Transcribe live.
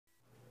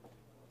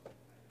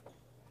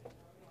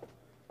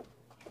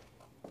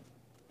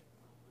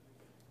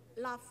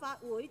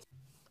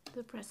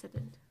The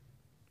President.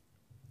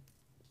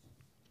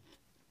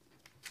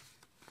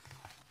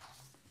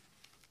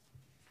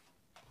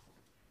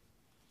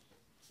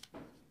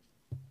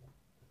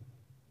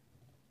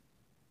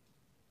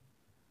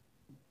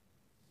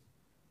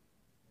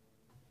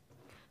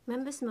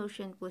 Members'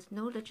 motion with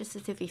no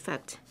legislative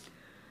effect.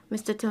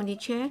 Mr. Tony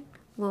Chair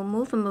will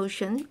move a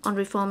motion on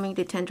reforming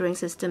the tendering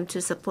system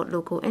to support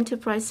local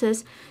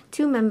enterprises.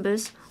 2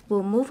 members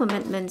will move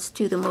amendments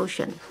to the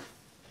motion.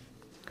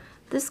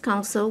 This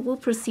Council will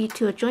proceed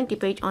to a joint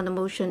debate on the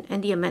motion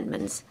and the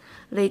amendments.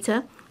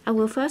 Later, I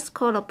will first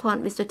call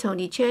upon Mr.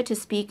 Tony Chair to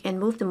speak and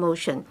move the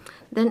motion.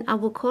 Then I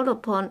will call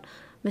upon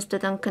Mr.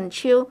 Duncan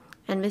Chiu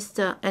and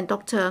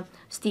Dr.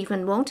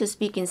 Stephen Wong to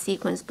speak in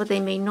sequence, but they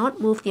may not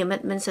move the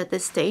amendments at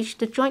this stage.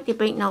 The joint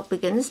debate now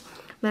begins.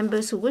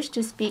 Members who wish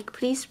to speak,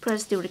 please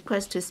press the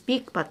Request to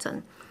Speak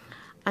button.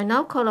 I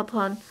now call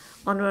upon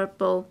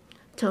Honourable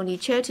Tony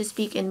Chair to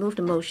speak and move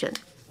the motion.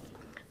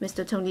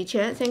 Mr. Tony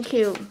Chair, thank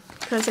you,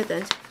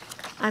 President.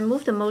 I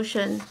move the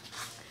motion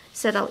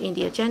set out in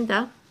the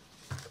agenda.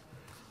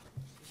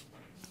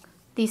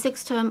 The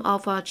 6th term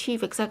of our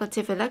Chief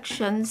Executive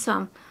elections,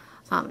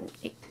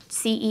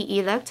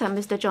 CE-elect,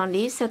 Mr. John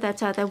Lee, said that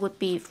there would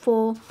be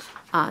 4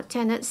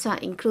 tenets,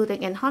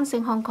 including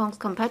enhancing Hong Kong's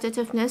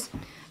competitiveness,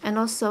 and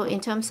also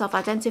in terms of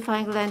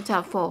identifying land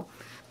for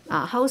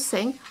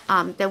housing,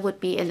 there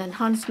would be an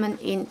enhancement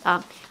in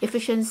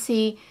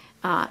efficiency,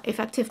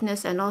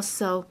 effectiveness, and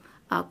also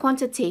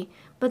quantity.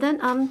 But then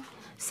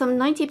some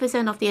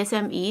 90% of the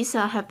SMEs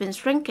have been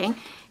shrinking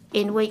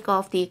in wake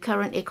of the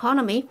current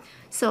economy.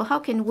 So how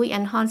can we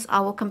enhance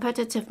our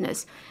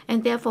competitiveness?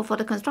 And therefore, for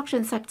the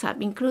construction sector,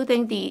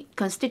 including the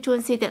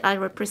constituency that I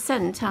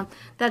represent,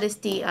 that is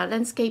the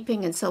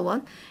landscaping and so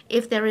on,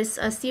 if there is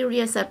a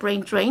serious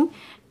brain drain,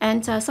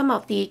 and some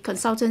of the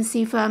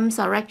consultancy firms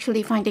are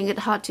actually finding it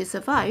hard to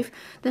survive,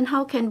 then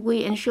how can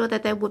we ensure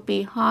that there would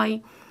be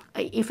high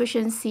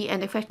efficiency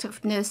and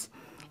effectiveness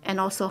and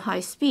also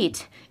high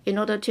speed in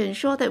order to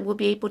ensure that we'll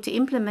be able to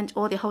implement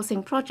all the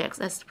housing projects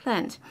as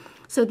planned?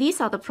 So these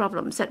are the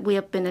problems that we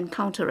have been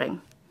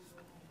encountering.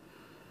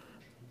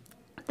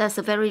 That's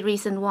the very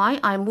reason why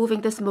I'm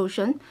moving this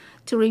motion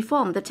to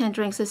reform the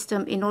tendering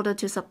system in order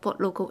to support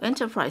local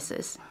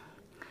enterprises.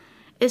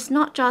 It's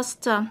not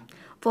just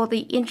for the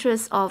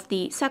interests of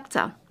the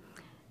sector,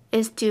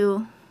 it's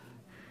to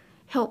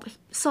help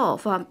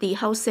solve the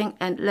housing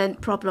and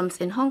land problems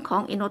in Hong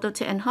Kong in order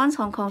to enhance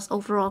Hong Kong's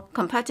overall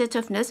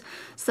competitiveness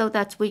so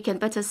that we can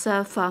better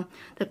serve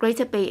the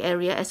Greater Bay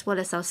Area as well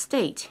as our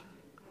state.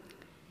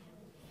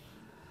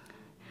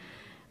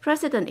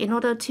 President, in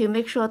order to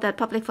make sure that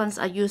public funds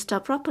are used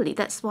properly,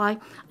 that's why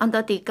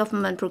under the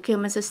government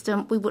procurement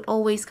system, we would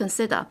always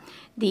consider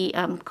the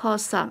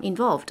costs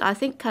involved. I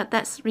think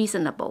that's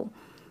reasonable.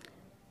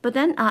 But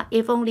then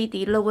if only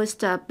the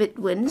lowest bid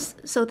wins,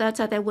 so that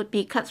there would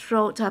be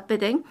cutthroat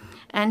bidding.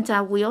 And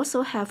we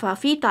also have a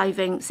fee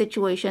diving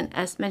situation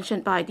as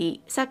mentioned by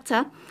the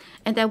sector.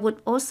 And there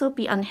would also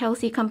be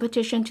unhealthy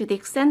competition to the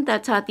extent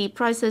that the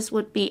prices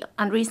would be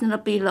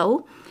unreasonably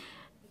low.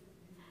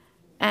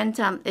 And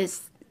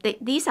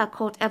these are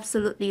called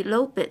absolutely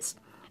low bids.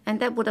 And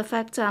that would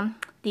affect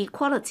the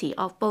quality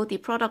of both the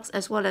products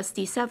as well as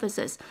the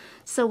services.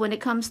 So when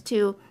it comes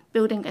to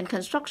building and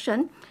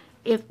construction,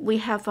 if we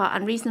have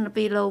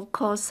unreasonably low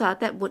costs,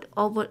 that would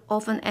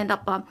often end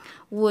up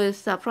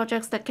with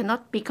projects that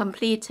cannot be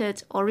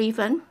completed, or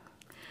even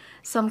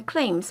some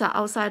claims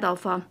outside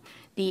of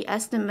the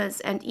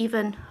estimates, and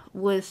even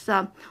with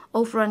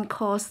overrun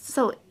costs.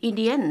 So in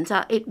the end,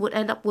 it would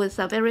end up with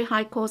a very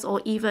high cost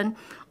or even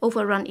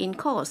overrun in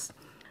costs.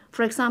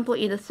 For example,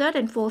 in the 3rd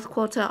and 4th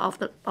quarter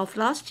of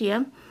last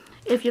year,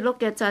 if you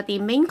look at the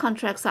main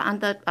contracts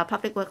under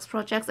public works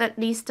projects, at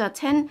least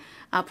 10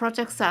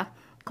 projects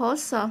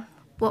costs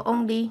were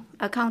only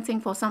accounting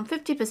for some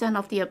 50%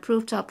 of the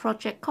approved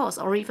project costs,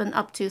 or even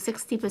up to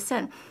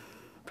 60%.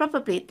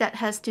 Probably that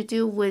has to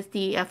do with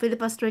the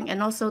filibustering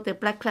and also the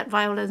black-clad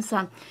violence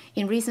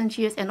in recent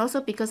years, and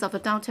also because of a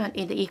downturn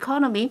in the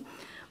economy.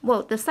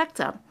 Well, the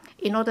sector,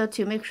 in order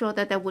to make sure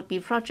that there would be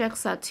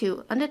projects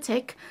to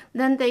undertake,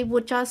 then they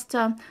would just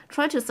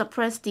try to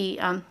suppress the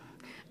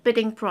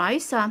bidding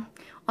price.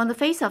 On the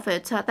face of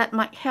it, that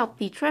might help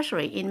the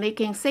Treasury in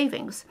making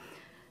savings.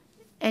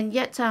 And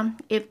yet,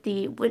 if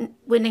the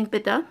winning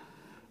bidder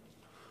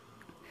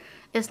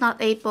is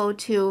not able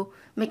to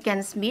make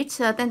ends meet,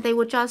 then they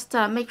would just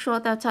make sure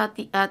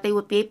that they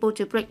would be able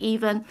to break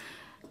even.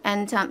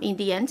 And in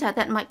the end,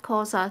 that might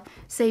cause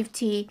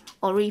safety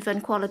or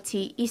even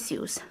quality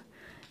issues.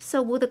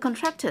 So will the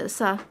contractors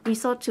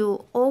resort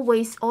to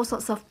all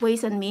sorts of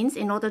ways and means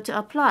in order to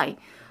apply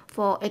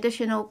for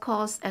additional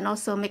costs and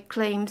also make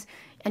claims?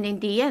 And in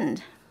the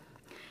end,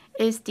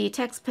 it's the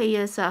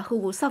taxpayers who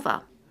will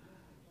suffer.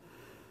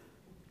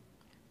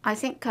 I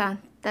think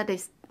that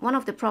is one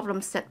of the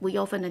problems that we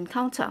often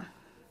encounter.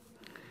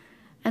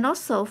 And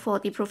also for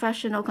the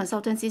professional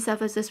consultancy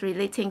services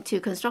relating to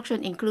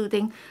construction,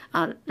 including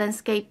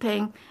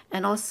landscaping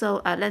and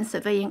also land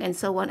surveying and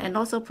so on, and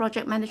also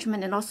project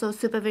management and also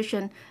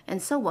supervision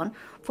and so on,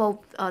 for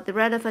the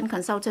relevant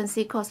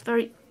consultancy costs,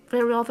 very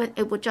often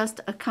it would just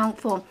account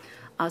for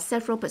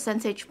several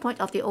percentage point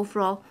of the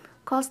overall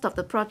cost of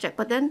the project.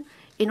 But then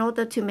in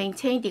order to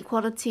maintain the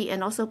quality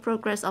and also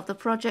progress of the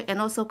project and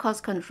also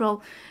cost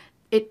control,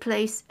 it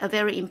plays a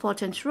very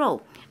important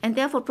role. And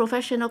therefore,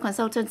 professional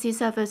consultancy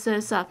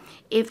services,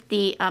 if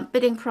the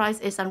bidding price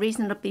is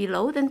unreasonably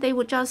low, then they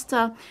would just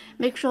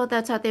make sure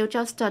that they'll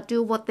just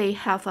do what they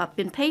have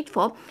been paid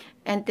for.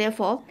 And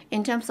therefore,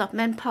 in terms of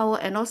manpower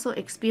and also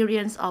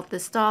experience of the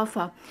staff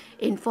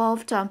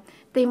involved,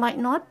 they might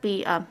not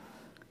be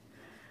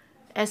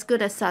as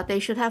good as they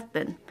should have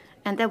been.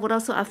 And that would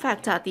also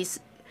affect this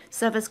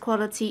service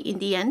quality in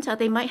the end.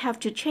 They might have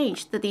to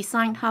change the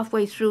design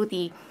halfway through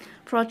the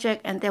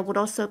project, and there would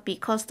also be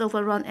cost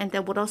overrun, and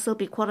there would also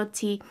be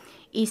quality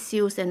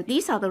issues, and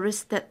these are the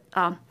risks that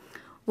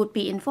would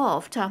be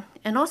involved.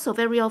 And also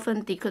very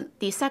often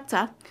the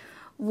sector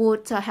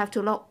would have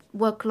to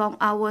work long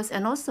hours,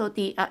 and also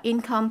the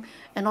income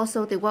and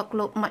also the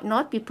workload might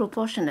not be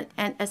proportionate,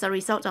 and as a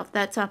result of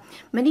that,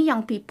 many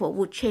young people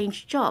would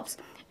change jobs,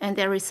 and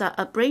there is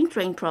a brain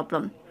drain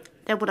problem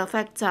that would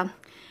affect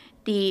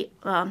the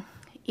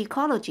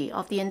ecology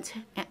of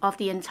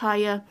the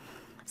entire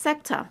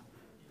sector.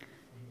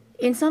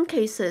 In some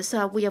cases,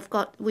 we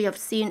have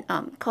seen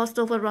cost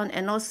overrun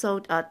and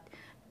also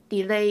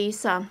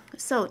delays.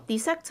 So the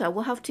sector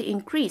will have to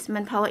increase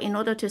manpower in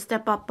order to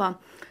step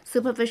up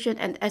supervision,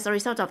 and as a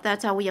result of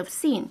that, we have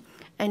seen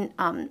an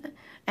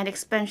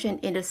expansion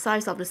in the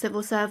size of the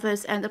civil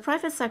service, and the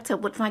private sector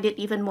would find it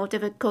even more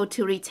difficult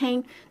to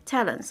retain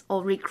talents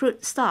or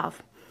recruit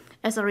staff.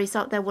 As a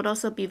result, there would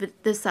also be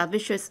this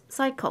vicious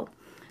cycle.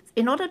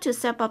 In order to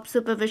step up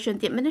supervision,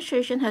 the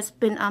administration has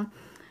been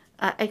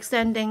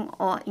extending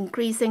or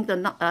increasing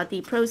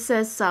the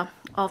process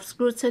of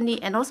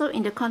scrutiny, and also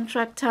in the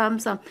contract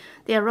terms,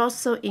 they are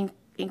also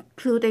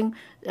including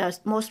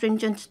more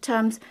stringent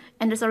terms,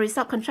 and as a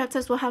result,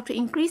 contractors will have to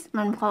increase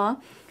manpower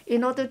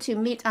in order to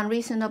meet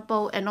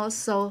unreasonable and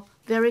also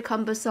very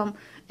cumbersome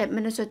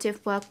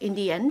administrative work. In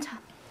the end,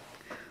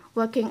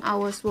 working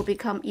hours will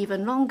become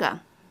even longer,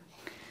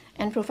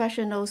 and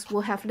professionals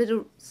will have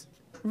little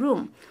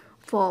room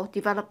for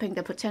developing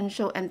the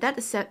potential, and that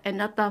is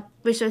another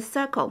vicious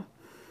circle.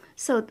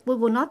 So we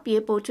will not be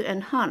able to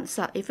enhance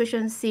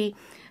efficiency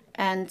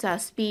and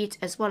speed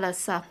as well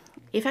as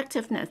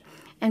effectiveness.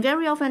 And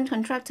very often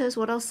contractors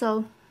would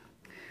also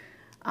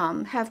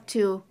have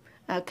to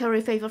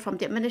curry favor from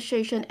the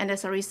administration, and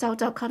as a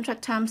result, our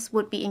contract terms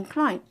would be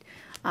inclined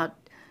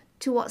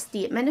towards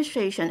the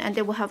administration, and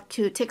they will have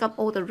to take up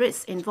all the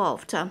risks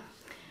involved.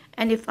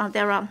 And if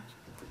there are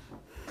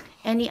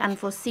any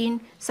unforeseen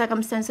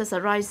circumstances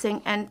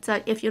arising, and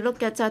if you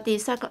look at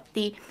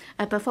the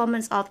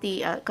performance of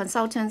the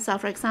consultants,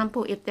 for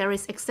example, if there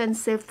is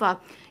extensive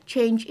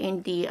change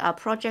in the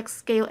project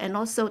scale, and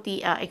also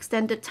the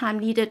extended time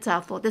needed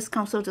for this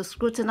council to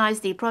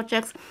scrutinize the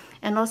projects,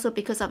 and also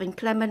because of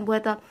inclement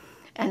weather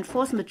and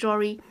force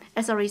majeure,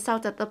 as a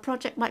result that the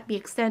project might be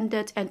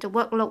extended and the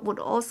workload would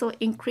also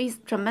increase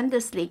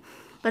tremendously.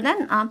 But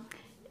then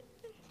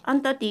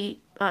under the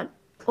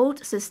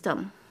old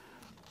system,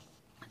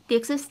 the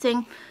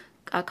existing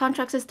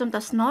contract system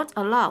does not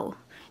allow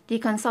the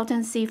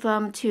consultancy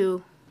firm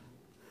to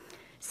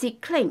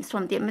seek claims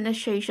from the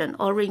administration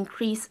or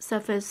increase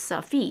service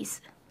fees.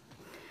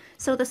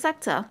 So the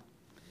sector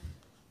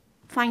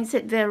finds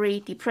it very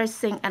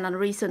depressing and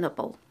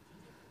unreasonable.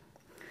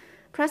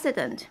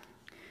 President,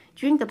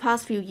 during the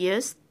past few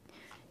years,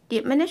 the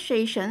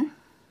administration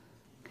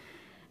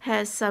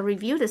has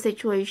reviewed the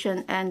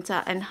situation and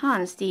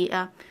enhanced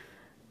the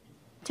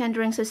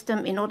tendering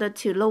system in order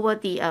to lower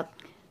the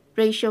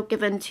ratio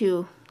given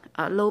to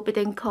low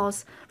bidding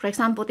costs. For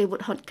example, they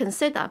would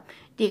consider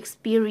the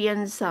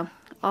experience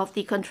of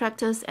the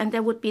contractors, and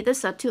there would be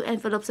this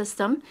two-envelope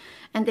system,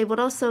 and they would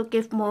also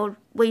give more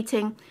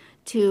weighting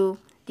to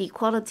the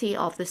quality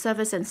of the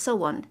service and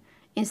so on,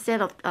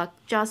 instead of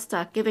just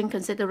giving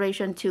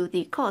consideration to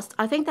the cost.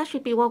 I think that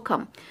should be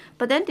welcome.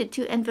 But then the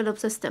two-envelope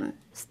system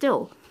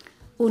still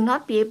will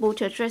not be able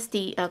to address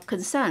the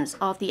concerns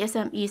of the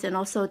SMEs and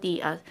also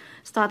the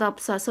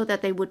startups so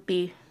that they would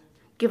be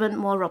given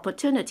more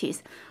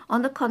opportunities.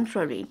 On the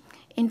contrary,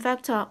 in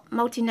fact,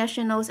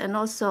 multinationals and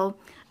also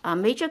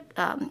major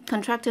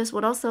contractors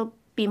would also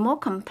be more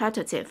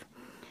competitive.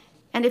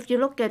 And if you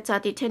look at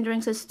the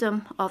tendering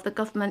system of the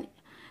government,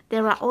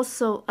 there are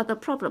also other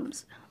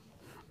problems.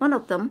 One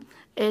of them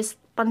is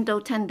bundle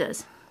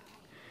tenders.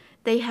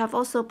 They have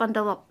also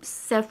bundled up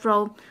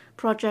several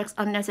projects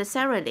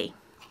unnecessarily,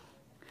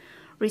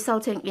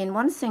 resulting in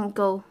one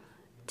single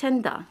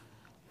tender.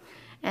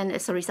 And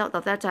as a result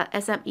of that,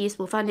 SMEs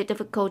will find it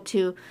difficult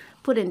to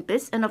put in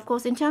bids. And of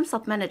course, in terms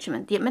of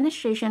management, the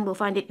administration will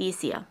find it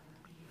easier.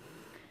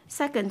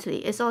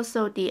 Secondly, it's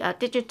also the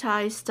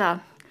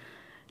digitized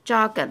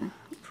jargon.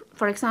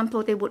 For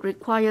example, they would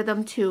require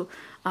them to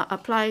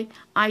apply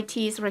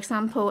ITs, for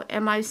example,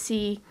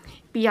 MIC,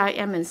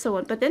 BIM, and so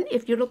on. But then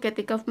if you look at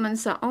the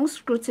government's own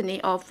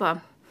scrutiny of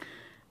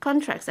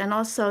contracts and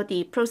also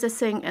the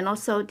processing and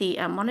also the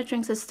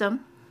monitoring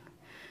system,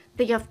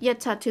 they have yet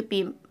to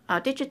be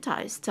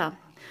digitized.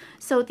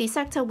 So the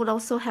sector will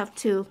also have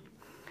to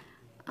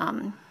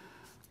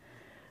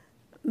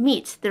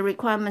meet the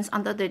requirements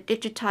under the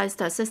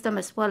digitized system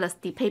as well as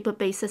the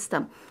paper-based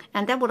system.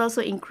 And that would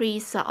also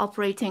increase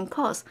operating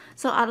costs.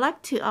 So I'd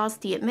like to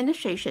ask the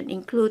administration,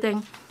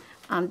 including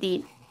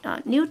the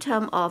new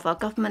term of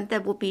government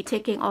that will be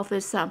taking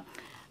office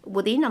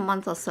within a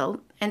month or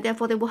so, and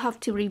therefore they will have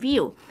to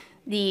review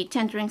the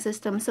tendering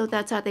system so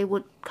that they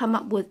would come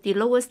up with the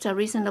lowest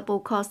reasonable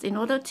cost in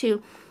order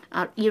to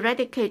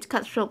eradicate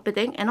cutthroat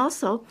bidding. And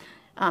also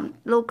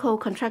local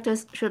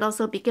contractors should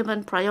also be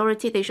given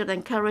priority. They should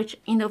encourage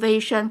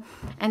innovation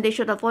and they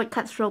should avoid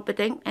cutthroat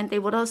bidding, and they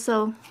would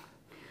also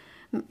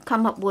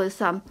come up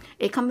with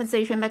a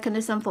compensation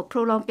mechanism for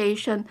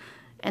prolongation,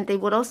 and they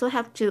would also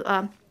have to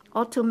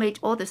automate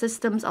all the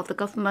systems of the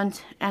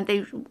government, and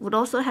they would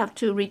also have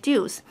to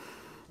reduce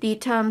the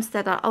terms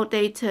that are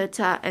outdated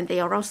and they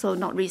are also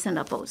not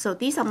reasonable. So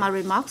these are my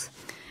remarks,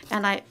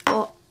 and I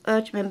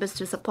urge members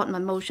to support my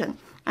motion.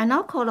 I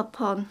now call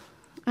upon,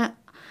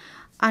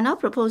 I now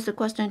propose the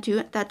question to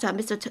you that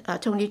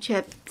Mr. Tony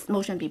Chair's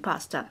motion be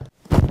passed.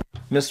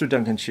 Mr.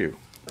 Duncan CHIU.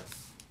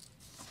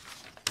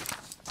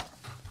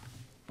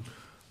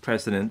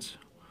 President,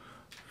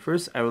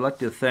 first I would like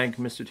to thank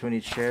Mr.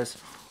 Tony Chair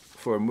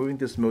for moving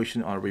this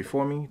motion on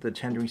reforming the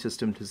tendering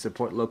system to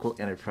support local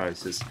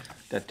enterprises,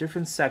 that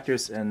different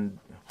sectors and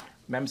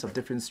members of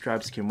different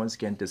stripes can once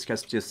again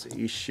discuss this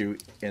issue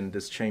in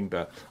this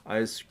chamber. I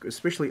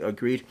especially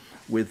agreed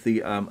with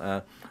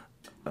the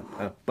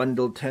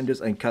bundled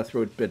tenders and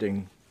cutthroat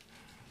bidding.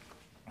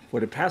 For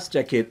the past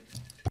decade,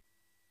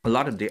 a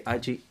lot of the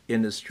IT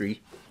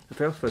industry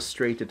felt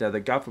frustrated that the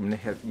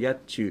government have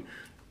yet to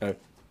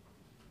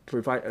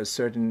provide a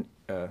certain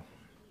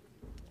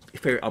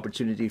fair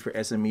opportunity for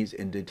SMEs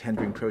in the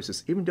tendering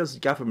process, even though the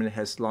government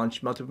has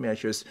launched multiple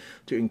measures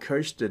to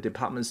encourage the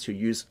departments to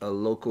use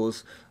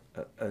locals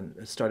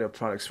startup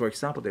products. For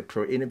example, the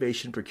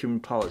pro-innovation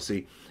procurement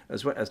policy,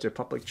 as well as the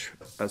public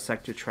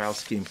sector trial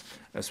scheme,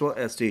 as well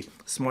as the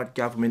Smart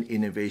Government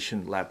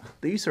Innovation Lab.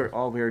 These are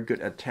all very good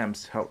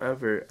attempts.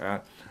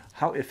 However,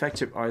 how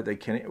effective are they?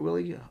 Can it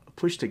really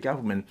push the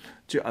government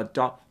to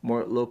adopt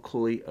more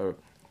locally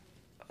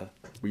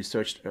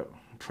researched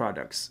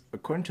products?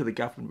 According to the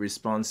government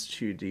response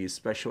to the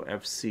special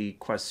FC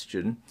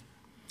question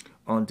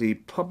on the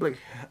public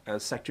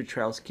sector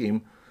trial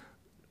scheme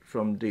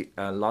from the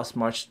last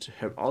March,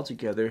 have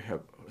altogether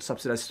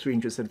subsidized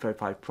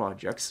 375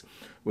 projects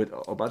with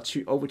about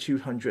over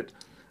 200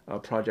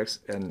 projects.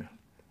 And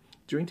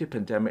during the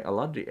pandemic, a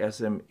lot of the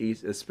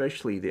SMEs,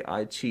 especially the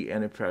IT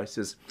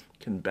enterprises,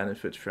 can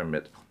benefit from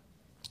it.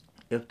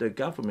 If the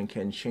government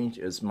can change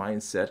its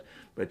mindset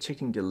by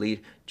taking the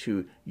lead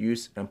to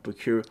use and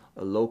procure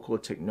local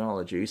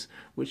technologies,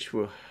 which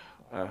will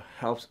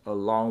help a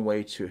long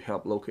way to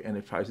help local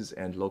enterprises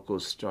and local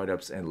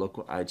startups and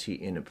local IT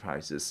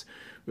enterprises,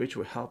 which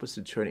will help us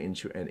to turn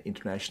into an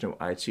international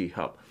IT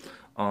hub.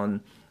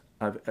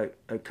 I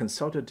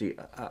consulted the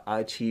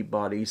IT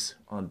bodies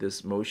on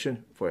this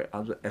motion for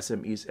other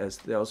SMEs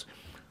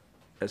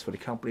as for the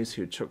companies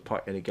who took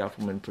part in the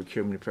government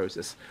procurement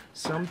process.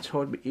 Some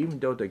told me even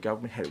though the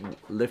government had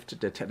lifted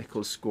the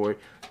technical score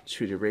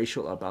to the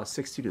ratio of about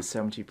 60 to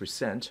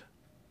 70%,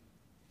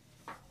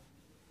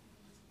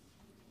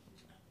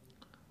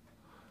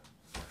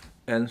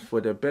 and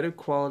for the better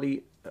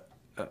quality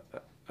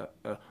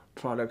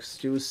products,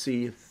 still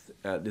see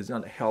does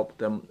not help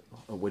them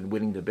when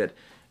winning the bid.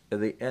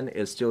 At the end,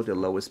 it's still the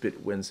lowest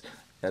bid wins,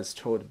 as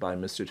told by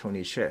Mr.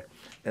 Tony Chair.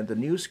 And the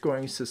new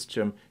scoring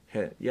system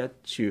had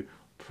yet to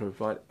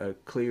provide a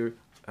clear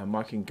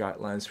marking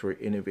guidelines for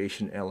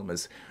innovation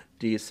elements.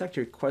 The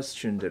sector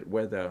questioned that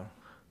whether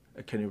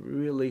can it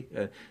really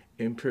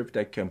improve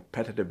that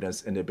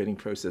competitiveness in the bidding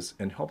process,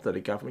 and hope that the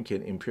government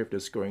can improve the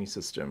scoring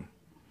system.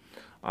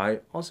 I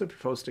also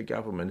proposed the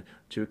government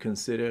to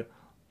consider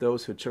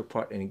those who took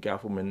part in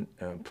government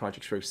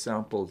projects, for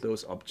example,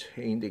 those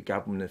obtained the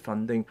government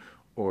funding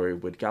or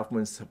with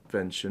government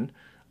subvention,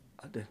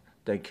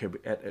 they can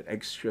add an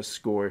extra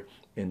score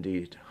in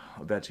the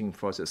vetting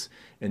process.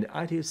 In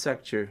the IT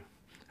sector,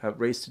 have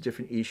raised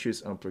different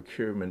issues on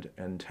procurement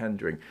and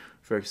tendering.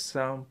 For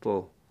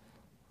example,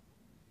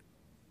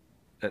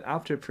 that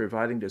after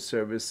providing the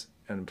service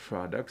and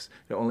products,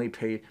 they only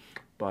pay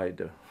by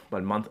the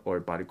month or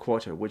by the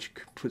quarter, which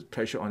puts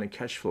pressure on the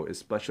cash flow,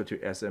 especially to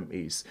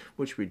SMEs,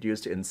 which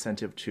reduce the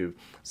incentive to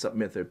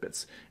submit their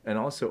bids. And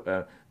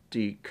also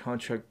the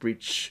contract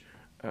breach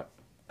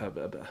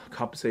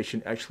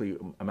compensation actually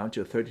amount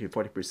to 30 to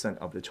 40%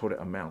 of the total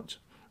amount,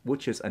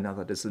 which is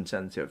another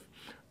disincentive.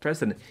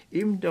 President,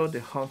 even though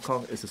Hong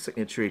Kong is a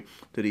signatory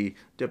to the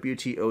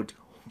WTO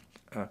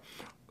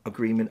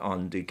agreement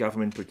on the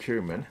government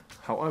procurement,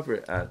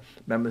 however,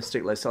 member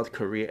states like South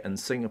Korea and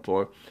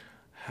Singapore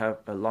have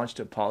launched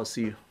a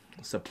policy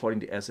supporting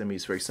the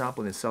SMEs. For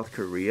example, in South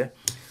Korea,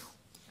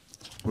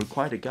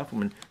 require the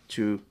government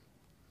to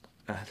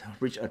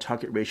reach a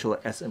target ratio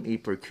of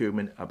SME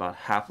procurement about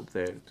half of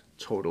their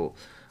total.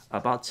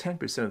 About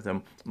 10% of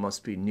them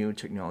must be new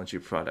technology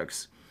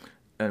products,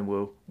 and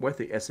will work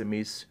the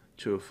SMEs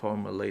to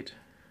formulate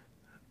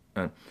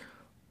the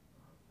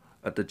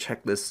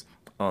checklist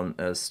on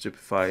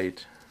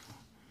stupefied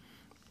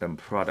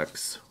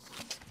products.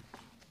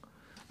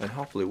 And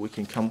hopefully we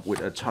can come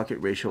with a target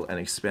ratio and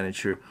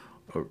expenditure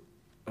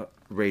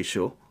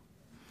ratio,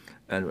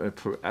 and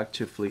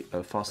proactively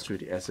foster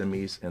the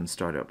SMEs and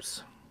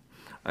startups.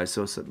 I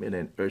so submit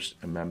and urge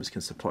members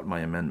can support my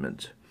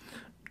amendment.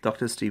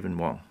 Dr. Stephen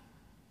Wong.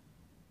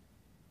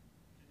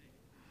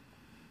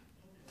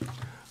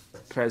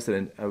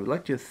 President, I would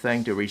like to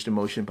thank the original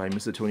motion by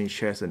Mr. Tony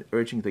TSE and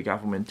urging the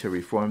government to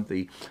reform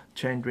the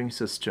tendering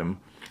system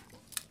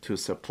to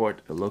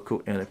support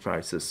local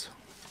enterprises.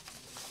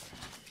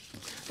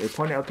 They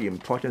point out the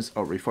importance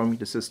of reforming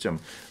the system,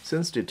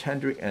 since the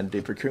tendering and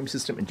the procurement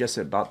system is just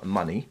about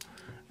money.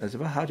 It's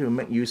about how to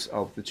make use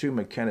of the two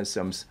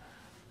mechanisms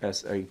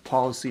as a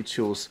policy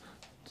tools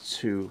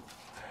to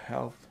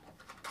help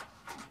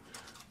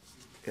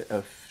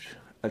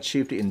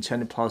achieve the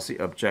intended policy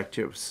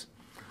objectives.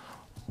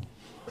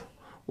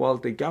 While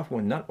the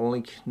government not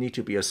only need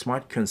to be a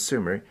smart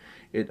consumer,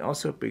 it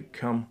also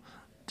become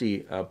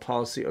the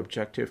policy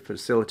objective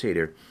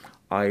facilitator.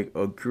 I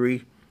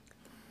agree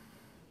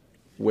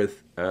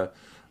with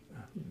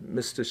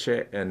Mr.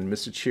 Che and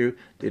Mr. CHIU.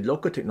 The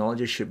local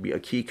technology should be a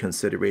key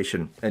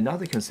consideration.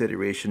 Another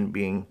consideration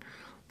being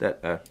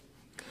that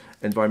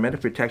environmental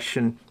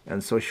protection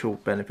and social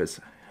benefits,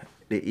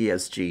 the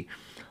ESG.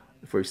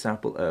 For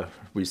example,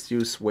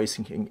 reduce waste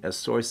as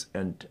source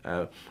and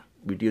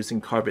reducing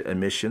carbon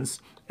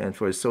emissions, and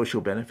for social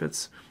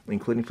benefits,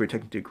 including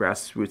protecting the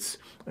grassroots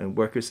and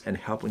workers and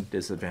helping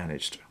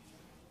disadvantaged.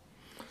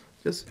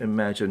 Just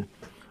imagine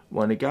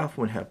when the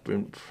government have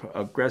been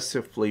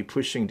aggressively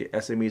pushing the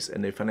SMEs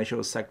and the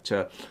financial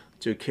sector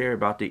to care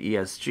about the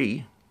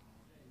ESG,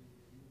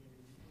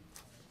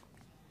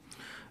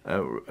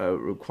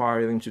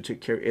 requiring them to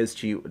take care of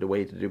ESG the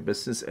way to do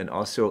business, and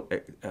also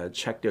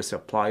check their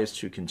suppliers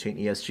to contain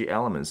ESG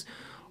elements.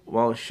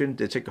 Well, shouldn't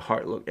they take a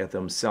hard look at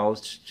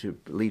themselves to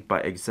lead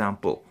by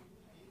example?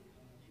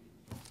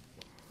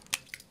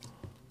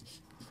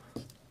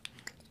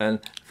 And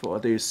for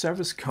the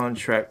service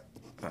contract,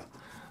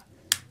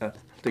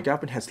 the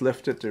government has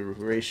lifted the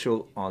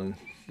ratio on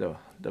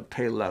the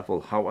pay level.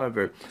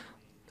 However,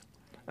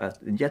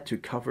 yet to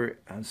cover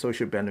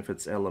social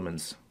benefits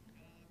elements.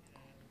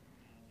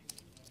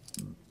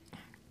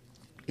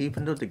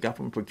 Even though the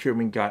government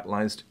procurement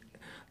guidelines,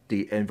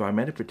 the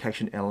environmental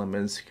protection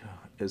elements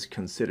is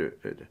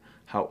considered.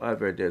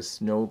 However,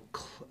 there's no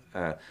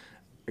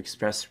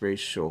express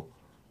ratio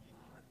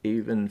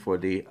even for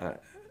the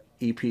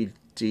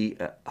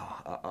EPD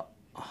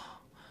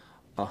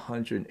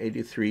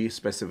 183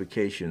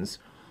 specifications.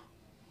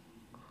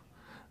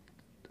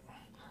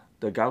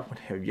 The government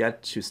have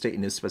yet to state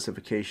in its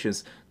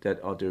specifications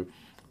that are the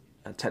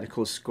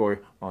technical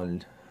score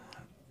on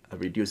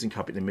reducing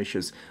carbon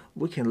emissions.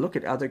 We can look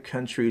at other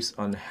countries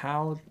on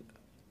how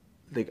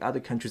the other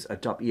countries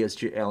adopt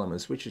ESG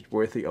elements, which is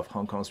worthy of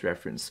Hong Kong's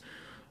reference.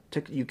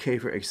 Take the UK,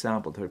 for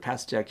example. For the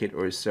past decade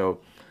or so,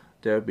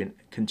 they have been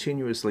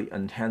continuously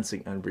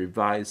enhancing and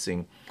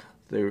revising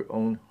their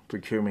own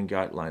procurement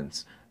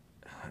guidelines,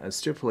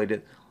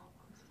 stipulated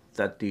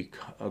that the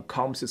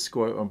composite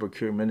score on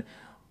procurement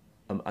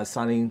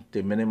assigning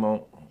the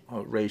minimum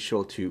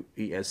ratio to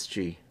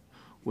ESG,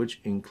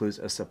 which includes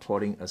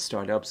supporting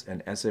startups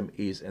and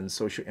SMEs and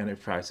social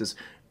enterprises,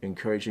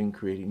 encouraging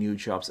creating new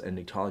jobs and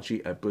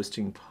technology,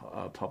 boosting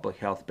public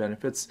health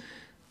benefits,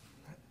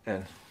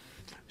 and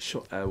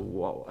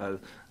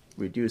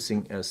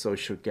reducing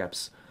social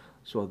gaps.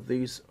 So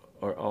these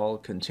are all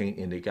contained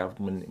in the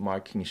government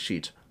marking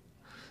sheet.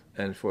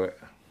 And for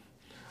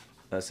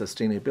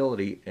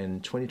sustainability,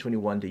 in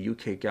 2021, the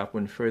UK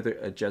government further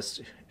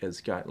adjusts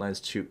its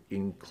guidelines to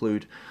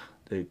include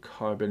the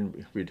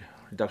carbon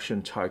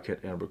reduction target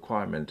and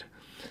requirement.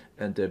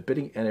 And the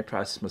bidding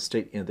enterprises must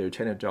state in their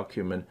tender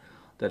document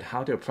that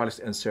how their products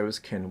and service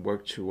can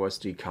work towards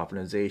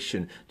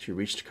decarbonization to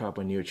reach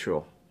carbon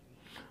neutral.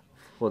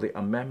 For the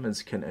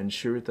amendments can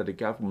ensure that the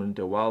government,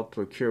 while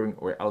procuring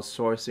or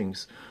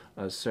outsourcing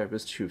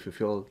service to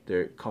fulfill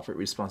their corporate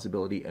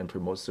responsibility and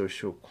promote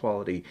social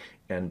quality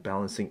and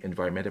balancing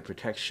environmental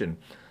protection.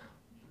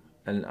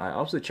 And I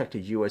also checked the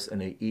US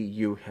and the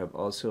EU have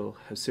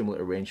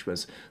similar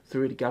arrangements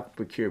through the government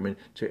procurement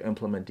to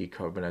implement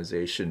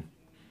decarbonization.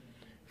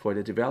 For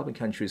the developing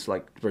countries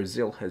like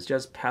Brazil has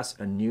just passed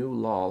a new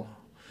law,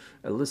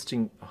 a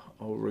listing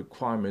of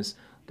requirements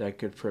that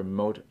could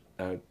promote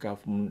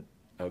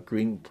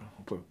green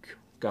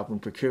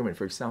government procurement.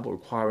 For example,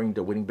 requiring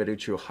the winning bidder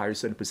to hire a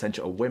certain percentage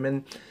of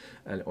women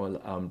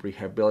and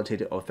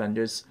rehabilitated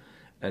offenders,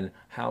 and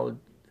how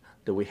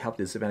do we help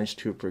disadvantaged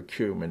to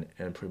procurement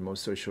and promote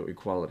social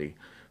equality.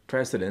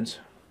 President,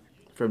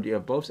 from the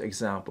above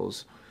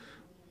examples,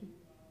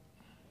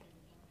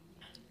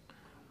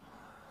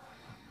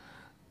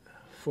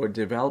 for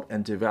developed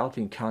and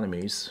developing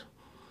economies,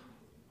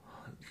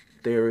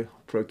 their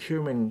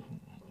procurement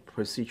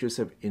procedures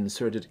have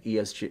inserted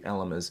ESG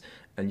elements,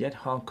 and yet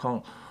Hong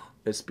Kong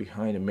is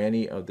behind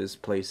many of these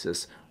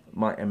places.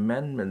 My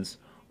amendments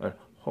are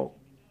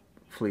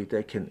hopefully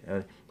they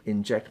can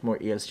inject more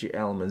ESG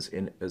elements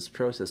in this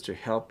process to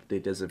help the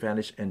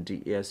disadvantaged and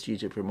the ESG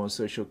to promote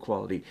social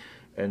equality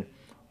and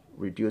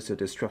reduce the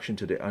destruction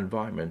to the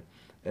environment,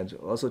 and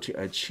also to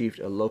achieve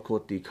a local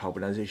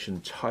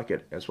decarbonization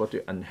target, as well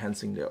to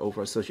enhancing the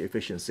overall social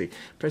efficiency.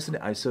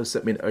 President, I so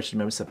submit urgent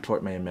members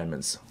support my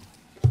amendments.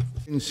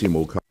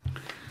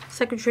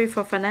 Secretary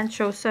for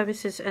Financial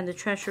Services and the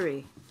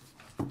Treasury.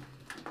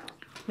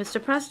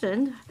 Mr.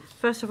 President,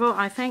 first of all,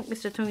 I thank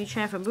Mr. Tony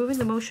Chair for moving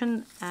the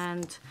motion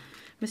and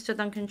Mr.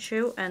 Duncan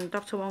Chiu and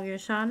Dr. Wong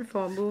Yunshan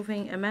for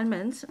moving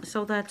amendments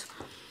so that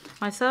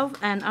myself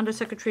and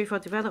Undersecretary for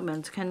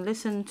Development can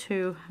listen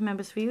to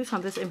members' views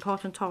on this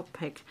important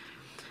topic.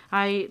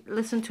 I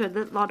listened to a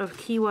lot of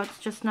keywords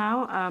just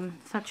now,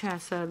 such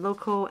as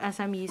local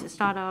SMEs,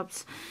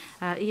 startups,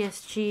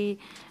 ESG,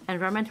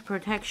 environmental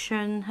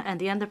protection, and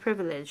the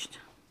underprivileged.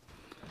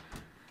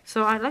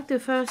 So I'd like to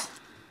first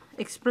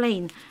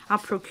explain our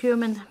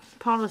procurement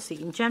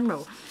policy in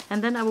general,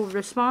 and then I will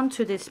respond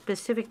to the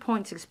specific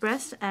points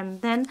expressed,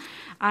 and then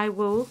I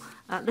will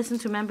listen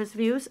to members'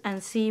 views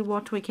and see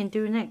what we can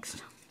do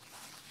next.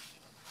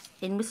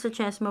 In Mr.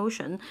 Chair's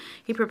motion,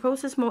 he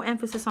proposes more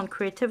emphasis on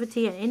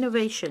creativity and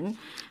innovation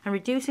and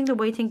reducing the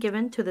weighting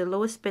given to the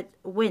lowest bid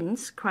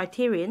wins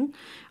criterion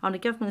on the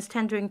government's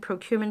tendering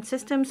procurement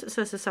systems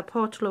so as to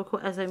support local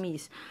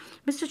SMEs.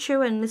 Mr.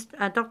 Chiu and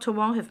Dr.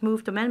 Wong have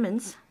moved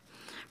amendments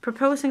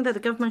proposing that the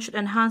government should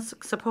enhance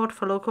support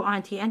for local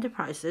IT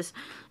enterprises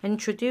and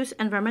introduce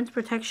environmental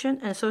protection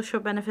and social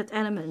benefit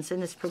elements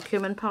in its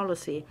procurement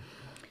policy.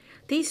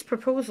 These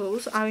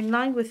proposals are in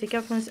line with the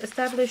government's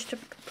established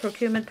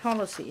procurement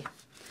policy.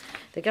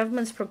 The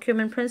government's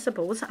procurement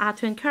principles are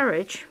to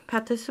encourage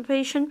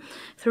participation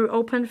through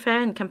open,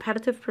 fair, and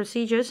competitive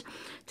procedures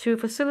to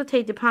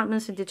facilitate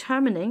departments in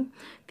determining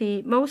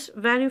the most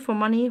value for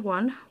money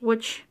one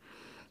which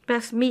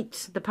best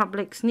meets the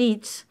public's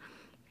needs,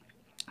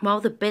 while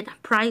the bid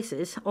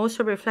prices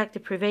also reflect the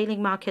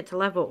prevailing market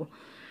level.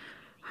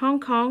 Hong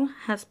Kong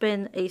has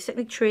been a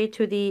signatory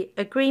to the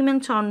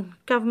Agreement on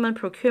Government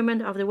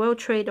Procurement of the World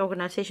Trade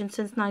Organization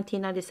since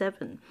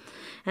 1997,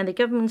 and the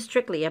government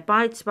strictly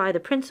abides by the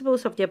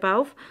principles of the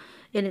above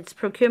in its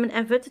procurement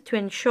effort to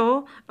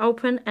ensure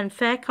open and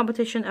fair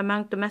competition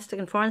among domestic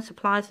and foreign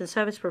suppliers and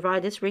service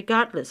providers,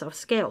 regardless of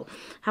scale.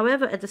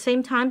 However, at the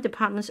same time,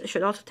 departments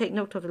should also take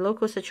note of the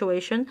local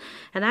situation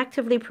and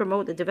actively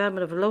promote the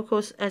development of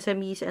local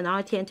SMEs and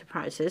IT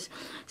enterprises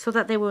so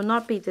that they will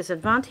not be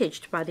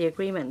disadvantaged by the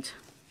agreement.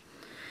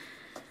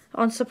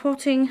 On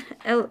supporting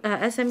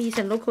SMEs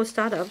and local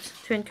startups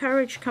to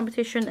encourage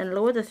competition and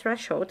lower the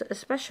threshold,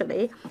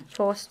 especially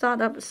for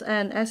startups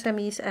and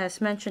SMEs as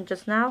mentioned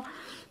just now,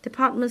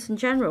 departments in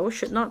general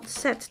should not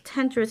set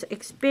tender's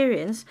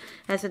experience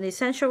as an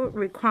essential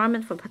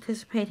requirement for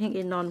participating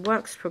in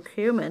non-works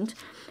procurement,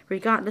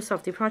 regardless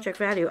of the project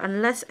value,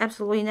 unless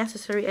absolutely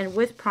necessary and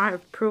with prior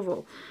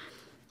approval.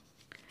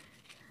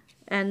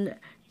 And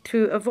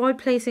to avoid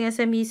placing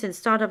SMEs and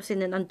startups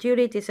in an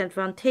unduly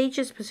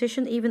disadvantageous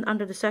position, even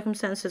under the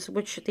circumstances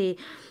which the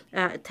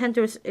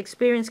tender's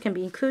experience can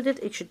be included,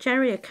 it should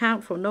generally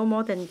account for no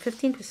more than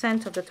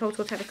 15% of the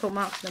total technical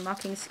marks in the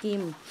marking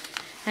scheme.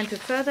 And to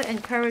further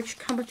encourage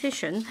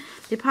competition,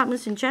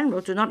 departments in general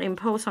do not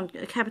impose on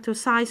capital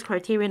size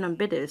criterion on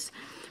bidders.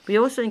 We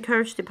also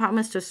encourage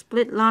departments to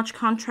split large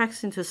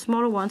contracts into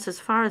smaller ones as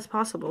far as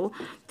possible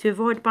to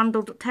avoid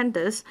bundled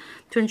tenders,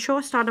 to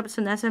ensure startups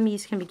and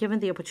SMEs can be given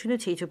the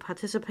opportunity to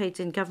participate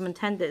in government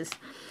tenders.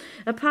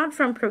 Apart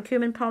from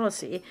procurement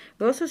policy,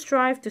 we also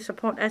strive to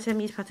support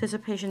SMEs'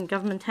 participation in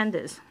government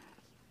tenders.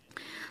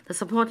 The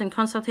Support and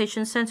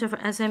Consultation Center for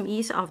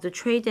SMEs of the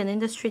Trade and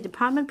Industry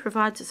Department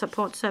provides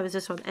support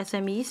services for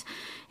SMEs,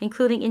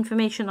 including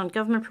information on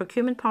government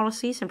procurement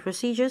policies and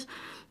procedures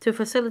to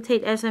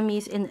facilitate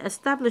SMEs in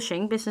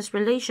establishing business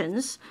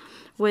relations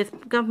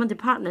with government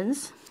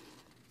departments,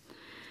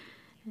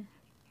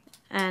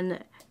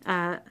 and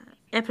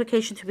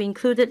application to be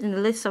included in the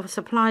list of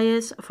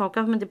suppliers for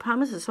government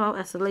departments, as well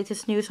as the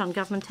latest news on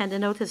government tender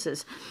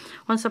notices.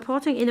 On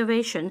supporting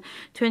innovation,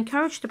 to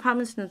encourage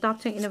departments in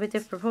adopting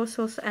innovative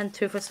proposals and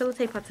to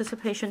facilitate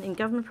participation in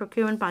government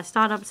procurement by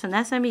startups and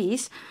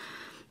SMEs,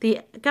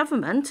 the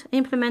government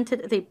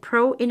implemented the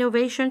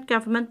Pro-Innovation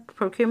Government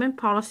Procurement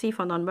Policy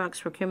for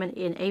Non-Works Procurement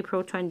in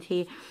April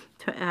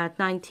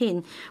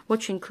 2019,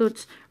 which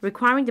includes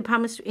requiring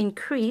departments to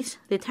increase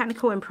the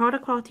technical and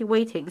product quality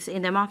weightings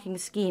in their marking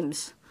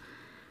schemes.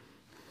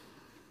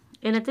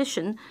 In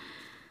addition,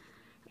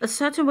 a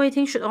certain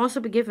weighting should also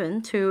be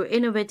given to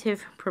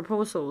innovative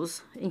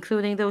proposals,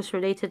 including those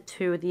related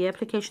to the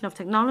application of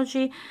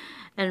technology,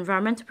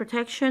 environmental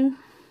protection,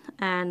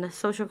 and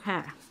social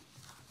care.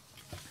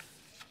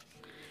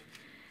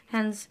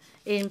 Hence,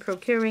 in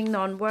procuring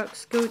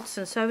non-works goods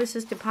and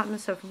services,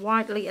 departments have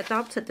widely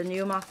adopted the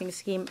new marking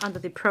scheme under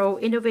the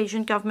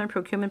pro-innovation government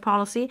procurement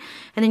policy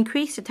and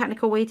increased the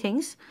technical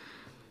weightings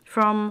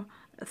from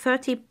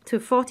 30 to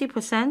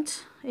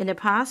 40% in the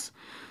past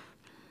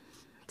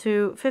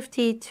to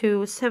 50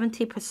 to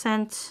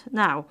 70%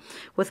 now,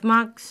 with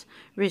marks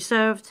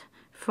reserved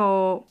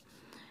for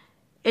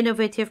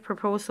innovative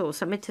proposals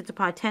submitted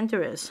by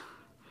tenderers.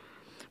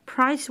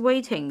 Price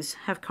weightings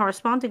have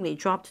correspondingly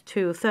dropped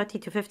to 30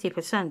 to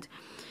 50%.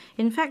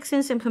 In fact,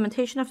 since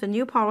implementation of the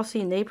new policy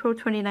in April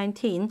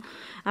 2019,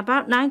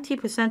 about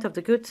 90% of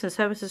the goods and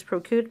services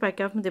procured by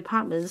government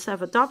departments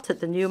have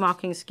adopted the new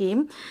marking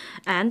scheme,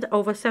 and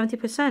over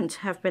 70%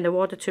 have been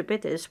awarded to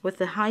bidders with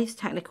the highest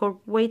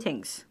technical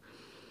weightings.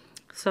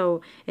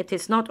 So it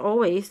is not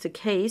always the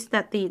case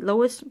that the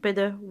lowest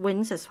bidder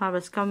wins as far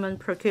as government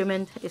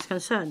procurement is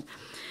concerned.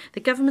 The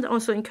government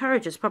also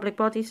encourages public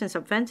bodies and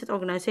subvented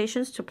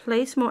organizations to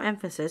place more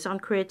emphasis on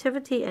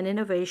creativity and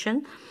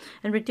innovation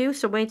and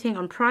reduce the weighting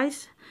on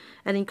price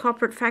and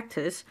incorporate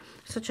factors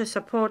such as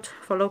support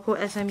for local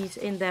SMEs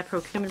in their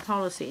procurement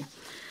policy.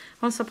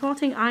 On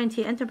supporting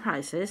R&D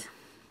enterprises,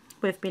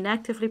 we've been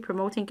actively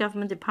promoting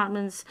government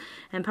departments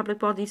and public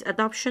bodies'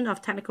 adoption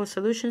of technical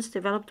solutions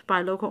developed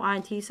by local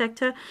R&D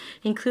sector,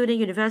 including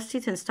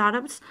universities and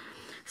startups,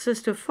 so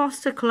as to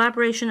foster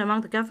collaboration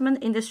among the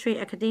government, industry,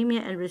 academia,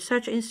 and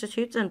research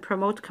institutes and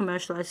promote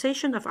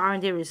commercialization of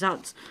R&D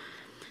results.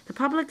 The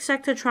public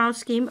sector trial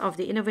scheme of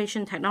the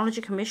Innovation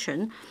Technology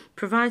Commission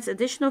provides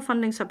additional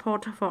funding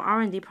support for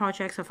R&D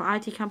projects of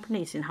IT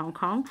companies in Hong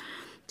Kong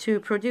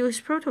to produce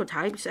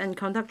prototypes and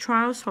conduct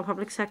trials for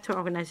public sector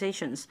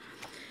organizations.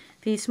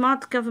 The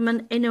Smart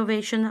Government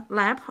Innovation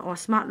Lab, or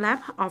Smart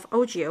Lab, of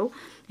OGO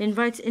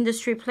invites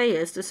industry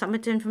players to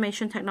submit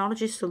information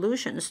technology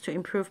solutions to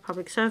improve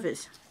public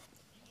service.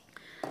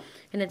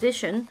 In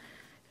addition,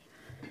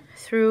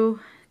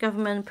 through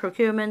government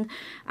procurement,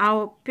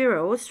 our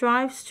Bureau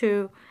strives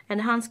to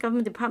enhance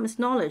government departments'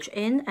 knowledge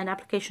in and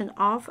application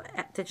of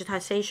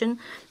digitization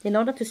in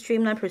order to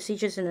streamline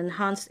procedures and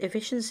enhance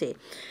efficiency.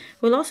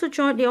 We'll also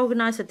jointly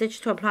organize a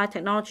digital applied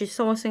technology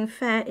sourcing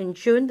fair in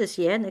June this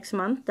year, next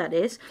month, that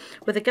is,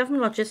 with the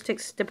Government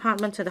Logistics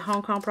Department and the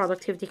Hong Kong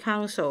Productivity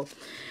Council.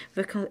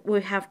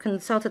 We have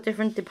consulted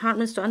different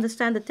departments to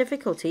understand the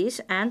difficulties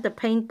and the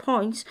pain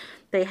points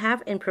they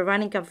have in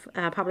providing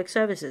public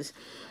services.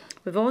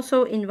 We've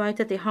also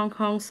invited the Hong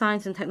Kong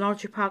Science and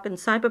Technology Park and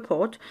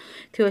Cyberport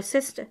to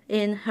assist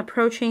in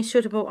approaching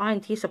suitable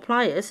R&D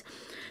suppliers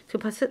to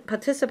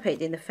participate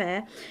in the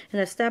fair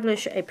and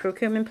establish a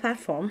procurement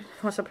platform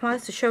for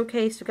suppliers to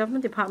showcase to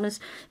government departments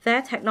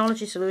their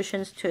technology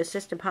solutions to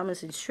assist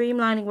departments in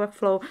streamlining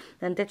workflow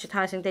and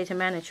digitizing data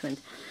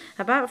management.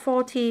 About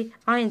 40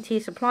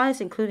 R&D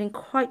suppliers, including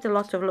quite a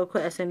lot of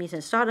local SMEs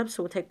and startups,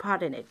 will take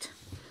part in it.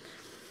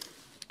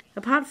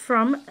 Apart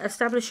from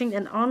establishing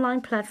an online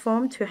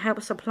platform to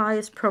help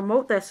suppliers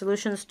promote their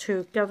solutions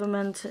to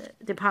government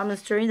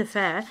departments during the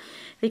fair,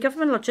 the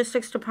Government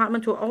Logistics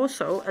Department will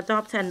also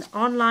adopt an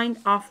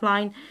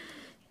online-offline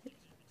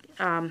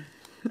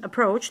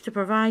approach to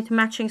provide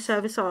matching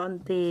service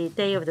on the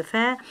day of the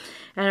fair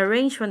and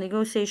arrange for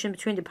negotiation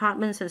between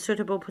departments and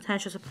suitable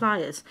potential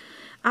suppliers.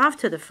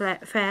 After the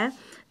fair,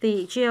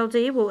 the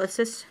GLD will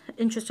assist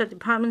interested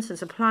departments and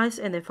suppliers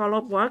in their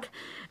follow-up work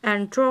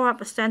and draw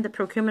up standard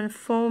procurement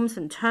forms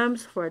and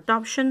terms for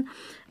adoption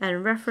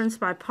and reference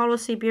by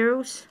policy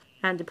bureaus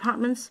and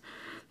departments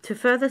to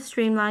further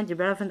streamline the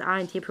relevant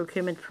R&D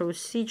procurement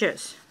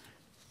procedures.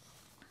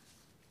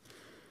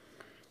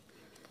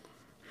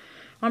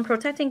 On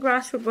protecting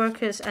grassroots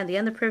workers and the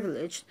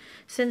underprivileged,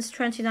 since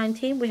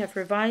 2019, we have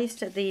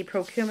revised the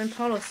procurement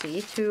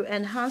policy to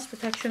enhance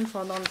protection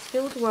for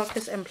non-skilled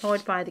workers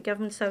employed by the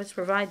government service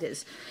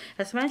providers.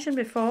 As mentioned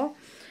before,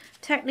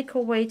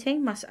 technical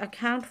weighting must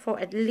account for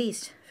at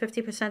least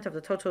 50% of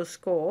the total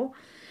score,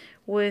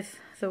 with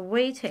the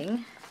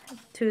weighting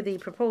to the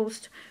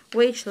proposed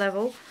wage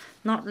level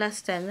not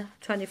less than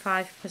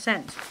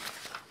 25%.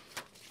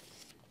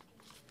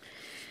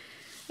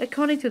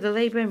 According to the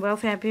Labour and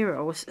Welfare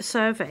Bureau's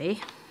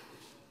survey,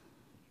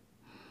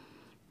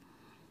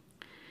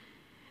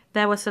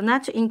 there was a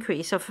net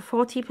increase of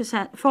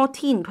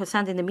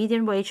 14% in the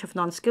median wage of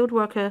non-skilled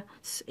workers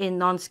in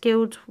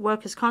non-skilled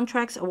workers'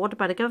 contracts awarded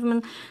by the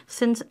government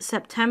since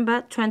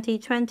September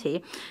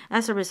 2020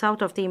 as a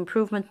result of the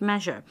improvement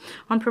measure.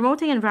 On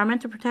promoting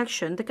environmental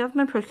protection, the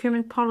government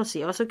procurement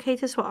policy also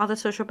caters for other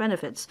social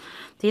benefits.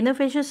 The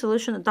innovation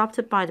solution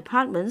adopted by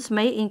departments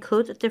may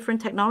include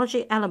different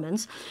technology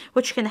elements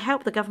which can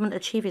help the government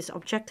achieve its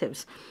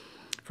objectives.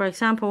 For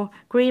example,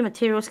 green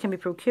materials can be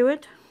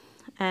procured.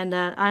 And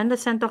I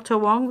understand Dr.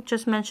 Wong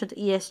just mentioned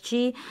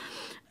ESG,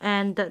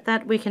 and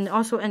that we can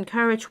also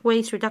encourage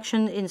waste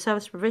reduction in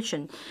service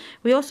provision.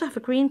 We also have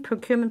a green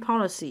procurement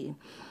policy.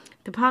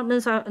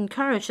 Departments are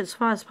encouraged as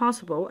far as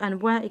possible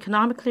and where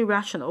economically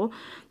rational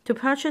to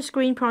purchase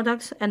green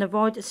products and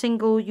avoid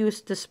single-use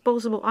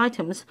disposable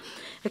items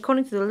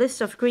according to the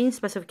list of green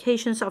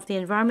specifications of the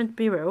Environment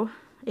Bureau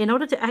in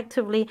order to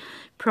actively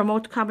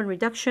promote carbon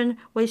reduction,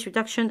 waste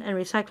reduction, and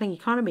recycling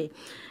economy.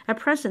 At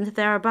present,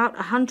 there are about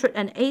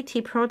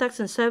 180 products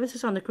and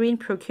services on the green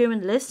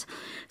procurement list,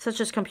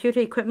 such as computer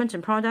equipment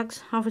and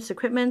products, office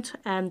equipment,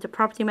 and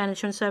property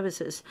management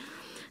services.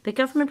 The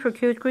government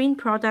procured green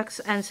products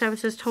and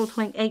services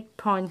totaling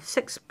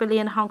 8.6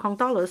 billion Hong Kong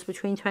dollars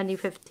between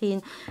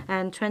 2015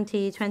 and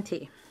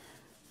 2020.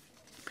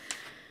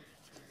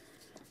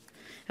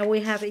 And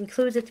we have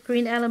included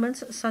green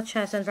elements such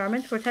as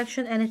environmental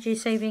protection, energy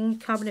saving,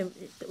 carbon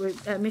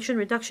emission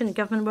reduction in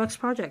government works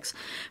projects.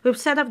 We've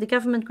set up the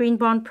government green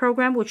bond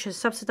program, which has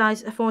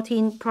subsidized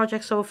 14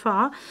 projects so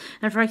far.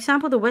 And for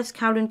example, the West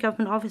Kowloon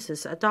government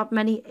offices adopt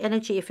many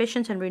energy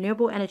efficient and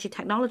renewable energy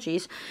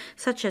technologies,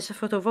 such as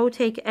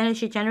photovoltaic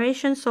energy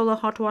generation, solar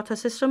hot water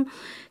system,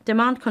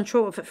 demand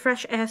control of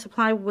fresh air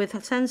supply with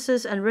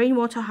sensors, and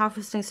rainwater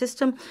harvesting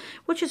system,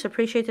 which is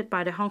appreciated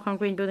by the Hong Kong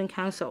Green Building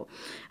Council.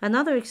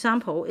 Another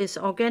example is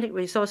Organic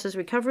Resources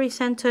Recovery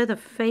Center, the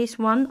Phase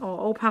 1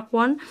 or OPAC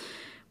 1,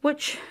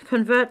 which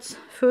converts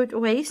food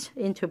waste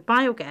into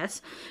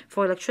biogas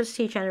for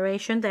electricity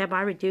generation,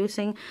 thereby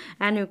reducing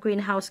annual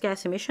greenhouse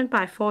gas emission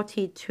by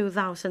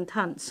 42,000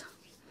 tons.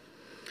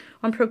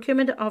 On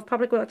procurement of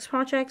public works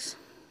projects,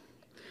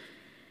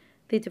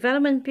 the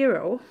Development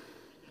Bureau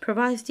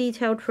provides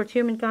detailed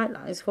procurement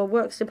guidelines for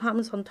works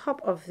departments on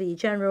top of the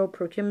general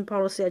procurement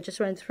policy I just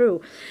went through.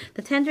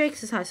 The tender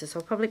exercises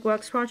of public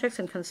works projects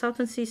and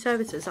consultancy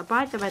services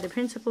abide by the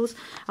principles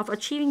of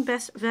achieving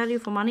best value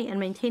for money and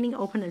maintaining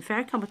open and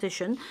fair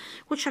competition,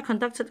 which are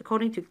conducted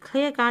according to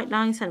clear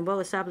guidelines and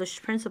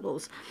well-established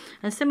principles.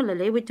 And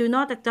similarly, we do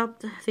not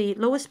adopt the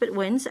lowest bid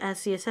wins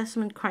as the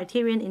assessment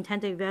criterion in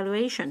tender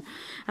evaluation.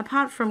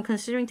 Apart from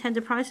considering tender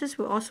prices,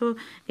 we also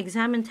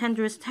examine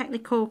tenderers'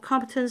 technical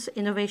competence,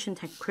 innovation,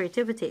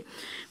 creativity.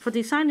 For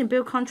design and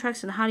build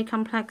contracts and highly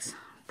complex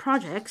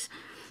projects,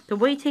 the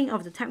weighting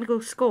of the technical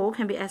score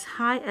can be as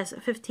high as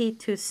 50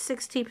 to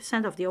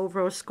 60% of the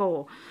overall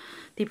score.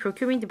 The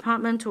procuring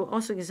department will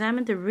also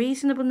examine the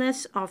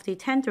reasonableness of the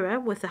tenderer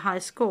with the high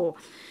score.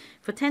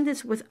 For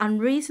tenders with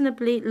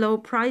unreasonably low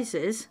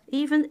prices,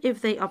 even if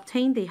they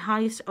obtain the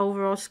highest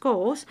overall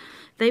scores,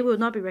 they will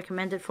not be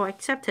recommended for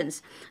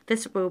acceptance.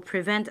 This will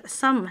prevent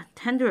some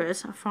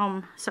tenderers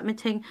from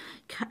submitting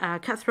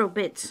cutthroat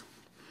bids.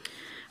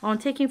 On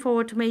taking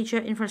forward major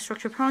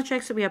infrastructure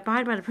projects, we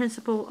abide by the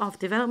principle of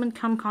development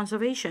cum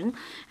conservation,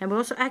 and we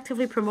also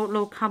actively promote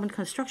low-carbon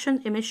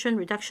construction, emission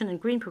reduction,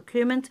 and green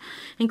procurement,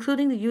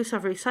 including the use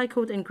of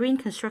recycled and green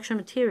construction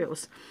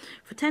materials.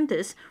 For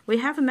tenders, we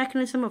have a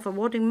mechanism of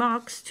awarding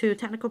marks to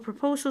technical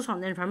proposals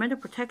on environmental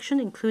protection,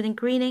 including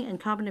greening and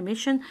carbon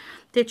emission,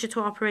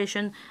 digital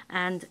operation,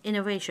 and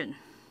innovation.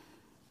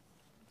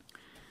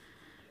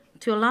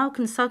 To allow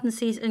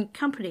consultancies and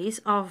companies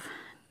of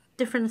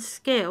different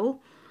scale,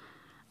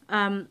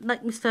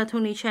 like Mr.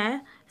 Tony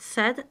Chair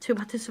said, to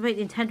participate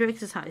in tender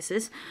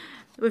exercises,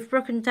 we've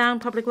broken down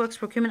public works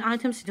procurement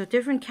items into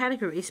different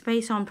categories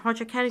based on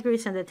project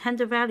categories and their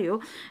tender value,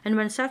 and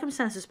when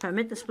circumstances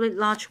permit, to split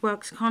large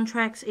works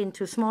contracts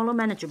into smaller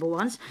manageable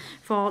ones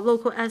for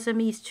local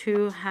SMEs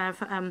to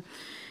have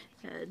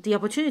the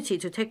opportunity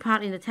to take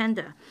part in the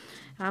tender.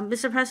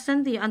 Mr.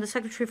 President, the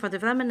Undersecretary for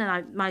Development and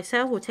I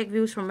myself will take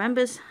views from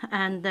members,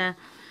 and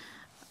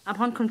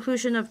upon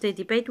conclusion of the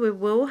debate, we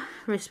will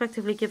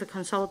respectively give a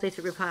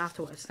consolidated reply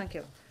afterwards. Thank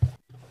you.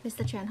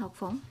 Mr. Chan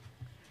Hock-Fong.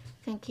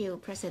 Thank you,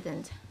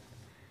 President.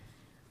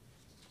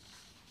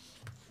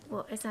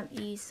 Well,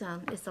 SMEs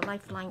is the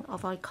lifeline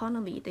of our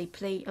economy. They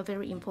play a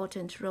very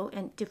important role,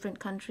 and different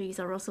countries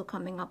are also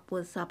coming up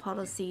with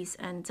policies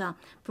and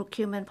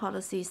procurement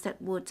policies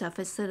that would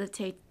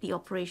facilitate the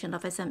operation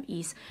of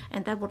SMEs,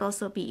 and that would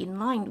also be in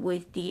line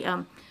with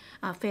the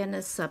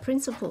fairness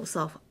principles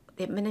of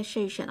the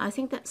administration. I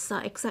think that's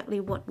exactly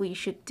what we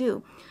should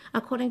do.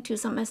 According to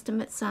some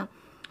estimates,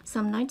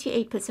 some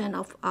 98%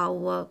 of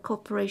our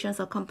corporations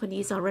or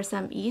companies are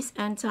SMEs,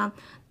 and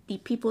the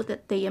people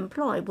that they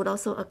employ would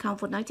also account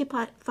for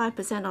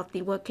 95% of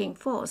the working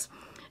force.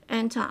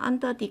 And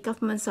under the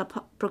government's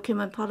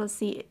procurement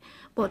policy,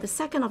 well, the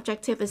second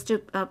objective is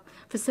to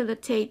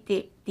facilitate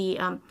the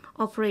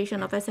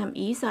operation of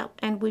SMEs,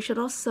 and we should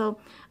also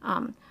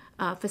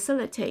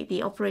facilitate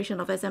the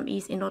operation of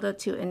SMEs in order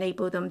to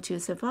enable them to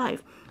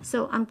survive.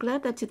 So I'm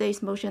glad that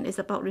today's motion is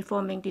about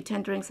reforming the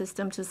tendering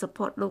system to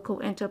support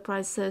local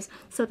enterprises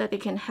so that they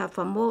can have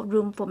more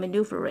room for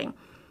maneuvering.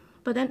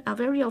 But then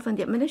very often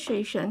the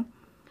administration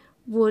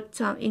would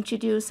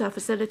introduce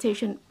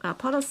facilitation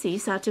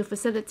policies to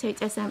facilitate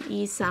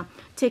SMEs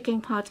taking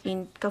part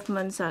in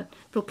government's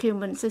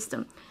procurement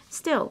system.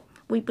 Still,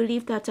 we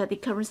believe that the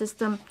current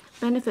system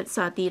benefits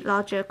the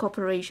larger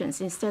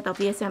corporations instead of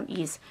the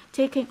SMEs.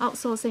 Taking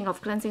outsourcing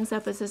of cleansing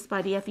services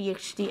by the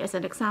FEHD as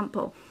an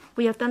example,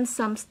 we have done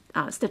some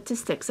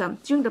statistics.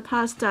 During the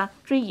past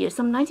 3 years,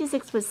 some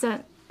 96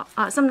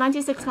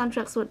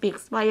 contracts would be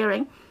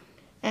expiring,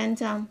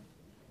 and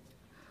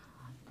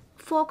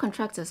 4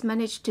 contractors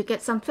managed to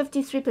get some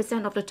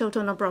 53% of the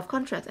total number of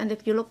contracts. And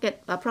if you look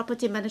at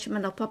property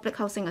management of public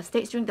housing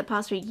estates during the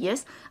past 3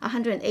 years,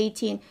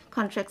 118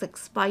 contracts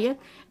expired,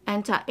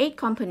 and 8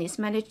 companies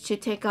managed to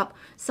take up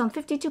some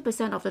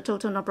 52% of the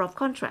total number of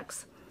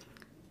contracts.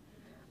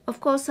 Of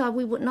course,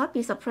 we would not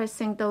be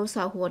suppressing those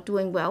who are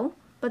doing well.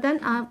 But then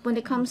when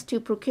it comes to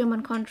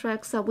procurement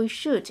contracts, we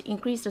should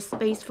increase the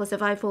space for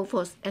survival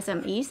for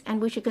SMEs,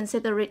 and we should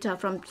consider it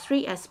from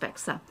 3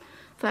 aspects.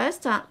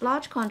 First,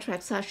 large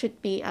contracts should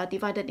be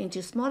divided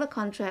into smaller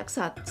contracts.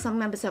 Some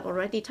members have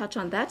already touched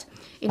on that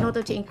in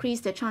order to increase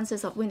the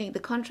chances of winning the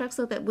contract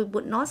so that we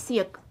would not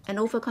see an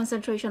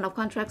over-concentration of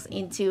contracts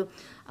into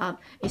a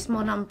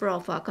small number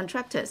of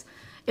contractors.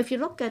 If you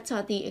look at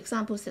the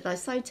examples that I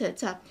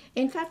cited,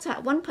 in fact,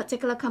 one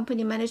particular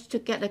company managed to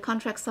get a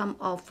contract sum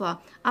of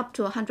up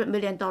to $100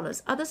 million.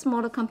 Other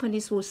smaller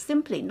companies will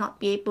simply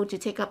not be able to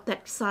take up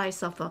that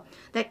size of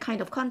that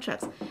kind of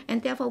contracts.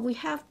 And therefore, we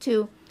have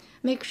to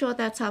make sure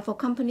that for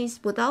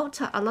companies without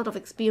a lot of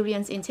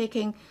experience in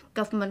taking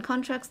government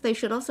contracts, they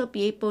should also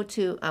be able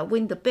to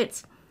win the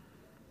bids.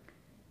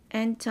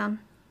 And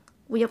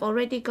we have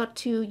already got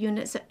 2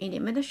 units in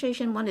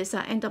administration. One is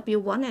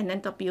NW1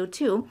 and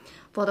NW2.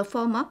 For the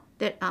former,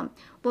 that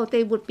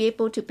they would be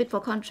able to bid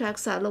for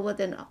contracts lower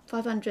than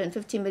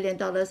 $550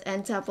 million.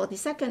 And for the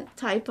second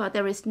type,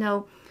 there is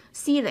no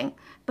ceiling.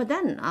 But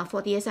then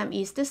for the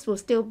SMEs, this will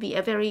still be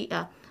a very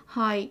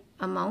high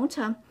amount.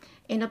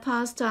 In the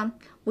past,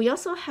 we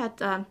also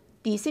had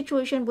the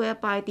situation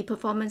whereby the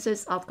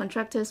performances of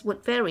contractors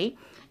would vary.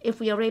 If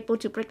we are able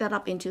to break that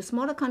up into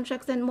smaller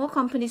contracts, then more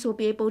companies will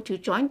be able to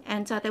join,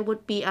 and there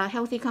would be a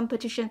healthy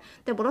competition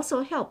that would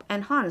also help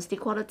enhance the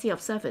quality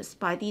of service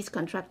by these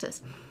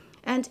contractors.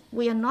 And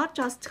we are not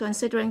just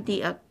considering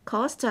the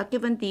cost,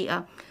 given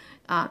the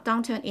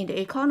downturn in the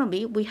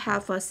economy, we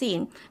have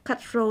seen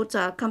cutthroat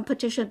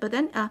competition, but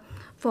then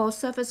for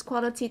service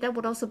quality, that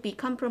would also be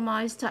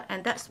compromised,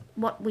 and that's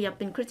what we have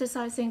been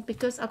criticizing,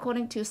 because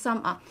according to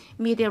some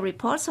media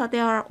reports,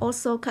 there are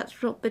also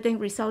cutthroat bidding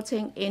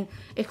resulting in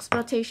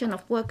exploitation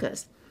of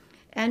workers.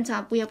 And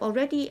we have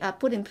already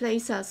put in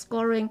place a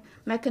scoring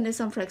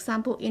mechanism, for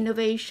example,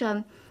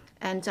 innovation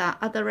and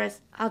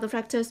other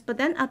factors, but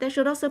then there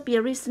should also be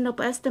a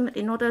reasonable estimate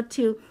in order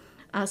to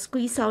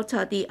squeeze out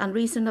the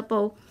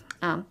unreasonable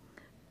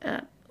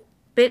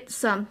bids.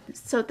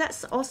 So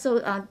that's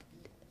also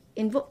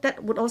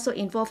that would also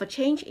involve a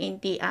change in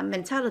the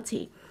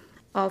mentality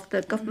of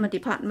the government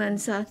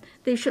departments.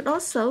 They should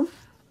also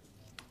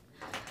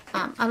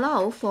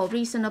allow for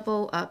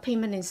reasonable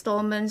payment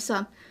installments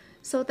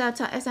so that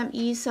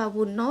SMEs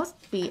would not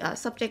be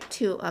subject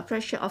to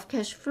pressure of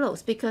cash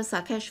flows, because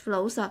cash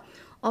flows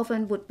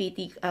often would be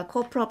the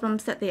core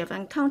problems that they have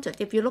encountered.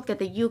 If you look at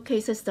the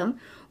UK system,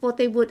 what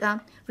they would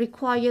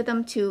require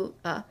them to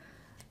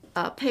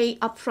pay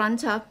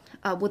upfront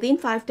within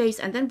 5 days,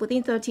 and then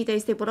within 30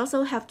 days they would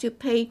also have to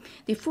pay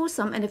the full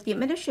sum. And if the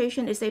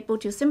administration is able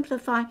to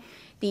simplify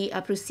the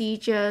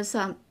procedures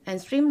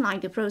and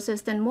streamline the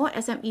process, then more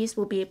SMEs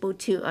will be able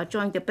to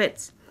join the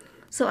bids.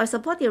 So I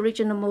support the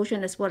original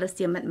motion as well as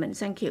the amendment.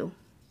 Thank you.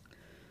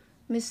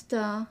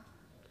 Mr.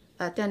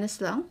 Dennis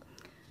Leung.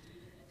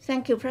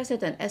 Thank you,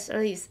 President. As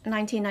early as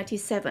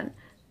 1997,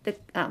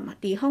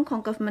 the Hong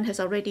Kong government has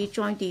already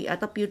joined the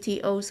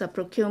WTO's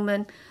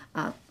procurement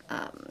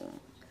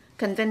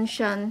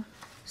convention,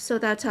 so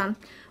that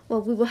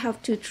we will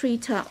have to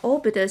treat all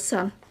bidders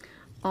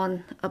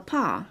on a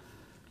par.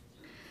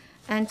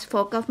 And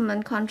for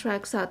government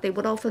contracts, they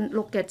would often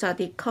look at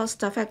the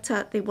cost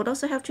factor. They would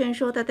also have to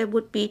ensure that there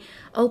would be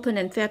open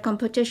and fair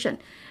competition.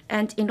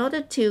 And in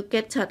order to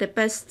get the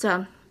best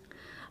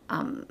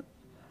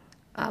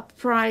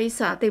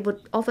price, they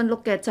would often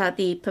look at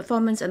the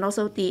performance and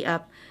also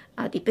the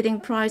bidding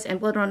price and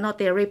whether or not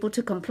they are able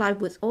to comply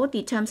with all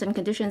the terms and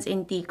conditions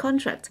in the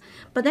contract.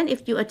 But then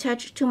if you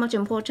attach too much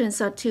importance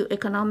to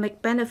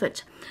economic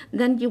benefit,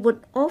 then you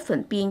would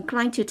often be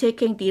inclined to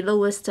taking the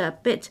lowest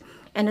bid.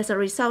 And as a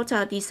result,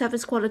 the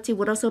service quality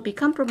would also be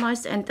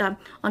compromised. And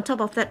on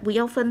top of that, we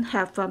often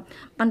have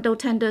bundle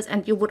tenders,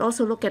 and you would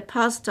also look at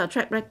past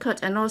track record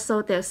and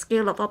also their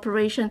scale of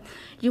operation.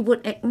 You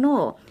would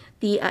ignore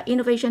the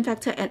innovation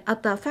factor and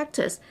other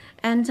factors.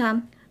 And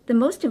the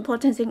most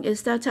important thing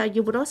is that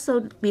you would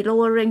also be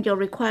lowering your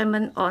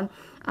requirement on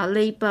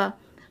labor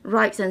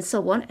rights and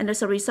so on. And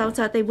as a result,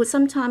 they would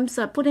sometimes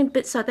put in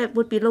bids that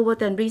would be lower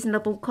than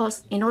reasonable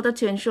cost in order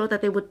to ensure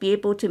that they would be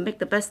able to make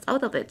the best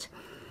out of it.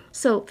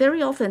 So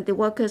very often the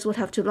workers would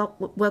have to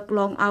work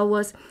long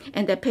hours,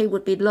 and their pay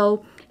would be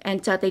low,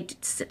 and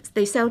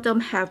they seldom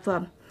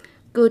have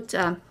good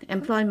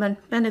employment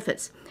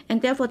benefits.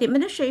 And therefore, the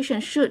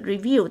administration should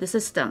review the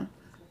system.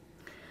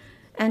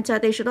 And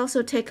they should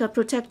also take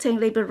protecting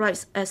labor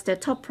rights as their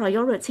top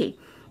priority.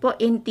 But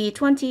in the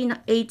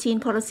 2018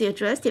 policy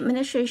address, the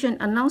administration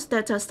announced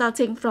that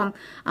starting from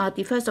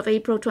the 1st of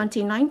April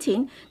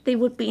 2019, they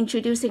would be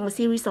introducing a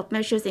series of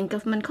measures in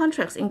government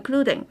contracts,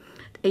 including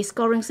a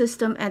scoring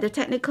system, and the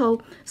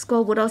technical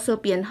score would also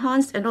be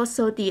enhanced, and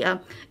also the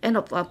end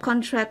of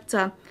contract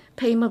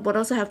payment would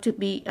also have to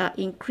be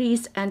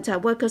increased, and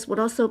workers would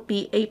also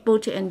be able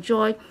to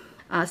enjoy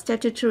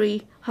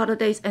statutory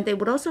holidays, and they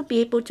would also be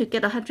able to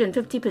get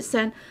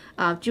 150%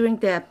 during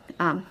their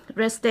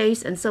rest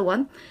days and so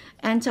on.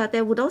 And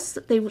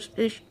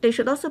they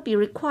should also be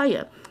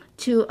required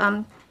to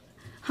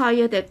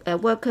hire the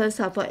workers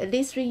for at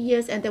least 3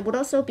 years, and there would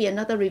also be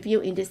another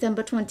review in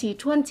December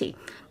 2020.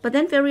 But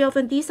then very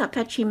often these are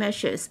patchy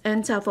measures,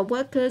 and for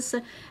workers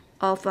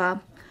of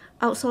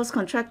outsourced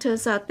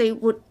contractors, they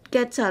would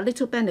get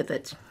little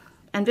benefit.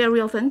 And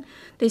very often,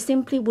 they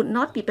simply would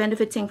not be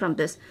benefiting from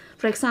this.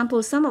 For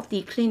example, some of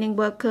the cleaning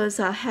workers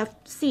have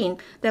seen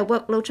their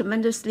workload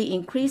tremendously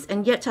increase,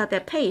 and yet their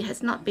pay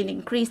has not been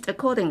increased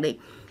accordingly.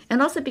 And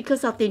also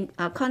because of the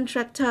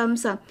contract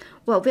terms,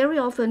 very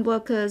often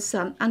workers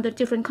under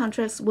different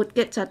contracts would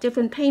get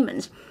different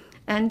payments.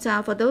 And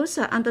for those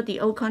under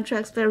the old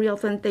contracts, very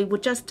often they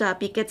would just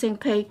be getting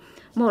paid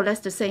more or less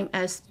the same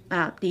as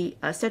the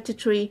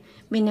statutory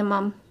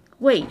minimum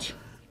wage.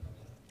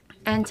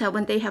 And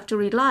when they have to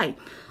rely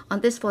on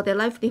this for their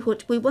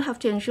livelihood, we will have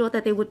to ensure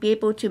that they would be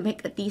able to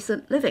make a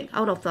decent living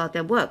out of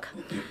their work.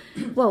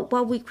 Well,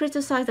 while we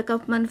criticize the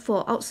government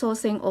for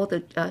outsourcing all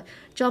the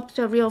jobs,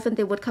 very often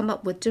they would come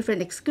up with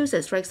different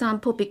excuses. For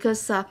example,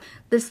 because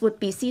this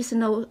would be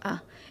seasonal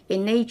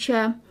in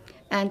nature,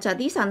 and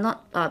these are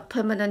not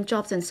permanent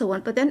jobs and so on.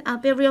 But then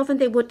very often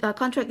they would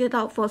contract it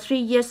out for 3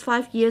 years,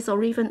 5 years,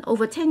 or even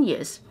over 10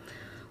 years.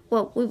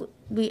 Well,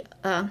 we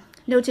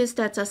notice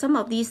that some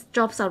of these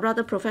jobs are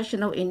rather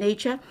professional in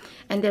nature,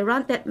 and there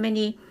aren't that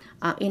many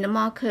in the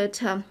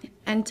market,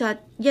 and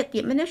yet the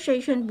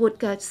administration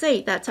would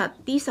say that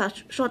these are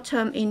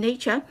short-term in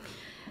nature,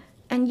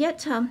 and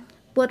yet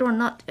whether or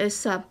not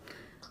it's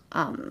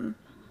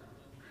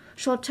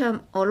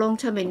short-term or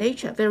long-term in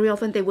nature, very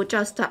often they would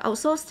just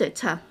outsource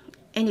it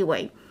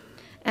anyway.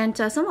 And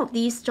some of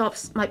these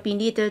jobs might be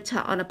needed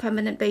on a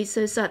permanent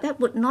basis. That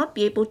would not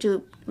be able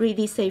to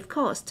really save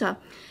cost.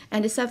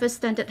 And the service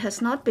standard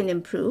has not been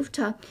improved.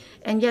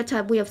 And yet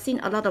we have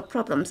seen a lot of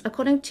problems.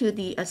 According to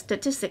the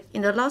statistic,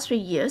 in the last 3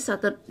 years,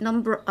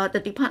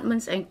 the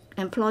departments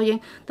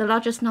employing the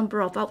largest number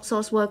of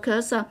outsourced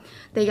workers,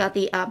 they are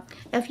the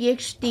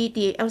FEHD,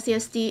 the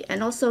LCSD,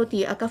 and also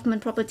the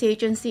Government Property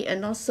Agency,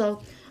 and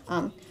also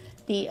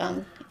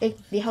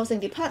the Housing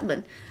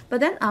Department. But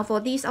then for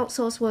these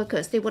outsourced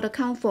workers, they would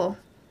account for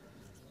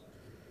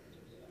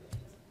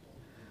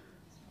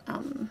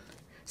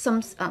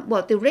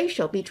the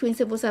ratio between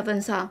civil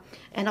servants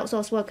and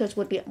outsourced workers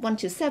would be 1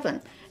 to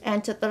 7,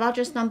 and the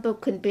largest number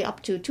could be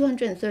up to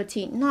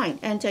 239,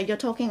 and you're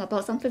talking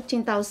about some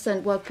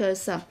 15,000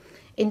 workers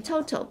in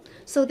total.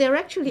 So they're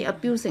actually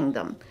abusing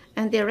them,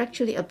 and they're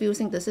actually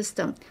abusing the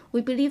system.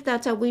 We believe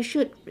that we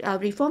should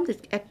reform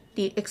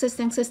the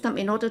existing system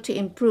in order to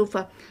improve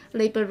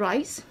labor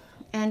rights,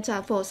 and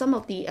for some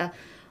of the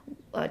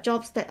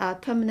jobs that are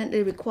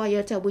permanently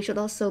required, we should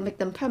also make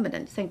them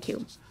permanent. Thank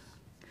you.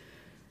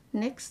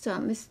 Next,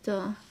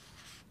 Mr.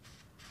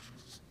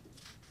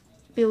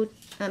 Bill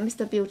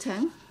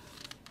Tang.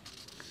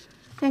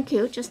 Thank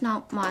you. Just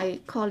now, my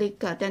colleague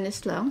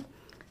Dennis Leung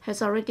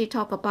has already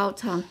talked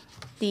about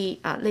the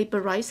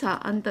labor rights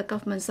under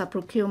government's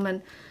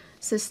procurement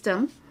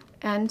system,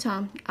 and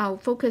I'll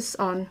focus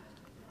on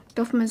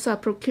government's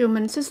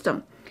procurement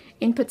system.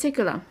 In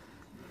particular,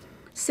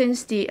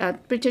 since the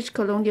British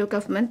colonial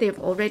government, they've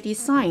already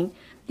signed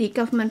the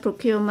government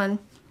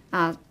procurement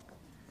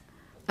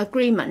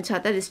agreement,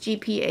 that is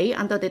GPA,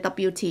 under the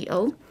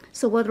WTO.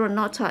 So whether or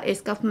not it's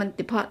government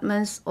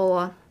departments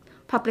or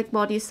public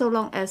bodies, so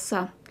long as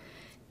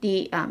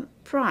the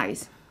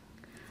price,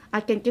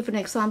 I can give an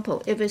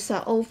example. If it's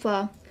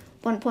over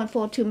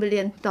 $1.42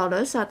 million,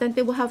 then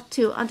they will have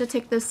to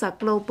undertake this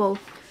global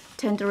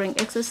tendering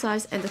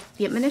exercise, and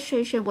the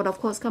administration would of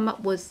course come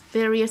up with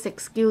various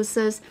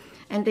excuses,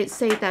 and they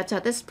say that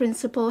this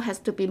principle has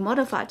to be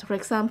modified. For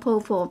example,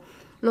 for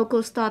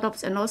local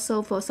startups and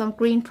also for some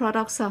green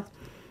products,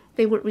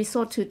 they would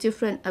resort to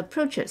different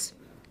approaches.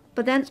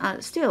 But then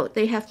still,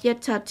 they have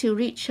yet to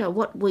reach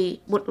what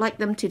we would like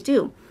them to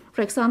do.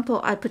 For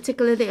example, I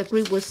particularly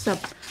agree with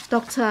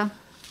Dr.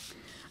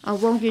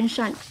 Wong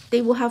Yunshan.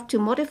 They will have to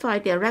modify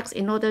their regs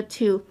in order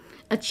to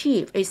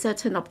achieve a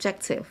certain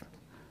objective.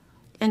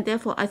 And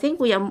therefore, I think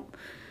we are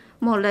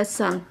more or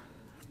less on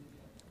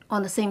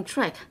the same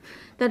track.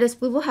 That is,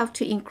 we will have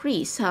to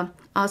increase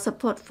our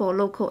support for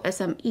local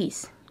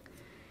SMEs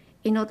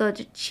in order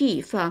to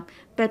achieve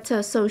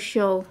better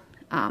social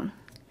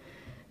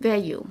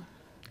value.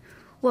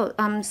 Well,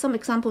 some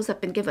examples have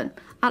been given.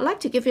 I'd like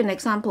to give you an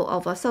example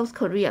of South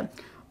Korea.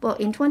 Well,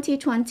 in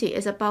 2020,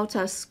 it's about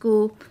a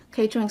school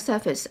catering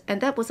service,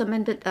 and that was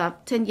amended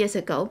 10 years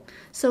ago.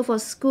 So for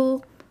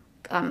school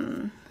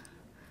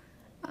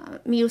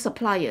meal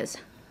suppliers,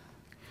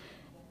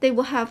 they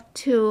will have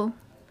to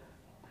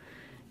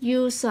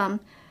use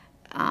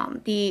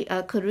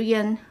the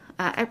Korean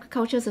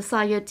Agriculture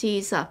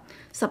Society's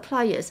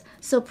suppliers.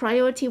 So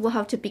priority will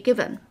have to be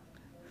given.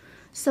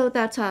 so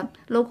that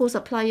local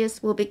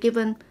suppliers will be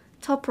given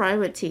top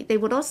priority. They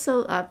would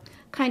also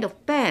kind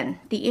of ban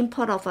the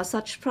import of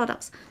such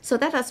products. So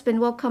that has been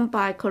welcomed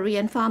by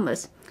Korean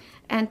farmers.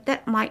 And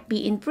that might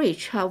be in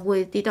breach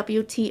with the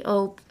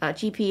WTO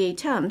GPA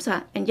terms,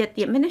 and yet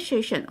the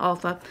administration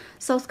of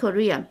South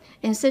Korea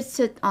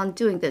insisted on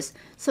doing this.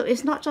 So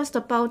it's not just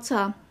about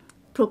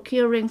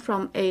procuring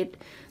from a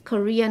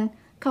Korean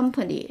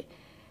company.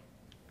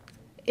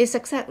 It's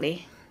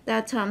exactly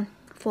that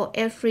for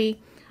every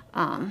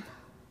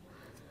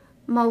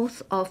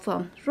mouth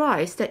of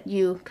rice that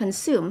you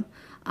consume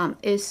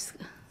is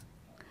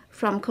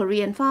from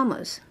Korean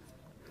farmers.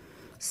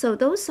 So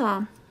those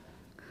are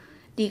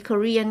the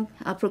Korean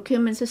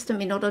procurement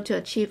system in order to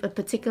achieve a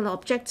particular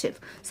objective.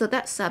 So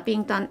that's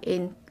being done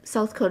in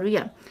South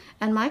Korea.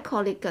 And my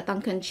colleague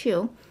Duncan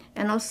Chiu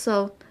and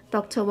also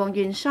Dr. Wong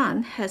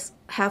Yun-shan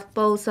have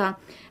both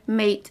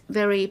made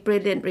very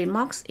brilliant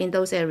remarks in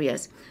those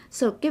areas.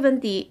 So given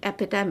the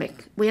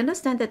epidemic, we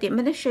understand that the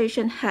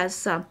administration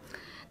has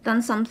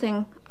done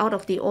something out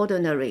of the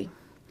ordinary,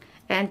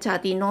 and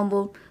the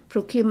normal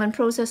procurement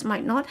process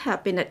might not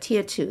have been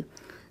adhered to.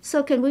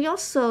 So can we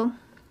also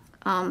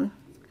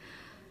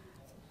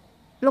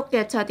look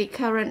at the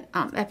current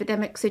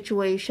epidemic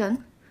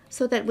situation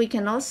so that we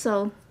can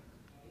also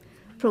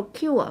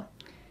procure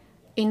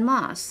in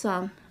mass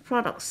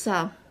products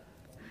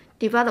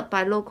developed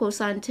by local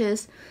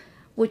scientists,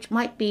 which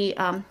might be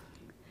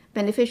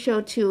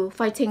beneficial to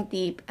fighting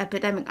the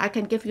epidemic? I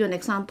can give you an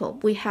example.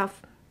 We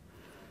have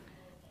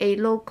a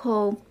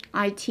local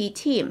IT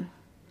team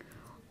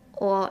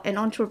or an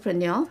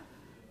entrepreneur,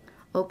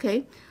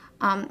 okay?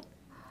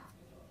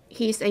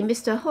 He's a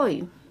Mr.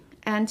 Hui,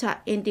 and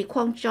in the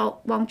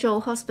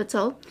Guangzhou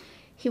hospital,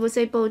 he was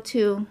able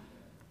to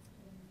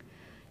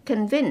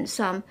convince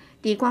the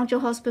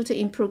Guangzhou hospital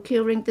in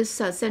procuring this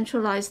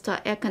centralized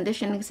air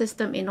conditioning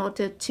system in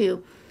order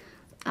to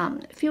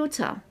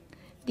filter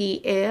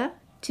the air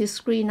to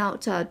screen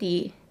out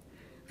the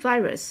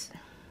virus.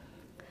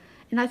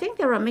 And I think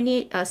there are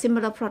many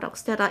similar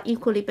products that are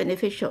equally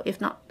beneficial, if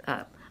not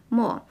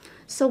more.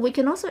 So we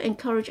can also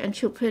encourage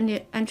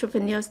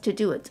entrepreneurs to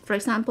do it. For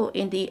example,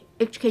 in the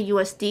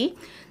HKUSD,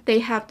 they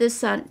have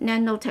this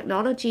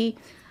nanotechnology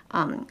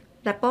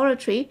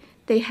laboratory.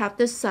 They have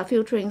this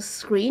filtering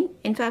screen.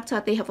 In fact,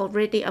 they have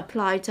already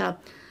applied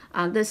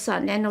this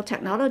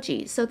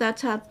nanotechnology so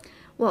that,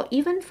 well,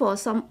 even for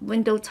some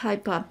window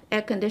type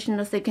air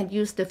conditioners, they can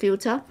use the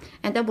filter.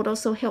 And that would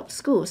also help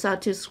schools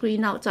to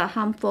screen out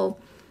harmful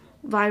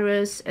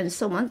virus and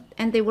so on.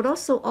 And they would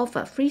also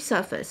offer free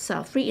service,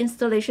 free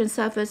installation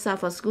service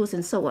for schools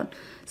and so on.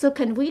 So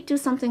can we do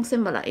something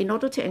similar in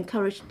order to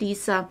encourage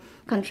these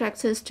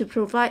contractors to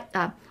provide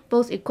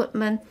both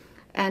equipment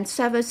and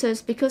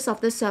services? Because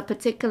of this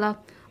particular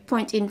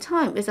point in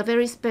time, it's a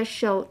very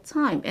special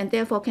time, and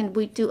therefore can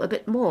we do a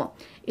bit more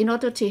in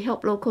order to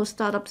help local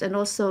startups, and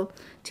also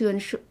to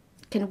ensure,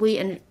 can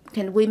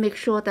we make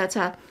sure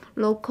that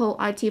local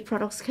IT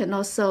products can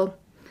also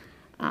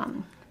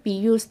be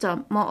used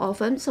more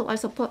often? So I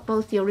support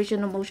both the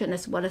original motion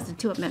as well as the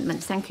two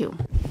amendments. Thank you.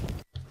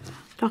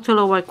 Dr.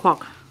 Loh Wai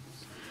Kwok.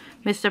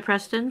 Mr.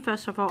 President,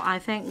 first of all, I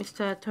thank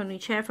Mr. Tony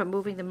Chair for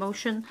moving the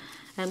motion,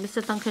 and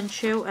Mr. Duncan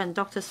Chiu and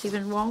Dr.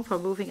 Stephen Wong for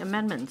moving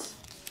amendments.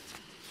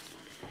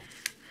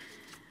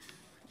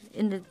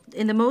 In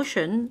the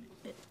motion,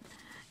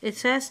 it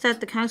says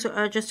that the Council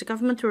urges the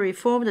government to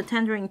reform the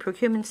tendering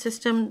procurement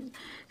system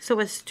so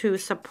as to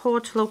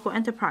support local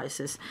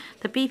enterprises.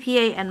 The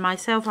BPA and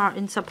myself are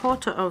in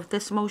support of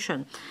this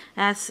motion.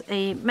 As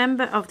a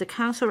member of the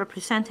Council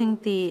representing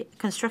the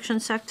construction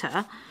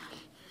sector,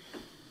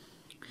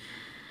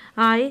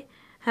 I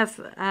have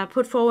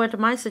put forward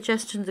my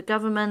suggestion to the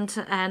government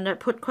and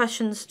put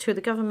questions to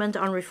the government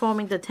on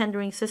reforming the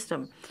tendering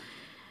system.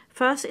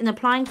 First, in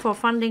applying for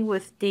funding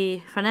with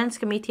the Finance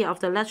Committee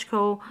of the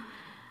LegCo,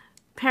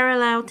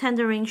 parallel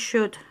tendering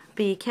should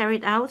be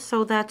carried out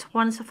so that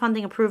once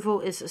funding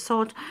approval is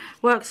sought,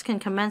 works can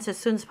commence as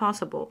soon as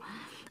possible,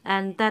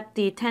 and that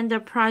the tender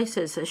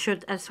prices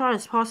should, as far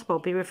as possible,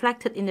 be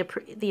reflected in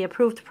the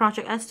approved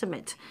project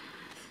estimate.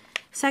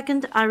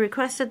 Second, I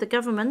requested the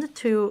government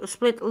to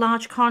split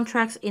large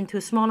contracts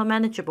into smaller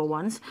manageable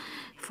ones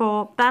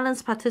for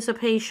balanced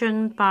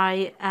participation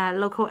by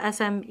local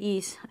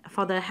SMEs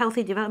for the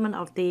healthy development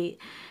of the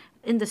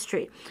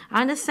industry.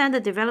 I understand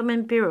the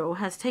Development Bureau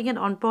has taken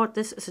on board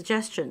this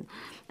suggestion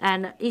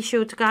and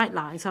issued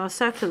guidelines or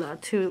circular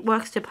to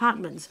works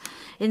departments.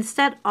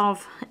 Instead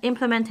of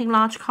implementing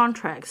large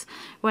contracts,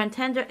 when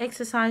tender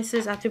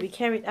exercises are to be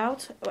carried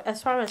out,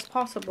 as far as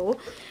possible,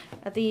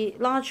 the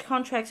large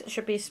contracts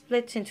should be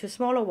split into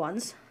smaller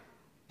ones,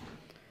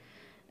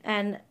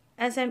 and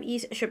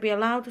SMEs should be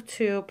allowed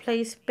to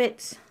place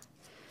bids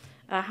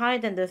higher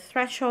than the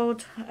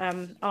threshold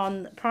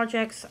on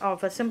projects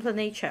of a simpler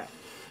nature.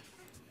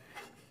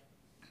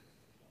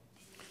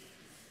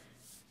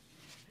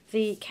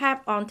 The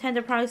cap on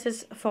tender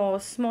prices for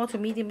small to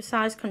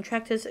medium-sized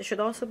contractors should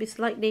also be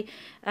slightly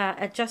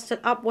adjusted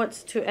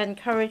upwards to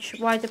encourage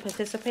wider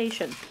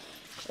participation.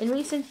 In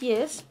recent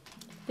years,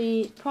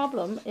 the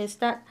problem is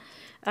that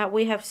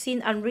we have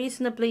seen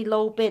unreasonably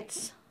low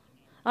bids,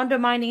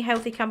 undermining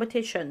healthy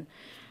competition.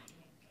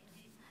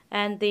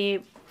 And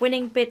the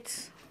winning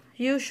bids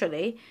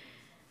usually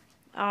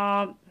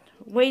are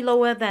way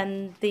lower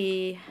than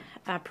the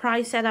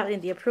price set out in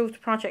the approved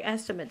project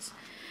estimates.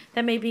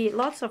 There may be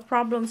lots of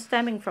problems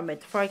stemming from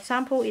it. For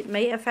example, it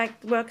may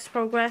affect works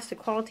progress, the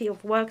quality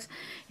of works.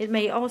 It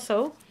may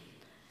also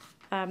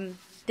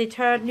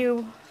deter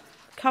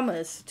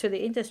newcomers to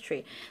the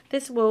industry.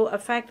 This will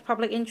affect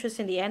public interest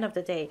in the end of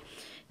the day.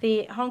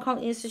 The Hong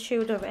Kong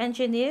Institute of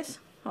Engineers,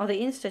 or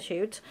the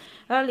Institute,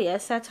 earlier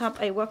set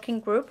up a working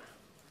group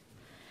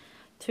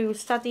to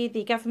study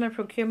the government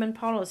procurement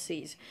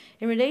policies.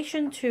 In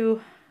relation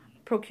to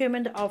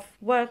procurement of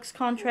works,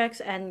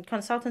 contracts, and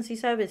consultancy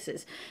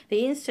services,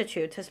 the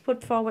Institute has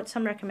put forward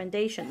some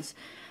recommendations.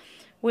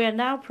 We are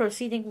now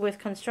proceeding with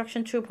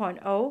Construction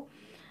 2.0,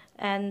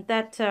 and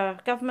that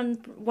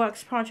government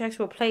works projects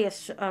will play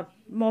a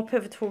more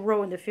pivotal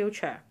role in the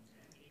future.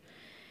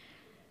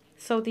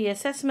 So the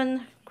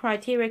assessment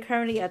criteria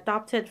currently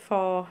adopted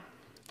for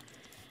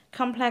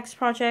complex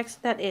projects,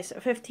 that is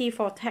 50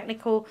 for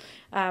technical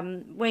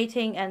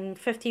weighting and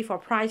 50 for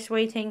price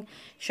weighting,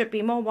 should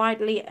be more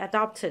widely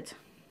adopted.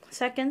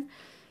 Second,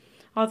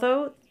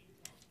 although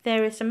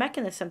there is a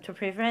mechanism to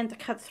prevent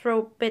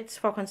cutthroat bids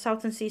for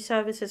consultancy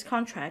services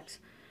contracts,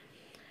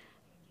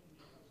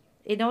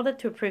 in order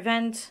to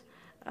prevent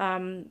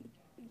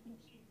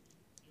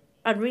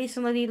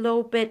unreasonably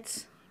low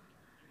bids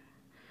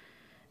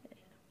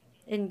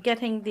in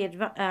getting the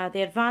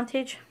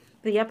advantage,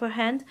 the upper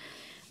hand,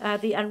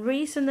 the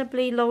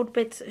unreasonably low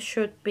bids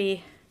should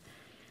be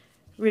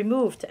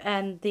removed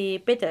and the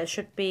bidder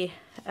should be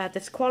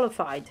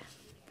disqualified.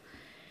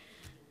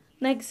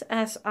 Next,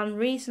 as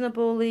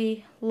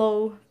unreasonably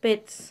low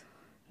bids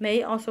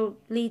may also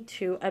lead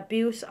to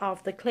abuse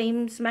of the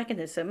claims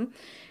mechanism,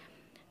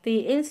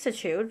 the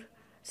Institute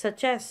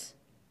suggests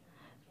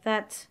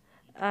that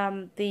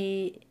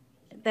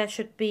there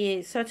should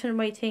be certain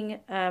weighting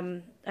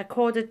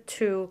accorded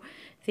to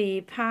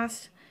the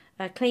past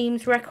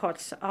claims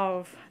records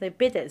of the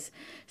bidders,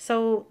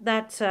 so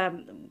that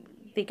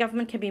the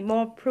government can be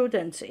more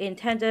prudent in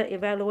tender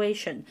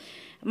evaluation.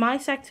 My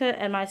sector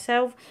and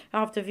myself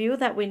are of the view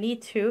that we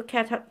need to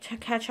catch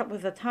up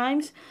with the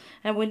times,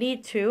 and we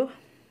need to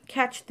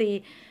catch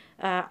the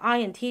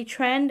I&T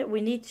trend.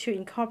 We need to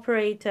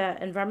incorporate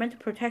environmental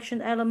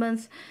protection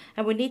elements,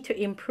 and we need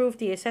to improve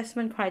the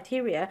assessment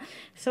criteria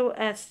so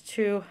as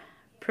to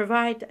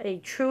provide a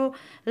true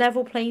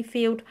level playing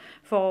field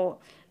for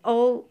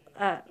all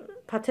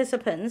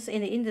participants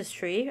in the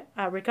industry,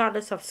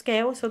 regardless of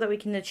scale, so that we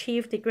can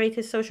achieve the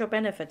greatest social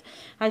benefit.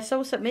 I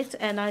so submit,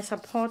 and I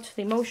support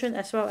the motion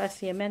as well as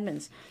the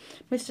amendments.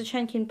 Mr.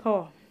 Chen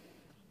Kin-po.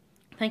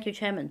 Thank you,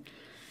 Chairman.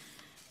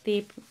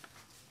 The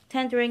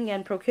tendering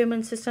and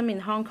procurement system in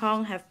Hong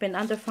Kong have been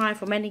under fire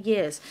for many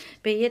years,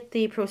 be it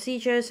the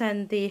procedures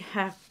and the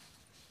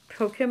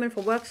procurement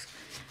for works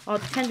or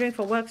tendering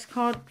for works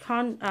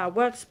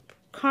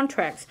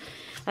contracts.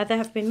 There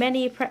have been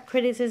many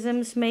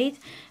criticisms made,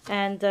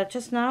 and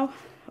just now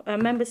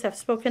members have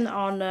spoken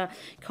on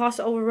cost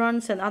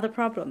overruns and other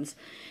problems.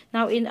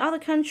 Now, in other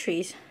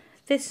countries,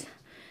 this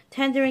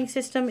tendering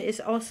system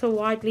is also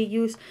widely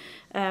used,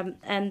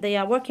 and they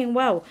are working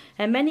well.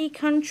 And many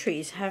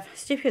countries have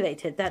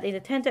stipulated that in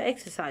the tender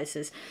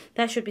exercises,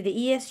 there should be the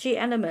ESG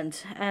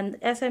element, and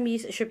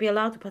SMEs should be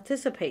allowed to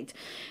participate.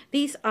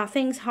 These are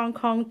things Hong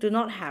Kong do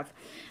not have.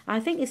 I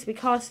think it's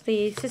because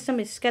the system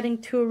is getting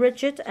too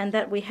rigid and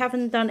that we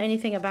haven't done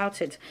anything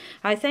about it.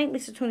 I thank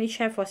Mr. Tony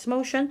Chair for his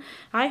motion.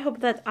 I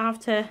hope that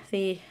after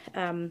the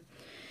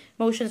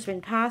motion has been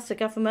passed, the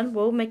government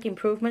will make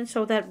improvements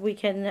so that we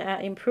can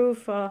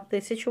improve the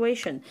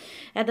situation.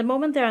 At the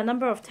moment, there are a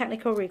number of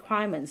technical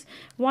requirements.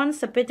 Once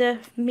the bidder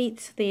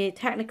meets the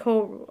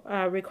technical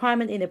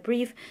requirement in a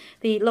brief,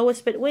 the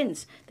lowest bid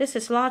wins. This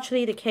is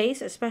largely the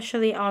case,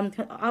 especially on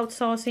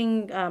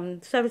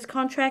outsourcing service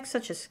contracts,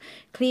 such as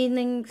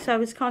cleaning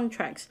service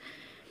contracts.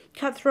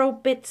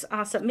 Cutthroat bids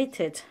are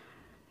submitted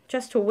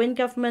just to win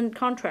government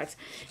contracts.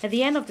 At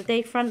the end of the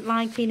day,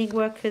 frontline cleaning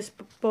workers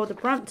bore the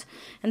brunt,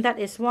 and that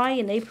is why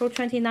in April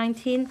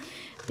 2019,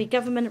 the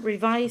government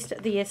revised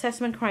the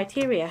assessment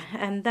criteria,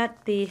 and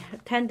that the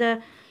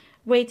tender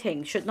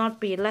weighting should not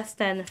be less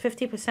than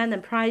 50%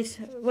 and price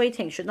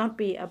weighting should not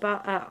be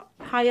about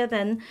higher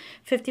than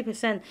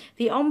 50%.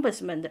 The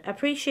Ombudsman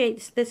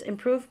appreciates this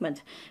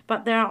improvement,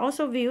 but there are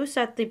also views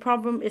that the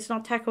problem is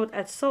not tackled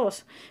at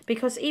source,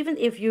 because even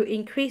if you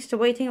increase the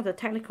weighting of the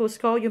technical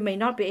score, you may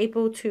not be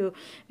able to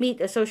meet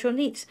the social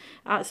needs.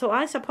 So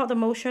I support the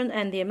motion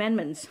and the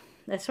amendments.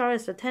 As far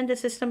as the tender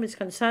system is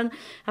concerned,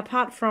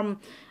 apart from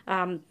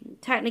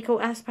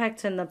technical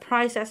aspects and the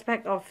price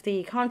aspect of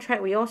the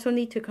contract, we also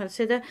need to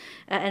consider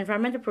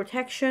environmental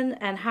protection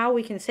and how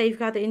we can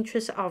safeguard the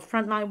interests of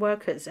frontline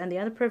workers and the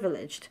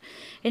underprivileged.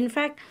 In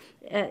fact,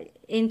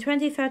 in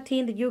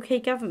 2013, the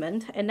UK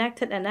government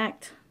enacted an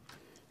act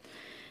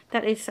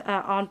that is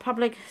on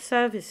public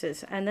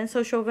services and then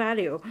social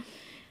value.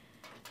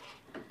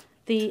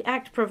 The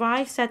Act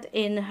provides that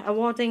in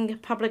awarding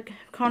public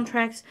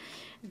contracts,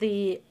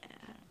 the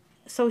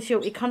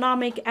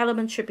socio-economic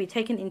element should be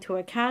taken into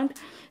account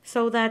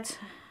so that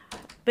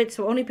bids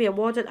will only be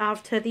awarded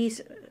after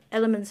these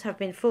elements have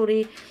been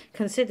fully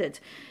considered.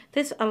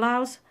 This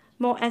allows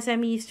more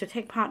SMEs to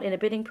take part in the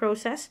bidding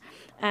process,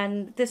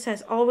 and this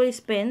has always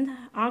been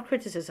our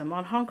criticism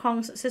on Hong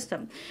Kong's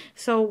system.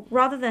 So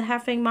rather than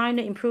having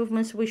minor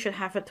improvements, we should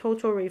have a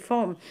total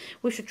reform.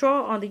 We should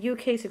draw on the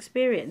UK's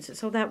experience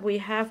so that we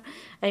have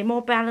a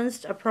more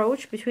balanced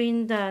approach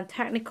between the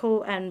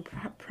technical and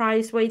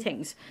price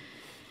weightings.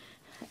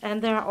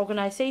 And there are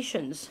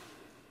organizations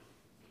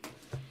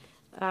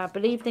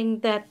believing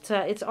that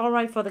it's all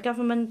right for the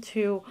government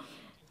to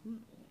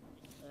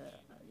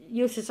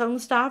use its own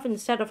staff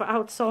instead of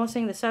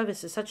outsourcing the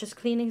services, such as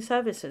cleaning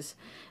services.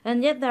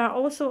 And yet there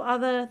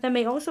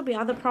may also be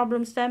other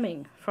problems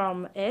stemming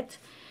from it.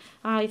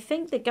 I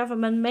think the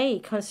government may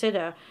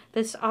consider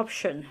this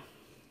option.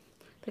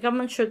 The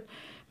government should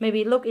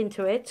maybe look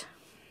into it.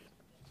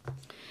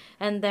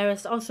 And there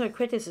is also a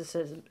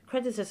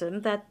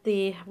criticism that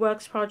the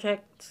works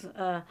costs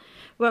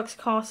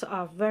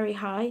are very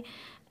high,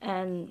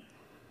 and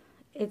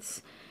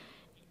it's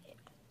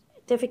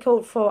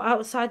difficult for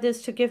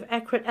outsiders to give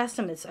accurate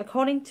estimates.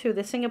 According to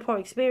the Singapore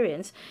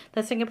experience,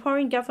 the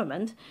Singaporean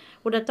government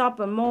would adopt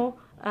a more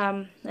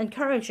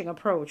encouraging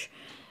approach.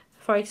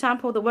 For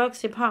example, the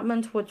Works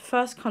Department would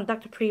first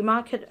conduct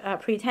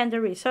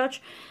pre-tender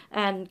research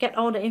and get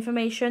all the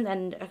information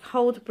and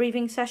hold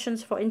briefing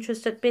sessions for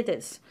interested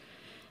bidders.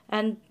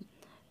 And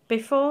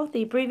before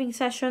the briefing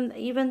session,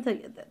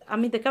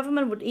 the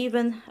government would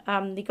even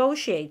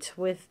negotiate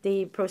with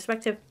the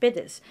prospective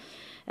bidders.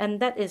 And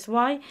that is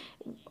why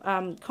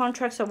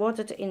contracts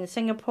awarded in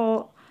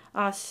Singapore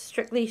are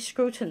strictly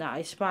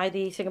scrutinized by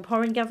the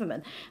Singaporean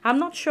government. I'm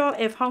not sure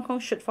if Hong Kong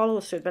should follow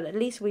suit, but at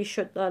least we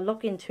should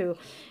look into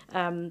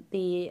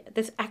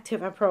this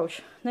active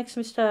approach. Next,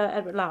 Mr.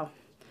 Edward Lau.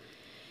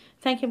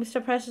 Thank you,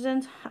 Mr.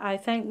 President. I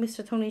thank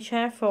Mr. Tony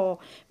Chair for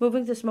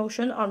moving this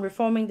motion on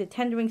reforming the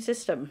tendering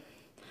system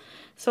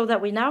so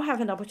that we now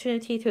have an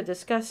opportunity to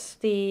discuss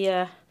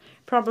the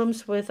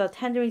problems with a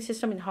tendering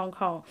system in Hong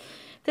Kong.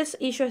 This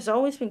issue has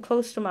always been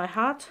close to my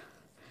heart,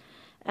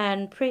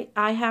 and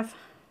I have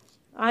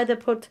either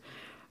put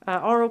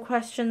oral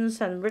questions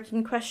and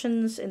written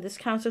questions in this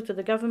council to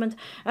the government,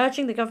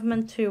 urging the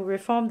government to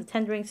reform the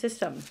tendering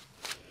system.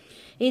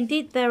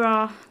 Indeed, there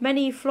are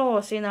many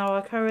flaws in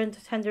our current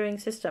tendering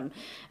system,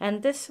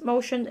 and this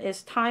motion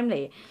is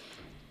timely.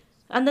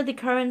 Under the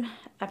current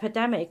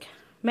epidemic,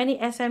 many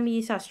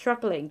SMEs are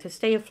struggling to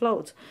stay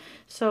afloat,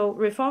 so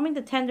reforming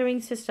the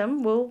tendering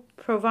system will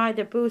provide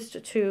a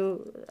boost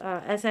to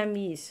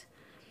SMEs.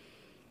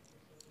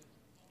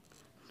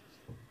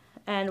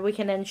 And we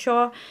can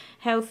ensure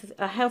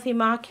a healthy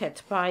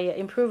market by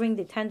improving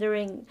the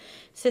tendering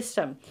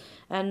system.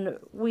 And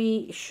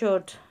we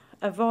should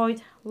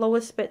avoid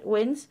lowest bid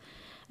wins,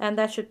 and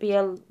that should be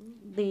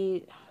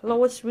the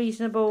lowest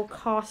reasonable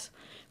cost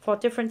for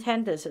different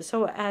tenders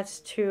so as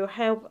to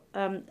help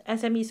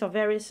SMEs of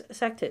various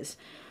sectors.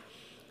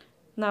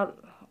 Now,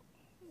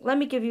 let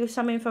me give you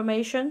some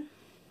information.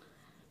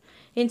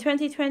 In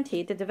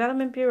 2020, the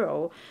Development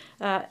Bureau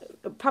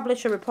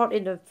published a report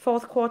in the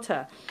fourth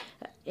quarter.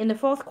 In the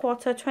fourth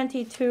quarter,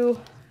 22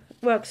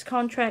 works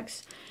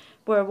contracts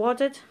were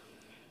awarded,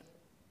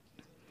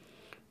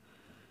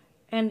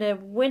 and the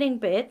winning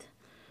bid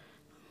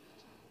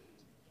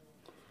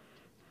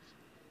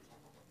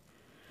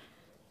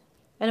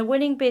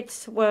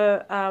bids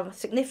were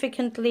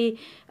significantly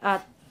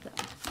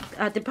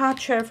a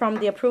departure from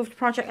the approved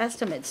project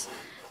estimates.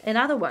 In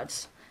other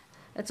words,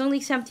 it's only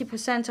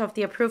 70% of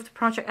the approved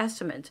project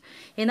estimate.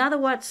 In other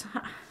words,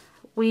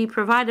 we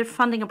provided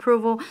funding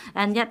approval,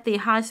 and yet the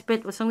highest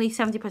bid was only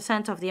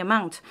 70% of the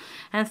amount,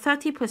 and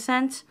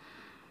 30%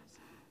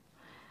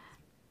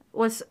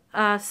 was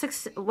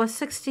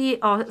 60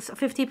 or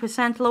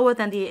 50% lower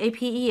than the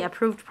APE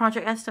approved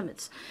project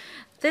estimates.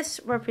 This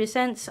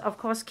represents, of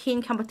course,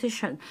 keen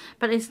competition,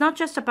 but it's not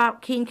just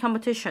about keen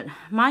competition.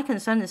 My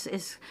concern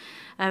is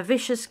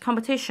vicious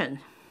competition.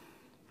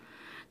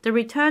 The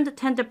returned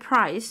tender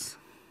price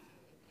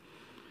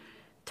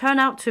turned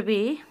out to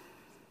be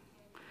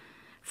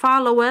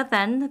far lower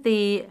than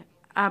the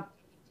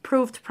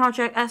approved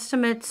project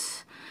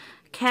estimates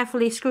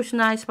carefully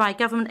scrutinized by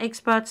government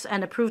experts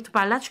and approved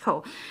by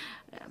LegCo.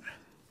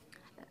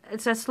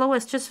 It's as low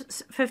as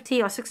just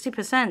 50 or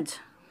 60%.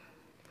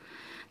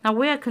 Now,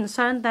 we are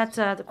concerned that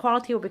the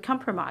quality will be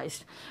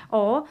compromised,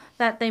 or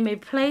that they may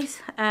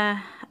place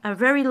a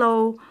very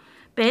low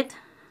bid,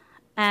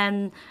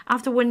 and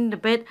after winning the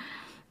bid,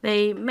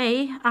 they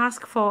may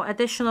ask for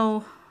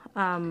additional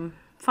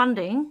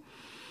funding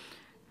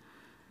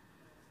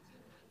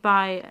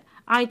by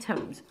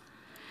items.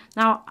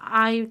 Now,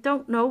 I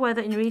don't know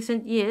whether in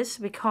recent years,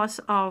 because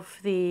of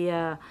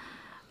the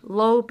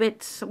low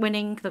bids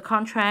winning the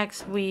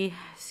contracts, we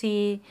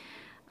see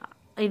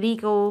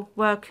illegal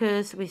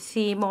workers, we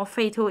see more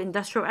fatal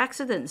industrial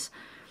accidents.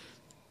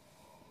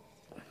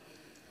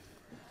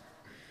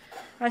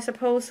 I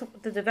suppose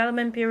the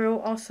Development Bureau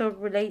also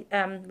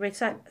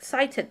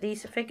cited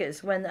these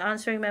figures when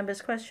answering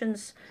members'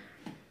 questions,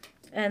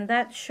 and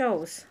that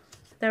shows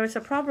there is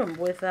a problem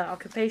with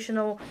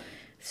occupational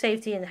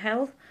safety and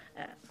health,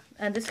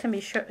 and this can be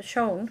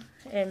shown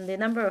in the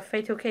number of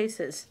fatal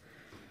cases.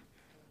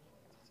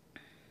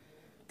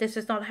 This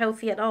is not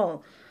healthy at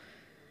all.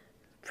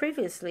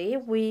 Previously,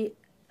 we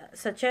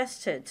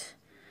suggested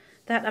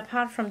that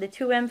apart from the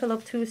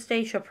two-envelope,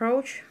 two-stage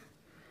approach,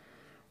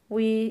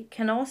 we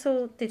can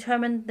also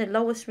determine the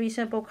lowest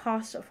reasonable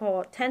cost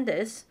for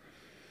tenders,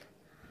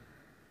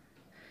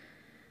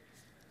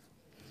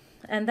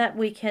 and that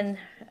we can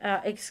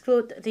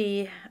exclude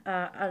the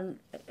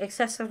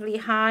excessively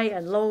high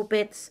and low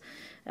bids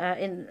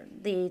in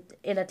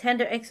a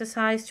tender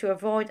exercise to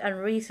avoid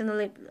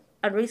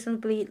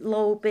unreasonably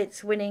low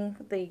bids winning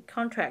the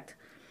contract.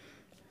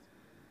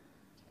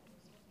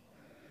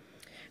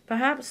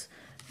 Perhaps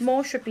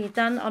more should be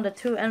done on the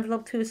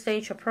two-envelope,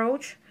 two-stage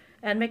approach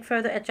and make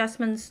further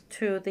adjustments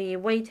to the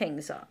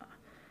weightings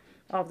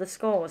of the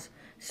scores.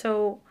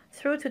 So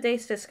through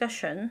today's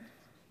discussion,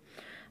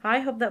 I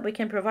hope that we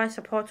can provide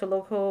support to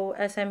local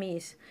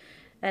SMEs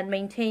and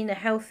maintain a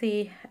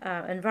healthy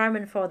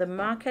environment for the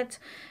market.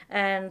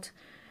 And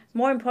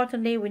more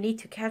importantly, we need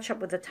to catch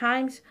up with the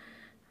times,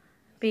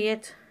 be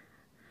it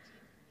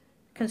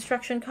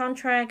construction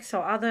contracts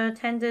or other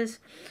tenders.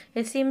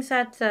 It seems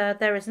that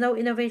there is no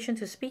innovation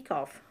to speak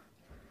of.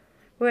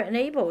 We're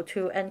unable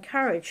to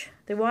encourage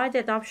the wide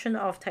adoption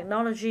of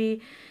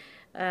technology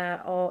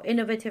or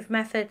innovative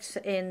methods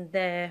in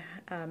their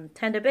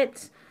tender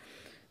bids.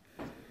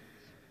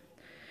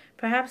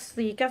 Perhaps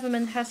the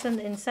government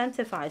hasn't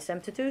incentivized them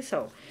to do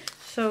so.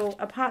 So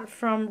apart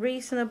from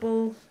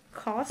reasonable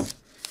costs,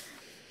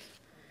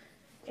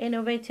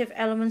 innovative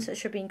elements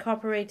should be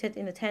incorporated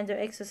in the tender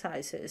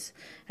exercises,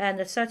 and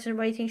a certain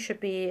rating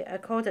should be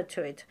accorded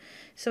to it,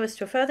 so as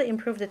to further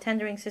improve the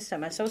tendering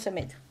system. I so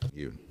submit. Thank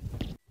you.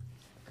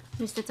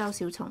 Mr. Zhao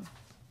Xiutong.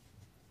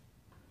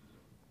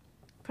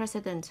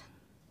 President,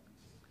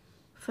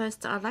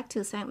 first, I'd like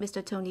to thank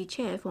Mr. Tony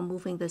Chair for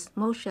moving this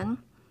motion,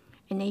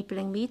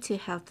 enabling me to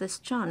have this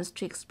chance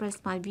to express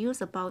my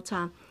views about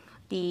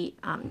the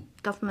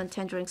government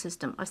tendering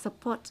system. I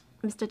support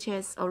Mr.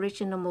 Chair's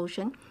original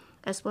motion,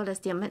 as well as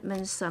the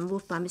amendments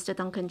moved by Mr.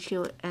 Duncan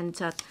Chiu and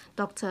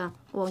Dr.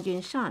 Wong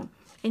Yunshan.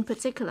 In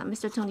particular,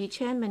 Mr. Tony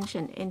Chair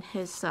mentioned in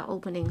his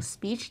opening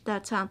speech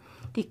that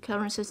the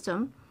current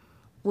system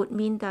would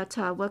mean that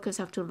workers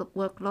have to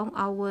work long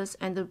hours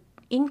and the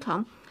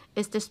income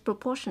is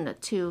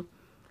disproportionate to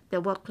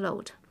their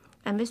workload.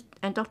 And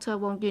Dr.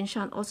 Wong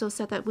Yunshan also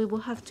said that we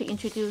will have to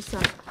introduce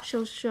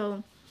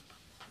social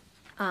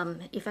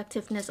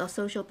effectiveness or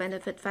social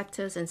benefit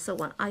factors and so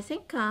on. I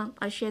think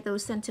I share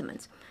those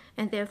sentiments,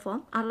 and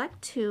therefore I'd like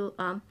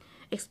to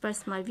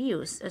express my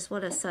views as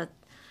well as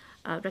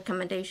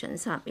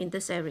recommendations in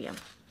this area.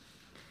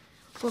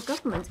 For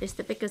government is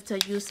the biggest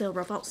user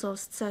of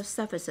outsourced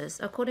services.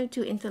 According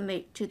to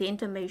the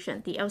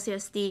information, the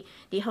LCSD,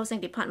 the Housing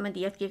Department,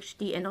 the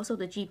FDHD, and also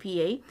the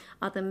GPA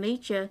are the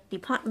major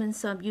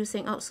departments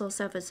using outsourced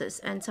services,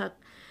 and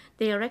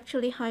they are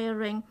actually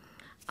hiring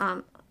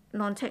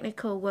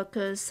non-technical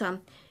workers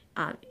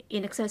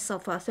in excess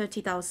of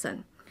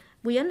 30,000.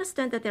 We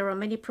understand that there are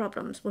many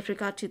problems with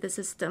regard to the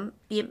system.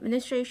 The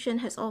administration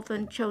has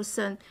often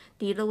chosen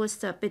the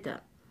lowest bidder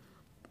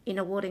in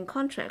awarding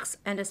contracts,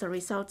 and as a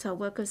result,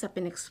 workers have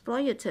been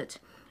exploited.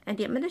 And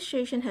the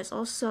administration has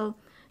also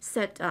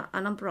said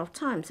a number of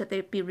times that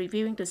they'll be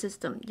reviewing the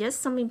system. Yes,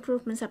 some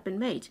improvements have been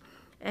made,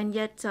 and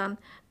yet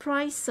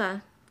price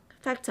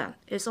factor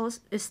is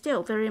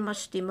still very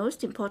much the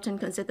most important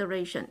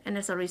consideration. And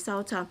as a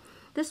result,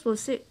 this will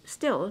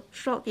still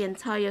short the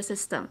entire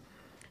system.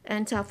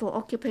 And for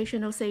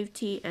occupational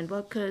safety and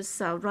workers'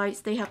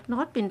 rights, they have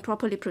not been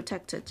properly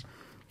protected.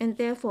 And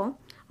therefore,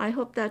 I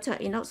hope that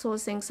in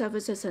outsourcing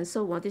services and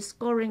so on, the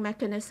scoring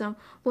mechanism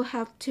will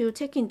have to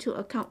take into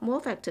account more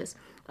factors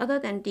other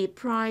than the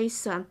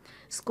price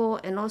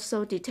score and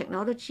also the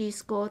technology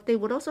score. They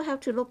would also have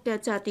to look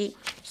at the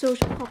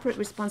social corporate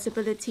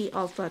responsibility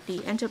of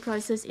the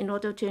enterprises in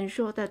order to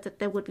ensure that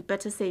there would be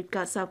better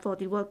safeguards for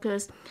the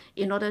workers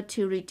in order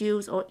to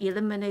reduce or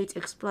eliminate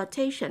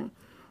exploitation.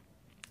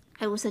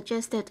 I would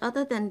suggest that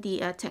other than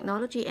the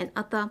technology and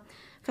other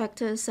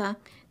factors,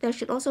 there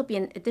should also be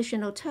an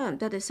additional term.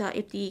 That is,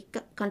 if the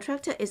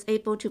contractor is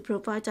able to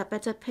provide a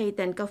better pay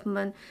than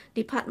government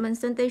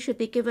departments, then they should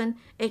be given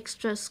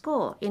extra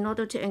score in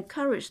order to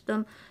encourage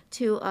them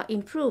to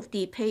improve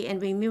the pay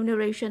and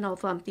remuneration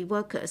of the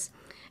workers.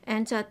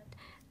 And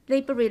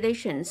labor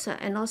relations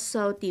and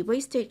also the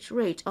wastage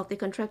rate of the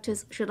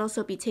contractors should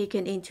also be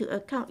taken into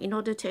account in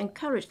order to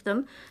encourage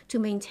them to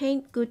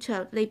maintain good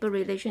labor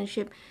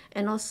relationship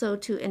and also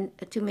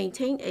to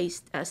maintain a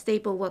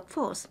stable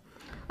workforce.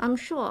 I'm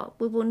sure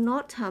we will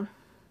not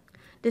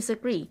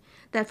disagree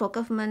that for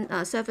government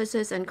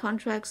services and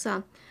contracts,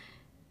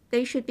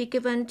 they should be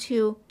given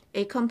to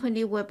a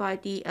company whereby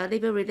the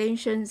labor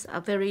relations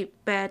are very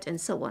bad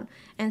and so on.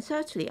 And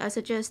thirdly, I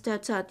suggest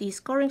that the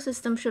scoring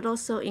system should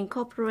also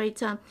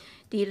incorporate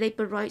the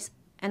labor rights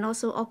and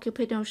also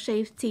occupational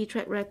safety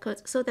track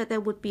records so that there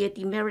would be a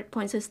demerit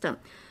point system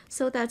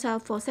so that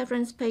for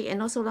severance pay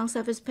and also long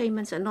service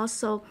payments and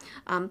also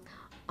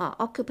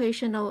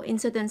occupational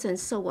incidents and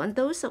so on,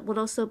 those would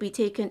also be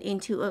taken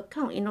into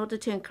account in order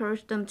to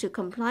encourage them to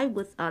comply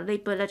with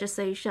labor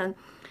legislation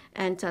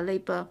and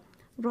labor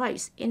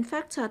rights. In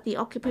fact, the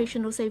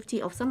occupational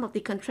safety of some of the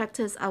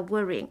contractors are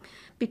worrying.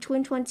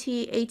 Between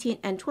 2018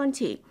 and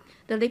 20,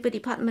 the Labor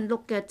Department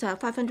looked at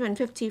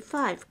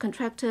 555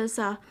 contractors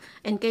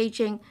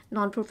engaging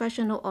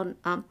non-professional or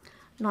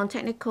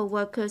non-technical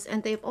workers,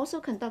 and they've also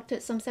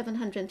conducted some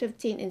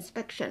 715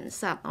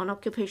 inspections on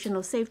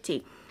occupational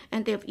safety.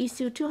 And they have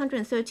issued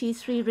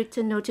 233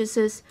 written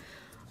notices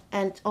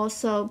and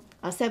also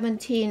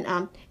 17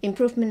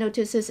 improvement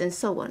notices and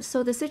so on.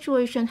 So the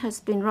situation has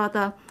been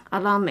rather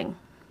alarming.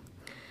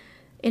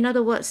 In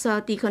other words,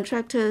 the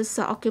contractors'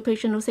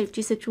 occupational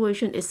safety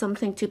situation is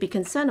something to be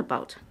concerned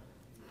about.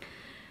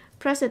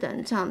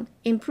 President,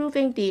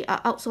 improving the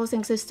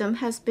outsourcing system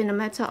has been a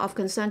matter of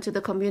concern to the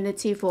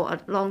community for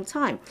a long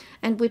time,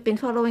 and we've been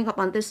following up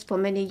on this for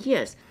many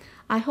years.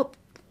 I hope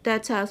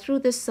that through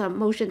this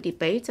motion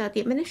debate, the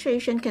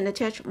administration can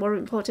attach more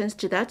importance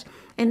to that,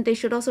 and they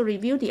should also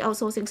review the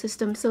outsourcing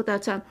system so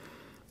that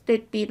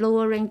they'd be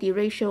lowering the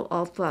ratio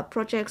of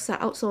projects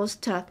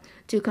outsourced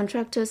to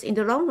contractors. In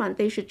the long run,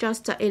 they should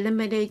just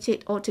eliminate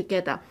it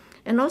altogether.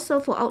 And also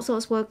for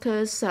outsourced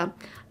workers,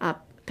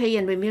 pay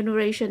and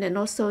remuneration and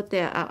also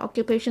their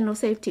occupational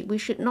safety, we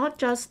should not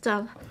just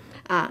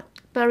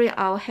bury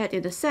our head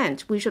in the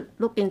sand. We should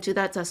look into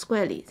that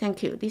squarely.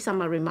 Thank you. These are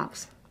my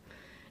remarks.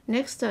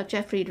 Next,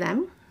 Jeffrey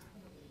Lam.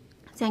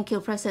 Thank you,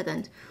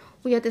 President.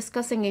 We are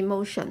discussing a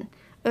motion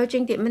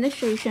urging the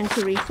administration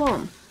to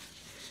reform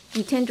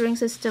the tendering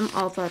system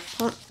of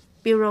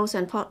bureaus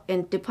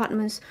and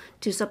departments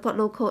to support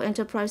local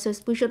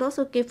enterprises. We should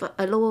also give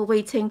a lower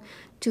weighting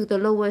to the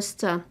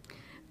lowest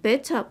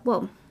bid.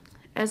 Well,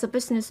 as a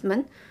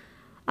businessman,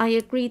 I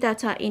agree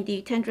that in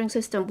the tendering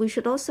system, we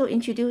should also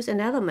introduce an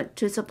element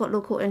to support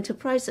local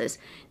enterprises.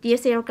 The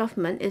SAR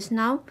government is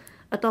now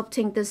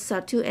adopting this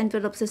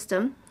two-envelope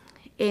system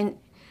in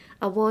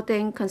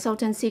awarding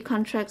consultancy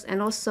contracts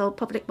and also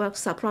public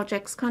works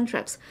projects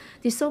contracts.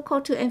 The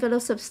so-called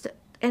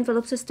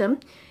two-envelope system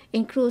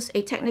includes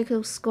a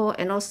technical score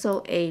and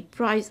also a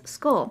price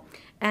score.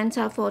 And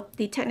for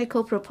the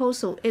technical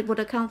proposal, it would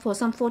account for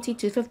some 40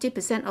 to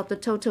 50% of the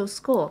total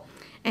score.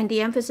 And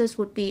the emphasis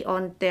would be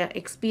on their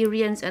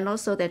experience and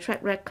also their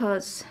track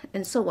records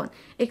and so on.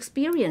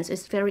 Experience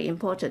is very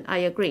important, I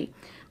agree.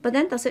 But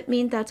then does it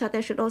mean that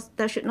there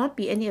should not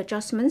be any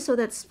adjustments so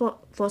that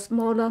for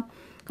smaller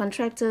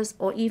contractors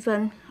or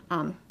even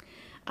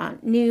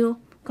new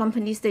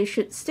companies, they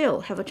should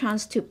still have a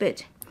chance to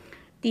bid?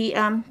 The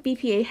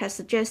BPA has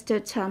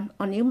suggested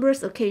on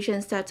numerous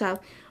occasions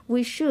that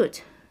we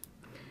should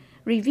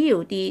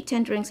review the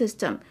tendering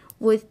system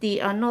with the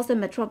Northern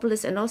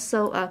Metropolis and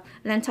also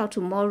Lantau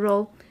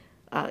Tomorrow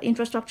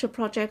infrastructure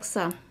projects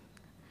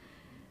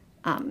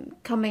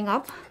coming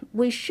up.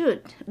 We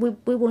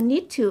will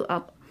need to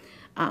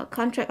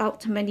contract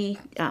out many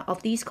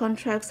of these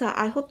contracts.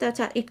 I hope that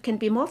it can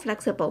be more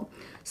flexible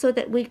so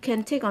that we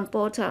can take on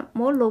board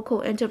more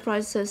local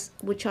enterprises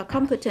which are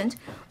competent.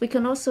 We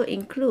can also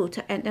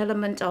include an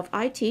element of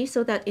IT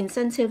so that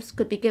incentives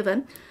could be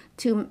given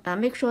to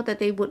make sure that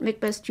they would make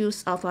best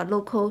use of our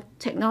local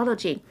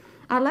technology.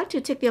 I'd like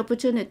to take the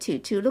opportunity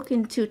to look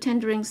into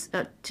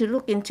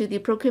the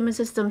procurement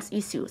systems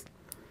issues.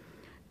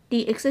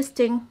 The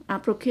existing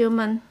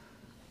procurement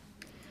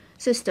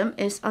system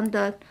is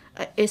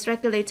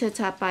regulated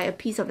by a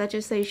piece of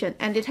legislation,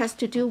 and it has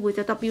to do with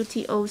the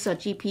WTO's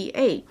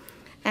GPA.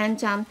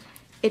 And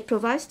it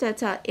provides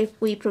that if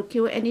we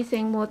procure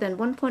anything more than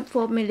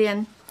 $1.4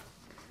 million,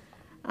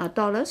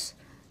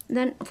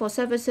 then for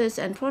services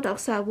and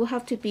products will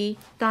have to be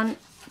done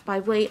by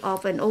way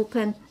of an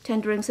open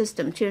tendering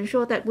system to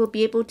ensure that we'll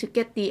be able to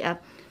get the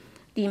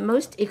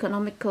most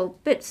economical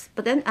bids.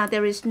 But then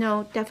there is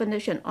no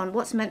definition on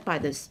what's meant by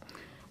this.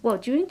 Well,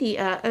 during the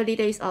early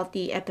days of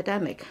the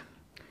epidemic,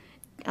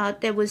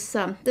 there was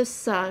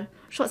this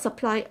short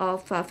supply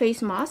of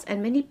face masks,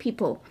 and many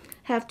people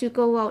have to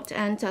go out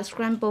and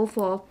scramble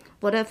for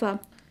whatever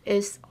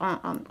is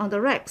on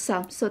the racks.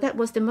 So that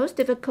was the most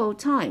difficult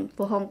time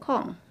for Hong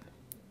Kong.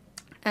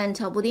 And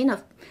within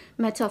a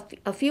matter of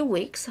a few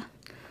weeks,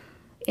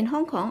 in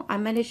Hong Kong, I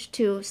managed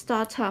to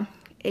start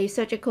a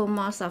surgical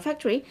mask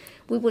factory.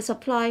 We would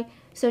supply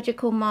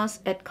surgical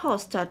masks at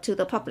cost to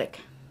the public.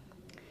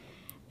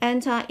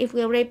 And if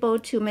we are able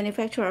to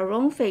manufacture our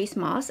own face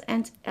masks,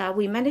 and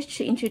we managed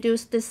to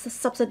introduce this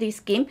subsidy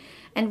scheme,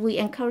 and we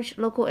encourage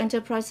local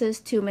enterprises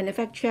to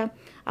manufacture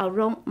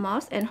our own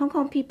masks, and Hong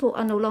Kong people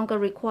are no longer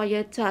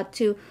required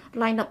to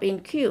line up in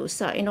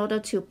queues in order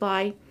to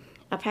buy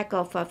a pack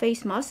of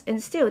face masks.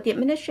 And still, the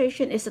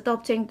administration is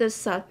adopting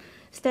this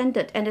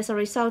standard, and as a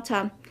result,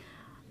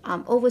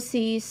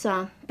 overseas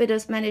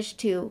bidders managed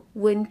to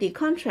win the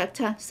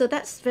contract. So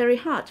that's very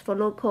hard for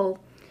local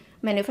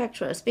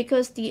manufacturers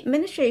because the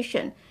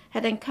administration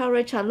had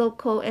encouraged our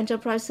local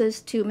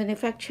enterprises to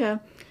manufacture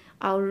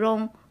our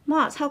own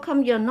masks. How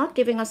come you're not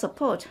giving us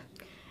support?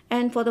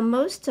 And for the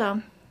most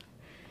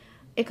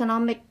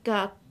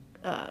economically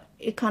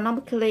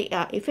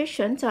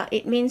efficient,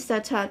 it means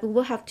that we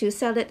will have to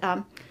sell it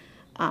at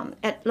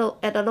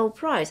a low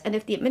price. And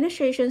if the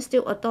administration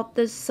still adopt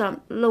this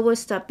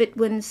lowest bid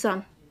wins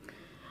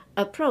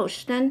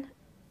approach, then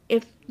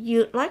if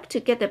you'd like to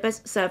get the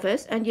best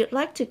service and you'd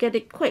like to get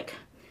it quick,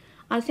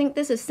 I think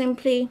this is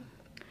simply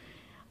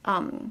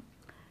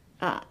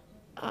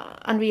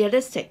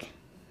unrealistic.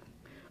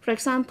 For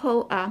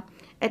example,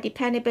 at the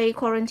Penny Bay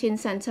Quarantine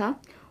Center,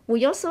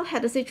 we also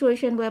had a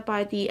situation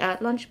whereby the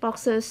lunch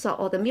boxes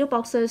or the meal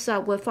boxes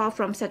were far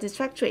from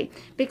satisfactory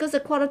because the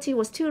quality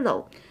was too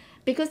low.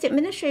 Because the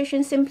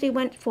administration simply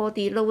went for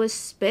the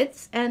lowest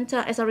bids, and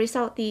as a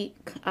result, the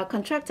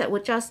contractor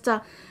would just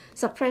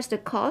suppress the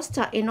cost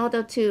in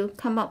order to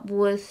come up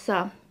with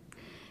a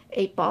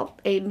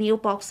meal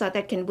box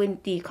that can win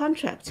the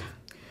contract.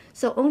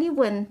 So only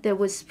when there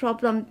was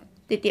problem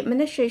did the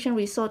administration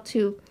resort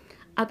to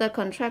other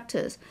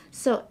contractors.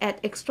 So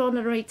at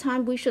extraordinary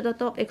time, we should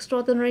adopt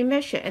extraordinary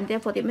measure, and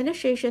therefore the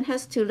administration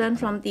has to learn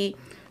from the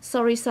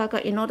sorry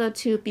saga in order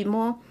to be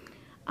more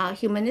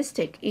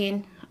humanistic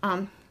in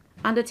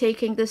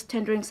undertaking this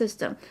tendering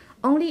system.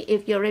 Only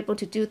if you're able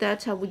to do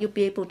that will you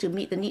be able to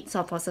meet the needs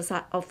of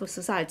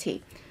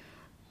society.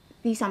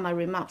 These are my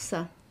remarks.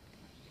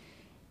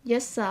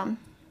 Yes,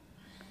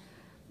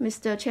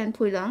 Mr. Chen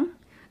Pui-Lang,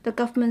 the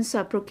government's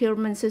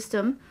procurement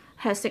system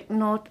has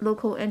ignored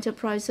local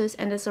enterprises,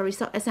 and as a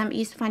result,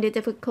 SMEs find it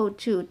difficult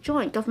to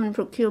join government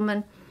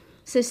procurement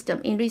system.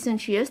 In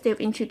recent years, they've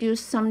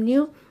introduced some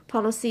new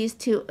policies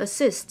to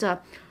assist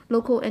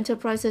local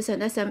enterprises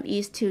and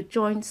SMEs to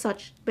join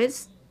such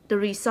bids. The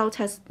result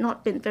has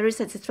not been very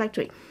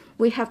satisfactory.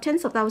 We have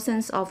tens of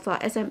thousands of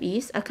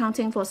SMEs,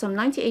 accounting for some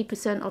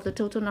 98% of the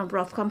total number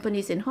of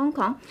companies in Hong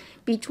Kong.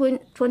 Between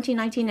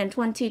 2019 and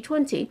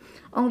 2020,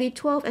 only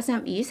 12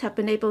 SMEs have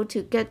been able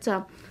to get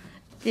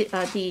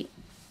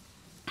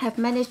have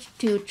managed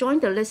to join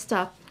the list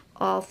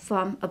of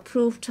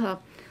approved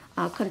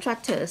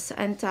contractors,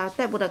 and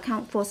that would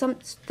account for some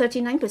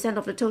 39%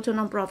 of the total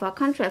number of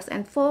contracts.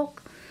 And 4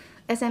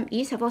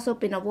 SMEs have also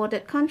been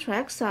awarded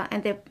contracts,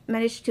 and they've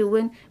managed to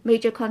win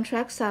major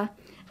contracts,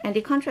 and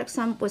the contract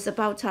sum was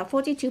about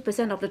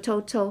 42% of the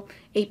total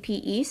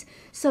APEs.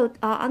 So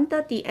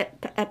under the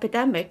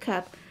epidemic,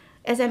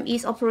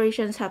 SMEs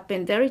operations have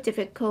been very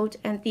difficult,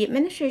 and the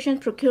administration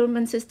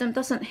procurement system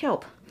doesn't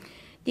help.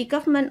 The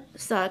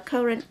government's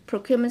current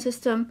procurement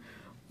system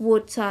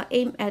would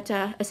aim at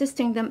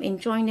assisting them in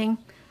joining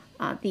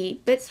the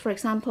bids. For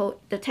example,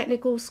 the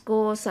technical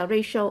scores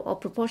ratio or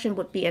proportion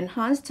would be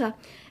enhanced,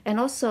 and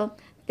also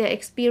their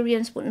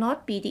experience would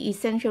not be the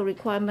essential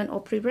requirement or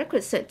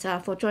prerequisite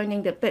for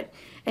joining the bid.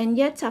 And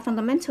yet,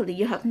 fundamentally,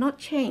 you have not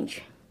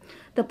changed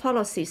the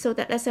policy so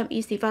that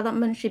SMEs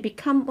development should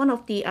become one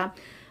of the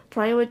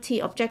priority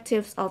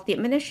objectives of the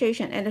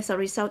administration, and as a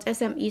result,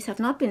 SMEs have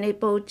not been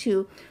able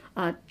to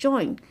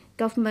join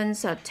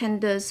government's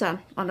tenders on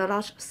a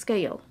large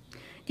scale.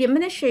 The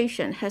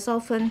administration has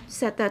often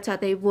said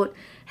that they would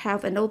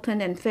have an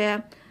open and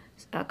fair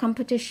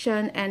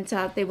competition, and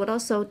they would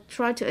also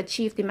try to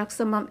achieve the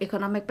maximum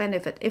economic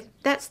benefit. If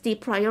that's the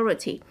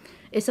priority,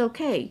 it's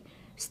okay.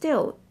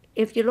 Still,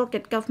 if you look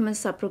at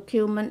government's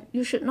procurement,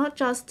 you should not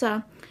just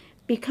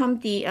become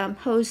the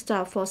host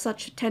for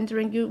such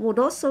tendering. You would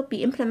also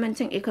be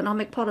implementing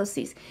economic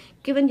policies.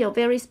 Given your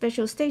very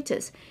special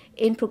status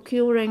in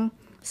procuring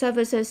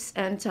services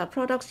and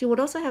products, you would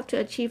also have to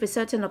achieve a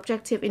certain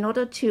objective in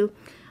order to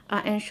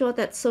ensure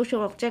that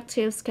social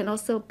objectives can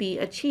also be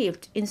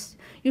achieved.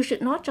 You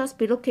should not just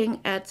be looking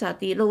at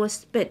the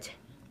lowest bid.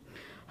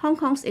 Hong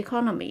Kong's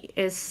economy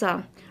is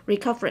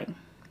recovering,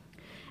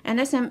 and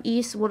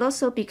SMEs will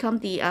also become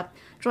the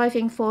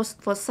driving force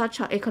for such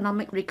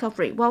economic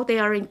recovery. While they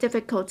are in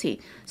difficulty,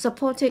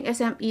 supporting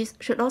SMEs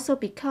should also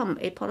become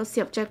a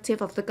policy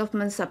objective of the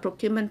government's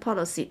procurement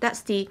policy. That's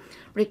the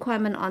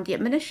requirement on the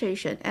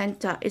administration, and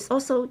it's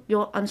also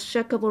your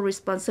unshakable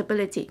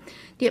responsibility.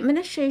 The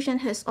administration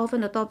has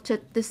often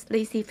adopted this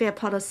laissez-faire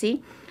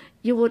policy.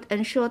 You would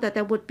ensure that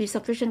there would be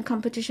sufficient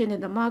competition in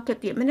the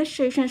market. The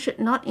administration should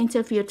not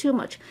interfere too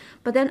much.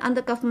 But then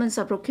under government's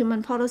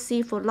procurement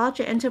policy for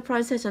larger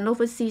enterprises and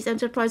overseas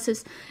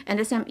enterprises and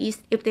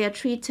SMEs, if they are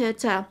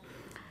treated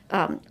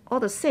all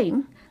the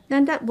same,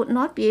 then that would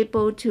not be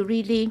able to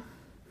really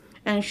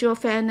ensure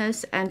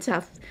fairness and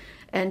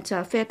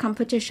fair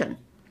competition.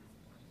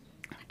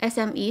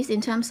 SMEs, in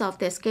terms of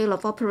their scale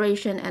of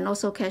operation and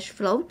also cash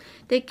flow,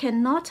 they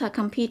cannot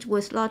compete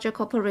with larger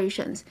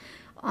corporations.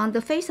 On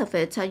the face of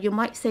it, you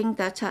might think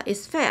that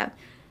it's fair.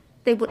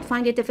 They would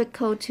find it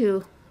difficult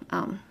to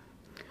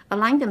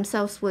align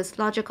themselves with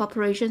larger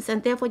corporations,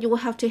 and therefore you will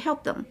have to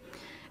help them.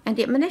 And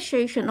the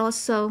administration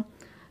also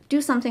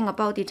do something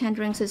about the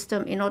tendering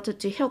system in order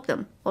to help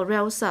them, or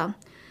else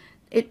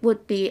it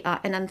would be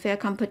an unfair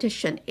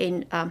competition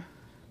in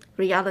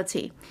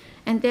reality.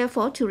 And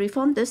therefore, to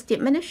reform this, the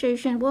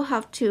administration will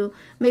have to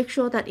make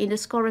sure that in the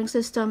scoring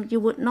system, you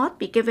would not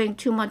be giving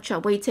too much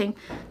weighting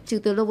to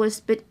the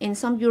lowest bid. In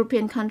some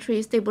European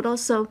countries, they would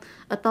also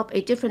adopt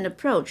a different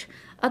approach.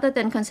 Other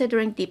than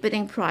considering the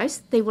bidding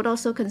price, they would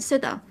also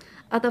consider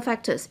other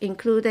factors,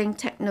 including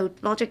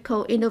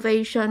technological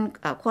innovation,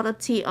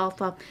 quality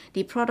of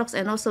the products,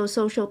 and also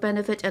social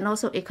benefit, and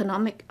also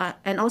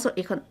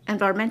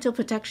environmental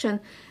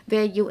protection,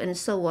 value, and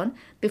so on,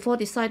 before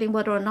deciding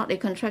whether or not a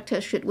contractor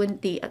should win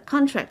the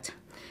contract.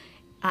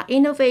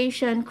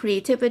 Innovation,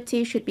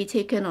 creativity should be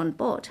taken on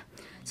board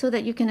so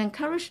that you can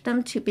encourage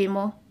them to be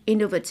more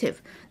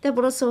innovative. That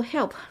will also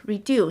help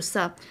reduce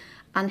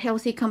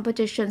unhealthy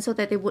competition so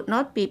that they would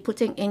not be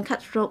putting in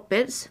cutthroat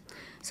bids,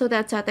 so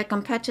that their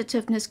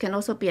competitiveness can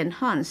also be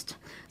enhanced,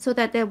 so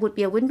that there would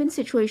be a win-win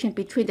situation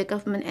between the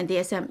government and the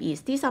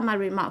SMEs. These are my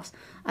remarks.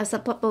 I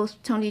support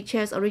both Tony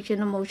Chair's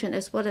original motion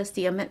as well as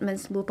the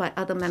amendments moved by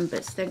other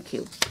members. Thank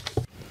you.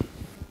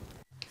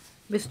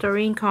 Mr.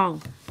 Rin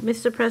Kong.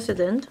 Mr.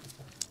 President,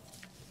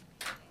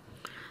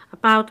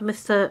 about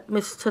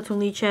Mr.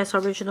 Tony Chair's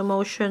original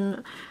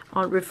motion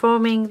on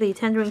reforming the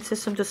tendering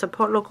system to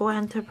support local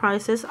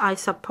enterprises, I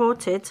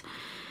support it.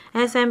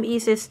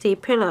 SMEs is the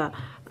pillar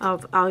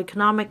of our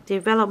economic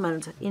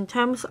development in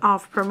terms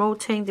of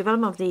promoting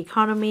development of the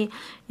economy,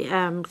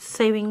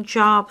 saving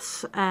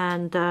jobs,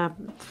 and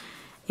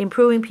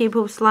improving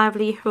people's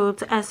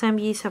livelihoods.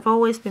 SMEs have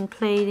always been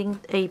playing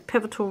a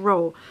pivotal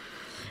role.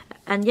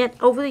 And yet,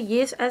 over the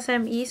years,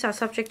 SMEs are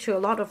subject to a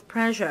lot of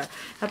pressure.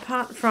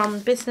 Apart from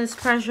business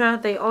pressure,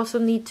 they also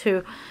need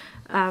to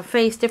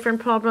face different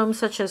problems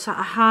such as a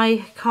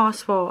high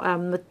cost for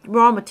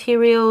raw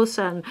materials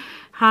and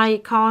high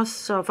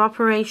costs of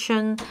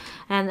operation.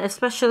 And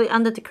especially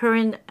under the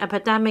current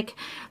epidemic,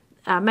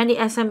 many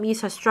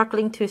SMEs are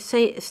struggling to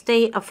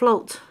stay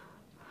afloat.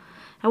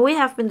 And we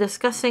have been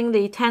discussing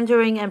the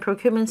tendering and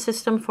procurement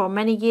system for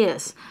many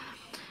years.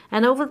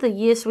 And over the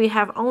years, we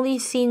have only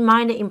seen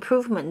minor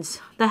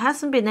improvements. There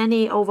hasn't been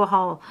any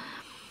overhaul.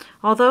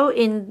 Although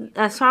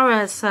as far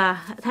as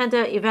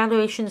tender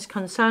evaluation is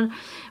concerned,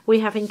 we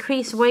have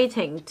increased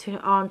weighting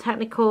on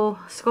technical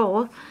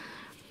score.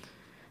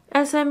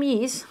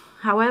 SMEs,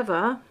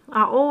 however,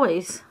 are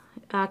always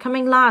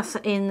coming last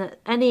in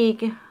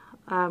any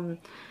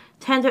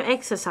tender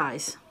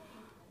exercise.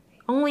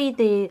 Only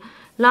the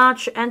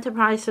large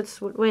enterprises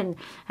would win,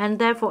 and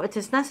therefore it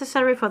is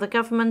necessary for the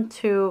government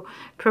to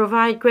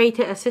provide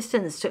greater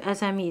assistance to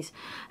SMEs.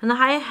 And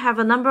I have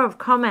a number of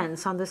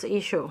comments on this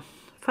issue.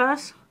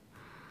 First,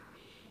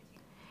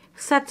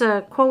 set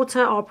a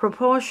quota or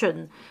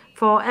proportion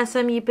for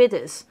SME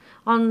bidders.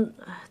 On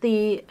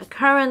the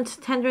current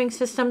tendering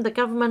system, the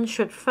government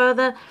should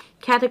further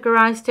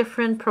categorize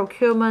different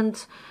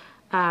procurement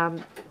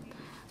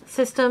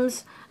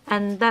systems,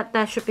 and that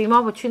there should be more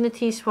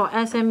opportunities for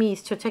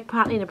SMEs to take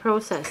part in the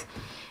process.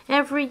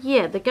 Every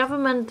year, the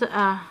government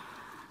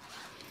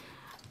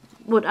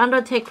would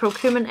undertake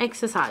procurement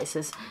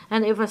exercises,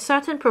 and if a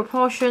certain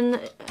proportion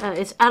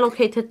is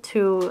allocated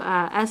to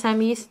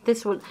SMEs,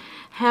 this would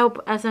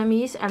help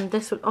SMEs, and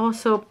this would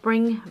also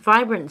bring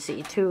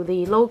vibrancy to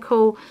the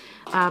local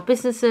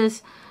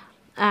businesses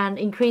and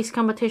increase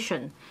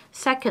competition.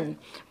 Second,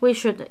 we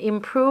should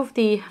improve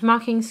the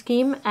marking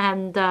scheme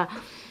and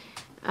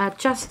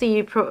adjust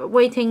the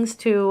weightings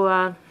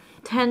to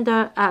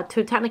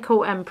to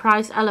technical and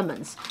price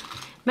elements.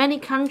 Many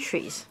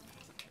countries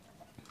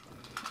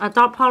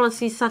adopt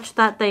policies such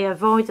that they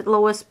avoid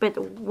lowest bid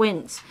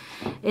wins.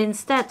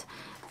 Instead,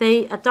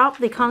 they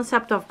adopt the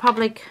concept of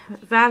public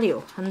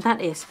value, and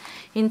that is,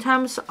 in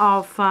terms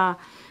of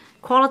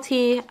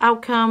quality,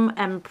 outcome,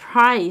 and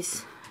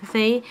price,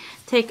 they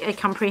take a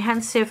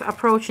comprehensive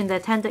approach in their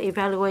tender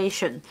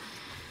evaluation.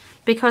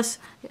 Because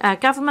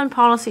government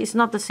policy is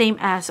not the same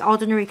as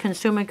ordinary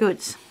consumer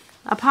goods.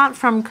 Apart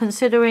from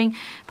considering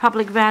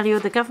public value,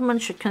 the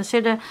government should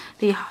consider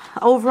the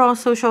overall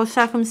social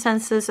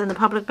circumstances and the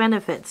public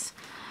benefits,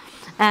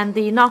 and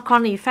the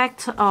knock-on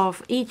effect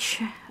of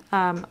each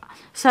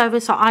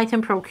service or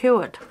item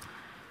procured.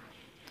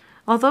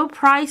 Although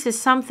price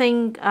is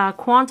something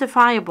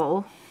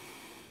quantifiable,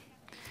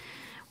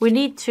 we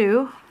need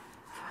to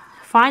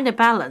find a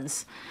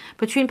balance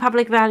between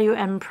public value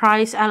and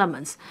price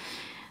elements.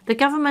 The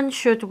government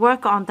should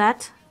work on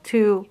that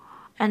to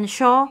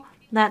ensure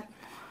that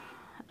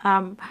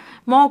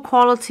more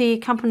quality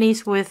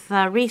companies with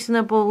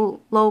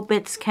reasonable low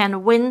bids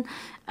can win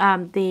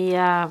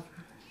the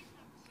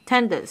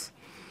tenders.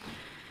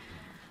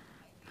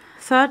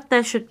 Third,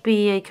 there should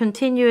be a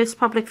continuous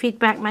public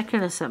feedback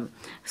mechanism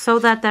so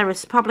that there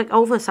is public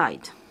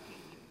oversight.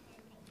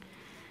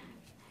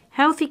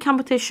 Healthy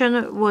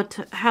competition would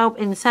help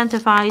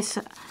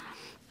incentivize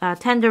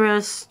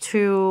tenderers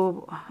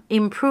to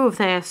improve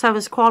their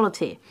service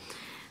quality.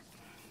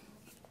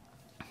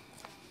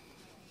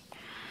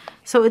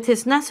 So it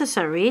is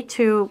necessary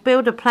to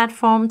build a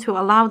platform to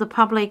allow the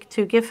public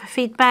to give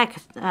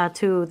feedback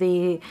to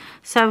the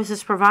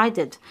services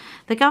provided.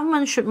 The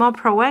government should more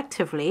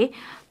proactively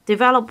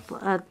develop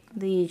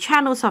the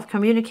channels of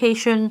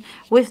communication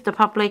with the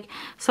public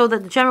so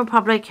that the general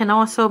public can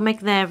also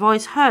make their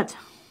voice heard.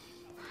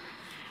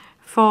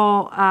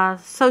 For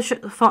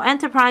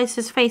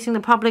enterprises facing the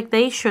public,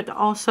 they should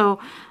also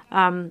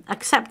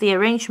accept the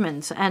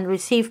arrangements and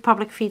receive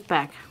public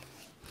feedback.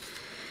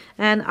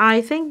 And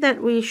I think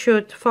that we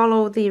should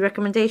follow the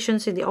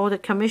recommendations in the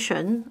Audit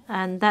Commission,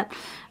 and that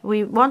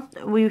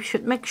we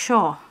should make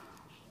sure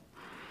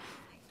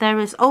there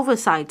is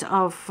oversight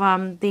of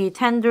the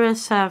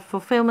tenderers'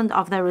 fulfillment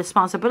of their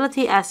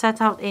responsibility as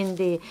set out in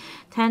the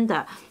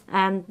tender.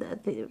 And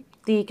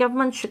the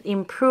government should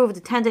improve the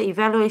tender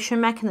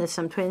evaluation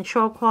mechanism to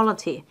ensure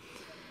quality.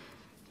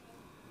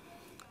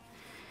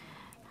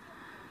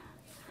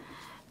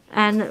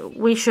 And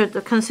we should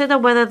consider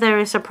whether there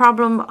is a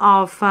problem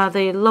of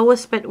the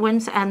lowest bid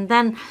wins, and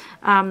then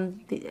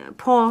the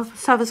poor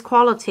service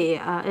quality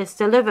is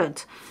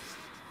delivered.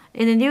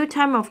 In the new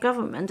term of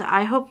government,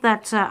 I hope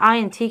that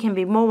I&T can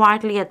be more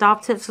widely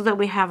adopted so that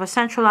we have a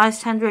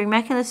centralized tendering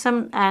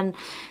mechanism and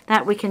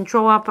that we can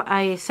draw up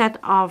a set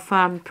of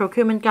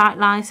procurement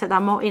guidelines that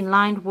are more in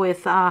line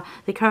with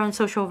the current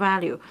social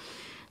value.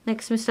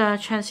 Next, Mr.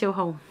 Chan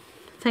Siu-Hong.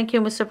 Thank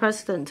you, Mr.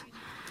 President.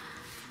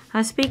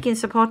 I speak in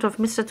support of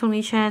Mr.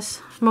 Tony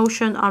Chair's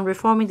motion on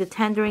reforming the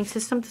tendering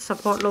system to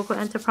support local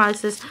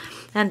enterprises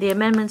and the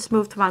amendments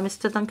moved by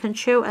Mr. Duncan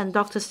Chiu and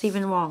Dr.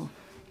 Stephen Wong.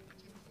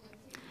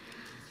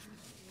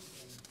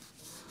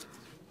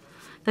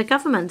 The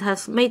government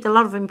has made a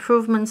lot of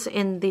improvements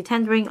in the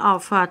tendering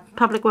of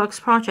public works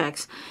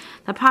projects.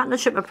 The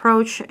partnership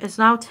approach is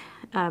now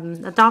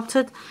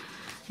adopted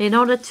in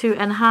order to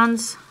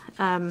enhance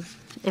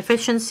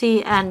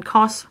efficiency and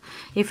cost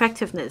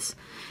effectiveness.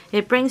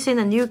 It brings in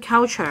a new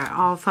culture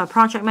of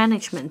project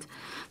management.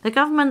 The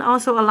government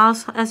also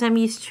allows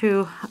SMEs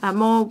to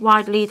more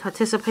widely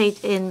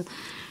participate in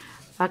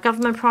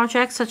government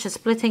projects, such as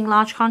splitting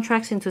large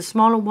contracts into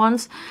smaller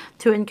ones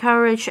to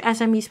encourage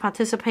SMEs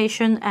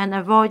participation and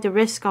avoid the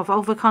risk of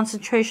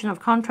over-concentration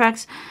of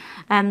contracts,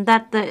 and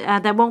that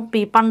there won't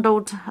be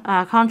bundled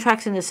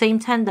contracts in the same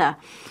tender.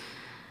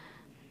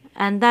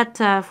 And that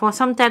for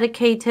some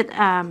dedicated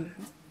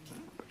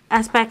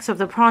aspects of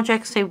the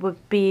projects, there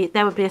would be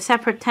a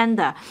separate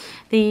tender.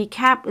 The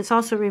cap is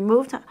also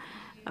removed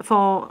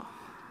for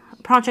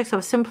projects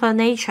of simpler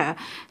nature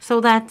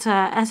so that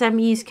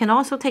SMEs can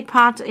also take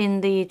part in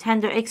the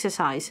tender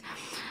exercise.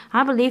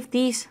 I believe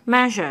these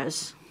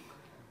measures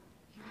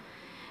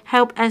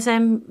help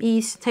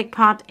SMEs take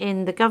part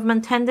in the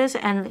government tenders,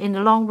 and in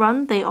the long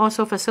run, they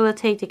also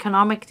facilitate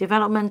economic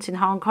development in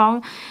Hong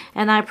Kong,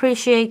 and I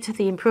appreciate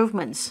the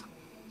improvements.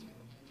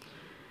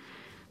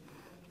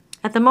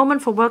 At the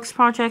moment, for works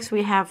projects,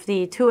 we have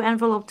the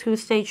two-envelope,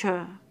 two-stage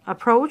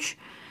approach.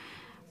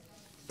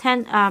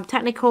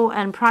 Technical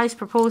and price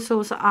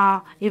proposals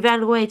are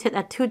evaluated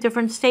at two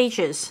different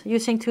stages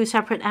using two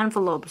separate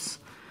envelopes.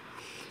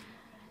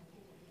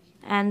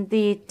 And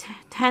the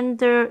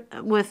tender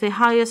with the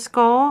highest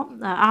score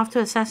after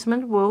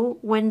assessment will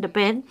win the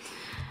bid.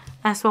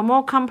 As for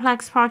more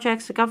complex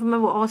projects, the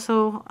government will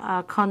also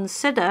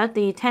consider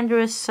the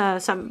tender's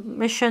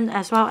submission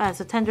as well as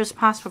the tender's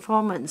past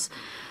performance.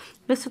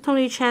 Mr.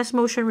 Tony Chair's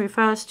motion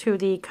refers to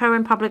the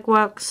current public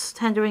works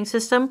tendering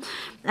system,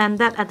 and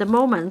that at the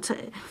moment,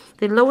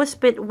 the lowest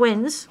bid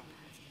wins,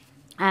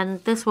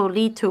 and this will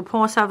lead to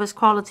poor service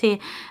quality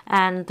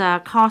and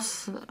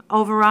cost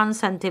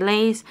overruns and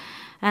delays,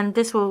 and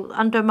this will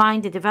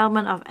undermine the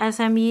development of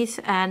SMEs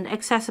and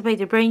exacerbate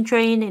the brain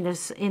drain in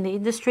the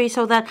industry,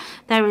 so that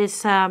there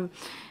is a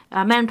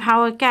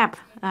manpower gap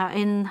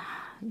in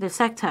the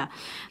sector.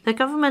 The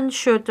government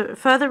should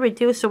further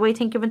reduce the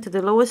weighting given to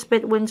the lowest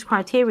bid wins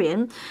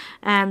criterion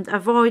and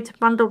avoid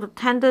bundled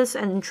tenders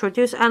and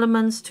introduce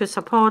elements to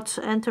support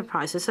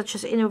enterprises such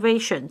as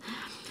innovation,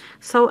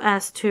 so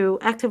as to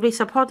actively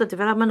support the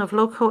development of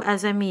local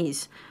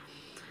SMEs.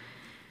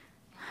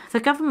 The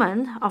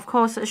government, of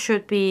course,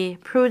 should be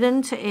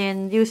prudent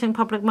in using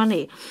public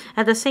money.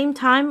 At the same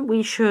time,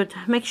 we should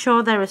make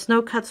sure there is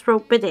no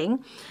cutthroat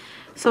bidding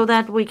so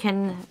that we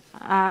can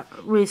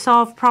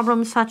resolve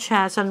problems such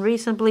as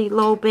unreasonably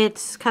low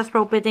bids,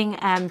 cutthroat bidding,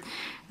 and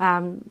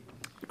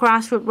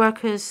grassroots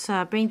workers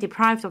being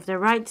deprived of their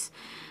rights.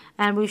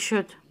 And we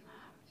should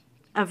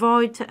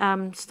avoid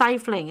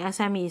stifling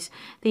SMEs.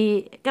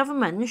 The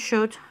government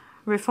should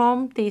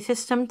reform the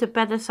system to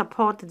better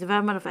support the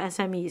development of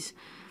SMEs.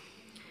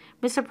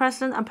 Mr.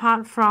 President,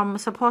 apart from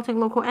supporting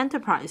local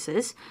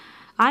enterprises,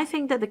 I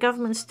think that the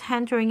government's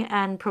tendering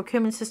and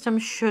procurement system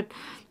should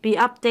be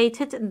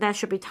updated, and there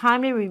should be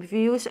timely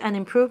reviews and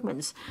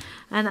improvements.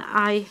 And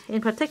I,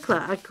 in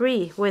particular,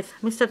 agree with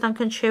Mr.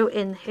 Duncan Chiu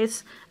in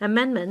his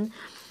amendment,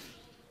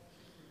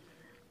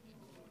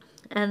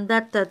 and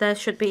that there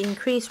should be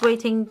increased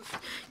weighting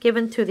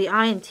given to the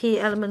I&T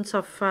elements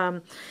of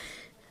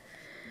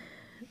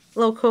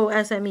local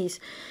SMEs,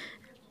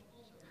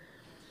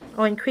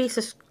 or increase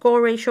the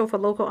score ratio for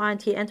local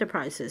I&T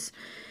enterprises.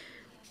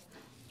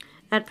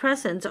 At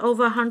present,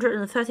 over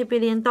 $130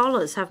 billion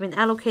have been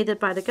allocated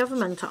by the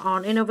government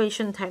on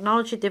innovation and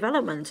technology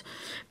development.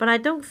 But I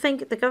don't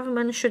think the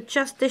government should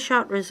just dish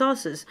out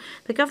resources.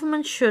 The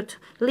government should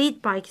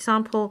lead by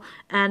example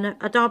and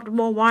adopt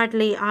more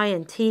widely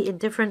I&T in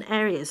different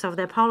areas of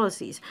their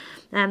policies,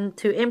 and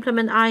to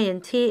implement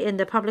I&T in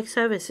the public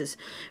services.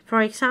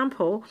 For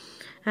example,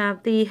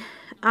 the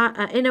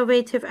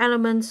innovative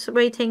elements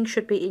rating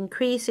should be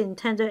increased in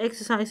tender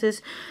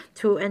exercises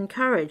to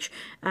encourage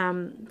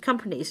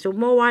companies to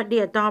more widely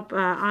adopt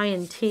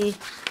I&T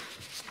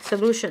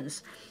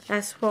solutions.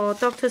 As for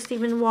Dr.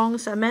 Stephen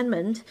Wong's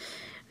amendment,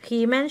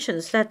 he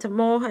mentions that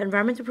more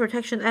environmental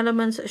protection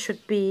elements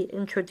should be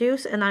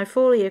introduced, and I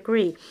fully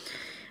agree.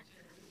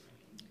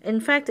 In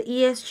fact,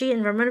 ESG,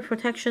 environmental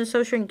protection,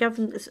 social and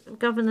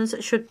governance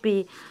should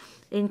be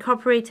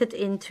incorporated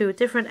into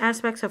different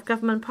aspects of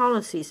government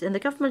policies, and the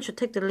government should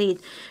take the lead.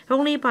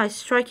 Only by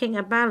striking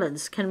a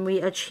balance can we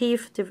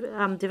achieve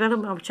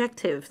development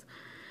objectives,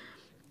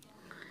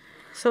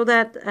 so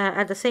that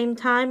at the same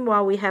time,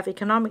 while we have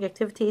economic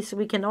activities,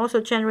 we can also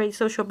generate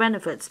social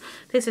benefits.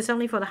 This is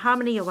only for the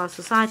harmony of our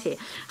society.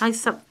 I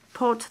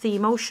support the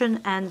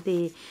motion and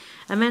the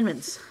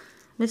amendments.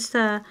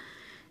 Mr.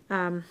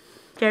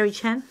 Gary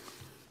Chan.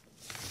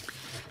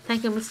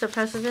 Thank you, Mr.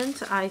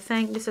 President. I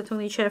thank Mr.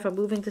 Tony Chair for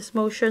moving this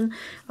motion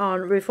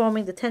on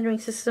reforming the tendering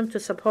system to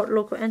support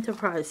local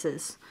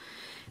enterprises.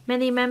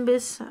 Many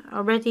members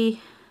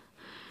already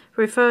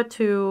referred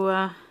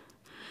to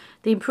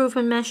the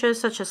improvement measures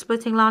such as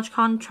splitting large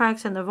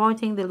contracts and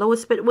avoiding the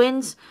lowest bid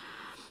wins.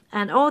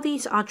 And all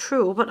these are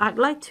true, but I'd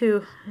like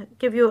to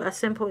give you a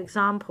simple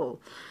example.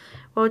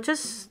 Well,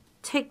 just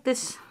take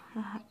this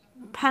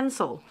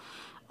pencil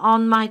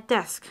on my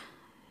desk.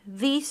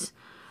 These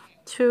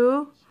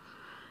two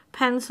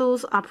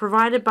pencils are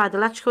provided by the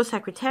Electrical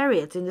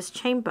Secretariat in this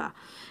chamber.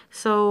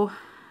 So,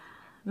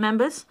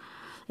 members,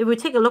 if we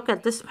take a look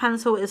at this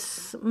pencil,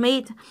 it's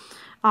made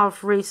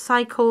of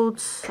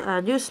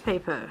recycled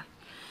newspaper.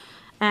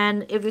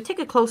 And if you take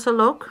a closer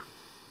look,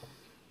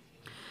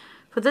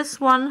 for this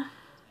one,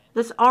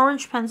 this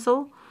orange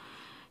pencil,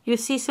 you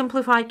see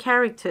simplified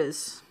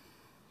characters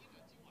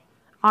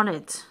on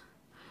it.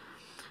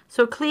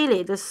 So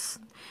clearly,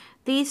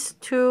 these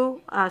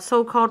two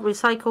so-called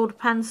recycled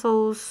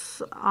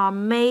pencils are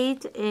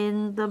made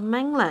in the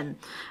mainland.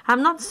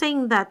 I'm not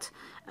saying that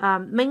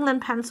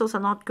mainland pencils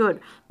are not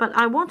good, but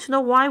I want to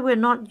know why we're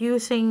not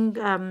using,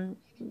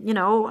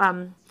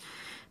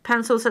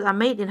 pencils that are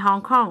made in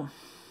Hong Kong.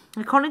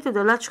 According to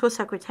the Electrical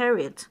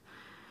Secretariat,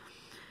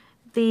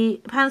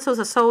 the pencils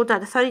are sold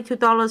at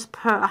 $32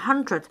 per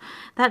 100.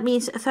 That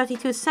means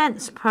 32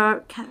 cents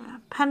per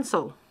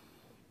pencil.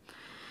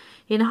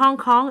 In Hong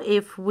Kong,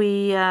 if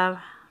we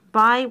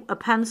buy a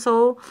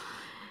pencil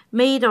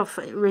made of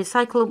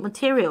recycled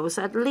materials,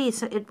 at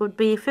least it would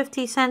be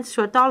 50 cents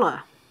to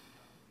 $1.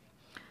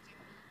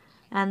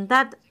 And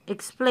that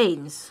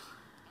explains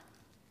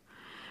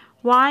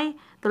why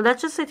the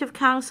Legislative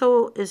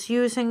Council is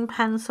using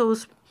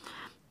pencils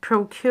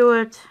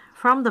procured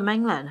from the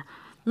mainland,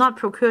 not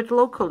procured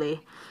locally.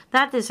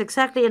 That is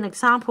exactly an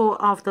example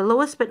of the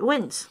lowest bid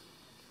wins.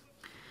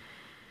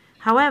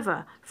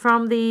 However,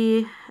 from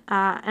the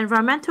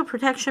environmental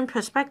protection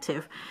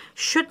perspective,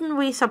 shouldn't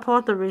we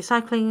support the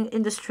recycling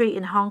industry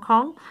in Hong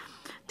Kong?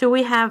 Do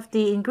we have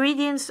the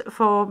ingredients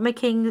for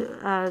making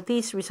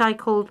these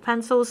recycled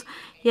pencils?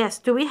 Yes.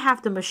 Do we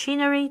have the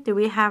machinery? Do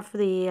we have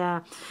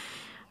the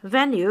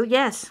venue?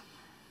 Yes.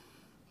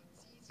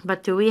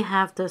 But do we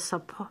have the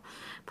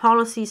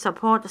policy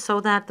support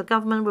so that the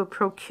government will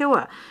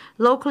procure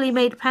locally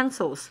made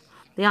pencils?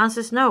 The answer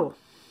is no.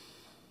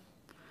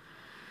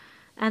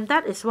 And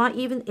that is why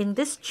even in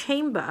this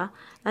chamber,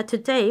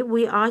 today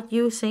we are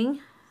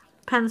using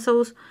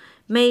pencils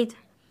made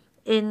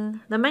in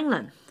the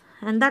mainland.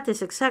 And that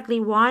is exactly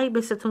why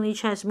Mr. Tony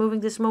Chair is moving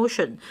this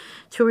motion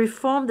to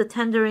reform the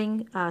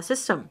tendering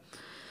system.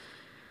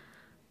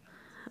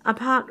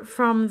 Apart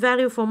from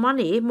value for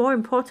money, more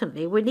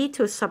importantly, we need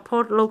to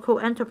support local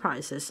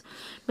enterprises.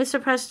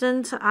 Mr.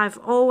 President, I've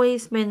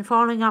always been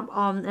following up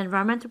on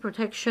environmental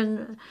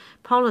protection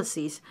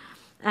policies,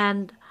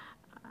 and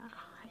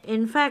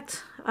in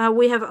fact,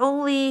 we have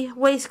only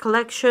waste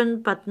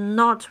collection but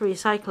not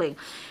recycling.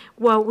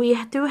 Well,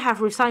 we do have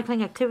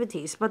recycling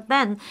activities, but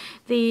then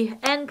the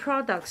end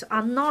products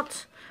are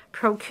not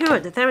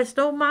procured. There is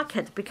no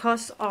market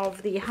because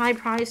of the high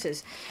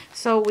prices.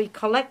 So we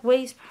collect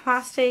waste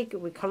plastic,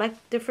 we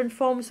collect different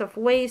forms of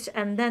waste,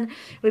 and then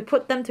we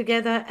put them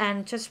together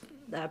and just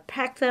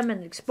pack them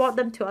and export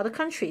them to other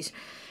countries.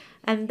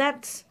 And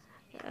that's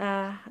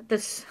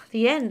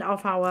the end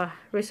of our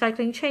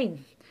recycling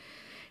chain.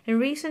 In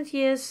recent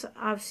years,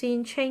 I've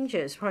seen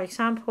changes. For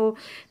example,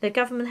 the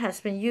government has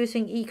been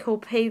using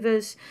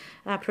eco-pavers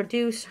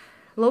produced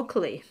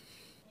locally.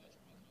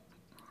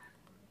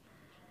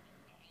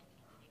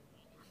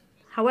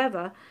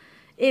 However,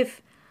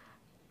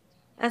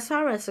 as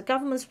far as the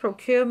government's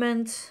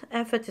procurement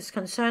effort is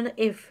concerned,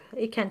 if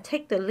it can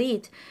take the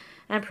lead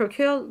and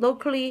procure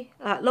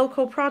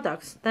local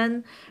products,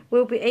 then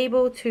we'll be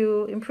able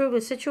to improve the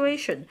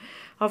situation.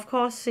 Of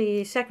course,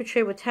 the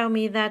Secretary would tell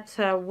me that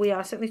we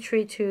are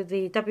signatory to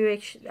the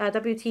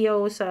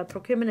WTO's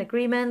procurement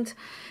agreement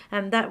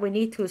and that we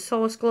need to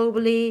source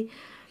globally.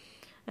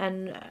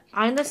 And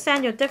I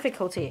understand your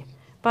difficulty,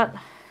 but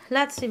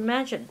let's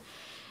imagine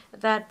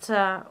that,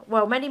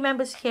 well, many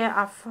members here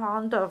are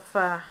fond of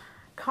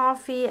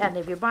coffee, and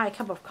if you buy a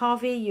cup of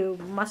coffee, you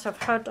must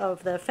have heard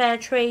of the fair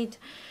trade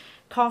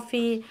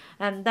coffee,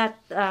 and that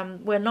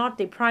we're not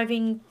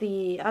depriving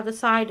the other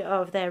side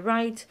of their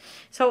right.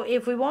 So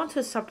if we want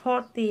to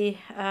support the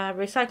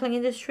recycling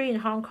industry in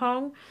Hong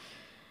Kong,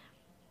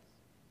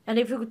 and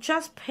if we could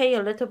just pay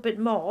a little bit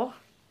more,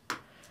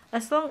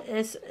 as long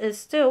as it's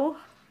still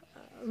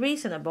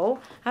reasonable,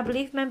 I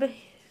believe members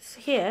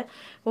here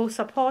will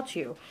support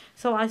you.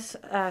 So I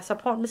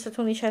support Mr.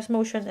 Tony Chair's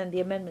motion and the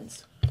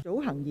amendments.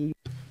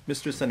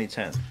 Mr. Sunny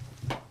Tan.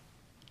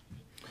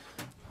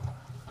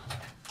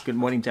 Good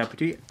morning,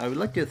 Deputy. I would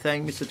like to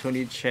thank Mr.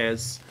 Tony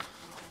Chair's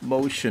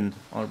motion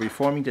on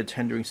reforming the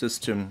tendering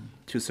system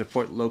to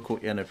support local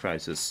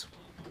enterprises.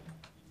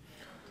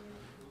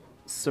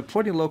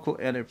 Supporting local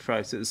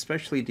enterprises,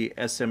 especially the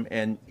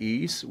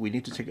SMNEs, we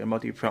need to take a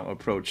multi-pronged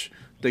approach.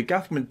 The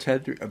government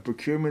tender and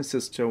procurement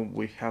system,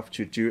 we have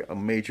to do a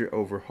major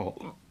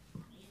overhaul.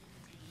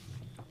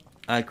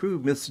 I agree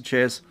with Mr.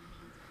 Chair's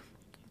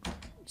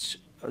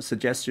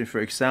suggestion,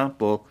 for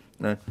example,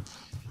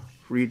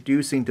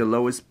 reducing the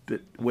lowest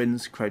bid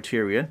wins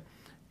criterion,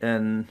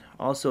 and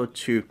also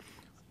to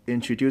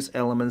introduce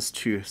elements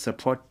to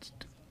support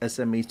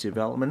SME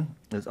development.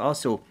 It's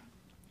also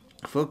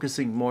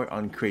focusing more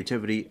on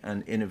creativity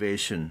and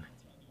innovation.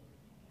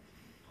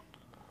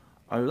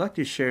 I would like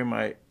to share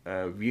my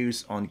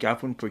views on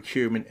government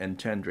procurement and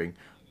tendering.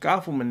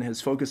 Government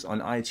has focused on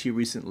IT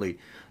recently.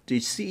 The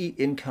CE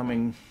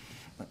incoming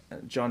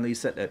John Lee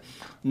said that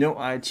no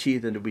IT,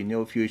 then there will be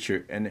no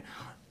future, and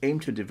aim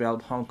to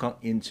develop Hong Kong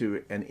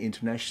into an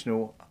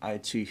international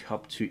IT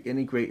hub to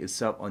integrate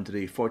itself onto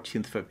the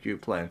 14th Five-Year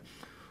Plan.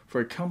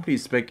 For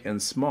companies big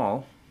and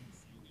small,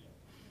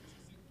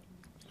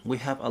 we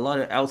have a lot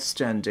of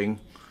outstanding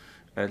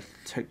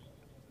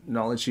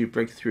technology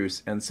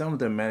breakthroughs, and some of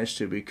them managed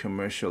to be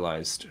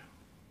commercialized.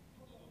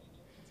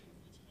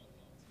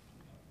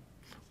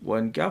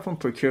 When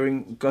government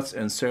procuring goods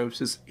and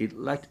services,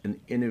 elect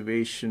an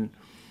innovation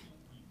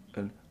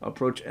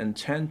approach and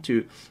tend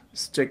to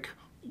stick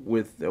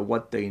with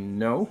what they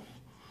know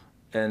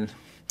and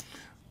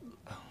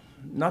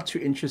not too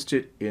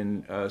interested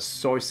in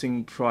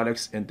sourcing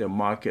products in the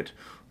market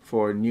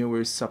for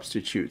newer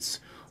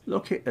substitutes.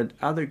 Looking at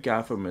other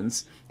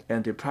governments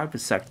and the private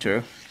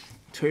sector,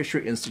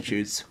 tertiary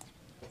institutes,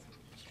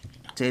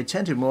 they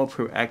tend to more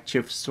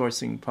proactive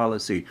sourcing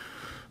policy.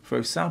 For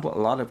example,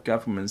 a lot of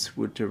governments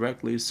would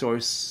directly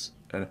source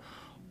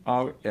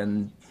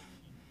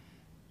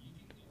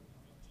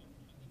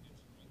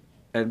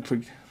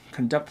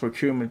conduct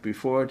procurement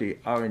before the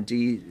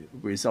R&D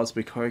results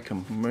become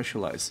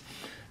commercialized,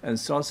 and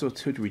it's also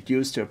to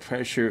reduce the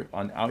pressure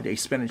on R&D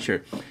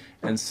expenditure.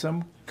 And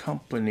some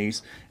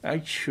companies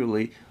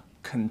actually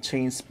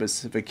contain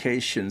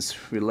specifications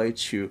related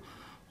to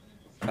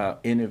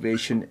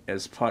innovation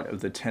as part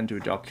of the tender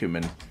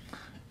document.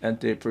 And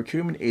the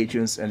procurement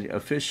agents and the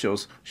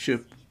officials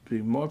should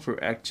be more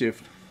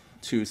proactive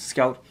to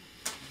scout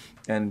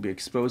and be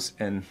exposed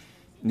and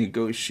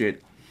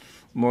negotiate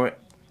more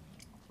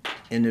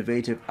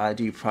innovative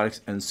ID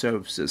products and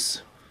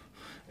services.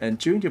 And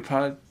during the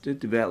product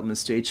development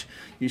stage,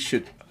 you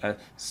should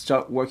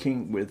start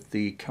working with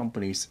the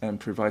companies and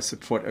provide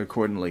support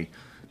accordingly.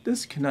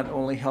 This can not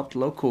only help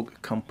local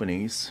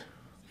companies,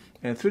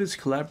 and through this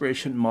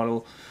collaboration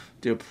model,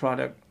 their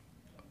product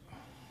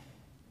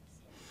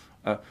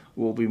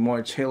will be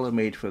more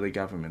tailor-made for the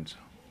government.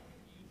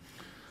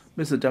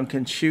 Mr.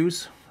 Duncan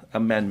CHIU's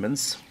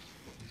amendments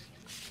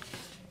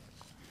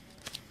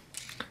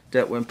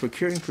that when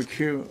procure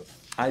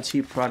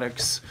IT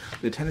products,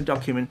 the tender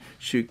document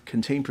should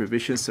contain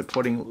provisions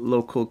supporting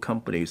local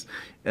companies.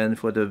 And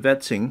for the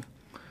vetting,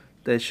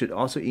 they should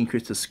also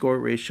increase the score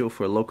ratio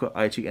for local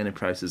IT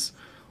enterprises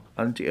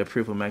under the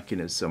approval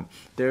mechanism.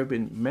 There have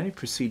been many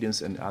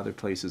precedents in other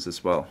places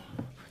as well.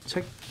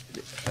 Take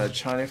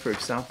China, for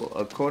example.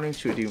 According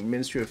to the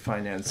Ministry of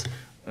Finance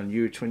on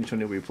year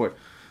 2020 report,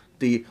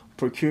 the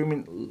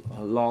procurement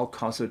law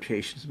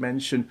consultations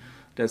mentioned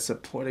that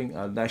supporting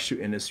national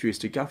industries,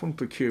 the government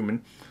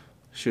procurement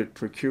should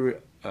procure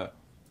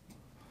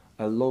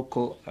a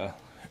local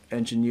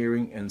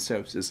engineering and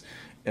services.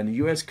 And the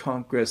U.S.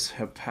 Congress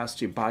have passed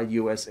the Buy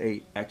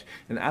USA Act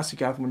and asked the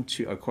government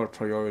to accord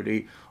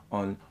priority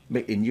on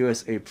made in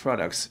USA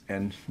products.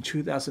 And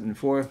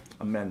 2004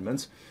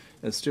 amendments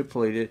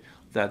stipulated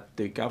that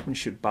the government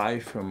should buy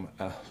from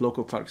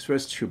local products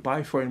first. To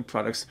buy foreign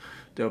products,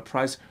 the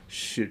price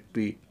should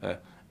be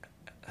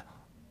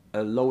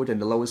lower than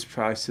the lowest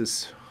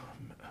prices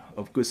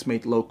of goods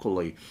made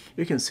locally.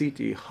 You can see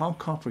the Hong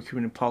Kong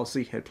procurement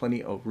policy had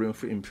plenty of room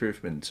for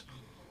improvement.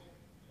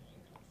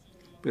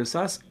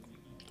 Besides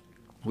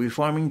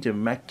reforming the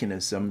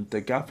mechanism,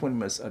 the government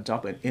must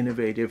adopt an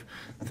innovative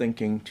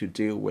thinking to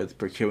deal with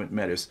procurement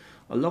matters.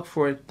 I look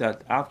forward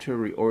that after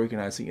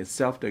reorganizing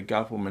itself, the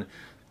government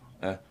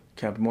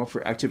can be more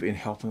proactive in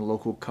helping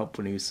local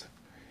companies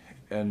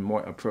and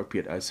more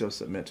appropriate. I so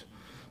submit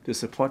to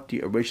support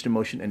the original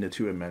motion and the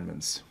 2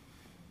 amendments.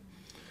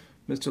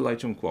 Mr. Lai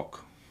Chung Kwok.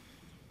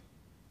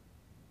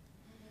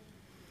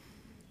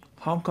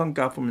 Hong Kong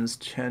government's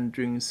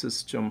tendering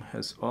system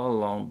has all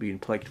along been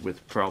plagued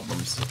with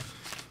problems.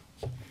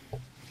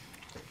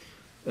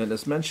 And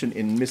as mentioned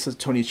in Mr.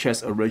 Tony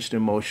TSE's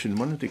original motion,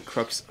 one of the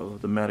crux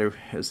of the matter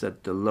is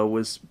that the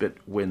lowest bid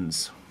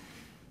wins.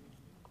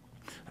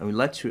 And we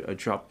led to a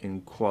drop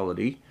in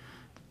quality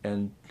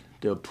and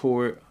the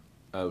poor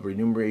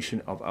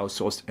remuneration of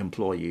outsourced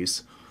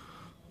employees.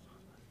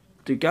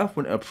 The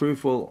government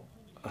approval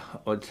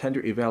or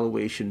tender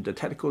evaluation, the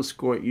technical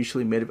score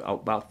usually made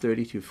up about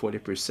 30 to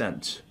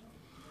 40%.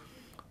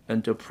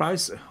 And the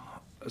price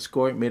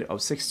score made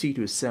up 60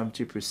 to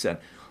 70%.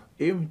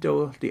 Even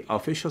though the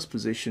official's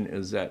position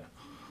is that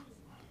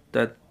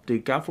the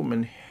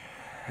government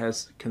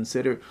has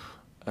considered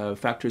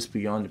factors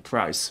beyond the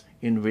price,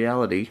 in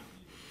reality,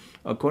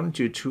 according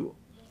to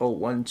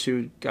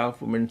 2012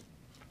 government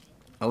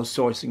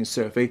outsourcing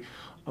survey,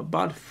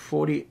 about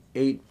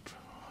 48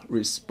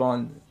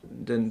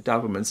 respondent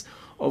governments,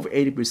 over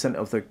 80%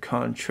 of the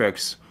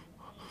contracts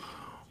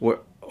were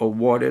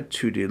awarded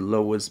to the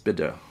lowest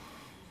bidder.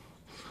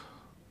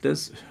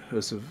 This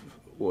was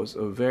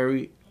a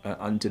very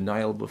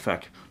undeniable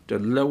fact. The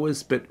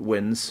lowest bid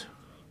wins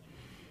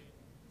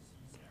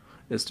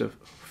is the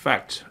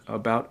fact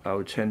about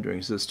our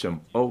tendering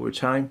system. Over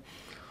time,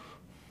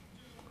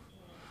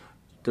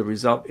 the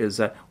result is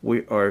that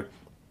we are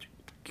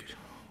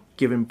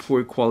giving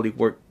poor quality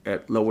work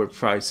at lower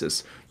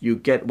prices. You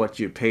get what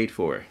you paid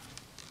for.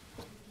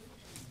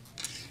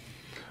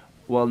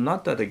 Well,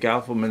 not that the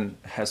government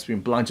has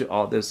been blind to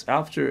all this.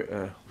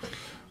 After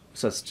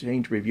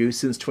sustained review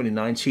since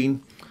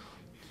 2019,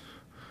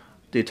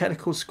 the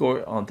technical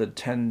score on the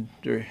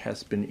tender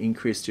has been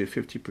increased to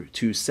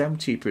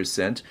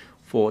 70%.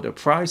 For the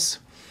price,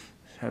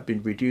 have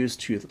been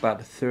reduced to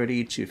about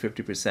 30 to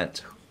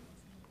 50%.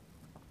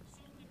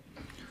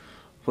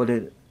 For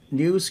the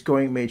new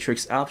scoring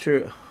matrix,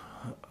 after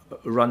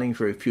running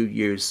for a few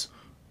years,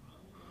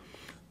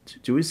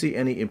 do we see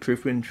any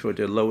improvement for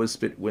the lowest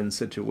bid win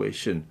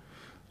situation?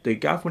 The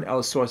government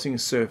outsourcing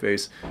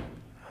surveys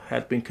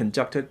had been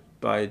conducted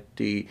by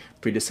the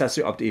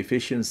predecessor of the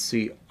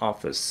Efficiency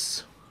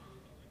Office.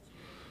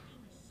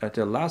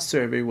 The last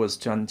survey was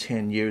done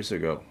 10 years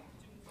ago.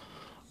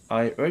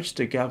 I urge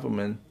the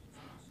government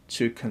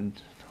to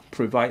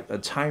provide a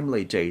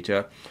timely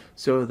data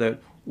so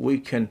that we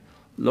can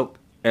look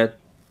at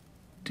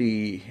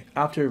the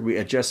after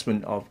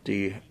readjustment of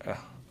the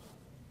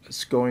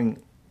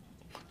scoring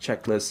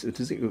checklist.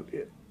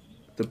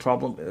 The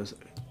problem is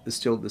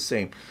still the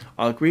same.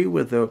 I agree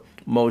with the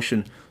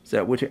motion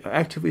that we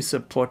actively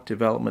support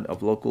development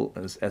of local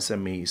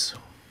SMEs.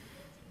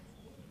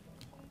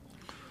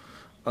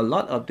 A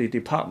lot of the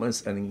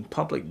departments and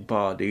public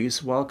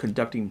bodies, while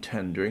conducting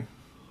tendering,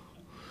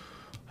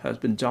 has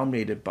been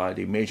dominated by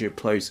the major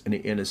players in the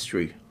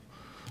industry.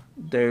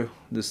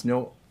 There's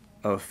no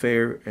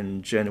fair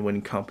and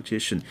genuine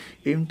competition,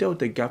 even though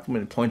the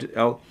government pointed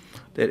out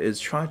that it's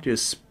trying to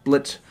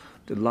split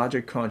the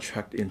larger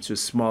contract into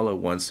smaller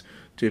ones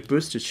to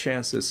boost the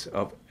chances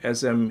of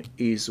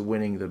SMEs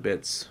winning the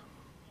bids.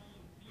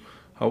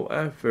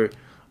 However,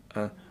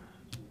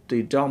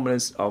 the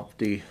dominance of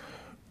the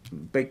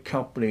big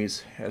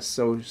companies has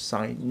no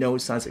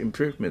signs of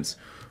improvements.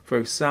 For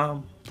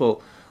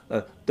example,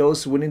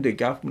 those winning the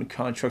government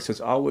contracts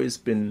has always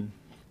been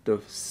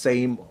the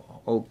same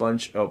old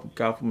bunch of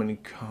government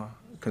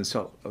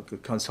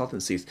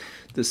consultancies.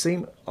 The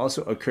same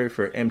also occurred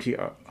for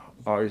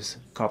MTR's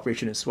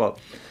corporation as well.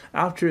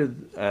 After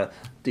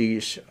the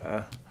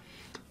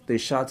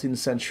Shatin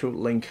Central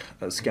Link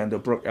scandal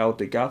broke out,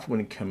 the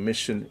government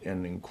commissioned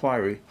an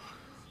inquiry.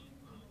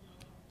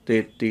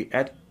 The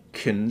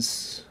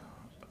Atkins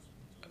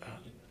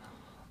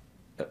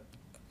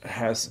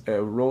had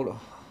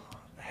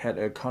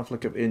a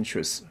conflict of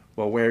interest,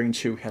 while Waring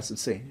Chu has the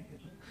same.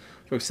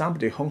 For example,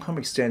 the Hong Kong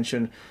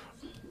extension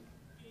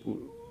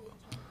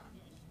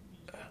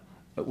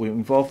we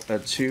involved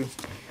two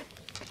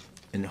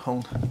in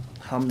Hong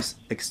Kong's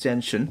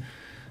extension,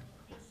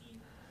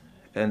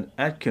 and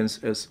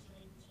Atkins is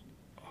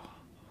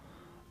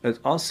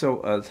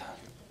also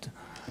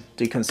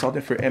the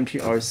consultant for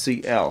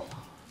MTRCL,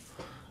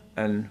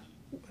 and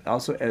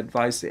also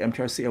advised the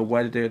MTRCL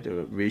whether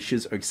the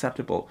ratios are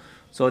acceptable.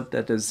 So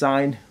the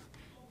design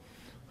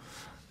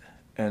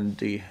and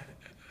the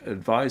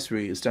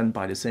advisory is done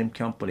by the same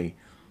company.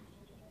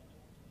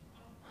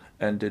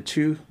 And the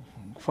two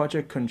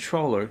project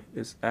controller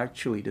is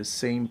actually the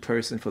same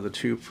person for the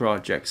two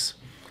projects.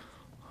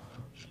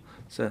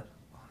 So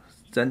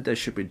then there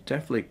should be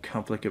definitely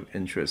conflict of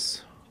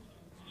interest.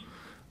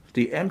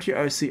 The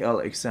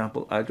MTRCL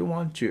example, I don't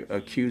want to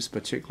accuse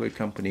particular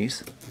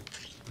companies,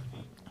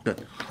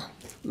 but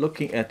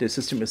looking at the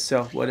system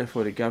itself, whether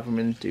for the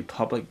government, the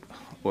public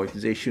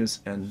organizations,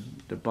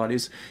 and the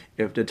bodies,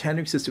 if the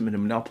tendering system is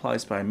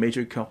monopolized by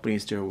major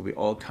companies, there will be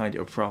all kinds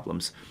of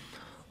problems.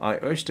 I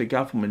urge the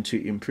government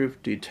to improve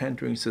the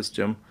tendering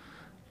system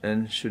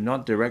and should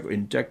not directly or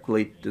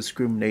indirectly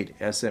discriminate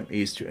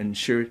SMEs to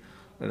ensure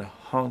that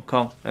Hong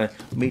Kong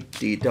meet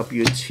the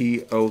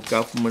WTO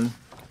government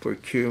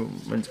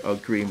procurement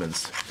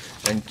agreements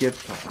and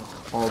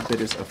give all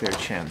bidders a fair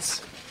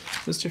chance.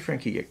 Mr.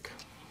 Frankie Yik.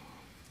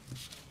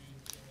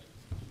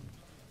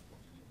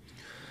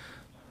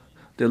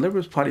 The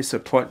Liberal Party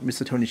support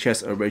Mr. Tony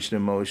TSE's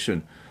original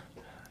motion.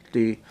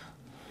 The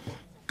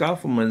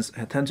governments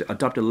tend to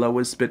adopt the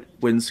lowest bid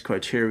wins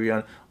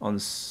criterion on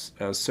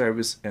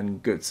service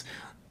and goods.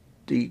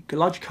 The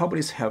large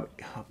companies have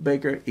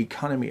bigger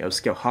economy of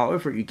scale.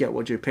 However, you get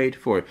what you paid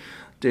for.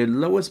 The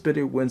lowest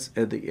bidder wins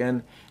at the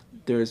end.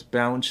 There's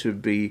bound to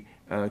be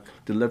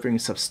delivering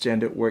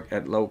substandard work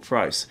at low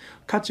price,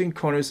 cutting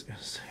corners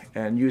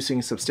and using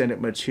substandard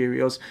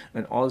materials,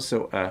 and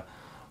also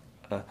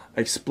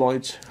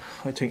exploiting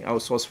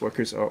outsourced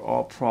workers are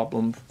all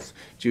problems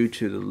due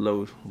to the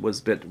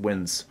lowest bid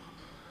wins.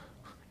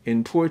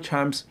 In poor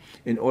times,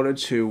 in order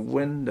to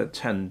win the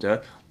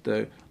tender,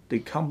 the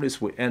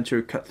companies would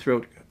enter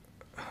cutthroat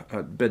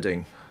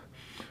bidding,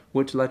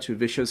 which led to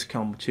vicious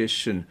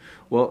competition.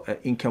 While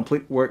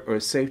incomplete work or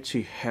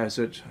safety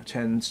hazard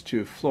tends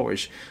to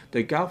flourish,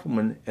 the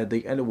government at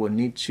the end will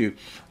need to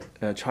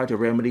try to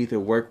remedy the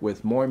work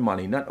with more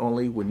money. Not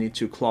only we need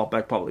to claw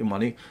back public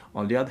money,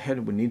 on the other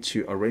hand, we need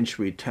to arrange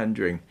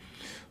retendering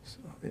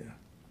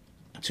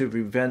to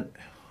prevent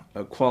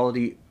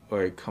quality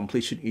or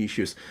completion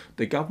issues.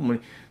 The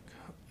government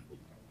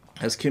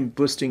has kept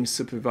boosting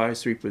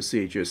supervisory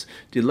procedures.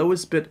 The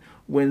lowest bid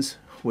wins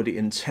with the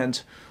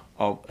intent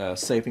of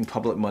saving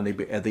public money,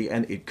 but at the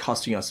end it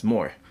costing us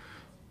more.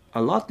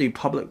 A lot of the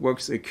public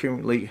works are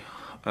currently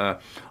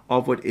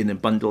offered in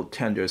bundled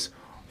tenders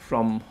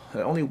from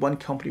only one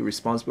company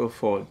responsible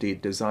for the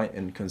design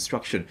and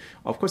construction.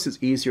 Of course, it's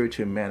easier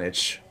to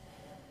manage.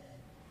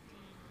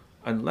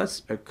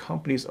 Unless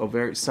companies are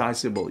very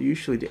sizable,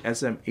 usually the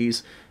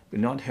SMEs will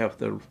not have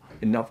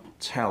enough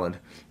talent.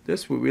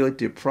 This will really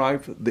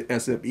deprive the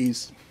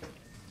SMEs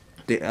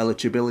the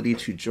eligibility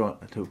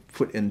to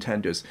put in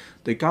tenders.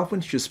 The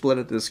government should split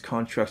up this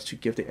contract to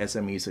give the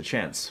SMEs a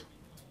chance.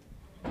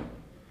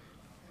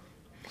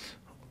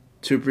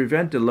 To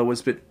prevent the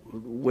lowest bid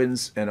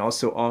wins and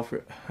also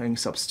offering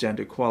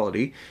substandard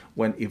quality,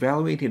 when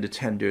evaluating the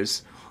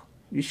tenders,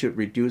 you should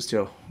reduce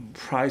the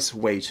price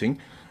weighting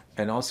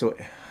and also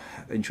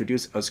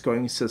introduce a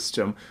scoring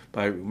system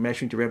by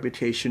measuring the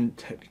reputation,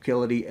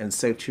 technicality, and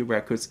safety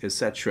records,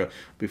 etc.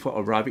 before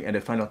arriving at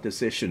the final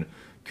decision.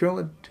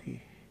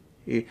 Currently,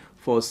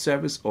 for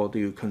service or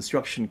the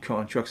construction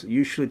contracts,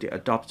 usually they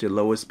adopt the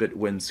lowest bid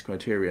wins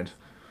criterion,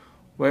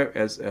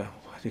 whereas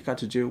they got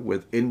to do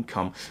with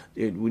income,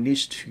 we need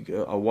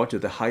to award to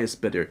the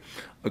highest bidder.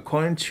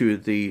 According to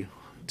the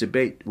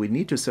debate, we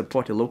need to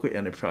support the local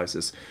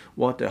enterprises.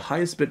 While the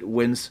highest bid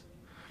wins,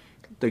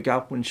 the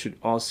government should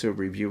also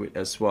review it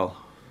as well.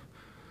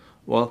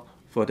 Well,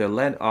 for the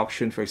land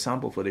auction, for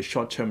example, for the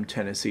short-term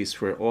tenancies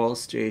for oil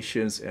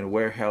stations and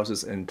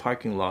warehouses and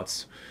parking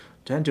lots,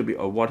 tend to be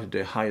awarded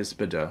the highest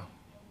bidder.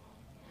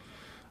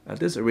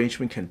 This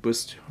arrangement can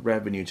boost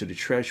revenue to the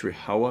Treasury.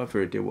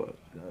 However, there were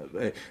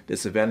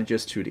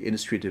disadvantages to the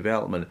industry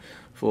development.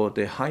 For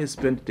the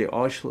highest bid, they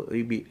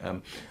actually be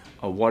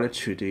awarded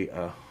to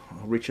the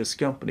richest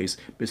companies.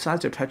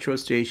 Besides the petrol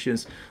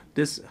stations,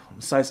 these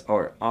sites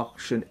are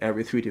auctioned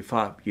every 3 to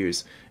 5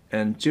 years.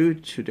 And due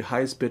to the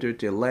highest bidder,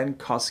 the land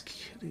costs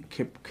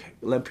keep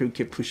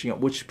pushing up,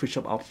 which push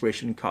up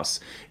operation costs.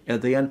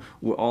 At the end,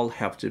 we all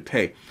have to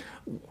pay.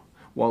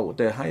 While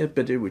the higher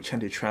bidder will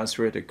tend to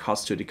transfer the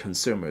cost to the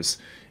consumers.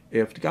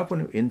 If the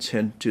government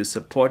intends to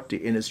support the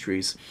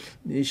industries,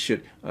 it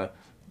should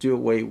do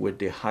away with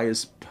the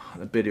highest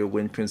bidder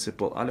win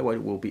principle. Otherwise,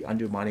 it will be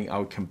undermining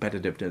our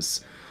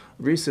competitiveness.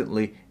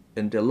 Recently,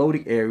 in the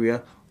loading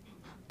area,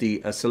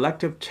 the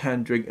selective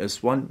tendering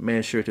is one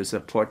measure to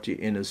support the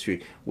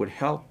industry, would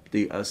help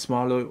the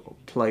smaller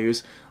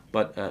players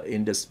but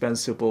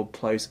indispensable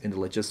players in the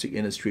logistic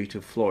industry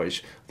to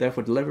flourish.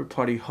 Therefore, the Labour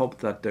Party hope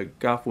that the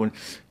government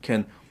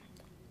can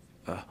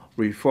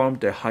reform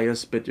the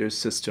highest bidder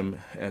system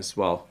as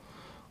well.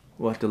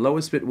 Well, the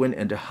lowest bid win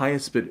and the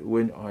highest bid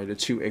win are the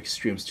two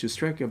extremes. To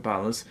strike a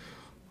balance,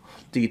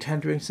 the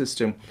tendering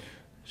system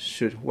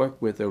should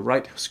work with the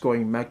right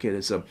scoring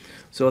mechanism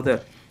so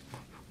that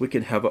we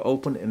can have an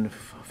open and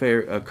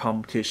fair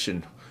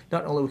competition.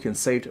 Not only we can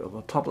save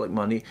public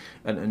money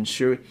and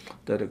ensure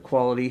that the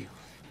quality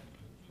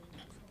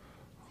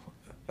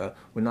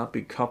will not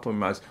be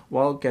compromised,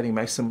 while getting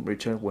maximum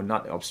return will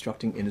not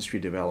obstructing industry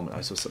development.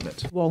 I so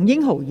submit.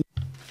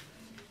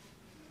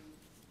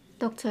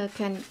 Dr.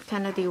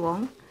 Kennedy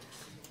Wong,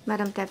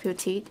 Madam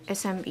Deputy,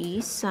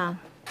 SMEs,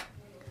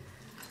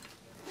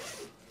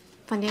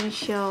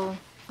 financial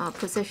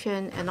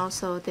position and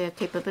also their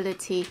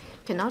capability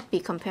cannot be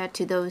compared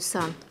to those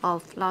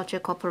of larger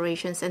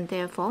corporations, and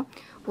therefore,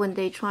 when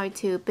they try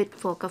to bid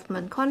for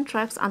government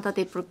contracts under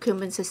the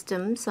procurement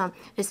systems,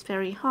 it's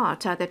very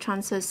hard. The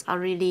chances are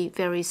really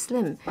very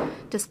slim,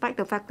 despite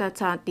the fact that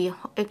the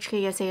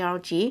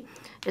HKSARG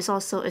is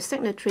also a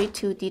signatory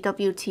to the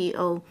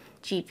WTO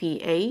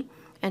GPA,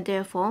 and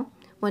therefore,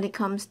 when it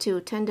comes to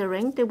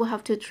tendering, they will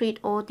have to treat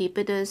all the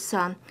bidders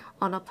on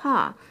a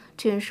par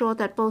to ensure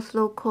that both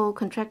local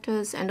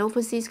contractors and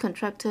overseas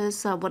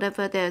contractors,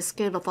 whatever their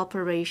scale of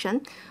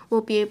operation,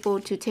 will be able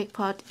to take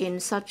part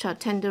in such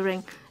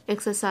tendering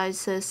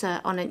exercises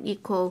on an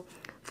equal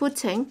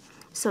footing.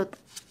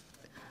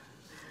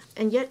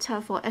 And yet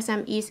for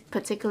SMEs,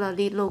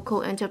 particularly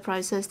local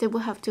enterprises, they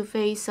will have to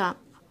face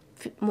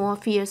more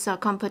fierce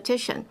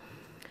competition.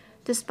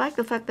 Despite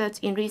the fact that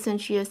in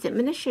recent years, the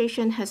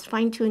administration has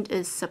fine-tuned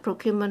its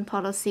procurement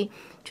policy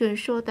to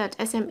ensure that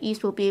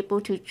SMEs will be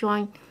able to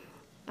join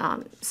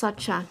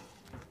such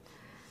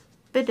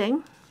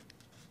bidding,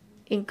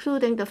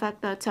 including the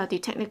fact that the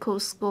technical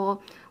score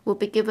will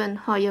be given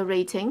higher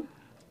rating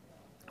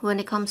when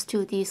it comes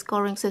to the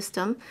scoring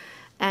system,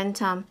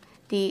 and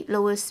the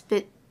lowest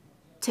bid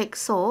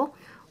takes all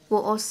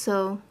will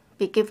also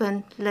be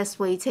given less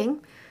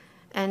weighting.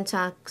 And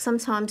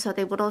sometimes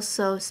they would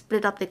also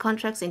split up the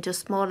contracts into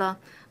smaller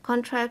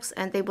contracts,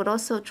 and they would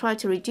also try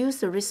to reduce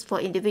the risk for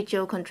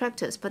individual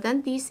contractors. But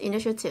then these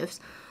initiatives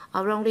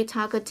are only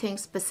targeting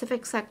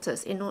specific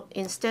sectors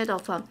instead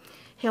of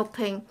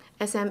helping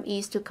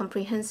SMEs to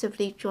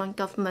comprehensively join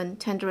government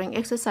tendering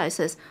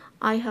exercises.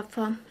 I have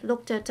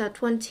looked at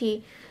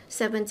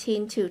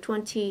 2017 to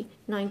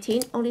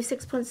 2019. Only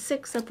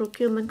 6.6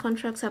 procurement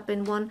contracts have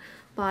been won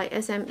by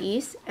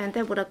SMEs, and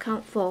that would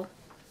account for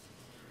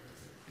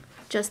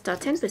just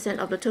 10%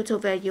 of the total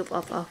value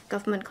of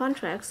government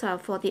contracts.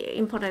 For the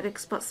import and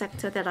export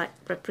sector that I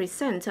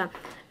represent,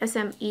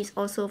 SMEs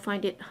also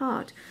find it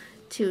hard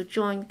to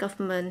join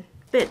government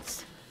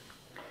bids.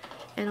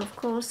 And of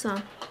course,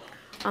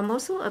 I'm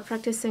also a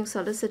practicing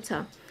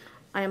solicitor.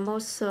 I am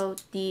also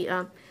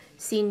the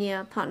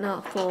senior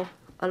partner for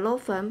a law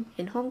firm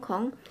in Hong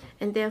Kong,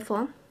 and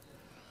therefore,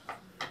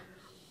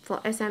 for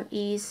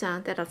SMEs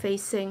that are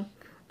facing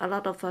a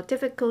lot of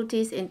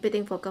difficulties in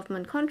bidding for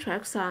government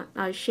contracts,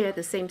 I share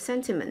the same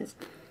sentiments.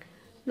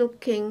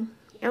 Looking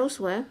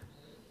elsewhere,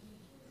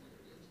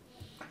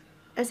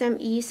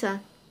 SMEs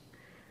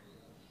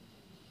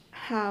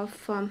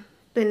have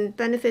been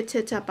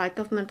benefited by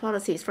government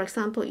policies. For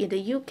example, in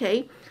the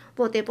UK,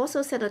 well, they've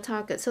also set a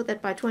target so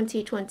that by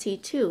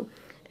 2022,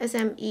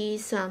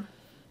 SMEs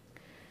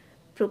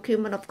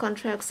procurement of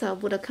contracts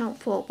would account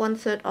for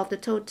 1/3 of the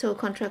total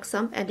contract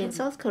sum. And in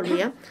South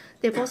Korea,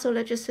 they've also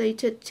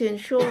legislated to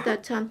ensure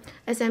that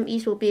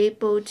SMEs will be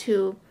able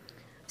to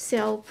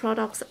sell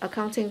products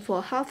accounting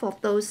for half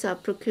of those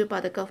procured by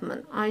the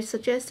government. I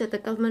suggest that the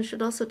government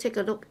should also take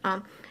a look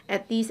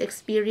at these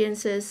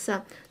experiences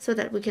so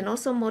that we can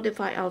also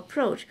modify our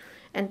approach,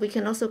 and we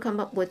can also come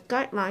up with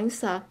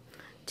guidelines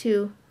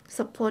to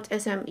support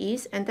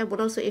SMEs, and that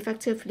would also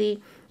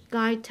effectively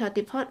guide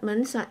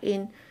departments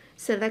in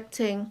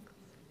selecting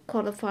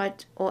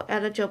qualified or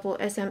eligible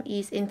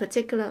SMEs, in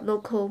particular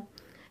local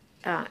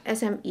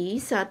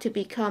SMEs, to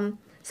become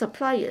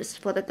suppliers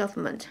for the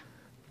government.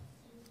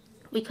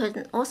 We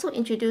can also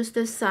introduce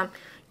this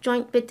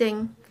joint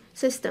bidding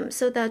system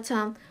so that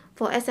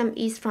for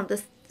SMEs from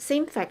the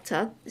same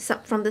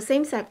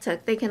sector,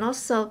 they can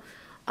also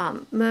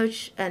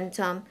merge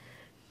and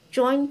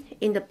join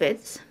in the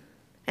bids,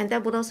 and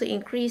that would also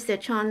increase their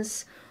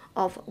chance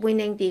of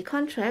winning the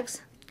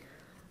contracts.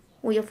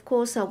 We, of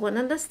course, would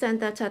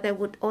understand that there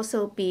would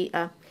also be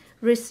a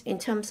risk in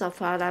terms of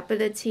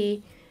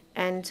liability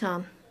and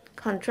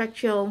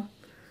contractual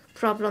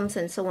problems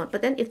and so on.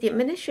 But then if the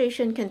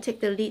administration can take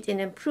the lead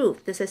and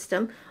improve the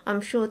system, I'm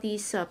sure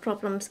these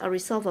problems are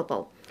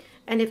resolvable.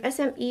 And if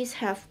SMEs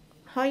have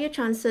higher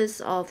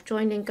chances of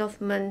joining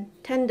government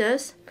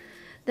tenders,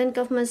 then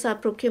government's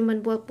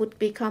procurement work would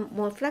become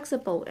more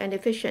flexible and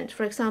efficient.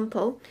 For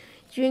example,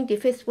 during the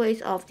 5th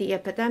wave of the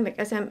epidemic,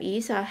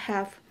 SMEs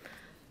have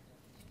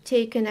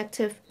taken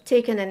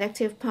an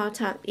active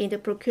part in the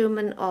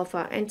procurement of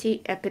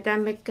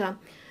anti-epidemic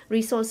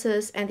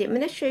resources, and the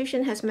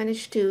administration has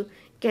managed to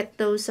get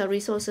those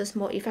resources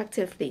more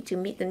effectively to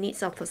meet the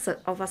needs of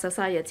our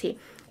society.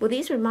 With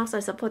these remarks, I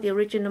support the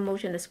original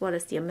motion as well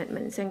as the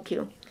amendment. Thank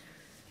you.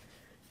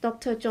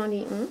 Dr.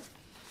 Johnny Ng.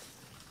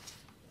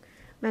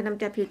 Madam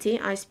Deputy,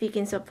 I speak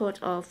in support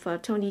of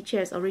Tony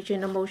Chair's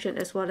original motion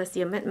as well as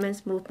the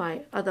amendments moved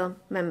by other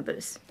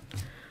members.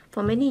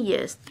 For many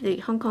years, the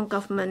Hong Kong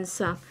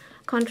government's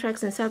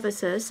contracts and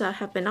services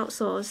have been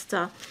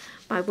outsourced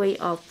by way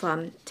of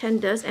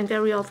tenders, and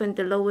very often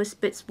the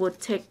lowest bids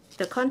would take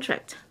the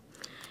contract.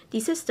 The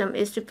system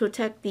is to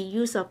protect the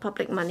use of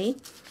public money,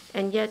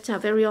 and yet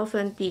very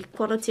often the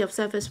quality of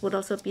service would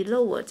also be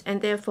lowered,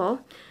 and therefore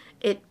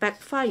it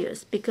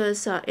backfires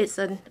because it's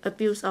an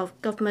abuse of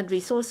government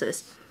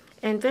resources.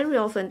 And very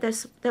often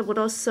that would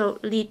also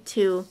lead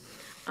to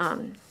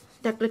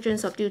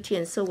negligence of duty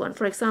and so on.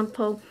 For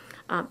example,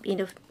 in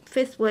the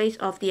fifth wave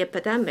of the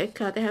epidemic,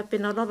 there have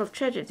been a lot of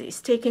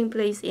tragedies taking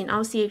place in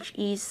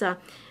RCHEs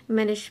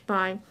managed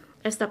by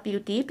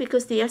SWD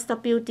because the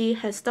SWD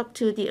has stuck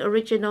to the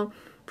original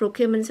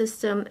procurement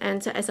system,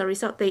 and as a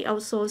result, they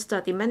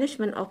outsourced the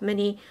management of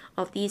many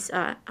of these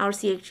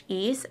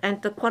RCHEs,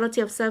 and the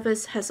quality of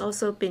service has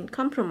also been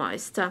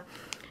compromised.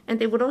 And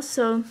they would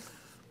also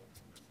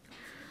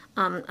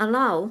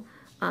allow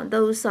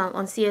those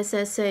on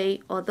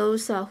CSSA or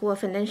those who are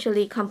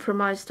financially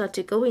compromised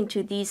to go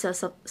into these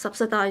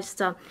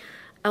subsidized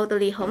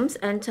elderly homes,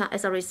 and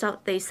as a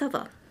result, they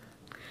suffer.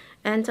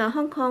 And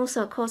Hong Kong's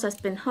cost has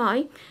been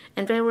high,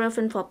 and very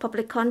often for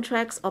public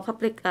contracts or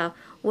public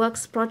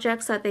works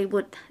projects, they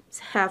would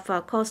have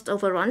cost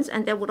overruns,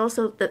 and there would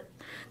also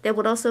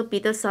be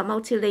this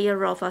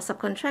multi-layer of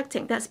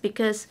subcontracting. That's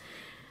because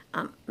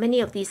many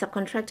of these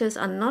subcontractors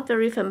are not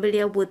very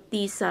familiar with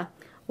these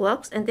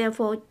works, and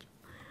therefore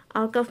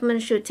our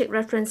government should take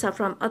reference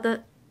from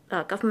other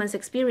government's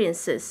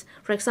experiences.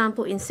 For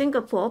example, in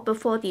Singapore,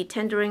 before the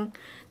tendering,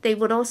 they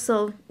would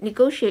also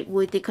negotiate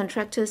with the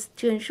contractors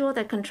to ensure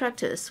that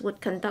contractors would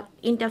conduct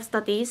in-depth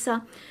studies,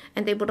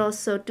 and they would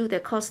also do their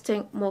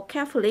costing more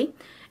carefully.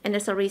 And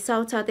as a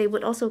result, they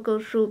would also go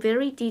through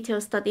very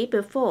detailed study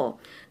before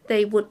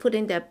they would put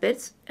in their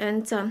bids,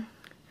 and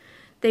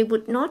they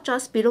would not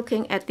just be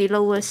looking at the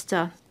lowest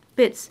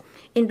bids.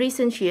 In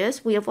recent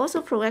years, we have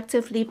also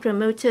proactively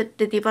promoted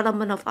the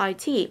development of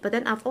IT, but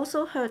then I've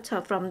also heard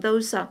from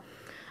those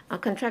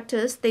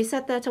contractors, they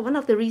said that one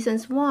of the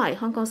reasons why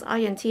Hong Kong's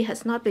INT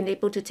has not been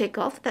able to take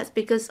off, that's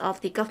because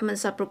of the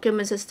government's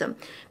procurement system,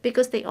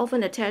 because they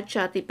often attach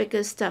the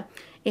biggest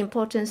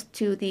importance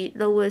to the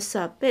lowest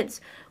bids.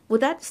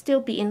 Would that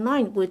still be in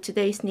line with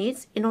today's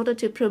needs? In order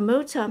to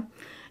promote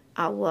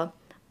our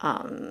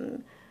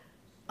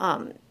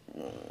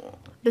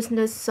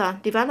business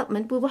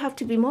development, we will have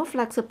to be more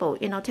flexible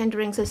in our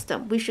tendering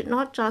system. We should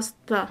not just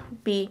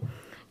be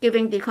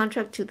giving the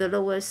contract to the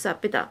lowest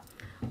bidder.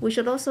 We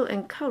should also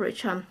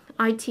encourage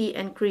IT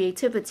and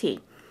creativity.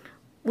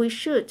 We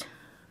should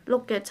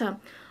look at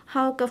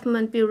how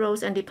government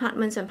bureaus and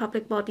departments and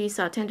public bodies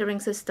are tendering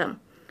system.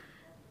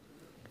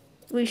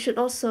 We should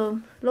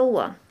also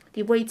lower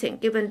the weighting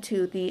given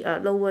to the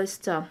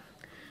lowest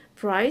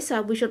price.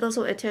 We should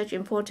also attach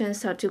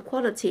importance to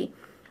quality.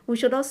 We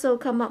should also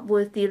come up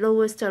with the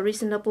lowest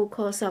reasonable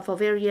cost for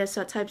various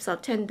types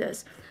of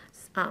tenders.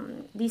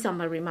 These are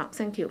my remarks.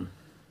 Thank you.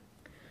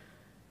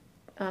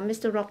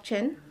 Mr. Rock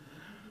Chen.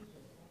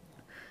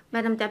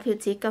 Madam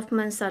Deputy,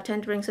 government's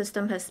tendering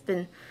system has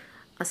been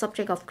a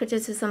subject of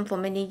criticism for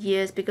many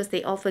years because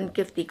they often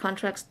give the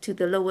contracts to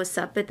the lowest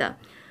bidder.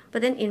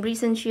 But then in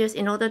recent years,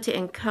 in order to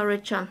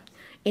encourage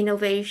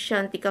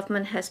innovation, the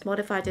government has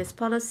modified its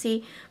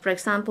policy. For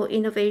example,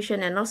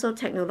 innovation and also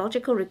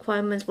technological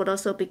requirements would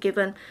also be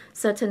given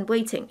certain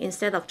weighting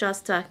instead of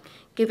just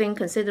giving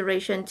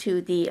consideration to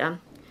the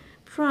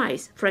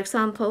price. For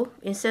example,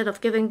 instead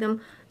of giving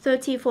them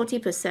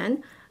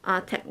 30–40%,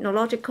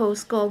 technological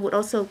score would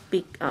also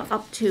be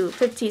up to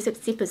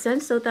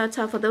 50–60%, so that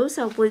for those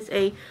with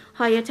a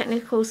higher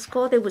technical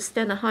score, they would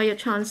stand a higher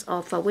chance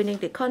of winning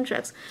the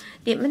contracts.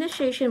 The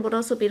administration would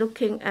also be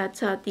looking at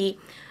the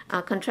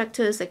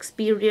contractors'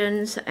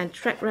 experience and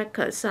track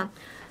records,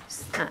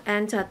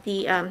 and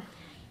the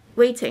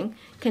weighting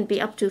can be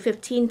up to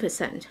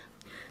 15%,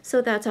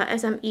 so that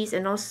SMEs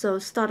and also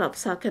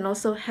startups can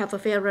also have a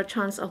fairer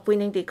chance of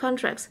winning the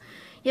contracts.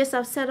 Yes,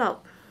 I've set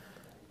up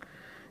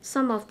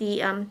some of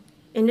the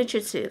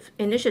initiatives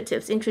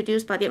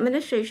introduced by the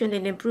administration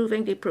in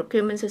improving the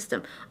procurement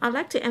system. I'd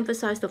like to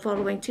emphasize the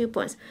following 2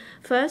 points.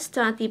 First,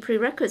 the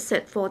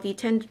prerequisite for the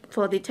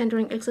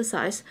tendering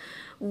exercise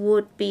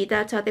would be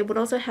that they would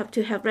also have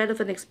to have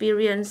relevant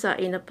experience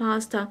in the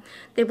past.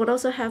 They would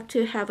also have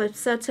to have a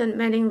certain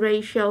manning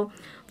ratio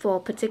for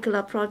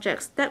particular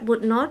projects. That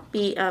would not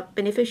be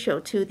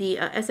beneficial to the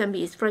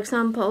SMEs. For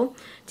example,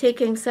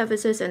 taking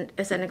services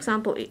as an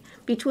example,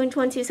 between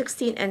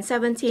 2016 and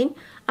 17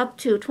 up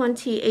to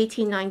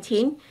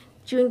 2018-19,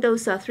 during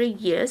those 3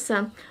 years,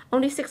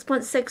 only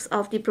 6.6%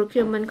 of the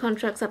procurement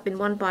contracts have been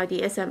won by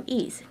the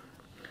SMEs.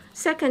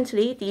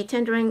 Secondly, the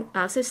tendering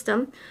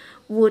system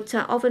would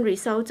often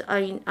result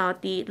in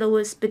the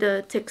lowest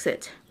bidder takes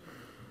it.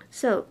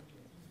 So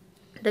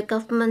the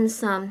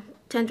government's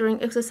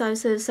tendering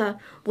exercises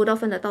would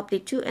often adopt the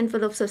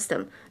two-envelope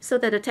system, so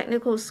that the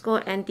technical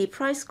score and the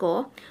price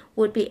score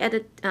would be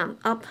added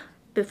up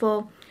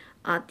before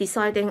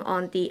deciding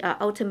on the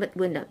ultimate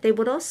winner. They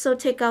would also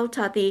take out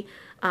the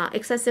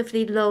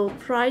excessively low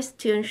price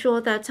to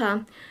ensure that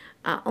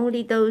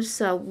only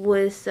those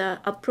with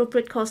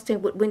appropriate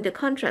costing would win the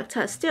contract.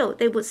 Still,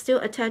 they would still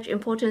attach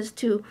importance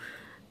to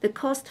the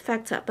cost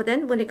factor. But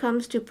then when it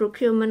comes to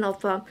procurement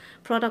of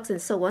products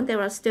and so on, there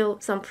are still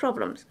some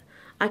problems.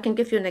 I can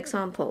give you an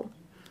example.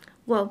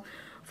 Well,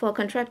 for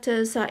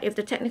contractors, if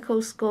the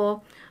technical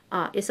score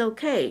is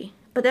okay,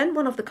 but then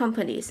one of the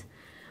companies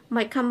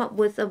might come up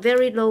with a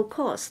very low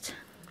cost,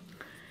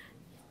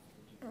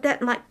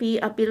 that might be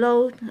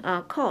below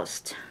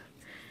cost.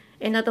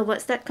 In other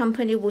words, that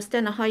company will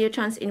stand a higher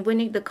chance in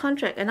winning the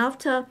contract. And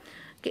after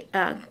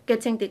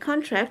getting the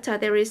contract,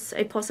 there is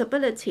a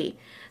possibility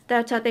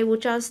that they will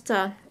just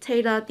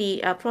tailor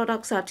the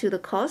products to the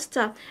cost,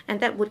 and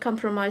that would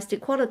compromise the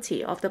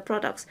quality of the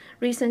products.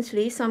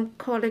 Recently, some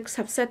colleagues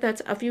have said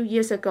that a few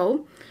years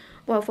ago,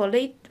 well, for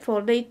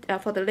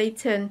the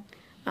latent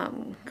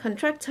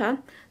contractor,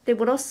 they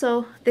would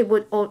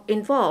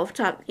involved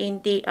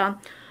in the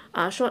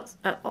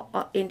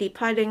in the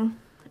piling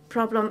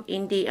problem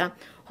in the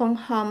Hong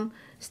Kong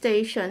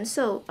station.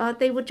 So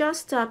they would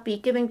just be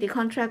giving the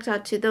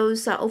contract to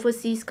those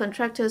overseas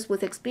contractors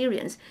with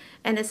experience,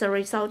 and as a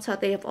result,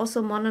 they have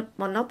also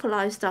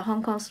monopolized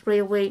Hong Kong's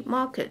railway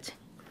market.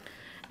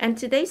 And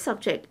today's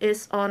subject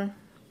is on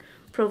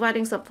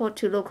providing support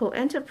to local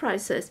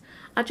enterprises.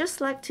 I'd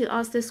just like to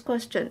ask this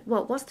question.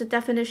 Well, what's the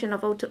definition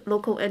of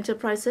local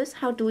enterprises?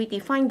 How do we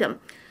define them?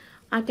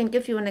 I can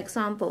give you an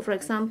example. For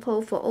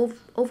example, for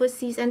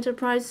overseas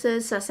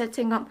enterprises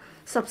setting up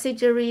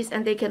subsidiaries,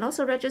 and they can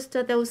also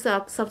register those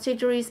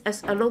subsidiaries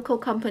as a local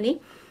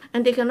company,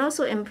 and they can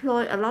also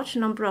employ a large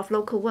number of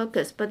local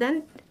workers. But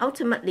then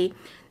ultimately,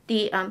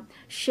 the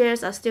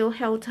shares are still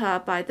held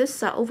by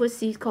this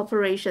overseas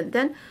corporation.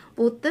 Then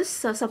would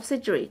this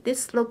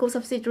this local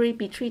subsidiary,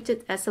 be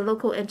treated as a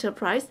local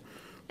enterprise?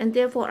 And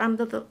therefore, I'm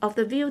of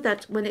the view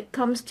that when it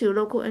comes to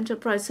local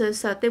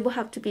enterprises, they will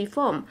have to be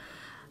formed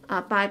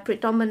by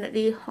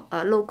predominantly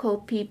local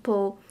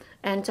people,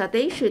 and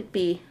they should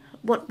be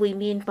what we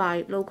mean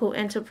by local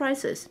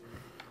enterprises.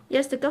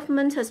 Yes, the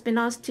government has been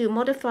asked to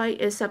modify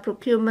its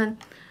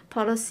procurement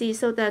policy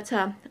so that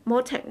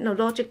more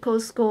technological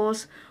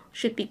scores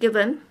should be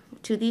given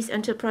to these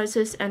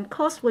enterprises, and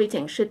cost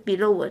weighting should be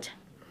lowered.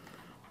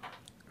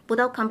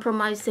 Without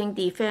compromising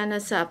the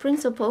fairness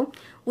principle,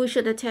 we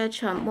should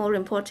attach more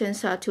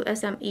importance to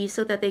SMEs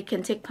so that they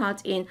can take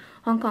part in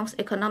Hong Kong's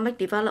economic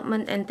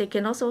development, and they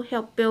can also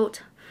help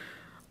build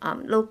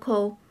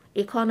local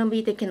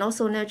economy. They can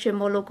also nurture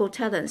more local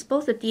talents.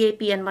 Both the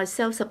DAB and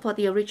myself support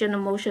the original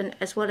motion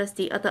as well as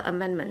the other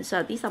amendments.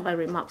 These are my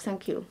remarks.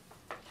 Thank you.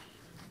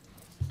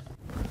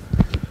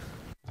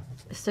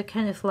 Mr.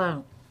 Kenneth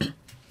Leung.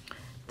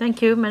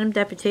 Thank you, Madam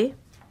Deputy.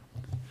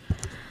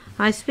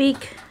 I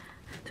speak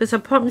to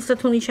support Mr.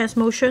 Tony Tse's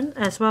motion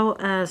as well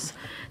as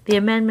the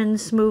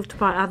amendments moved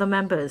by other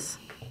members.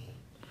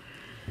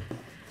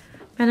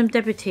 Madam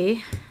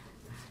Deputy,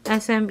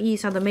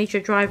 SMEs are the major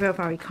driver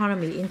of our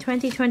economy. In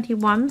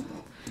 2021,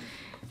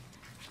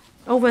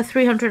 over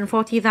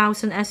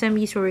 340,000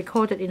 SMEs were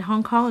recorded in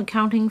Hong Kong,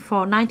 accounting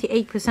for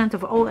 98%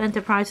 of all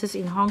enterprises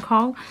in Hong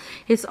Kong.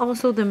 It's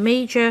also the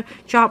major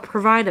job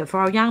provider for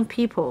our young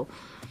people.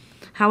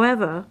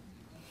 However,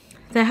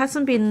 there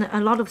hasn't been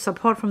a lot of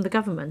support from the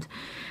government.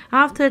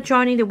 After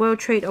joining the World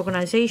Trade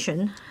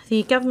Organization,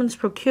 the government's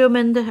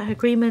procurement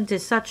agreement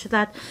is such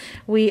that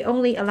we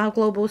only allow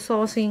global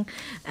sourcing,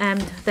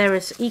 and there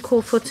is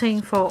equal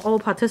footing for all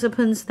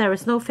participants. There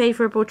is no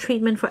favorable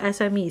treatment for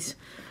SMEs.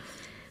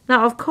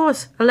 Now, of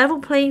course, a level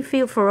playing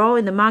field for all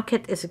in the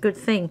market is a good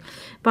thing,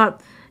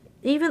 but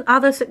even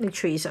other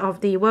signatories of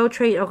the World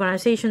Trade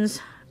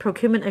Organization's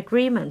procurement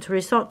agreement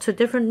resort to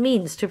different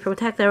means to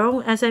protect their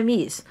own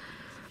SMEs.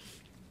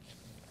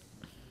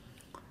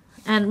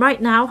 And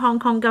right now, Hong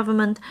Kong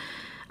government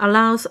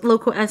allows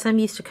local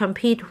SMEs to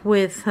compete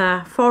with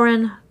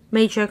foreign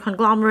major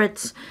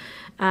conglomerates,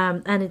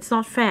 and it's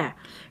not fair.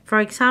 For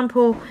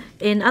example,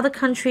 in other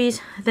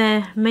countries,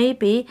 there may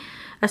be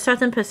a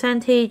certain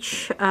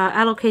percentage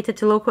allocated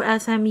to local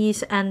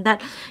SMEs, and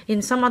that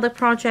in some other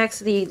projects,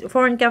 the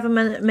foreign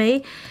government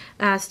may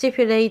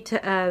stipulate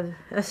a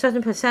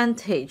certain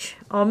percentage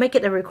or make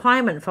it a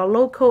requirement for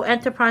local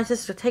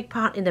enterprises to take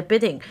part in the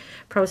bidding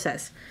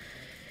process.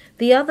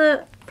 The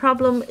other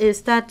problem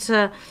is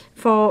that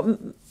for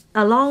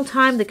a long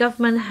time, the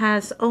government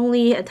has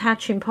only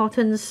attached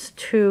importance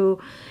to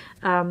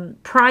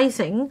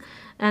pricing,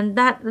 and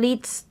that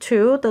leads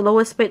to the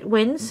lowest bid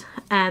wins,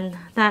 and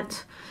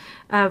that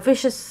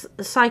vicious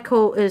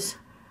cycle is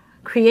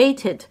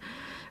created.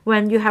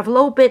 When you have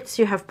low bids,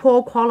 you have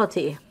poor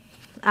quality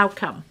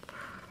outcome.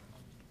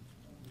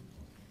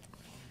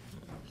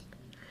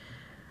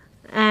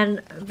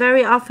 And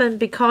very often,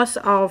 because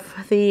of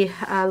the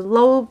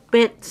low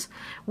bids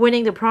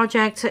winning the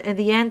project, in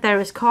the end there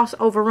is cost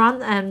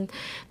overrun, and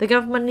the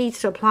government needs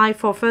to apply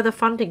for further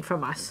funding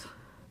from us.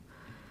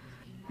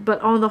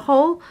 But on the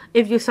whole,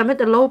 if you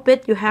submit a low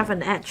bid, you have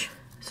an edge.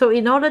 So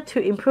in order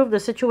to improve the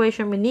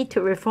situation, we need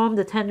to reform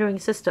the tendering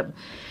system.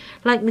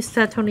 Like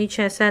Mr. Tony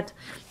Tse said,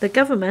 the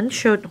government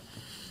should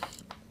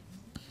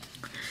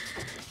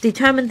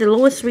determine the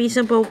lowest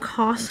reasonable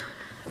cost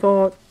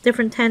for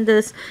different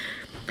tenders,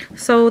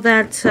 so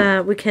that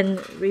we can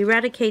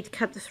eradicate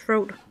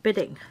cutthroat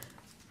bidding.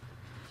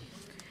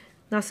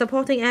 Now,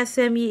 supporting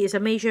SME is a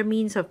major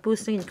means of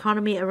boosting the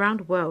economy around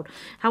the world.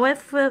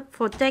 However,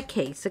 for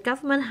decades, the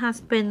government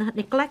has been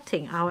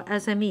neglecting our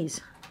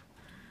SMEs.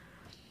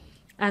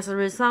 As a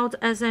result,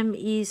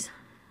 SMEs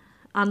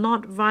are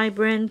not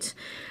vibrant,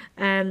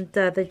 and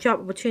the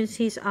job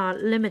opportunities are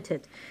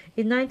limited.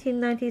 In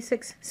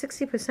 1996,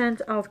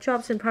 60% of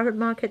jobs in private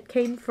market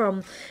came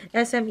from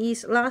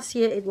SMEs. Last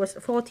year, it was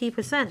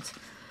 40%.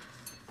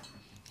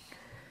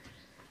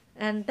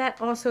 And that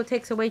also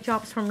takes away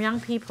jobs from young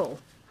people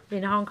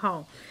in Hong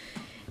Kong.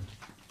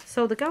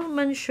 So the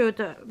government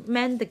should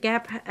mend the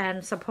gap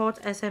and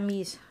support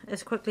SMEs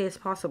as quickly as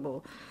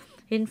possible.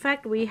 In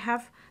fact, we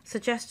have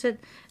suggested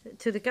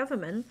to the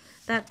government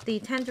that the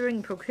tendering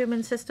and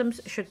procurement systems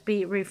should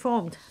be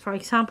reformed. For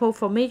example,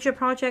 for major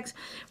projects,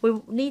 we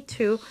need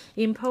to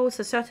impose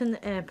a certain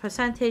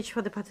percentage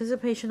for the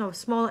participation of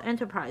small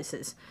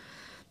enterprises.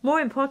 More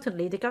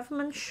importantly, the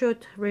government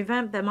should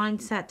revamp their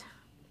mindset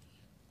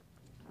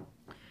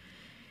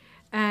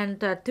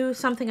and do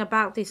something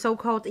about the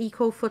so-called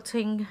equal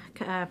footing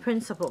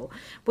principle,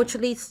 which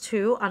leads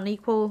to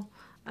unequal,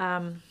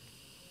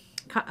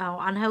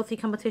 unhealthy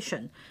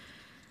competition.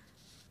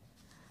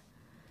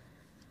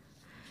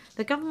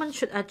 The government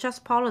should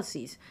adjust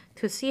policies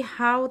to see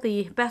how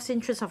the best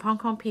interests of Hong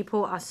Kong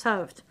people are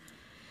served.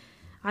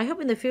 I hope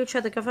in the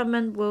future the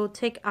government will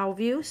take our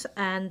views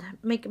and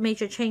make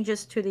major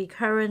changes to the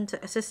current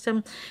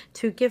system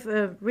to give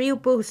a real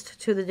boost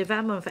to the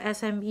development of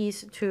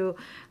SMEs to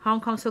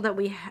Hong Kong so that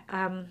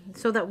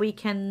we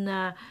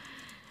can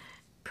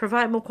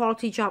provide more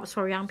quality jobs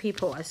for young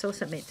people. I so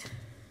submit.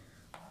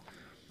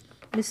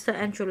 Mr.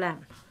 Andrew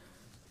Lam.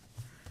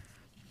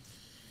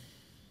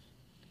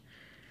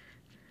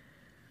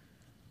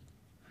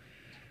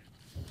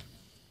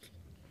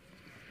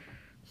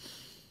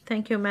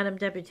 Thank you, Madam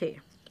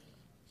Deputy.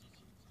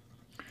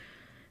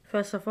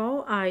 First of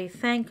all, I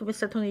thank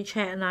Mr. Tony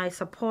Chair and I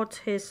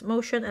support his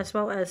motion as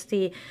well as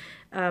the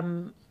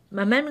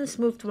amendments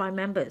moved by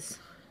members.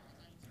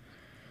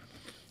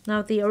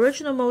 Now, the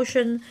original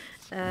motion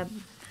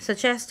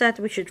suggests that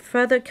we should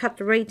further cut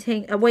the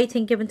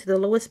weighting given to the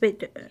lowest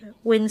bid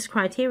wins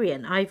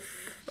criterion. I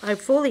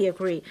fully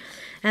agree,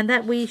 and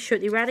that we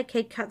should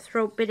eradicate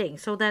cutthroat bidding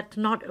so that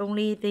not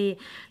only the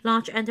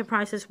large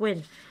enterprises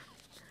win.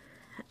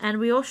 And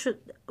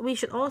we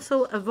should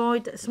also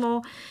avoid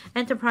small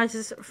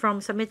enterprises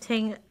from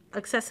submitting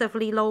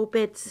excessively low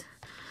bids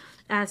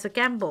as a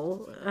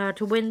gamble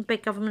to win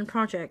big government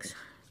projects.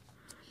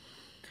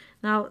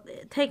 Now,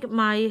 take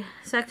my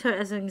sector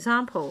as an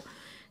example.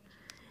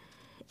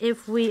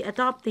 If we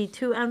adopt the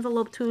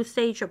two-envelope,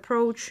 two-stage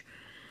approach,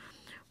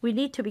 we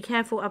need to be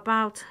careful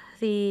about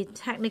the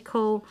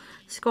technical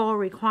score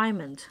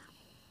requirement.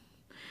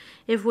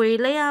 If we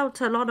lay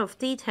out a lot of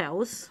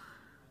details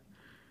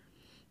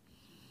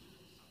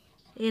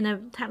in a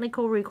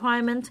technical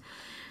requirement,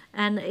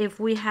 and if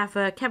we have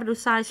a capital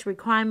size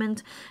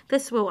requirement,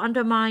 this will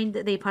undermine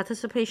the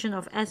participation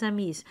of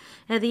SMEs.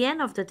 At the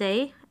end of the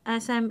day,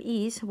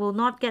 SMEs will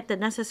not get the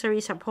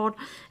necessary support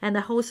and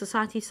the whole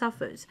society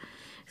suffers.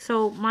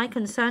 So my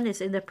concern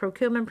is in the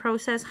procurement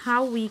process,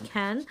 how we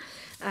can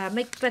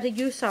make better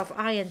use of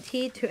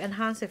I&T to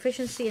enhance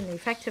efficiency and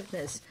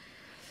effectiveness.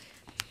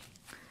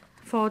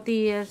 For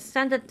the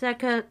standard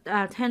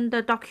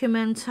tender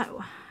document,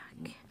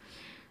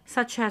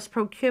 such as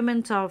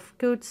procurement of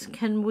goods,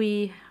 can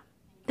we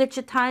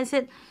digitize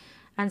it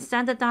and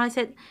standardize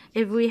it?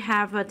 If we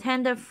have a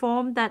tender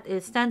form that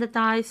is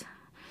standardized,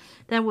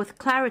 then with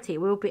clarity,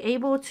 we will be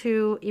able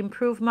to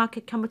improve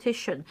market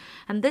competition.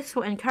 And this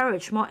will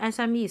encourage more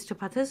SMEs to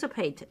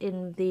participate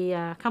in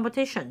the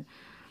competition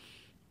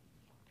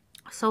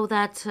so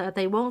that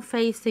they won't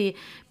face the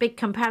big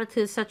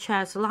competitors such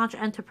as large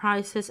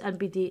enterprises and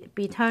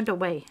be turned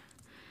away.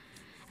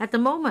 At the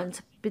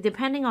moment,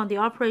 depending on the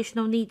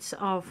operational needs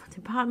of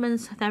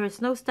departments, there is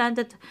no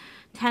standard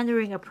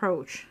tendering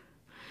approach.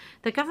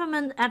 The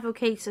government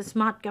advocates a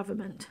smart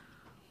government.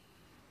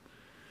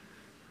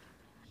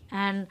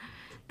 And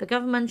the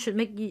government should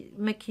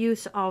make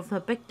use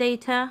of big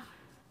data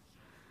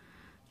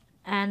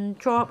and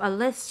draw up a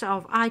list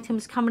of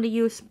items commonly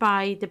used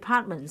by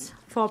departments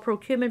for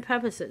procurement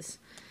purposes.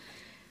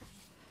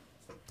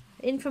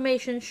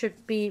 Information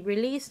should be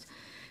released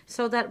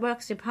so that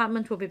Works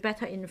Department will be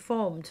better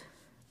informed.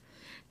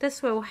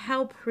 This will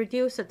help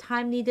reduce the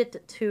time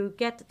needed to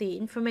get the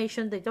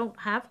information they don't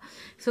have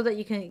so that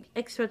you can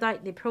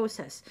expedite the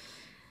process.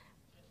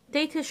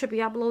 Data should be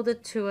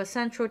uploaded to a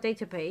central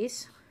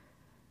database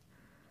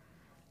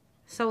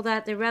so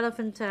that the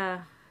relevant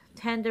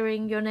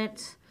tendering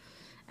units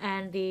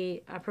and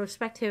the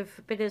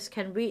prospective bidders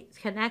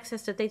can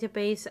access the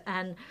database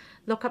and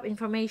look up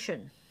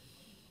information.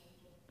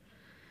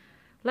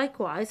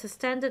 Likewise, a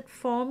standard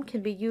form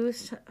can be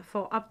used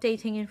for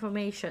updating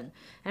information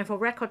and for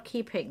record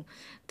keeping.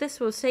 This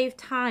will save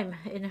time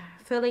in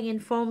filling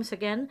in forms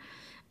again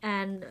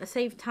and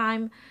save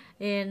time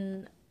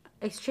in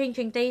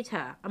exchanging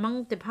data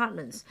among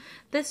departments.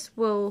 This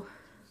will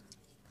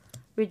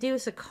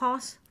reduce the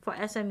cost for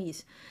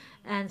SMEs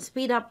and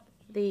speed up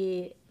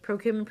the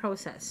procurement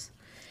process.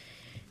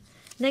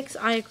 Next,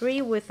 I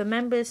agree with the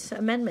members'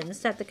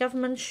 amendments that the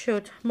government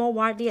should more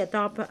widely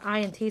adopt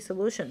I&T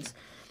solutions.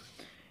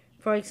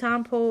 For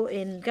example,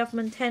 in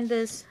government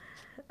tenders,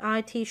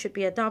 IT should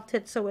be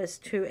adopted so as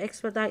to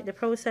expedite the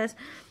process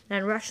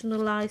and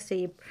rationalize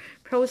the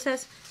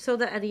process so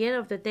that at the end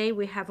of the day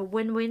we have a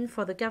win-win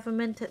for the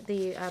government,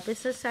 the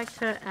business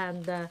sector,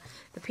 and the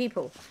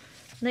people.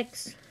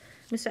 Next,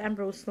 Mr.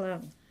 Ambrose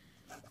Leung.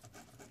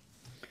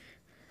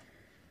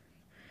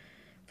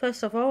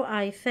 First of all,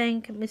 I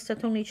thank Mr.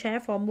 Tony Chair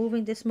for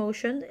moving this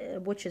motion,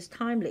 which is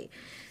timely.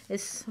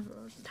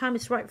 Time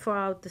is right for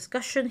our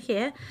discussion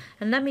here,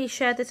 and let me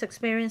share this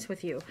experience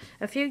with you.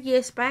 A few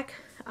years back,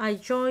 I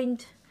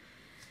joined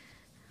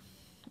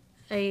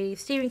a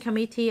steering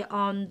committee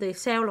on the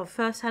sale of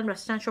first-hand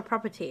residential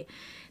property.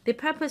 The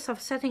purpose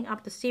of setting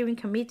up the steering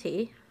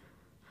committee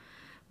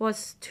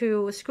was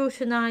to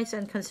scrutinize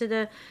and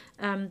consider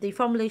the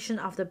formulation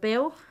of the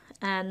bill,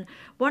 and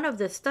one of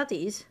the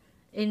studies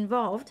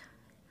involved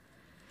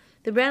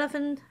the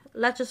relevant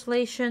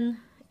legislation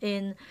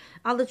in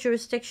other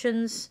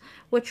jurisdictions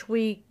which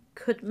we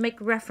could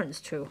make reference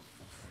to.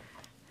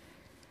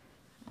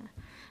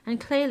 And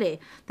clearly,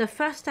 the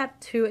first step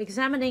to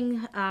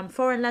examining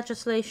foreign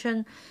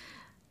legislation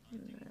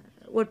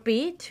would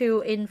be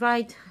to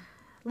invite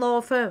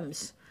law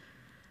firms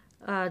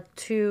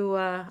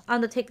to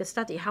undertake the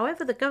study.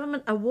 However, the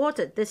government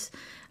awarded this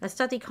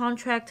study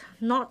contract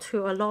not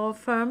to a law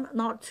firm,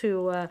 not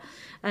to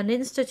an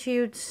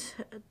institute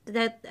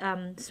that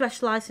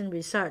specialized in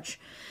research.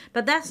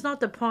 But that's not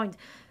the point.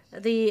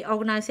 The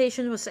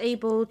organization was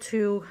able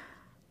to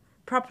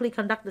properly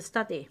conduct the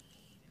study.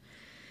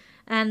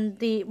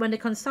 And when the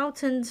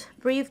consultant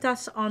briefed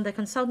us on the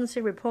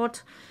consultancy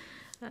report,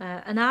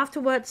 and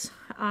afterwards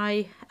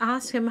I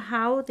asked him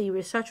how the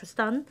research was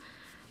done.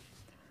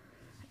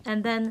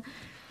 And then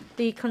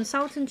the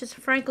consultant just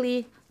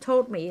frankly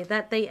told me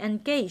that they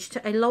engaged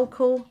a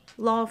local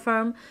law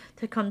firm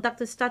to conduct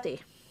the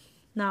study.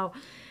 Now,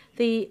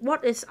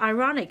 what is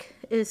ironic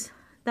is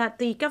that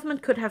the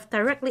government could have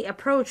directly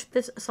approached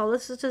this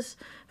solicitor's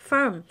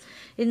firm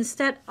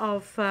instead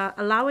of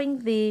allowing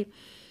the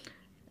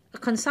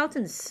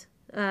consultants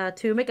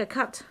to make a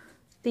cut.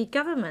 The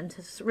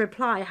government's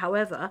reply,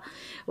 however,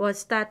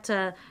 was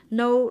that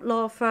no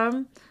law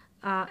firm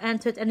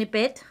entered any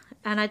bid,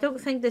 and I don't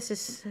think this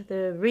is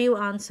the real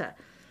answer.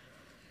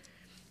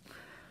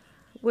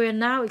 We're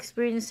now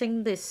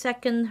experiencing the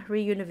second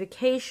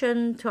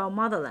reunification to our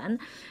motherland,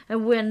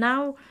 and we're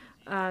now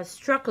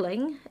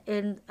struggling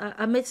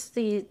amidst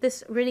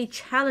this really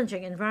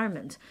challenging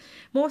environment.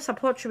 More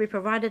support should be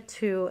provided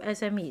to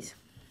SMEs.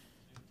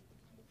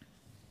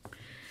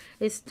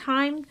 It's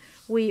time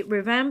we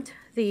revamped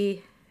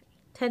the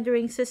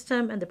tendering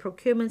system and the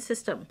procurement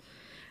system,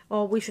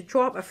 or we should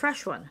draw up a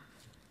fresh one.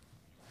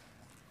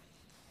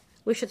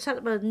 We should set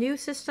up a new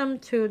system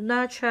to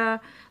nurture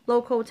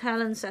local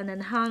talents and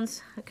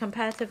enhance the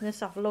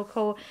competitiveness of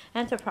local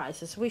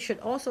enterprises. We should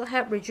also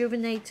help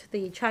rejuvenate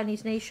the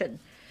Chinese nation.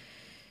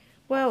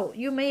 Well,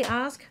 you may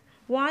ask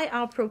why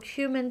our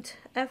procurement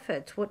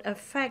effort would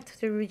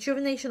affect the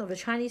rejuvenation of the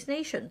Chinese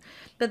nation,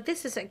 but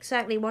this is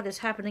exactly what is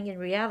happening in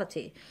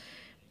reality.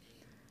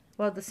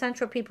 Well, the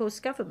Central People's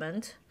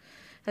Government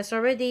has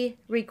already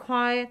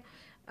required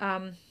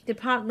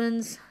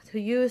departments to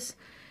use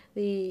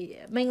the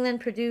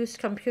mainland-produced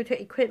computer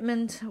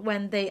equipment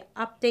when they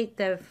update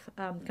their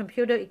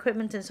computer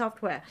equipment and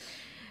software.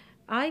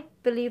 I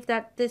believe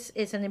that this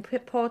is an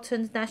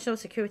important national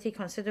security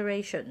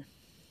consideration,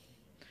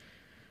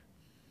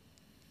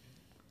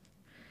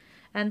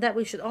 and that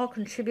we should all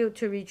contribute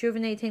to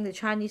rejuvenating the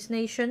Chinese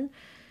nation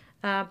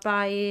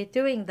by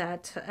doing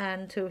that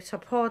and to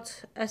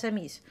support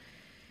SMEs.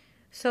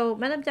 So,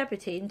 Madam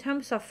Deputy, in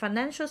terms of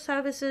financial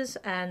services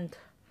and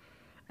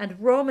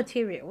raw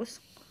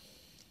materials,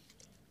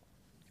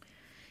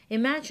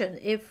 imagine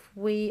if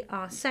we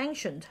are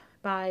sanctioned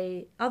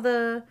by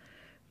other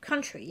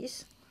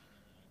countries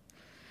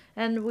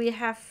and we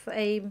have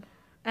an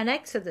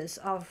exodus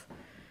of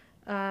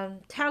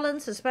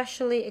talents,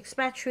 especially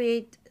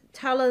expatriate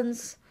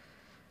talents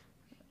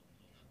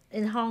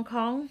in Hong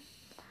Kong.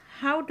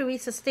 How do we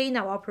sustain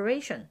our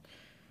operation?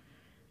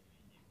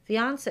 The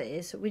answer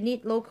is we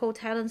need local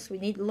talents, we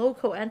need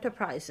local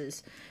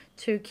enterprises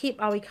to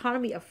keep our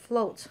economy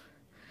afloat.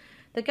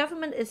 The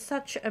government is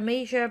such a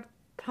major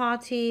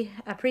party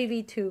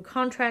privy to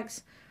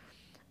contracts,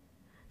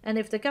 and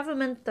if the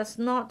government does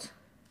not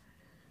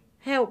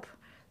help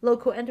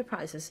local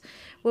enterprises,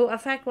 will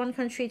affect one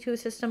country, two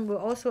system, will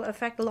also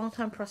affect the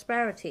long-term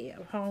prosperity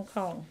of Hong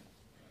Kong.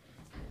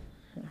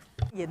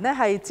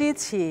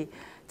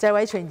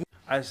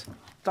 As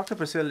Dr.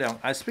 Priscilla Leung,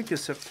 I speak to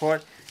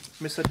support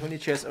Mr. Tony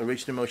Chair's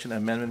original motion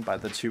amendment by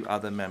the two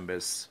other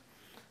members.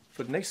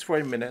 For the next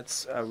 40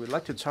 minutes, I would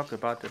like to talk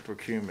about the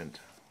procurement.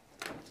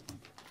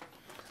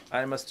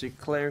 I must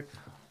declare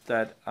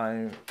that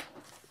I'm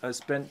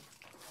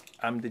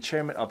the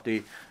chairman of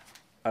the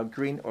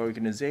Green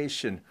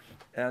organization,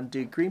 and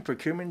the Green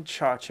Procurement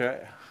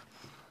Charter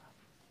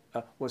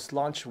was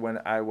launched when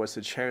I was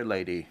the chair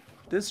lady.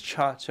 This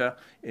charter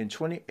in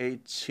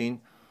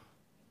 2018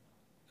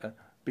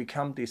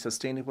 became the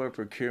Sustainable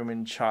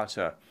Procurement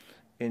Charter.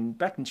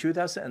 Back in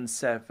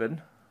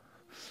 2007,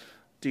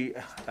 the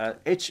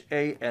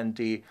HA and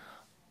the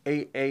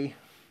AA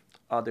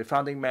are the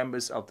founding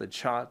members of the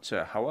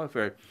Charter.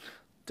 However,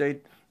 they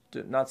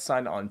did not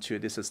sign on to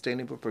the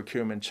Sustainable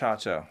Procurement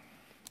Charter.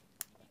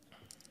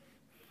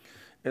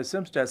 It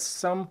seems that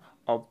some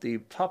of the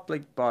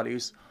public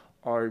bodies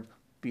are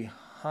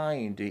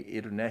behind the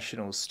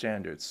international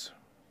standards.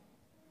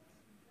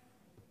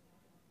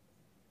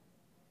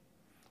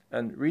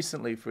 And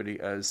recently for the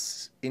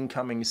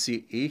incoming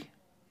CE,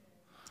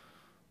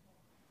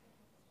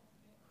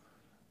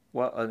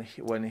 well,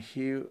 when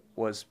he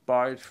was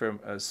barred from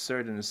a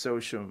certain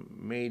social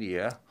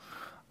media,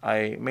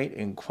 I made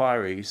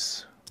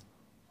inquiries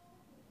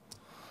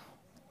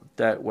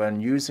that when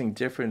using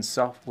different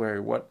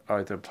software, what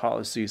are the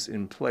policies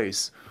in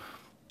place?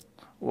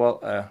 Well,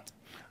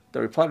 the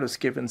reply was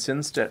given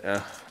since that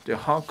the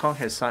Hong Kong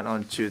has signed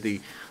on to the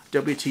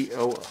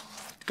WTO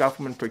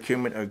government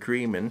procurement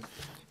agreement,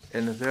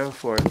 and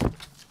therefore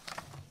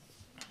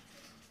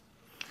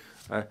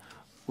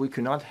we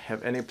could not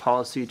have any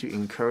policy to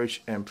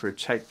encourage and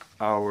protect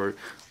our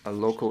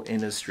local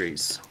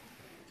industries.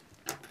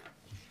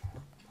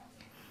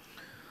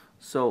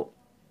 So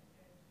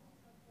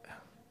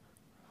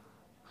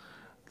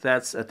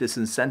that's a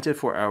disincentive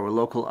for our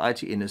local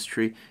IT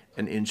industry.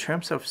 And in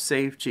terms of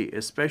safety,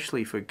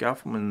 especially for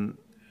government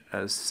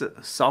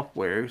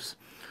softwares,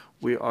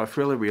 we are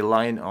fairly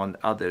reliant on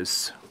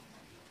others.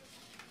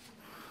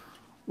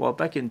 Well,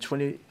 back in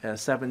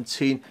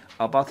 2017,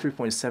 about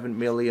 3.7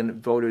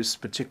 million voters'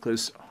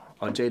 particulars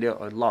or data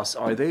are lost.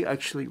 Are they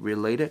actually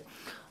related?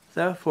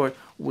 Therefore,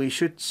 we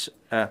should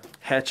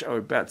hedge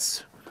our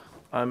bets.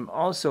 I'm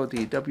also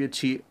the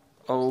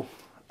WTO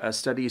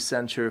Study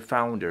Center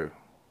founder.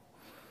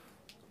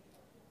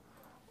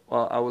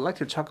 Well, I would like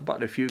to talk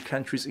about a few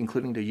countries,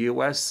 including the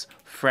US,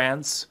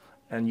 France,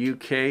 and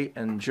UK,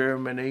 and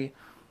Germany,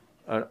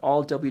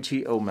 all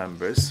WTO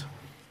members.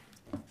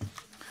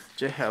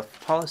 They have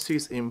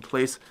policies in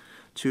place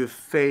to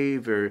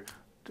favor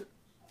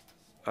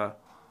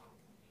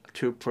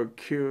to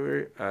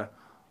procure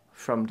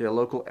from their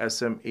local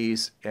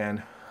SMEs,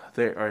 and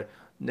they are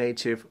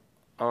native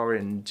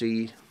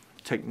R&D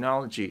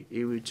technology. If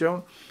you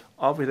don't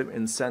offer them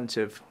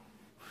incentive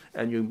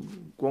and you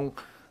won't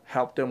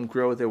help them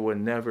grow, they will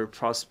never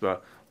prosper.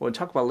 When we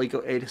talk about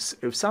legal aid,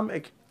 if some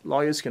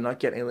lawyers cannot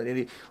get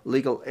any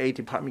legal aid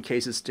department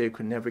cases, they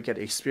could never get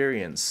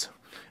experience.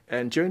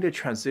 And during the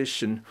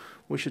transition,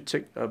 we should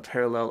take a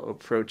parallel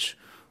approach,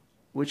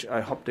 which I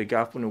hope the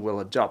government will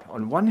adopt.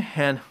 On one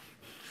hand,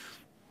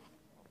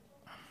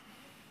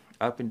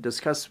 I've been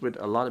discussed with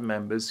a lot of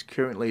members.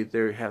 Currently,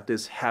 they have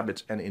this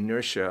habit and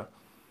inertia.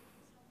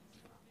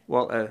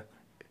 Well,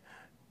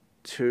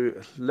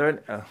 to learn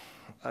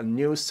a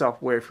new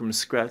software from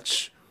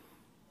scratch,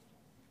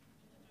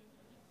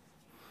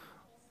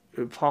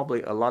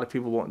 probably a lot of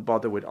people won't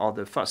bother with all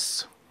the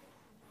fuss.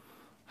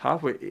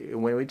 However,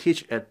 when we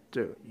teach at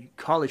the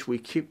college, we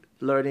keep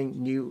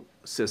learning new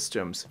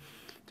systems.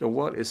 The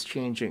world is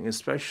changing,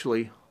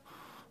 especially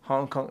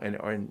Hong Kong and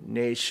our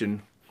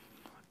nation,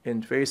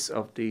 in face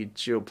of the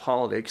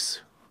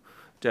geopolitics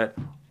that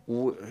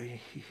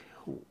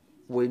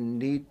we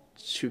need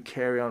to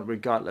carry on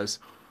regardless.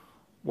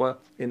 Well,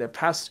 in the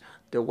past,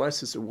 the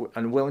West is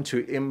unwilling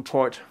to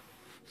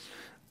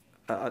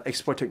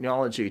export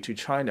technology to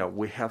China.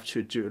 We have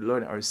to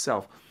learn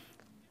ourselves.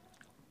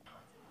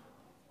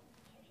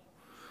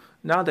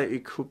 Now that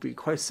it could be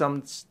quite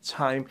some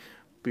time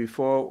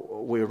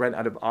before we run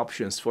out of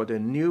options for the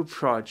new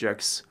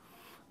projects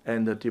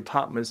and the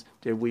departments,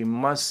 that we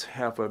must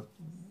have a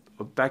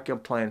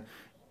backup plan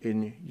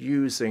in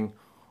using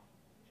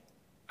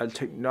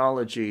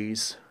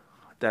technologies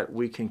that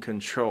we can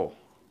control.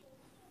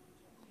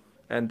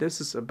 And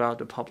this is about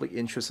the public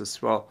interest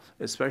as well,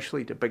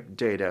 especially the big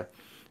data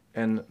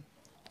and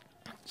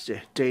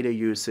data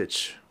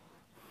usage.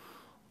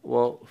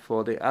 Well,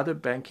 for the other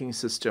banking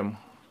system,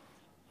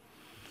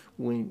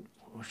 we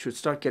should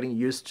start getting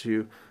used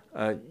to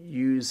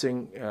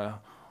using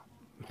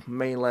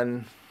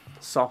mainland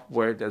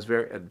software that's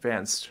very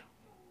advanced,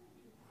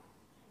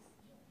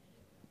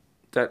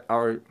 that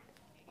our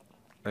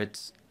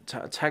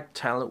tech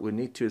talent will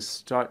need to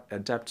start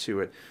adapt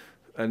to it.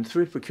 And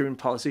through procurement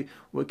policy,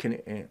 we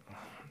can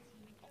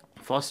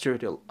foster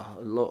the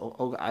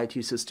local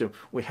IT system.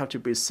 We have to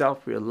be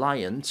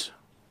self-reliant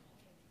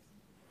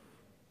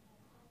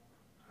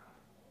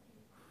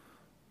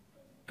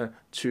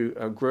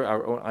to grow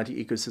our own IT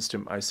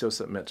ecosystem. I so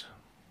submit.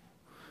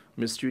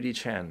 Ms. Judy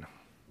Chan.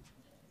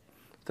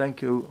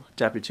 Thank you,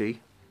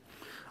 Deputy.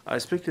 I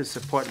speak to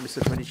support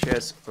Mr. Tony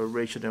Chair's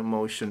original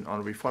motion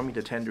on reforming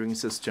the tendering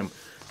system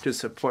to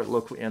support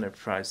local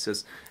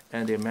enterprises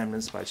and the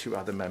amendments by two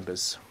other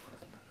members.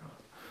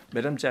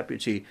 Madam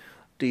Deputy,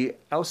 the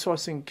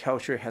outsourcing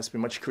culture has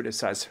been much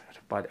criticized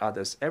by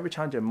others. Every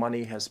time the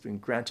money has been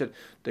granted,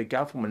 the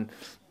government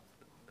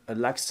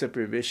lacks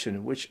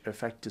supervision, which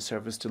affects the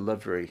service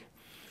delivery.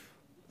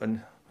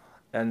 And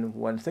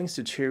when things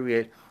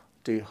deteriorate,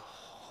 the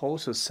whole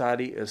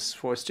society is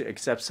forced to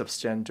accept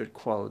substandard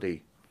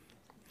quality.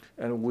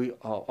 and we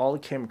all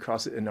came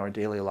across it in our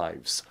daily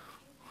lives.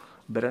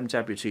 Madam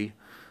Deputy,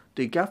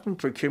 the government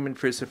procurement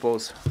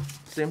principles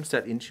seems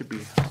that it should be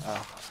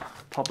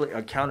public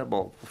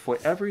accountable. For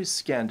every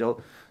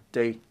scandal,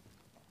 they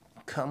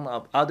come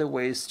up other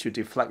ways to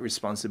deflect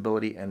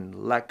responsibility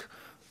and lack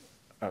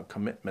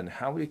commitment.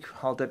 How we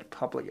call that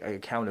public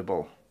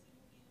accountable?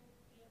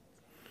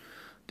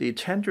 The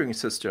tendering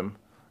system,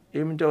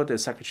 even though the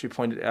Secretary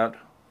pointed out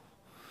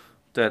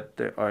that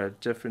there are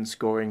different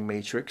scoring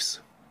matrix,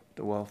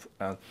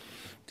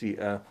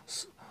 the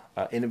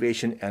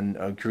innovation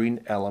and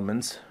green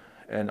elements,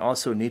 and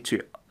also need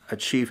to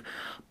achieve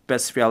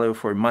best value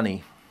for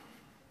money.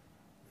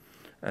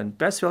 And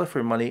best value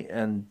for money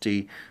and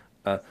the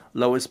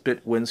lowest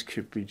bid wins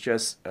could be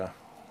just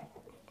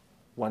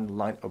one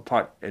line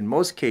apart. In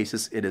most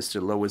cases, it is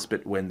the lowest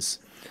bid wins.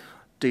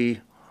 The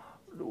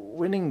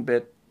winning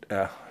bid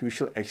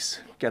usually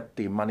get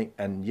the money,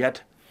 and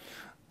yet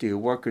the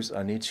workers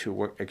need to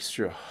work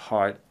extra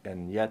hard,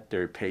 and yet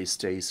their pay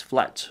stays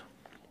flat.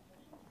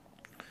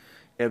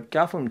 If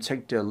government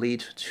take the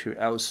lead to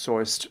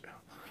outsource,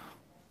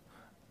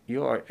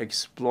 you are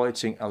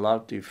exploiting a lot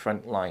of the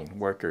frontline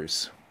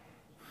workers.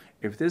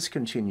 If this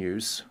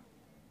continues,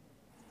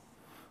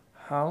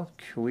 how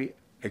can we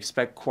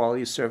expect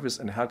quality service,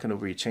 and how can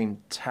we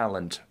retain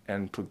talent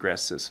and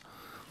progresses?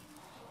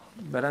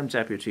 Madam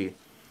Deputy,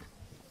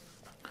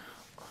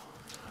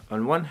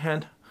 on one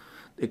hand,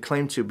 they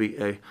claim to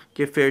be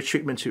give fair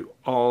treatment to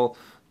all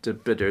the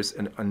bidders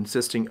and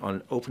insisting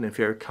on open and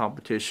fair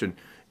competition.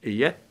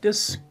 Yet this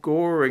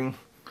scoring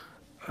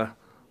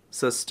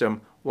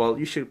system, well,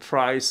 you should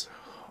prize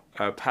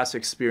past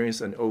experience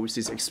and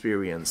overseas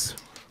experience.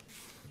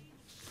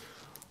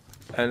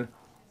 And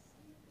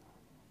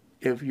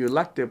if you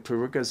lack the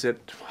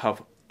prerequisite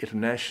of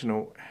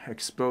international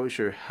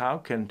exposure, how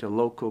can the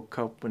local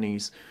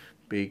companies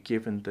be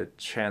given the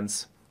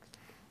chance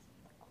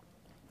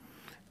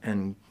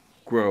and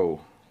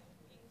grow?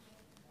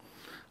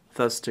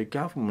 Thus, the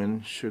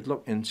government should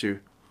look into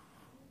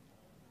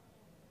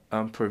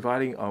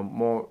providing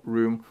more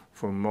room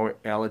for more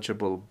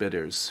eligible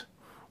bidders.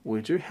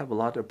 We do have a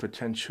lot of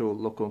potential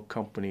local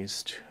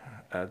companies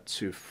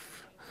to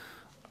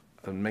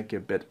make a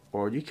bid,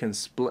 or you can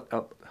split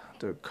up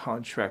the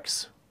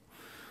contracts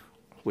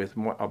with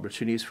more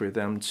opportunities for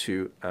them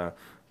to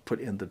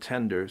put in the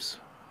tenders,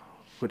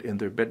 put in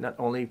their bid, not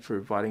only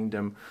providing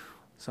them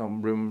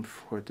some room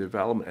for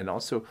development and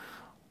also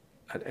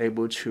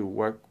able to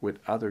work with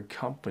other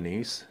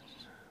companies,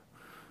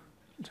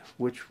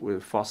 which will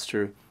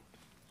foster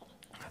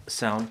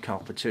sound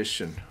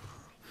competition,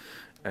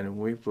 and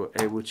we were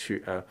able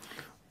to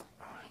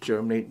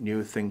germinate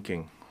new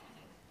thinking.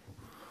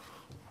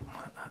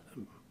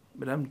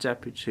 Madam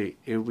Deputy,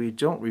 if we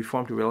don't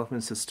reform the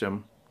relevant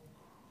system,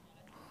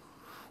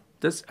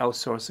 this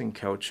outsourcing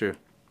culture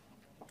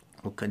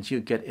will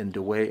continue to get in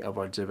the way of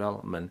our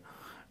development,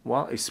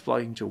 while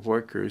exploiting the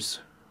workers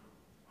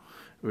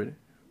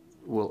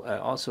will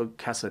also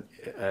cast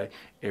a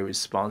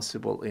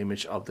responsible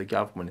image of the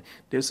government.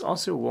 This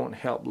also won't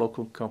help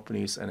local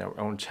companies and our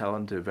own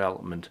talent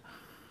development,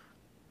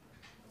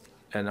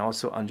 and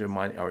also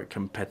undermine our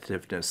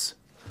competitiveness.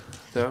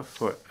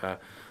 Therefore,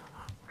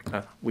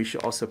 we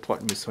should all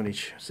support Ms. Tony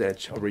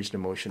TSE's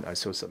original motion. I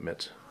so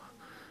submit.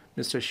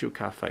 Mr. Shu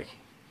Ka-fei.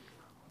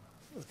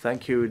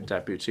 Thank you,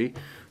 Deputy.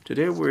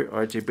 Today we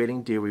are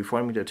debating the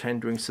reforming the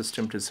tendering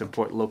system to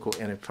support local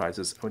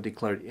enterprises of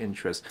declared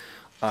interest.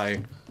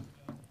 I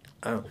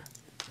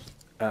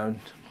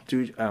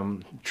do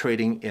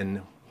trading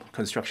in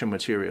construction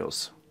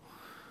materials.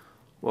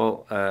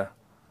 Well,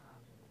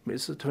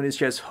 Mr. Tony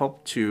TSE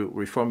hoped to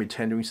reform the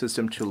tendering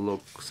system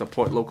to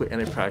support local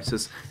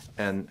enterprises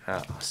and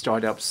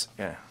startups,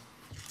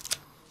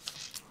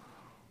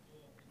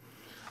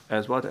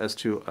 as well as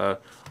to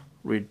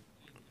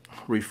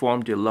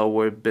reform the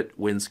lower bid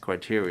wins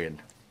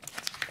criterion,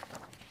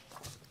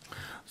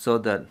 so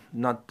that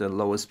not the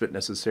lowest bid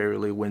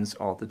necessarily wins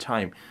all the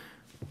time,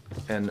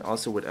 and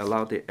also would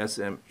allow the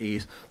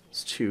SMEs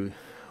to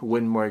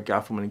win more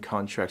government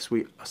contracts.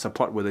 We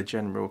support with the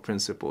general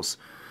principles.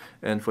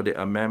 And for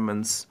the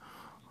amendments,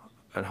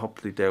 and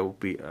hopefully there will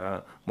be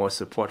more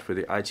support for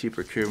the IT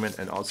procurement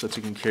and also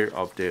taking care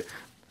of the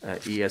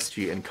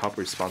ESG and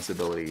corporate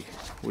responsibility,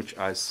 which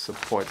I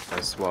support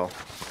as well.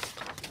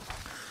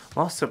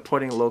 While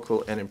supporting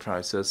local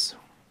enterprises,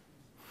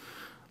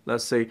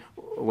 let's say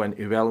when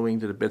evaluating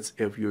the bids,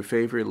 if you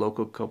favor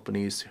local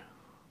companies,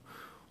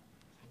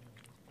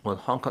 well,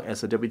 Hong Kong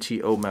as a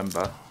WTO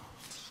member,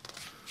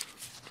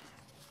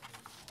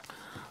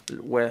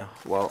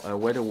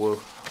 whether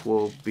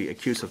will be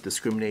accused of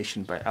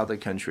discrimination by other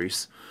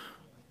countries,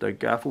 the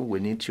government will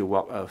need to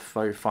walk a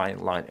very fine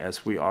line,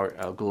 as we are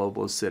a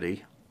global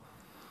city.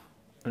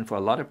 And for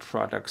a lot of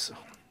products,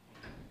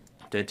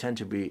 they tend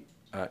to be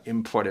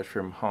imported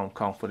from Hong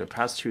Kong. For the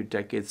past 2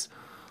 decades,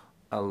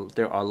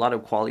 there are a lot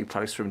of quality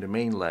products from the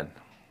mainland.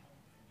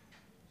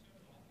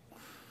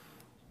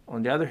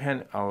 On the other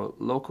hand, our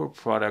local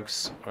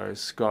products are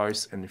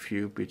scarce and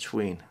few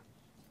between.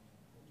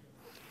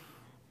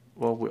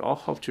 well, we all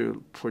hope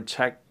to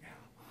protect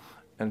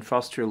and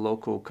foster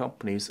local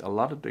companies. A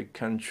lot of big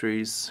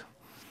countries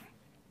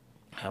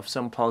have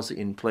some policy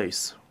in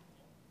place.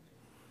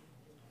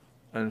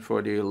 And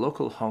for the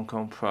local Hong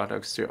Kong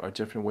products, there are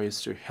different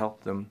ways to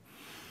help them.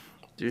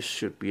 This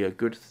should be a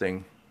good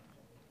thing.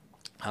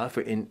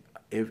 However,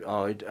 if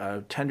our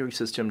tendering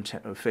system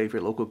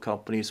favor local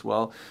companies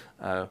while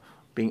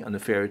being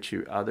unfair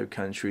to other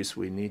countries,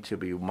 we need to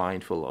be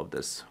mindful of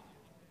this.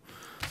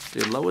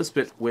 The lowest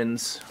bid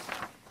wins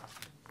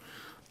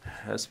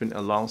has been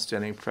a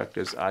long-standing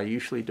practice. I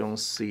usually don't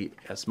see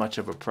as much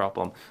of a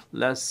problem.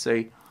 Let's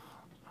say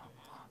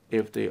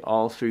if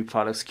all three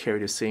products carry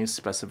the same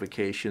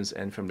specifications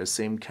and from the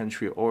same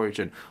country of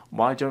origin,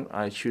 why don't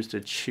I choose the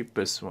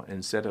cheapest one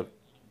instead of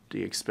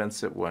the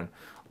expensive one?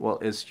 Well,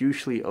 it's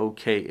usually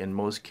okay in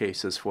most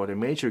cases. For the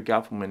major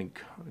government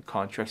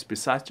contracts,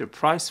 besides the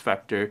price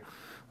factor,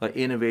 like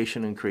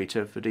innovation and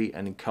creativity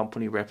and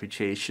company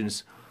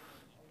reputations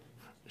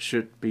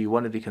should be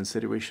one of the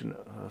consideration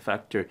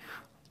factor.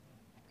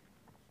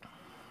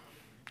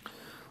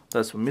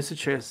 Thus, Mr.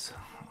 Chair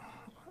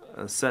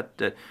said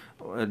that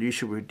you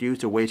should reduce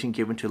the weighting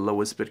given to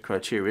lowest bid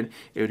criterion.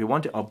 If you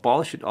want to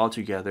abolish it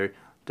altogether,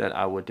 then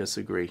I would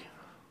disagree.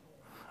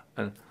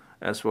 And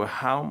as for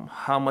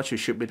how much it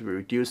should be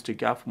reduced, the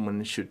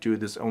government should do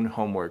its own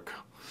homework.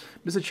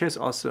 Mr. Chair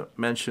also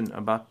mentioned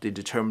about the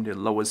determining the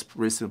lowest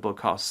reasonable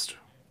cost.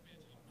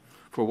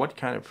 For what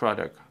kind of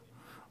product?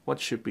 What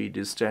should be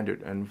the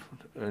standard,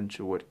 and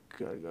to what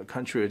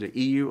country, the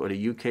EU or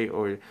the UK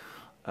or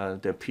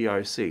the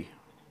PRC?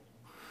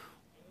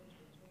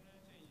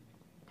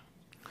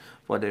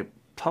 For the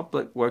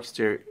public works,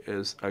 there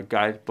is a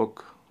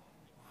guidebook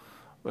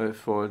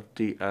for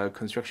the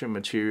construction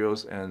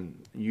materials,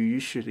 and you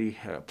usually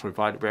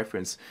provide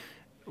reference.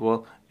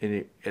 Well,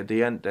 at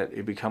the end, that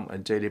it becomes a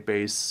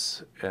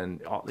database,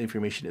 and all the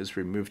information is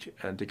removed,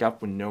 and the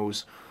government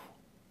knows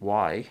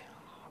why.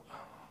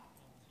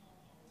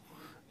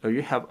 If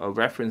you have a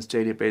reference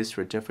database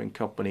for different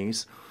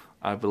companies,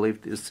 I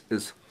believe this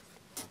is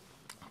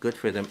good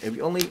for them. If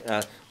you only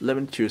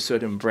limit to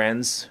certain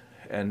brands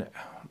and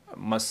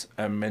must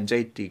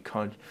mandate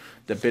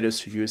the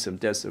bidders to use them,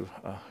 there's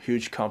a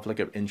huge conflict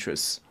of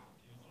interest.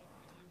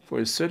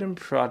 For certain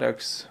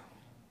products,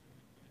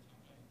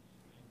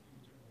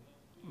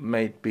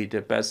 may be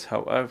the best.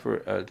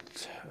 However,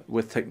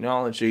 with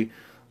technology,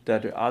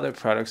 that the other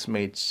products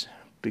may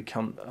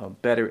become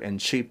better and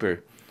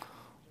cheaper.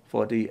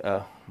 For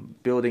the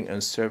building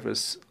and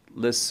service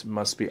lists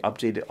must be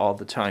updated all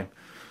the time.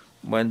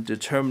 When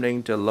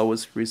determining the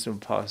lowest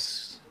reasonable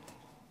cost,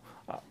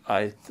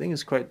 I think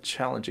it's quite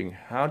challenging.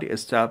 How to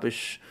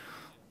establish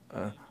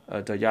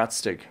the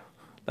yardstick?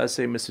 Let's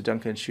say Mr.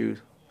 Duncan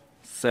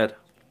said,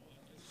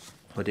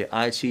 for the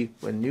IT,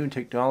 when new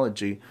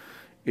technology,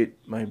 it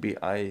might be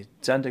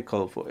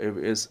identical. For if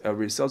it's a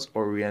results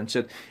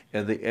oriented,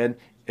 at the end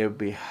it will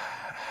be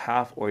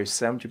half or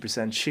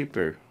 70%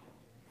 cheaper.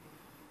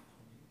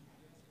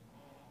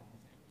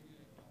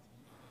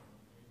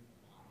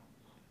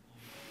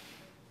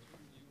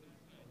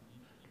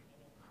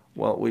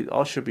 Well, we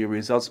all should be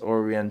results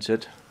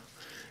oriented.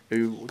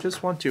 We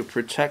just want to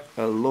protect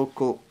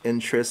local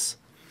interests,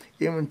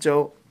 even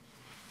though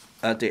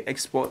the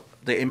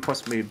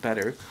imports may be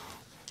better.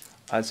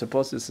 I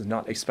suppose this is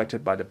not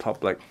expected by the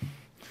public.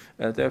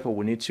 Therefore,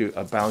 we need to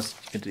bounce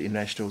into the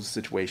international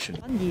situation.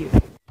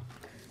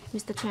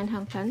 Mr. Chen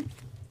Hang-Pen.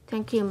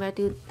 Thank you,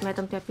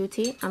 Madam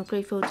Deputy. I'm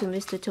grateful to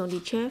Mr.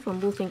 Tony Chair for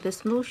moving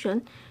this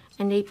motion,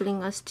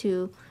 enabling us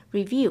to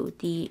review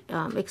the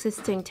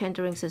existing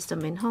tendering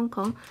system in Hong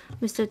Kong.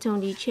 Mr.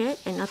 Tony Chair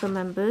and other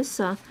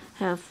members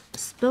have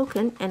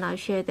spoken, and I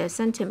share their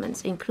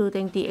sentiments,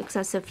 including the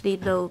excessively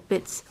low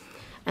bids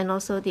and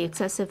also the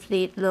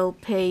excessively low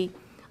pay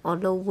or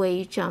low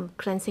wage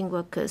cleansing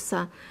workers.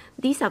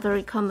 These are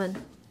very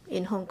common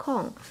in Hong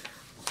Kong.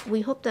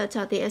 We hope that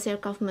the SL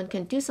government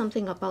can do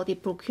something about the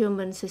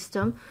procurement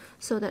system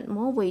so that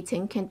more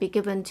weighting can be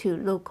given to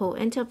local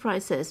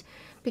enterprises,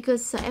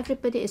 because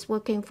everybody is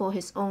working for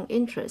his own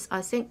interests.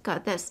 I think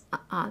that's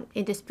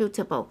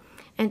indisputable.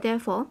 And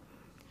therefore,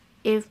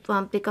 if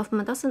the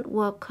government doesn't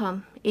work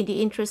in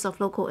the interest of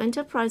local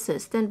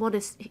enterprises, then what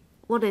is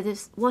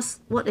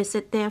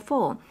it there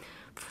for?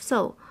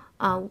 So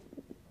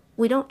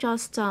we don't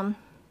just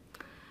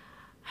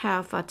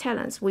have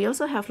talents. We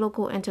also have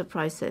local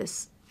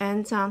enterprises.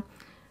 And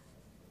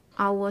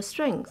our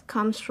strength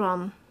comes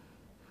from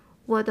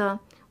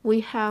whether we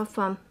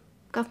have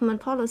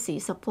government policy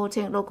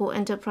supporting local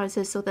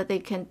enterprises so that they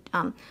can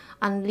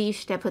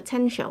unleash their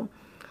potential.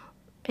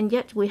 And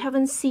yet we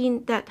haven't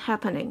seen that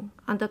happening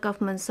under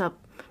government's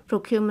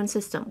procurement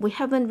system. We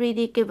haven't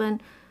really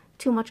given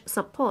too much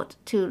support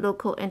to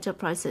local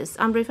enterprises.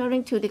 I'm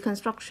referring to the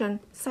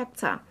construction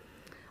sector.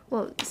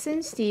 Well,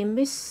 since the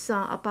myth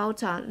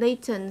about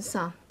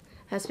latents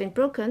has been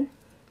broken,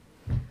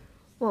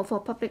 well,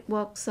 for public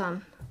works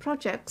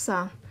projects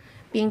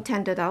being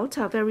tendered out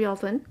very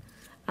often,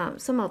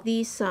 some of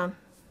these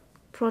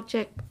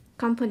project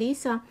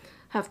companies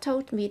have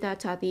told me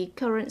that the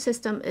current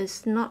system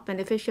is not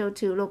beneficial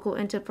to local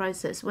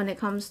enterprises when it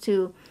comes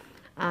to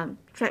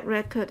track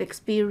record,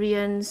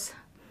 experience,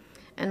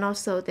 and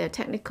also their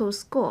technical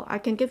score. I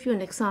can give you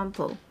an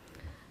example.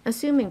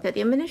 Assuming that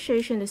the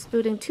administration is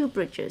building 2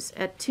 bridges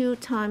at 2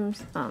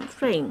 times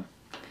frame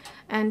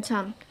and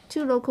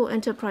 2 local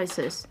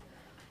enterprises,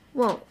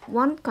 well,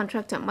 one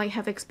contractor might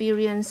have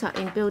experience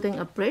in building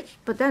a bridge,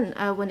 but then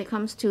when it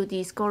comes to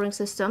the scoring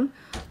system,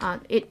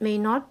 it may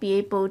not be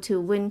able to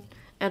win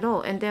at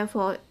all, and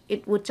therefore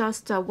it would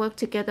just work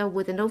together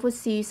with an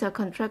overseas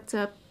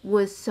contractor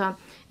with a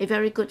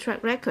very good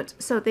track record.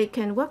 So they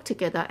can work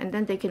together and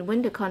then they can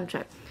win the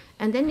contract.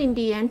 And then in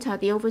the end,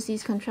 the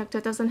overseas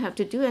contractor doesn't have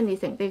to do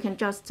anything. They can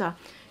just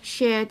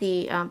share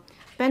the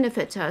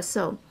benefit.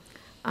 So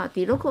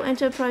the local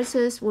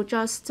enterprises will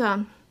just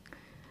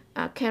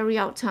carry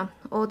out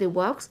all the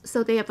works.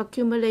 So they have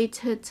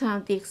accumulated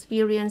the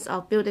experience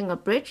of building a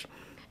bridge,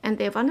 and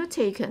they have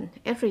undertaken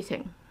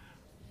everything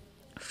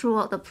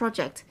throughout the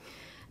project.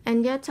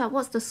 And yet,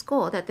 what's the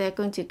score that they're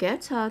going to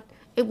get?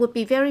 It would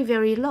be very,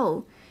 very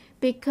low,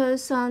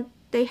 because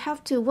they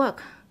have to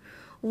work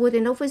with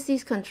an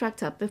overseas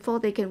contractor before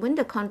they can win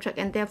the contract,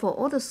 and therefore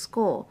all the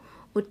score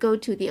would go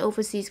to the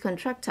overseas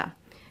contractor.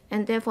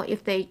 And therefore,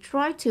 if they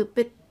try to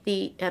bid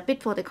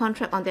for the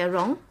contract on their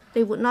own,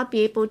 they would not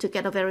be able to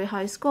get a very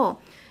high score.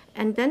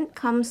 And then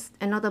comes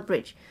another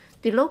bridge.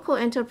 The local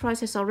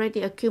enterprise has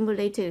already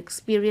accumulated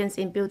experience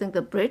in building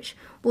the bridge.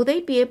 Will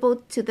they be able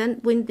to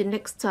then win the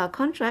next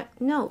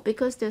contract? No,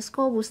 because their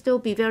score will still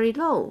be very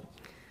low.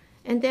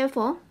 And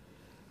therefore,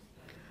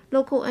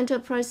 local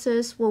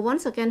enterprises will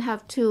once again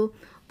have to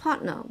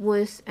partner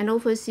with an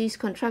overseas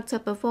contractor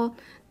before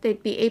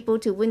they'd be able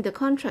to win the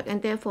contract,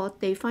 and therefore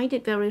they find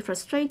it very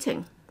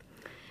frustrating,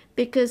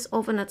 because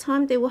often at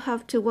time they will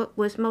have to work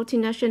with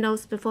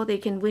multinationals before they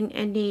can win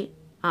any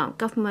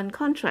government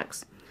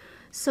contracts.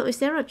 So is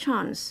there a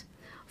chance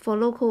for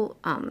local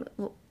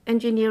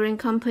engineering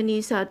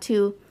companies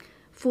to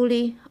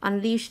fully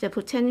unleash their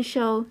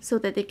potential so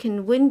that they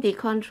can win the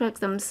contracts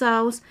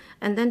themselves,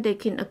 and then they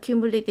can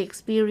accumulate the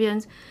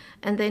experience,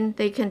 and then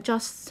they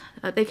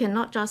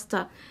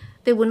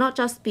will not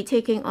just be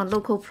taking on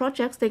local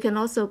projects, they can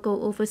also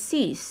go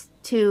overseas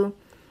to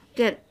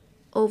get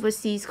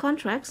overseas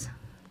contracts?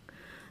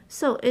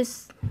 So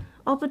it's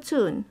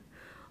opportune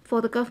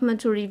for the government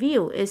to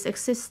review its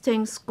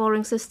existing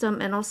scoring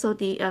system and also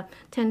the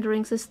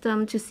tendering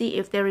system to see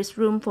if there is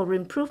room for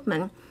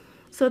improvement,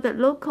 so that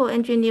local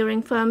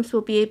engineering firms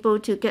will be able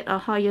to get a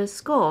higher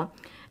score,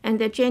 and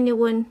their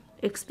genuine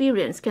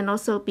experience can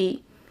also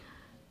be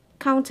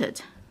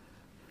counted,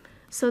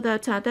 so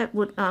that that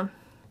would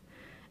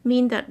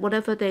mean that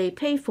whatever they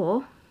pay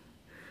for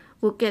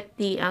will get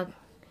the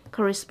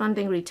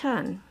corresponding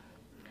return.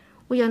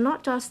 We are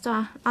not just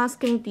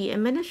asking the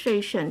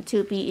administration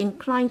to be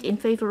inclined in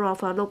favor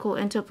of local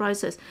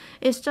enterprises.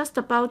 It's just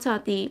about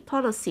the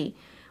policy,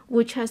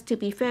 which has to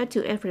be fair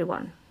to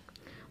everyone.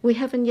 We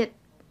haven't yet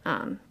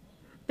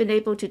been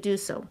able to do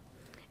so.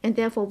 And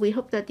therefore, we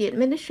hope that the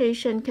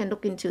administration can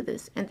look into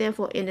this. And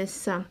therefore, in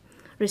its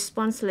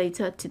response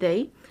later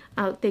today,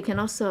 they can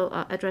also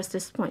address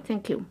this point.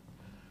 Thank you.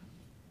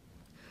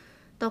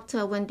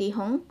 Dr. Wendy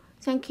Hong.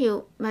 Thank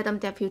you, Madam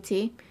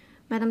Deputy.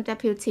 Madam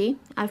Deputy,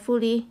 I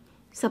fully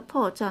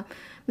support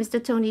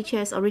Mr. Tony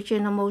TSE's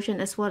original motion,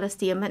 as well as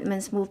the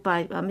amendments moved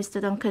by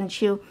Mr. Duncan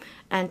CHIU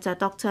and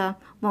Dr.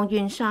 Wong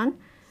Yunshan.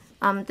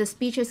 The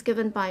speeches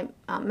given by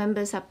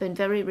members have been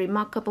very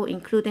remarkable,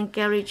 including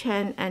Gary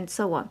Chen and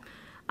so on.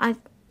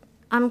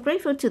 I'm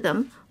grateful to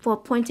them for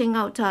pointing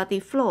out the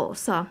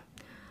flaws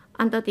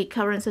under the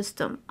current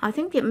system. I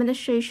think the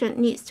administration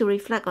needs to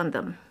reflect on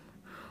them.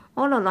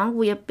 All along,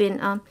 we have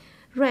been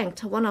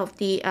ranked one of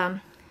the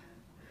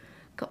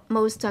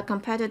most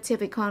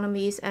competitive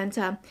economies, and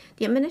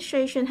the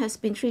administration has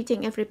been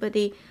treating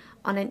everybody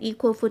on an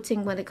equal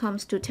footing when it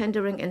comes to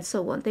tendering and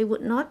so on. They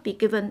would not be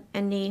given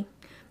any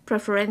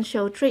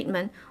preferential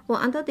treatment. Well,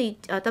 under the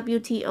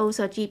WTO's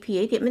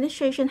GPA, the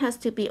administration has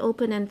to be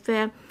open and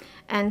fair,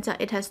 and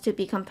it has to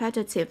be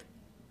competitive.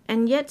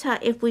 And yet,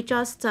 if we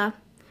just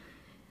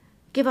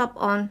give up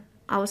on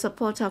our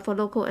support for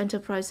local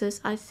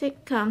enterprises, I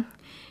think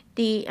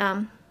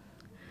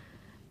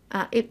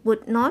it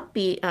would not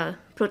be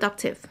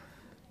productive.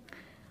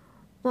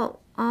 Well,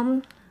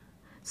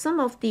 some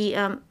of the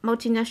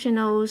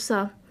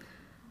multinationals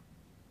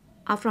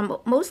are from,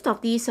 most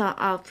of these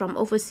are from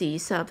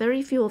overseas.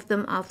 Very few of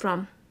them are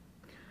from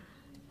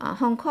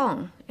Hong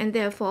Kong, and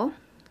therefore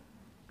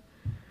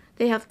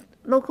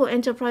local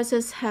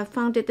enterprises have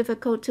found it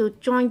difficult to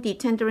join the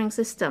tendering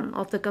system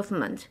of the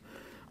government.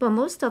 But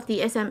most of the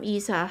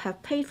SMEs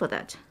have paid for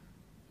that.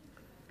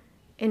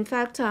 In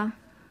fact,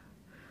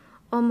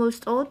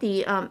 almost all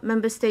the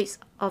member states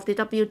of the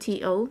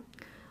WTO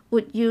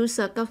would use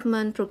a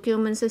government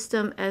procurement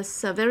system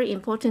as a very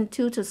important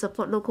tool to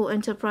support local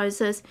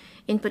enterprises,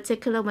 in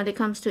particular when it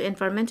comes to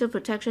environmental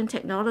protection,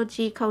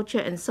 technology, culture,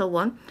 and so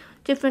on.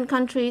 Different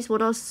countries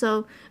would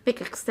also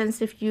make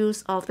extensive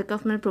use of the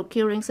government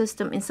procuring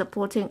system in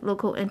supporting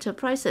local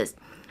enterprises.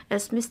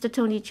 As Mr.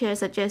 Tony Chair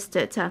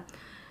suggested,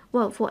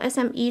 well, for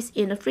SMEs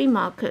in a free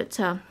market,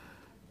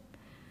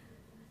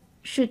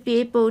 should be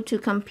able to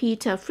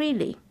compete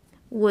freely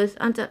with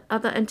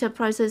other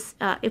enterprises.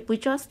 If we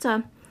just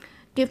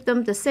give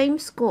them the same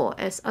score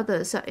as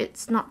others,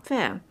 it's not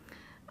fair.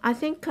 I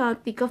think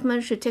the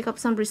government should take up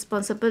some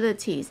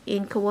responsibilities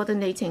in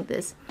coordinating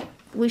this.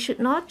 We should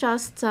not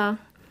just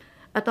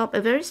adopt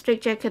a very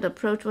straitjacket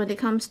approach when it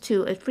comes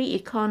to a free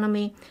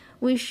economy.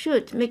 We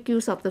should make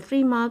use of the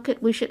free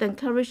market. We should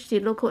encourage the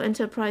local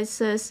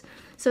enterprises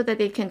so that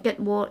they can get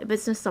more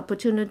business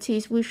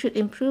opportunities. We should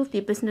improve the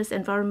business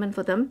environment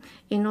for them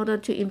in order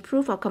to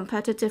improve our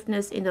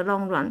competitiveness in the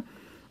long run.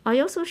 I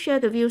also share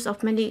the views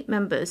of many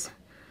members.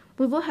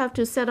 We will have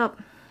to set up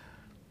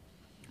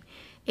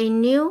a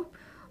new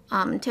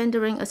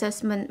tendering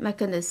assessment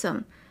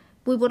mechanism.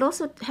 We would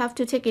also have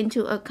to take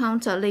into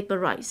account labor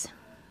rights.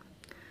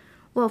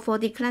 Well, for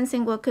the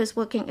cleansing workers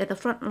working at the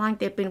front line,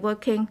 they've been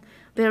working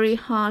very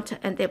hard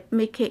and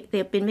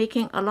they've been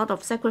making a lot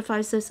of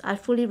sacrifices. I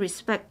fully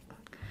respect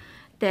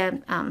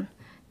their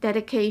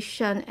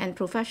dedication and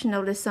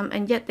professionalism,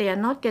 and yet they are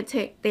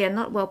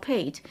not well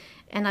paid,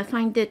 and I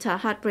find it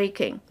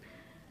heartbreaking.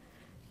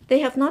 They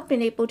have not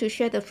been able to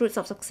share the fruits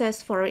of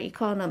success for our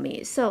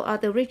economy. So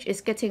the rich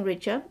is getting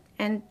richer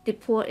and the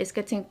poor is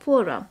getting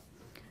poorer.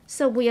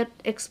 So we are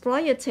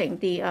exploiting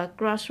the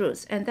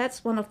grassroots, and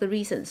that's one of the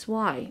reasons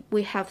why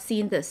we have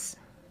seen this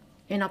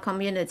in our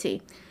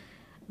community.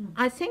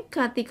 I think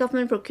the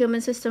government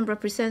procurement system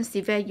represents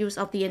the values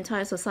of the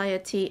entire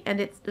society, and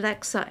it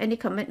lacks any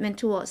commitment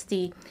towards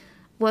the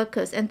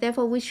workers, and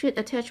therefore we should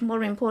attach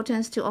more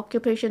importance to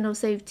occupational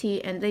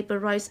safety and labor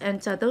rights,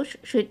 and those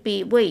should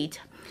be weighed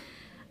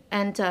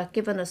and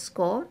given a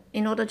score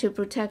in order to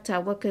protect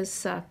our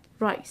workers'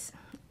 rights,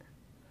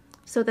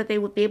 so that they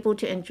would be able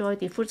to enjoy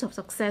the fruits of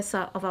success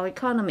of our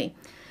economy.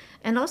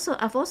 And also,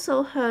 I've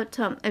also heard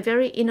a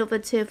very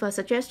innovative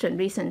suggestion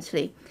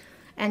recently,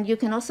 and you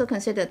can also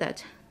consider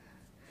that.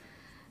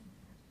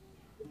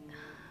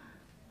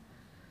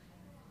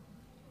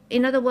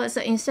 In other words,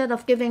 instead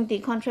of giving the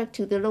contract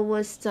to the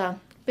lowest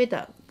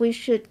bidder, we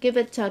should give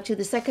it to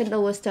the second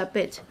lowest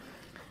bid,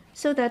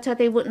 so that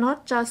they would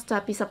not just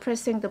be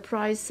suppressing the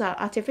price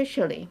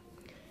artificially,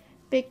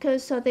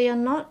 because they are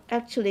not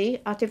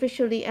actually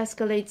artificially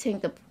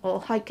escalating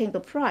or hiking the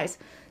price.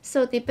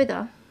 So the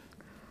bidder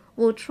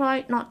will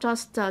try not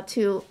just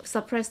to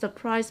suppress the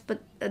price,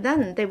 but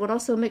then they would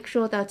also make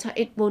sure that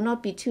it will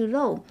not be too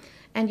low.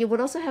 And you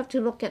would also have to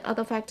look at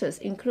other factors,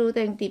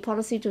 including the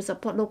policy to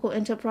support local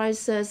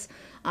enterprises,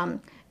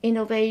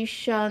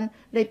 innovation,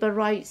 labor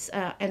rights,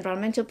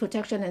 environmental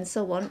protection, and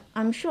so on.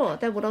 I'm sure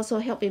that would also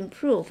help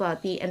improve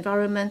the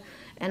environment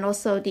and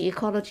also the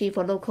ecology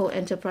for local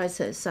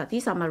enterprises.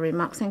 These are my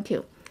remarks. Thank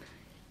you.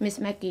 Ms.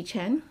 Maggie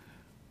Chen.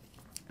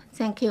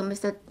 Thank you,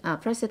 Mr.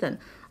 President.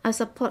 I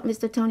support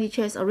Mr. Tony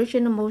Chair's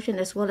original motion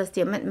as well as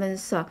the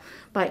amendments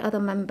by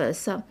other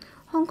members.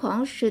 Hong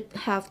Kong should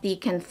have the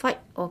can fight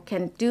or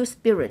can do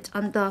spirit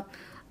under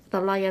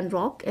the Lion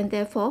Rock, and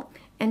therefore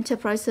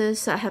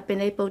enterprises have been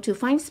able to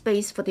find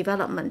space for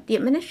development. The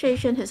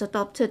administration has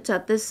adopted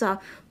this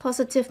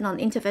positive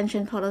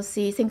non-intervention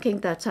policy,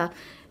 thinking that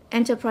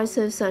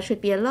enterprises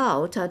should be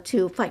allowed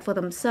to fight for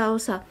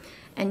themselves.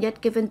 And yet,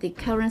 given the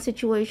current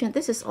situation,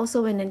 this is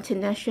also an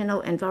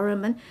international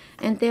environment,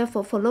 and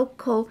therefore for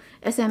local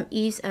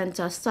SMEs and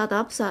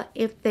startups,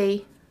 if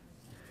they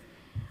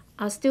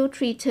are still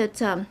treated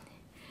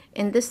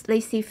in this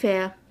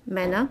laissez-faire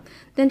manner,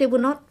 then they will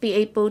not be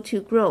able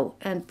to grow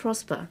and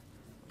prosper.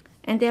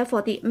 And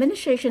therefore, the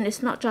administration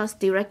is not just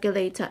the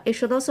regulator, it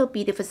should also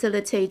be the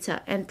facilitator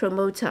and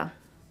promoter.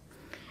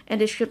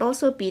 And it should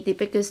also be the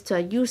biggest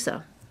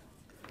user.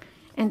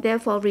 And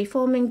therefore,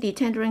 reforming the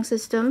tendering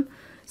system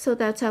so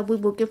that we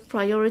will give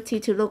priority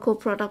to local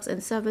products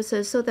and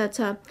services, so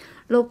that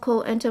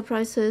local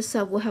enterprises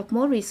will have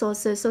more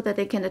resources so that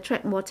they can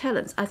attract more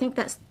talents. I think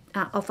that's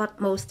of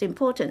utmost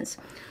importance.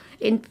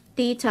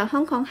 Indeed,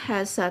 Hong Kong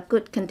has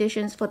good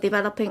conditions for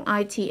developing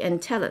IT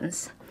and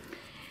talents.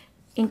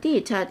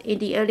 Indeed, in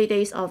the early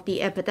days of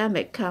the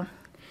epidemic,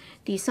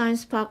 the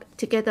Science Park,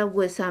 together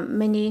with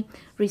many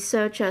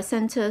research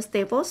centers,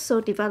 they've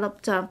also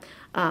developed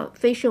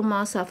facial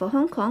masks for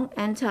Hong Kong,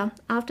 and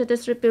after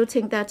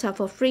distributing that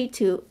for free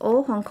to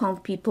all Hong Kong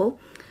people,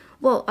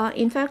 well,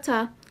 in fact,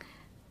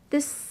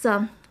 this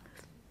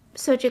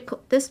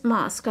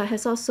mask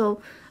has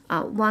also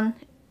won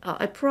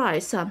a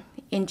prize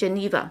in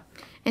Geneva.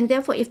 And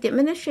therefore, if the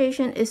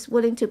administration is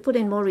willing to put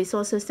in more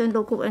resources, then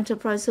local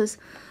enterprises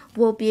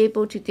will be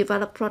able to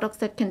develop products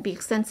that can be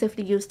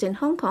extensively used in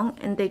Hong Kong,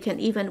 and they can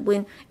even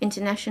win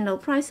international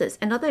prizes.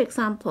 Another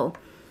example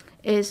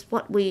is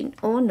what we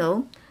all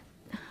know,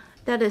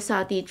 that is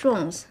the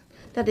drones,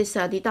 that is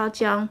the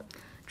Dajiang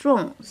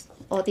drones,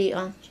 or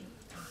the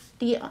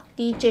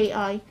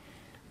DJI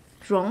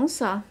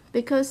drones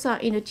because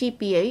in the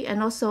GBA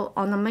and also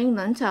on the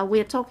mainland, we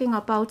are talking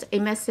about a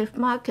massive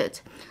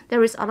market.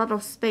 There is a lot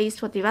of space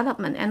for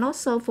development and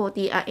also for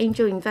the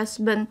angel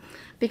investment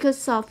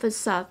because of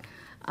its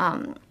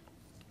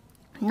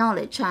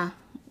knowledge.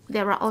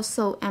 There are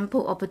also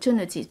ample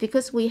opportunities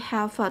because we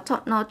have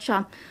top-notch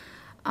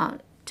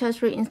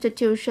tertiary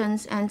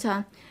institutions,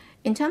 and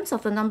in terms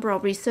of the number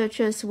of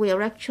researchers, we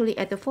are actually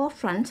at the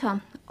forefront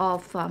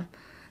of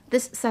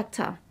this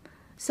sector.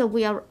 So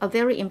we are a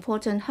very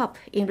important hub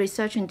in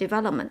research and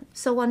development.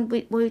 So when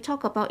we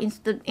talk about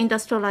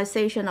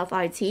industrialization of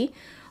IT,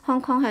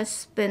 Hong Kong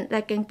has been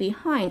lagging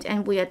behind,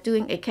 and we are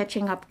doing a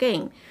catching up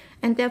game.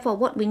 And therefore,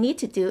 what we need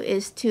to do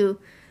is to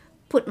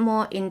put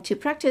more into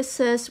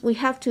practices. We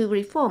have to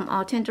reform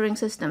our tendering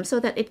system so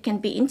that it can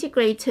be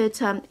integrated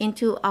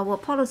into our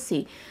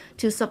policy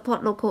to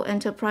support local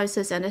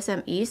enterprises and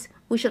SMEs.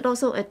 We should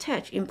also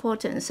attach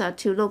importance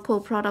to local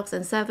products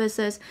and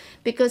services,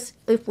 because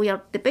if we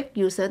are the big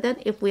user, then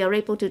if we are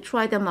able to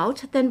try them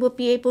out, then we'll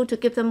be able to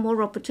give them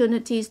more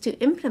opportunities to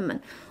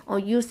implement or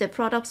use their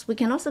products. We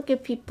can also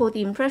give people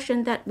the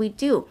impression that we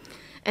do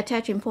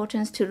attach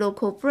importance to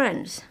local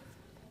brands.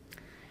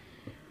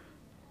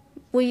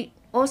 We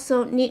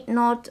also need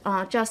not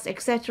just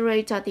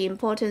exaggerate the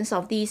importance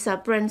of these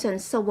brands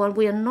and so on.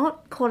 We are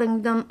not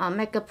calling them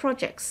mega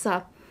projects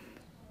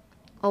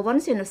or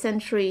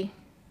once-in-a-century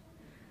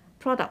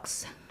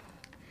products.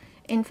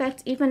 In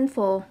fact, even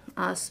for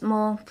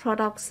small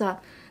products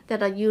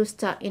that are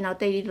used in our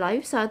daily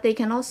lives, they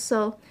can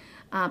also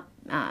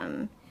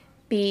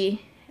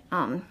be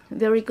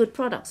very good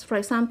products. For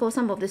example,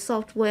 some of the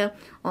software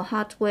or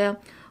hardware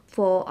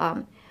for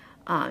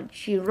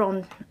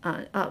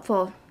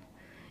for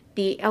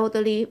the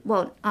elderly.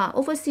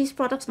 Overseas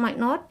products might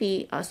not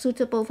be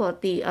suitable for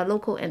the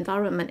local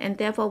environment, and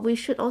therefore we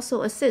should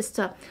also assist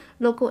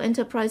local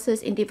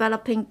enterprises in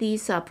developing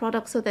these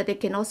products so that they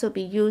can also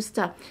be used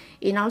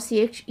in our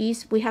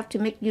CHEs. We have to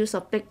make use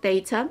of big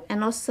data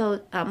and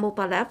also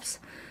mobile apps.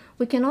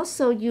 We can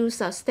also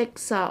use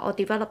sticks or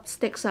develop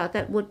sticks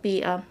that would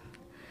be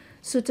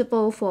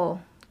suitable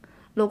for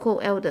local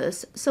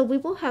elders. So we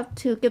will have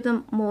to give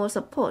them more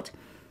support.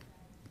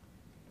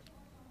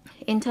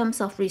 In terms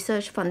of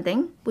research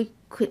funding, we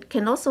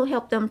can also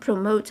help them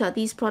promote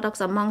these products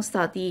amongst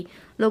the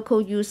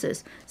local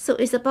users. So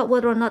it's about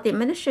whether or not the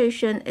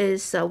administration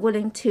is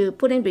willing to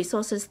put in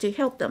resources to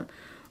help them.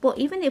 Well,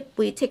 even if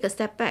we take a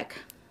step back,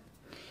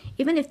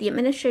 even if the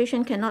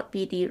administration cannot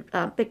be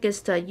the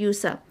biggest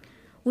user,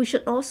 we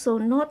should also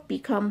not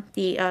become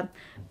the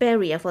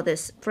barrier for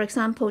this. For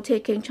example,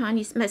 taking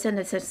Chinese medicine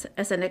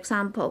as an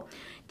example,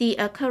 the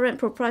current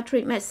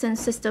proprietary medicine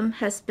system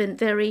has been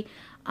very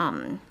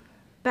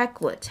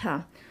backward.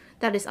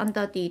 That is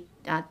under the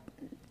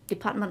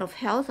Department of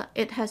Health.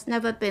 It has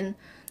never been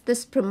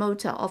this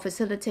promoter or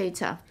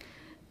facilitator.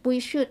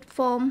 We should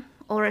form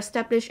or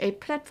establish a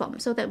platform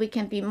so that we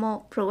can be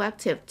more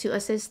proactive to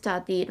assist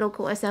the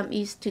local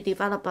SMEs to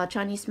develop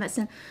Chinese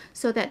medicine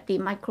so that the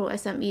micro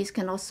SMEs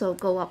can also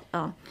go up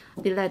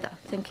the ladder.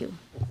 Thank you.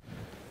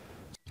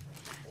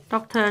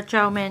 Dr.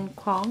 Zhao Men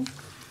Kwong.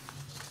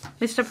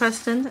 Mr.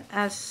 President,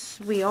 as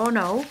we all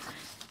know,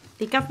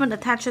 the government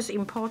attaches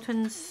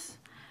importance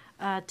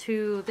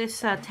to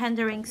this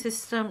tendering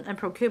system and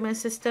procurement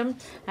system,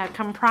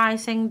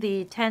 comprising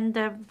the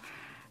tender,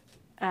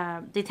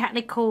 the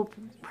technical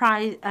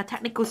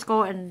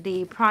score and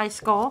the price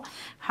score.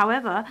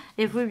 However,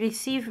 if we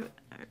receive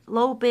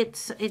low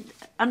bids, it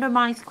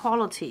undermines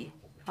quality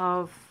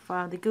of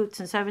the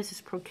goods and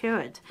services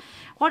procured.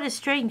 What is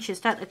strange is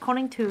that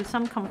according to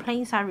some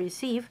complaints I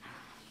receive,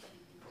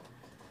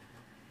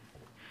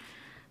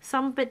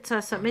 some bids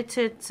are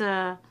submitted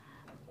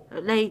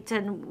late,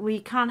 and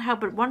we can't help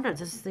but wonder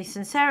the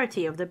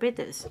sincerity of the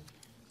bidders.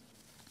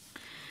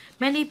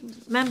 Many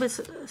members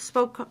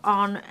spoke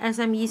on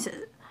SMEs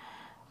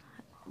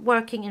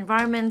working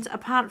environment.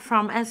 Apart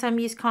from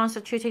SMEs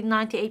constituting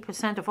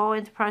 98% of all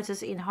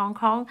enterprises in Hong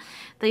Kong,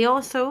 they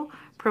also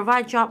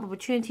provide job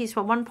opportunities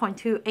for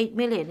 1.28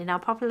 million in our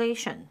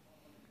population.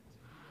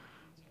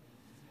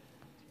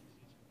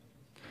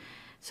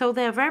 So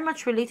they are very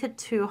much related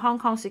to Hong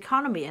Kong's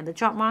economy and the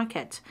job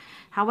market.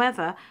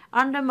 However,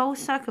 under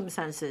most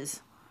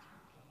circumstances,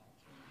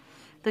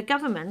 the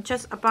government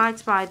just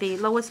abides by the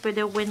lowest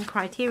bidder win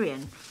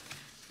criterion.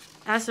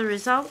 As a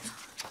result,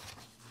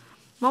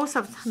 most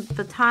of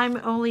the time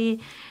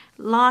only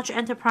large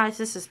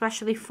enterprises,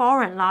 especially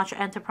foreign large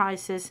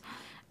enterprises,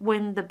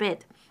 win the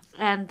bid.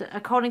 And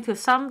according to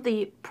some,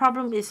 the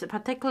problem is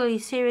particularly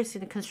serious in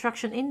the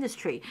construction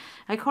industry.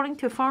 According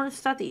to foreign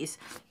studies,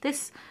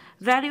 this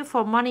value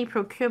for money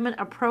procurement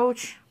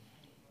approach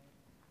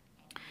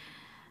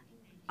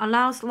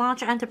allows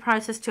large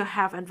enterprises to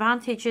have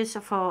advantages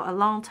for a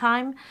long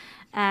time,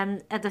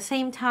 and at the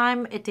same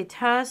time it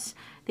deters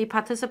the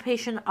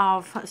participation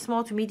of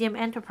small to medium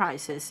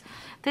enterprises.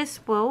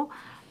 This will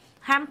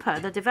hamper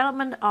the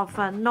development of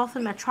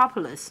Northern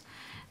Metropolis.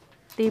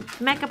 the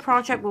mega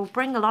project will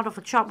bring a lot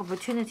of job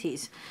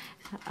opportunities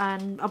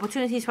and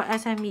opportunities for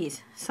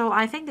SMEs. So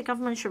I think the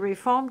government should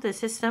reform the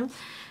system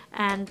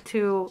and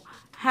to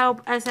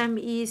help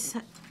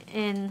SMEs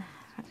in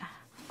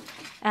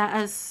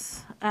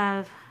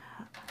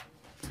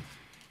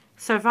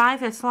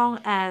survive as long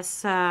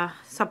as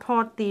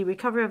support the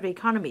recovery of the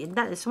economy. And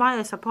that is why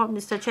I support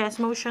Mr. Chair's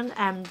motion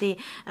and the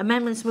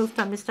amendments moved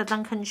by Mr.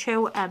 Duncan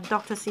CHIU and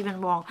Dr.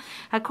 Stephen Wong.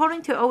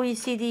 According to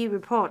OECD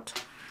report,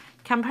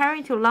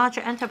 comparing to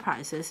larger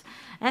enterprises,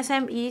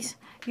 SMEs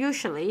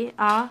usually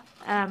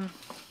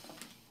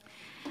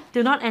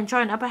do not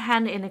enjoy an upper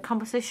hand in the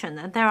composition.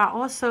 And there are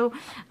also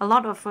a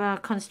lot of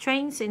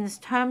constraints in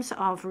terms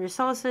of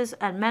resources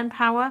and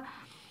manpower,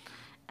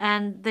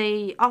 and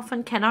they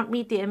often cannot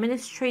meet the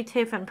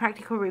administrative and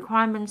practical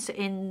requirements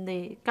in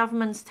the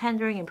government's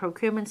tendering and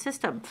procurement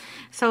system.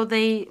 So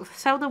they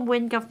seldom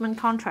win government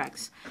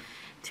contracts.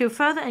 To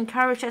further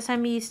encourage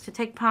SMEs to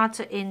take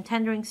part in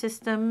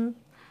tendering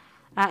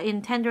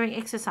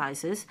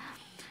exercises,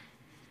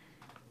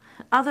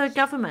 other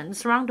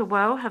governments around the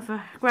world have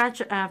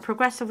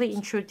progressively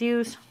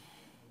introduced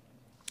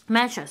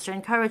measures to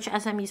encourage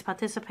SMEs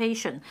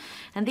participation.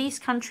 And these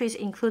countries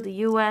include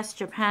the US,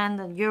 Japan,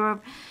 and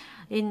Europe,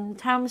 in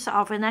terms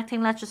of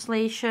enacting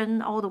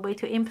legislation all the way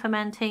to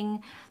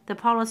implementing the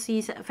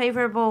policies. A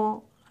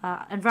favorable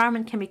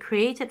environment can be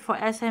created for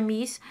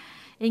SMEs,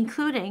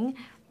 including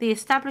the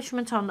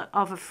establishment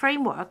of a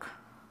framework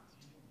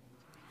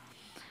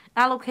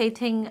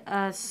allocating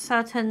a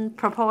certain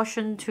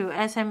proportion to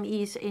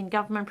SMEs in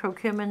government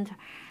procurement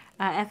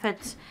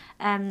efforts,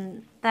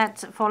 and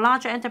that for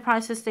larger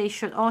enterprises, they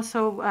should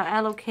also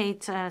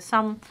allocate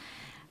some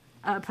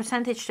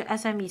percentage to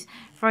SMEs.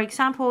 For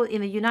example,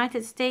 in the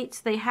United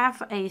States, they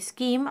have a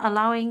scheme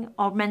allowing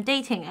or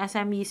mandating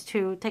SMEs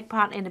to take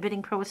part in the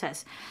bidding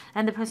process,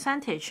 and the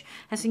percentage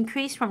has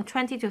increased from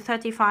 20 to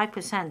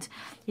 35%.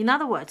 In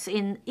other words,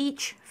 in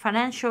each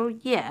financial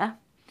year,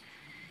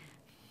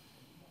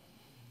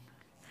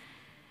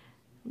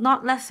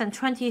 not less than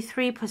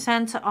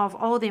 23% of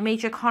all the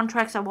major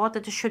contracts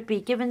awarded should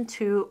be given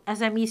to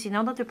SMEs in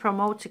order to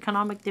promote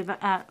economic,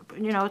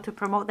 to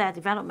promote their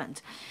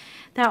development.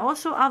 There are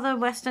also other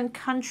Western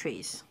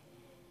countries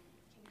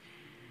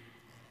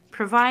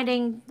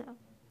providing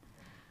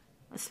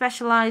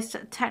specialized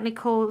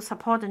technical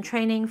support and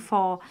training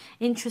for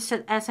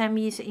interested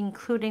SMEs,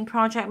 including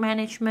project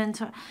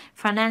management,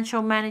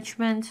 financial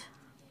management,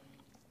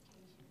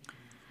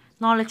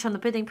 knowledge on the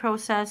bidding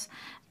process,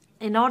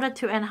 in order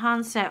to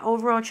enhance their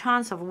overall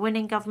chance of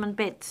winning government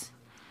bids.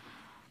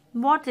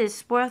 What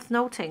is worth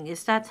noting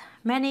is that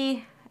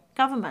many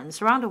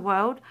governments around the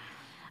world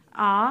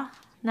are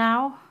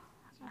now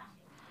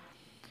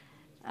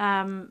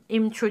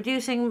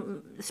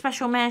introducing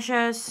special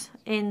measures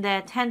in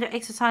their tender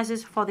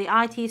exercises for the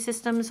IT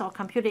systems or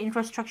computer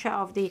infrastructure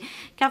of the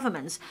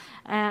governments.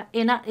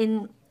 In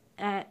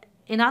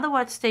other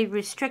words, they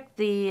restrict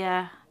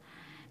the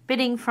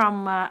bidding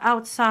from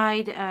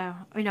outside,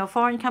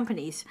 foreign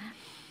companies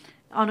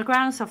on the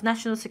grounds of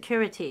national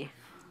security.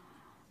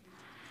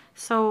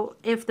 So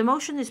if the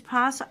motion is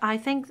passed, I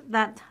think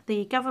that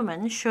the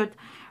government should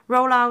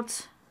roll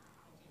out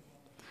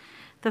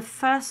the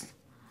first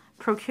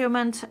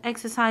procurement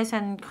exercise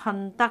and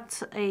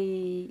conduct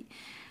a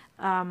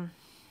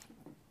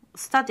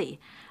study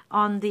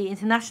on the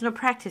international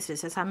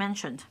practices, as I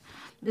mentioned.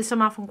 Mr.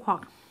 Ma Fung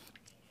Kwok.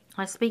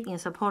 I speak in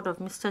support of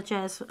Mr.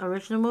 Chair's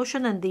original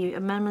motion and the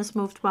amendments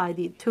moved by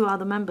the two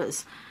other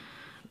members.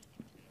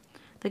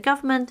 The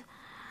government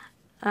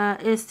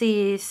is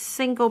the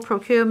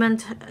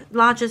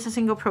largest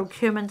single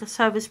procurement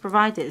service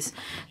providers.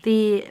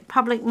 The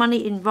public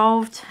money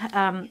involved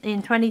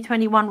in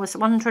 2021 was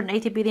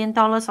 $180 billion, or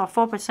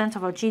 4%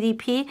 of our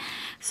GDP.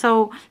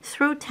 So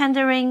through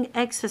tendering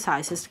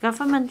exercises, the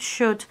government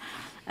should,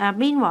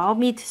 meanwhile,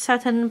 meet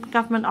certain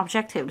government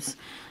objectives.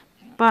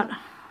 But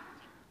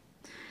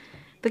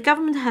the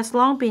government has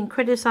long been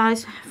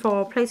criticized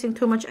for placing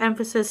too much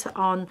emphasis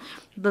on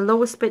the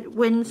lowest bid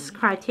wins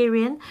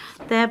criterion,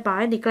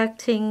 thereby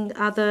neglecting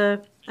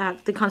the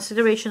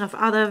consideration of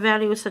other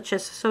values such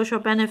as social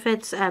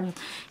benefits and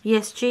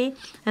ESG.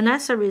 And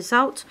as a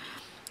result,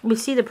 we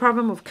see the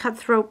problem of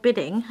cutthroat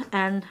bidding,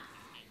 and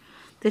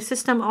the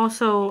system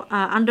also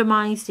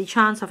undermines the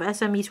chance of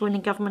SMEs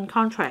winning government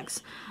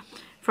contracts.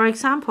 For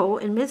example,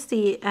 amidst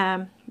the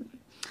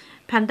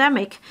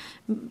pandemic,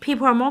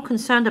 people are more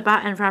concerned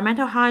about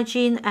environmental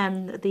hygiene,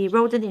 and the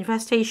rodent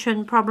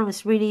infestation problem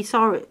is really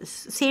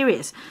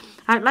serious.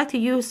 I'd like to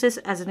use this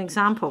as an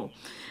example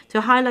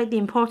to highlight the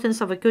importance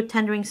of a good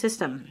tendering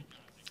system.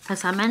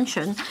 As I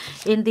mentioned,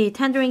 in the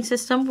tendering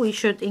system, we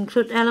should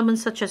include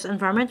elements such as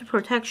environmental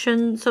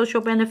protection, social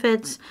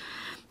benefits,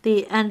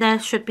 and there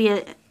should be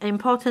an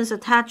importance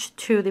attached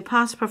to the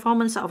past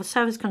performance of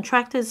service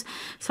contractors,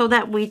 so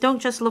that we don't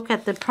just look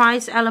at the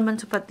price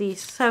element but the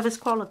service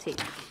quality.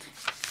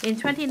 In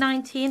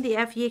 2019, the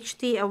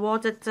FEHD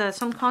awarded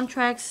some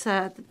contracts.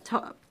 The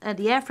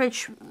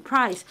average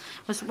price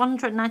was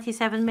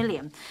 $197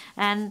 million,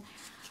 and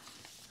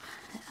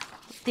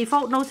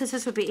default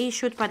notices will be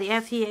issued by the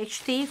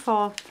FEHD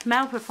for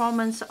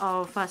malperformance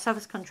of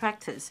service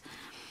contractors,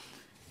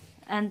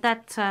 and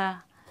that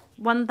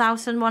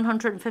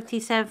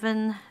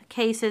 1,157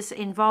 cases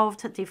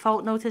involved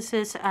default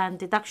notices and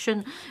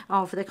deduction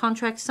of the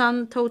contract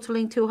sum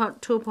totaling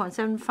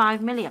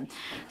 2.75 million.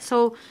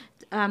 So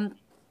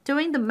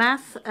doing the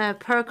math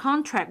per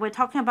contract, we're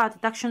talking about a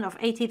deduction of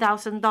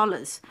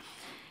 $80,000.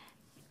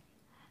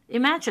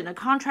 Imagine a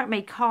contract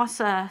may cost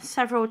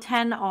several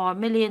 $10 or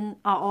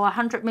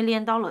 $100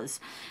 million.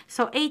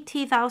 So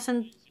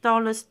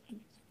 $80,000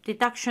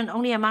 deduction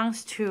only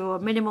amounts to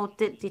minimal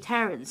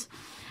deterrence.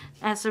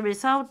 As a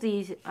result,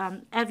 the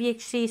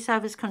FEHC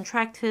service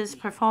contractors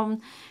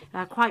perform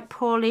quite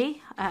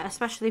poorly,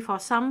 especially for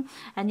some,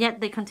 and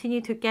yet they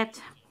continue to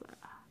get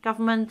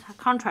government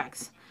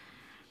contracts.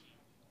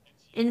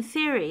 In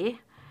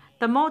theory,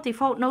 the more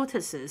default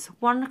notices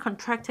one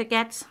contractor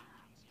gets,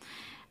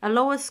 a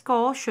lower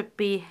score should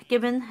be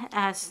given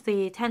as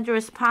the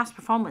tenderer's past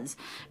performance.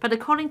 But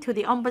according to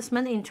the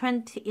Ombudsman in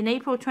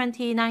April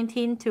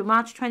 2019 to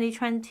March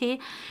 2020,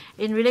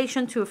 in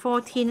relation to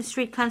 14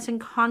 street cleansing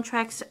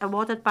contracts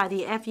awarded by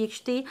the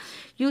FEHD,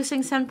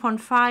 using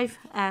 7.5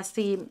 as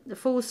the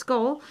full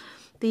score,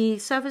 the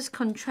service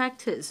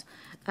contractors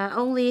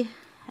only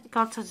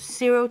got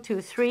 0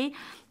 to 3,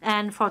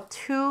 and for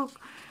 2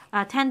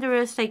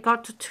 tenderers, they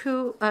got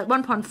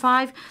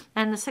 1.5,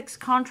 and the 6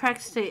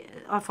 contracts,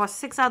 for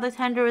 6 other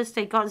tenderers,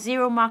 they got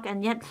 0 mark,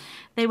 and yet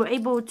they were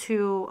able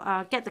to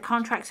get the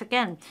contracts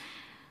again.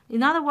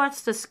 In other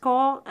words, the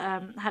score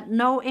had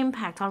no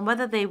impact on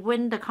whether they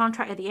win the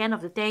contract at the end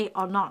of the day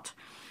or not.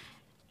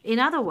 In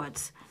other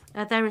words,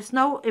 there is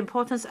no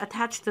importance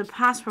attached to the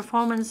past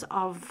performance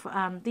of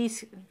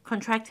these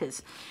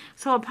contractors.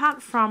 So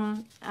apart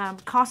from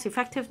cost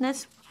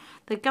effectiveness,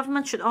 the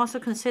government should also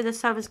consider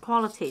service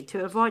quality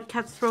to avoid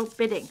cutthroat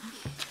bidding,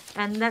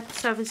 and that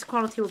service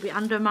quality will be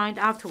undermined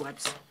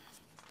afterwards.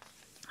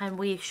 And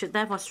we should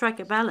therefore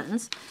strike a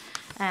balance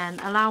and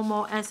allow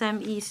more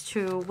SMEs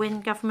to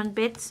win government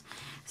bids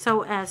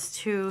so as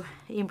to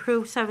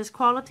improve service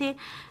quality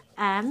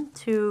and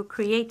to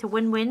create a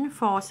win-win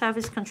for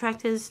service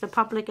contractors, the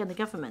public, and the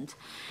government.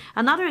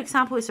 Another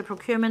example is the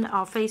procurement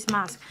of face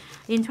masks.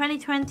 In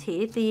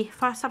 2020, the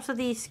first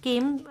subsidy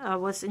scheme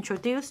was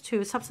introduced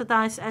to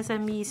subsidize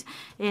SMEs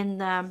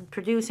in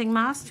producing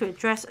masks to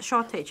address a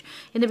shortage.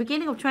 In the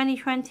beginning of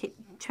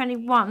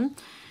 2021,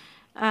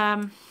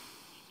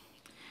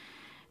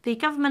 the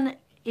government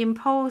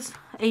imposed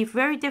a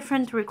very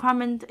different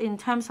requirement in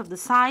terms of the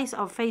size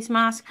of face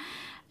masks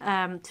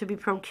to be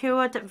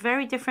procured,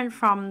 very different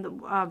from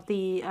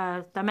the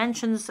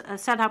dimensions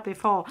set out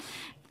before.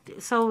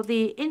 So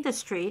the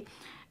industry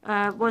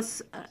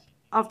was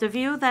of the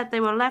view that they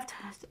were left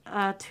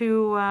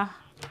to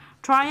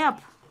dry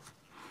up.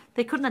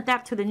 They couldn't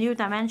adapt to the new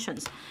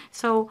dimensions.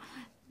 So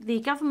the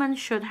government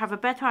should have a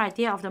better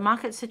idea of the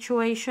market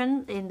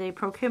situation in the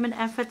procurement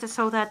effort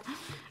so that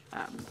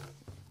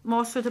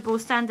more suitable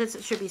standards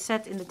should be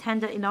set in the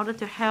tender in order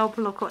to help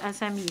local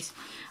SMEs.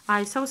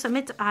 I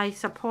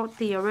support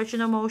the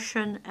original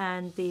motion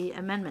and the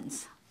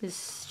amendments.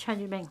 Ms. Chen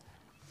Yuming.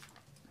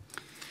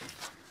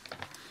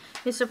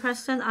 Mr.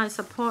 President, I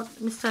support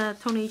Mr.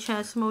 Tony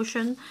Chia's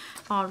motion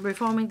on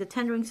reforming the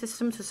tendering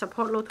system to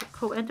support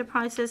local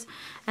enterprises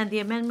and the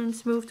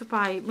amendments moved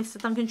by Mr.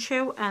 Duncan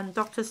and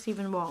Dr.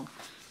 Stephen Wong.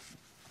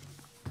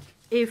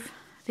 If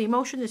the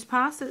motion is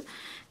passed,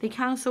 the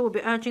Council will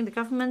be urging the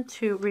government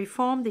to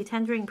reform the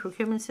tendering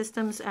procurement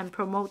systems and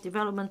promote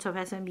development of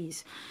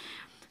SMEs.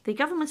 The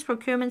government's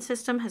procurement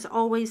system has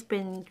always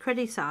been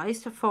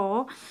criticized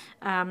for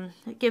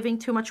giving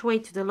too much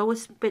weight to the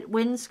lowest bid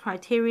wins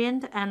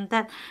criterion, and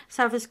that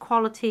service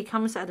quality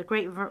comes at a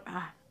great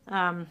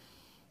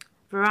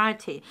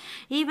variety.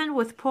 Even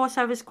with poor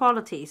service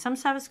quality, some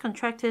service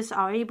contractors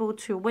are able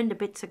to win the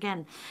bids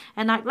again.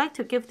 And I'd like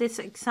to give this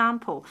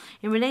example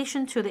in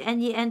relation to the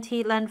NENT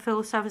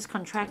landfill service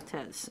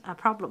contractors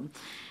problem.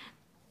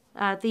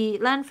 The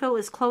landfill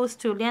is close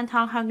to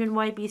Liantang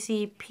Hangyunwei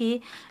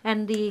BCP,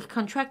 and the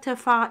contractor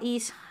Far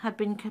East had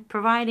been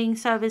providing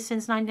service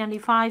since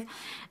 1995,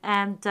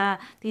 and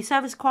the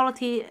service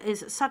quality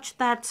is such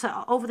that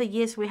over the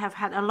years we have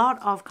had a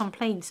lot of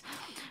complaints,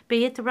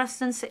 be it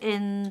residents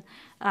in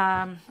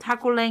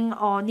Taguling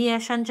or near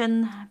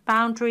Shenzhen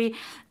boundary.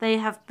 They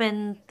have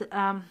been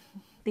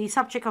the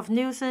subject of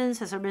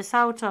nuisance as a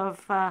result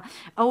of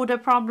odor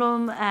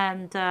problem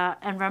and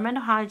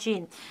environmental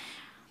hygiene.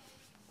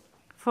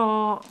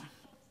 For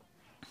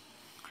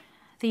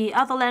the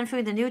other landfill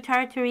in the new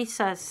territories,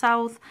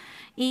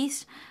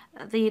 southeast,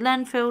 the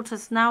landfill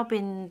has now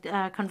been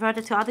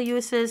converted to other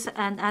uses,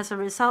 and as a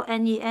result,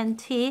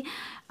 NENT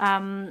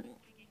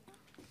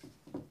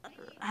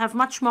have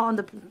much more on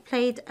the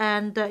plate.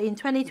 And in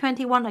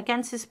 2021,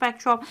 against this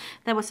backdrop,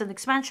 there was an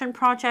expansion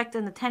project,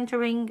 and the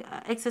tendering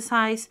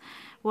exercise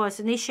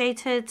was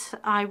initiated.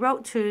 I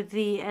wrote to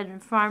the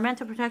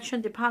Environmental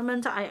Protection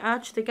Department. I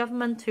urged the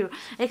government to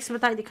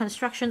expedite the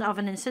construction of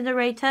an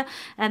incinerator,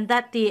 and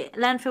that the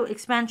landfill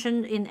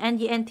expansion in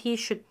NENT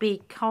should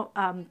be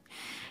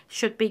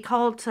should be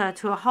called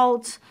to a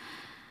halt.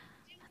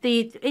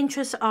 The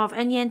interests of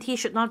NENT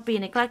should not be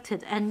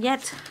neglected, and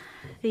yet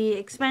the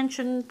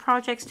expansion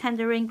projects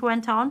tendering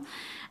went on,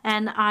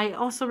 and I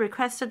also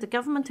requested the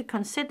government to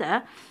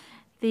consider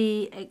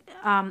the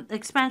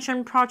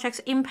expansion project's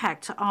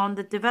impact on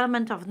the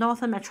development of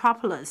northern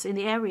metropolis in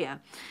the area.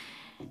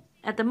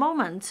 At the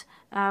moment,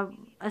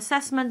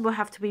 assessment will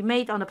have to be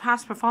made on the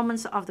past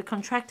performance of the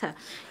contractor.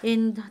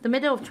 In the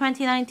middle of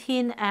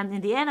 2019 and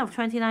in the end of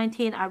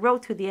 2019, I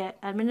wrote to the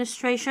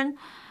administration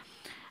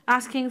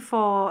asking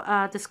for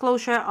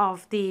disclosure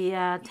of the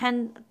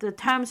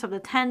terms of the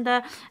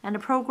tender and the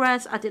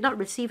progress. I did not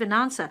receive an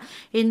answer.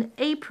 In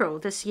April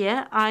this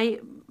year, I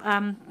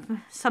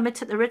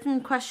submitted a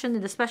written question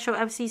in the special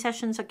FC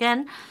sessions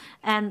again,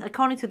 and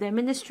according to the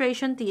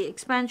administration, the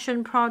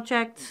expansion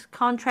project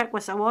contract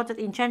was awarded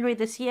in January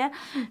this year,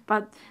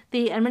 but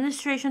the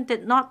administration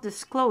did not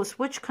disclose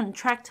which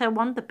contractor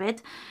won the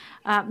bid,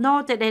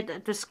 nor did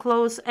it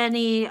disclose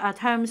any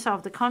terms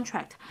of the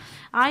contract.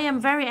 I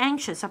am very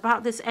anxious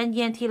about this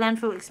NENT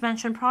landfill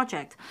expansion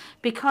project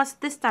because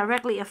this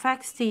directly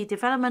affects the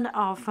development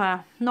of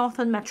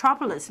northern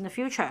metropolis in the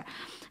future.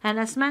 And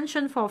as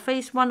mentioned for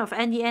phase 1 of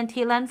NENT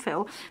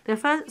landfill, the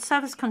first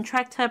service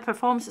contractor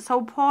performs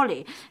so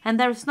poorly, and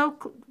there is no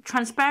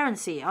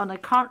transparency on the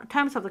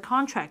terms of the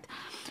contract.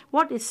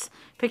 What is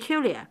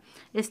peculiar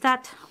is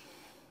that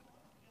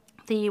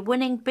the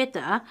winning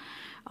bidder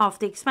of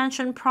the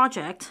expansion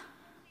project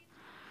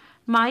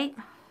might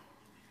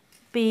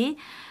be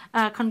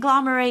a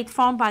conglomerate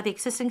formed by the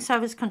existing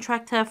service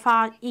contractor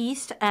Far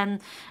East and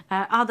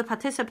other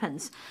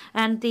participants.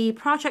 And the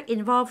project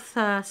involves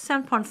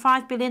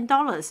 $7.5 billion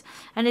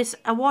and is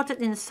awarded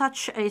in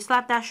such a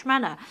slapdash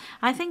manner.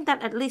 I think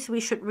that at least we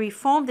should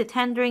reform the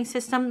tendering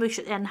system. We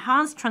should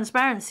enhance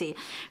transparency.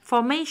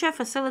 For major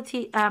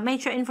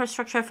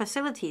infrastructure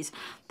facilities,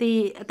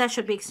 there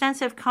should be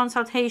extensive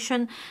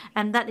consultation,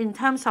 and that in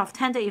terms of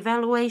tender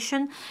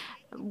evaluation,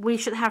 we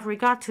should have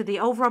regard to the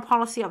overall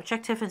policy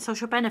objective and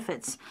social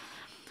benefits.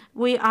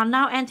 We are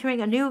now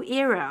entering a new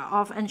era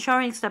of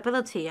ensuring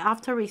stability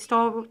after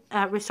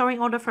restoring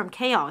order from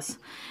chaos.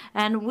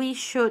 And we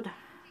should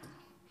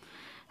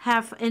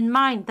have in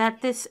mind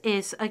that this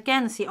is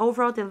against the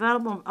overall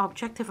development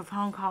objective of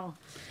Hong Kong.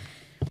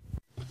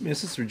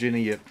 Mrs.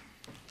 Virginia Yip.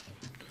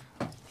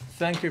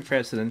 Thank you,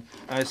 President.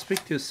 I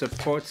speak to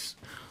support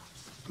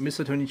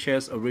Mr. Tony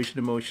Chair's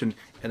original motion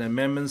and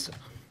amendments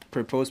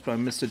proposed by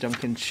Mr.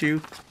 Duncan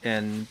CHIU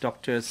and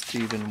Dr.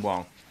 Stephen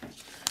Wong.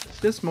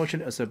 This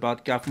motion is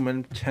about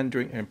government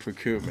tendering and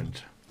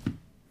procurement.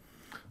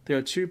 There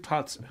are two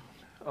parts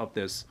of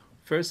this.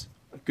 First,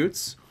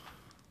 goods,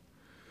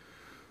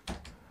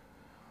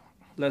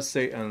 let's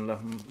say a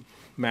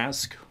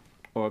mask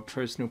or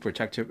personal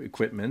protective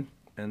equipment,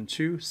 and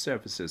two,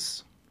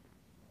 services.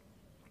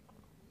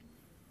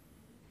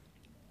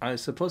 I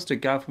suppose the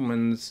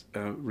government's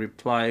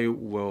reply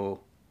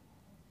will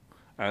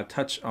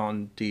touch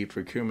on the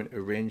procurement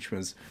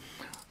arrangements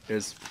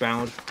is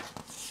bound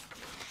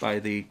by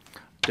the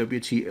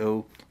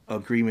WTO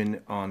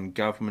agreement on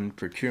government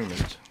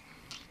procurement.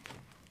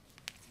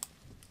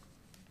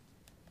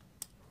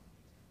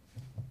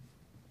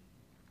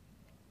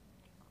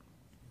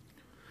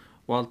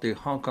 While the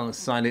Hong Kong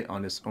signed it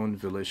on its own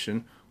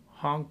volition,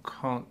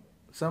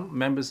 some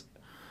members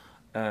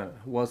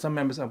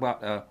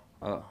about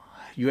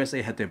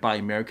USA had the Buy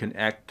American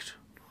Act.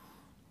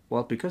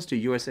 Well, because the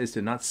USA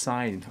did not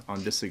sign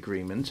on this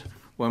agreement,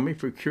 when we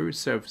procure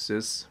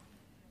services,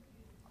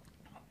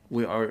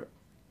 we are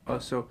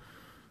also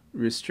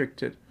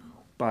restricted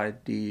by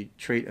the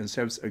Trade and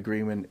Service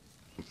Agreement.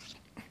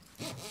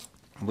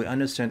 We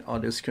understand all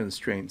these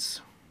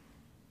constraints.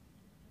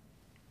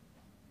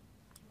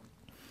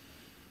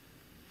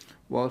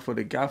 Well, for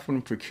the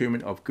government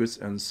procurement of goods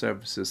and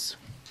services,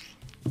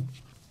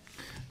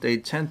 they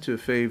tend to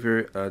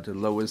favor the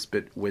lowest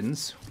bid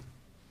wins,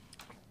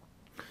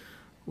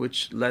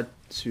 which led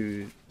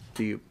to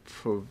the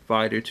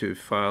provider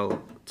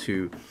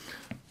to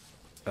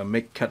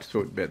make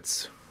cutthroat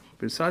bids.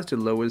 Besides the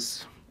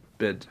lowest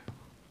bid,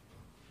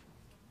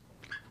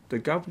 the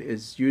government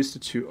is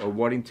used to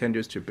awarding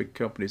tenders to big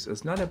companies.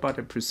 It's not about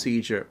a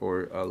procedure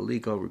or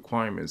legal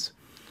requirements.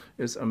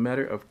 It's a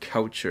matter of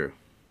culture.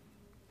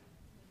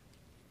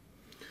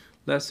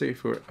 Let's say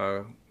for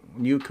a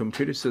new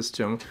computer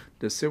system,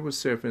 the civil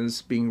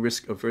servants being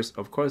risk averse,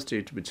 of course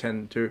they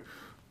tend to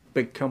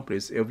big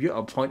companies. If you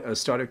appoint a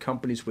startup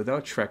companies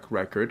without track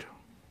record,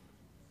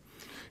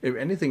 if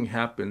anything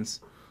happens,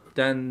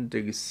 then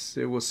the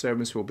civil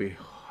servants will be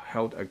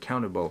held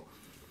accountable.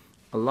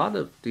 A lot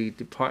of the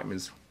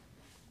departments,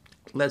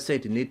 let's say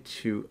they need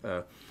to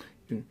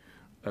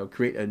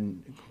create a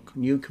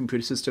new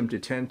computer system, they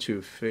tend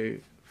to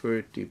favor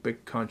the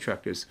big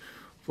contractors.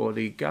 For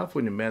the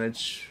government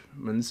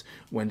managements,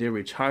 when they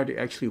retire, they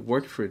actually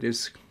work for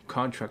these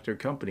contractor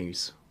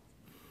companies.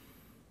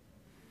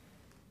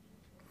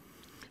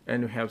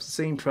 And we have the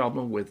same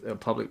problem with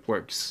public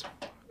works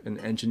and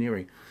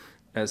engineering.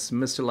 As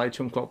Mr. Lai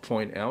Chung Kwok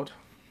pointed out,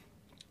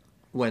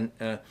 when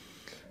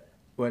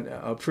when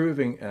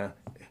approving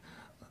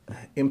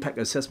impact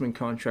assessment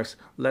contracts,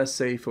 let's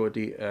say for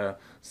the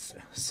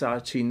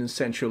Sha-Tin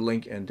Central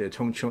Link and the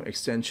Tongchong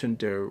extension,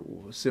 there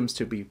seems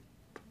to be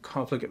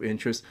conflict of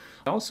interest.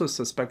 I also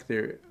suspect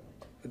there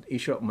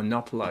issue of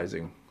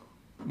monopoly.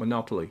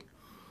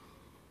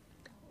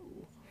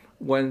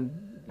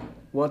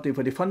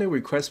 For the funding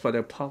request for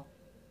the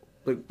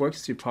Public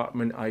Works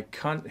Department, I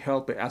can't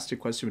help but ask the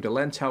question: with the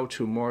Lantau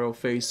Tomorrow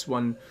Phase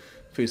 1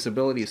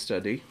 feasibility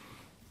study,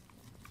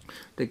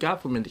 the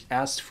government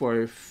asked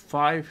for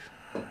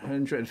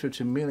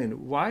 550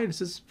 million. Why is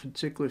this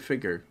particular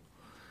figure?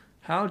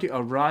 How do you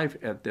arrive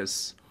at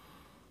this?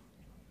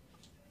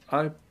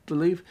 I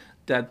believe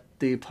that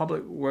the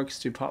Public Works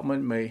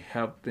Department may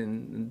have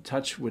been in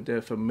touch with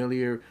their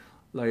familiar,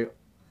 like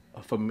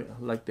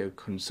their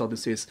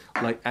consultancies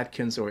like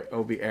Atkins or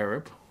LB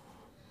Arab.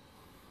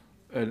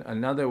 And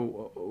another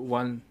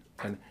one,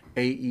 an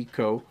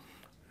AECO,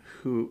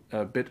 who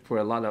bid for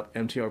a lot of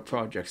MTR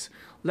projects.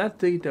 Let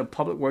the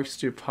Public Works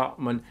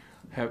Department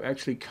have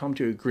actually come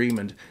to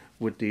agreement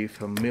with the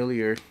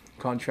familiar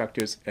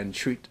contractors and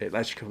treat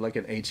electrical like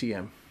an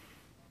ATM.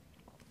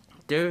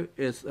 There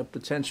is a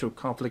potential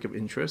conflict of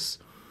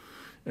interest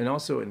and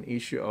also an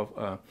issue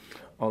of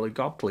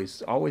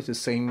oligopolies. Always the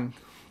same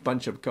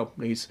bunch of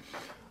companies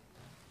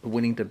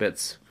winning the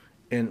bids.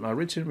 In my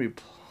written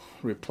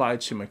reply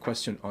to my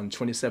question on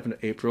 27th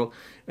April,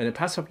 in the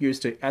past 5 years,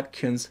 the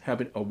Atkins have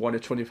been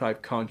awarded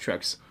 25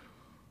 contracts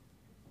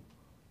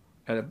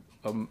at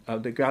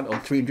the grant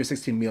of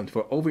 316 million.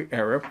 For over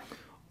Arab,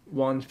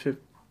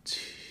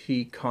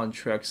 150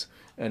 contracts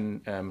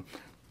and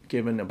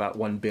given about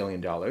 $1 billion.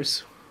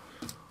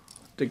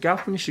 The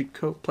government should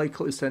play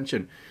close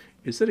attention.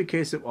 Is it a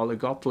case of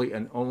oligopoly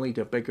and only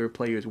the bigger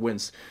players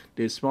wins?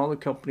 The smaller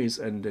companies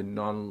and the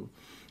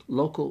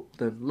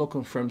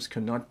local firms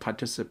cannot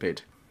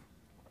participate.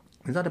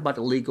 It's not about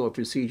the legal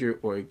procedure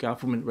or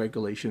government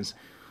regulations.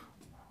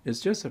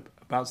 It's just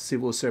about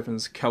civil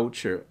servants'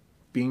 culture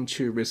being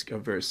too risk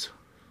averse.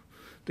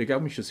 The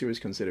government should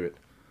seriously consider it.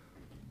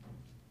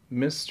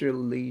 Mr.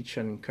 Lee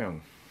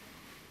Chen-kung.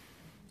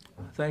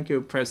 Thank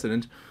you,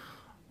 President.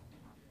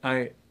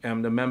 I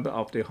am the member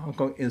of the Hong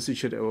Kong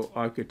Institute of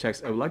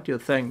Architects. I would like to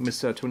thank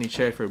Mr. Tony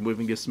Chair for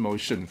moving this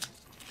motion.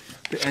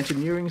 The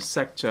engineering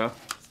sector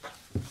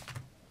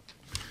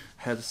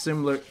has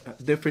similar,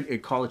 different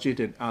ecology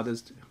than other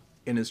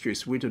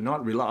industries. We do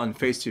not rely on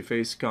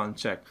face-to-face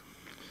contact.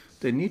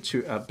 They need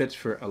to bid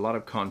for a lot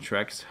of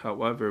contracts.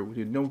 However, we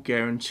have no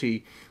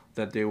guarantee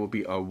that they will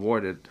be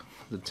awarded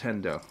the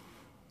tender.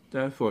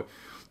 Therefore,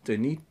 they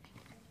need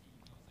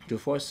to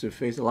force to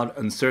face a lot of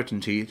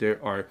uncertainty. There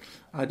are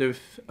either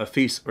a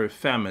feast or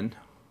famine.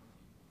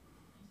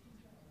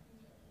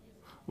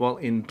 While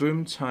in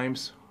boom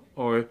times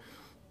or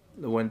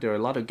when there are a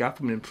lot of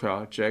government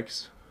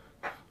projects,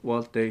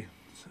 well, they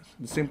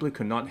simply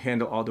could not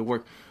handle all the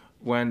work.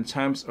 When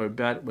times are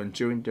bad, when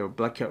during the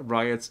blackout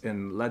riots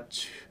and led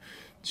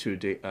to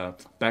the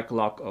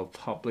backlog of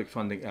public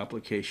funding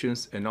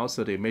applications and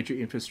also the major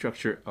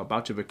infrastructure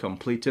about to be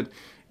completed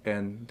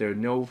and there are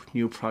no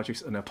new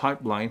projects in the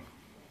pipeline,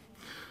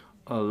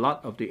 a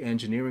lot of the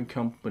engineering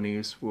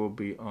companies will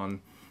be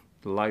on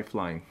the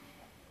lifeline.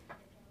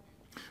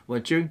 Well,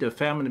 during the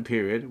famine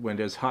period, when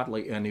there's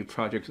hardly any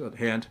projects at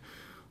hand,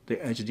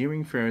 the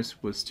engineering firms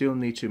will still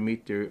need to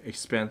meet their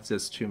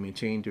expenses to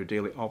maintain their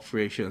daily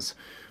operations.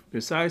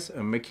 Besides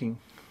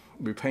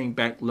repaying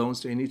bank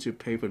loans, they need to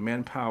pay for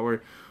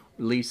manpower,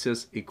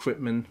 leases,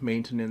 equipment,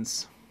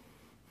 maintenance,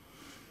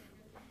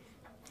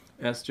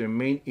 as their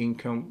main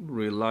income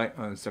rely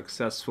on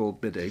successful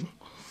bidding.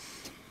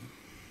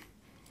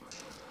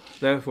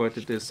 Therefore,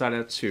 they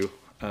decided to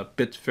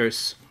bid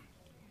first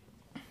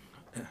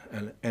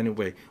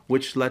anyway,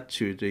 which led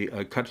to the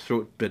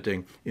cutthroat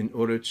bidding in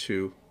order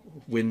to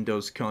win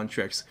those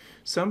contracts.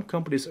 Some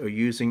companies are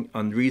using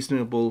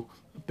unreasonable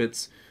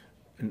bids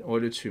in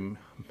order to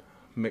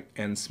make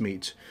ends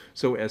meet,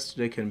 so as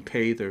they can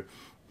pay their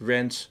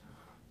rent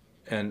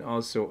and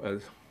also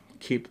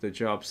keep the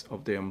jobs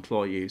of their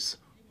employees.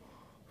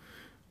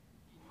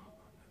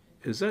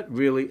 Is that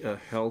really a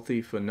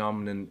healthy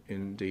phenomenon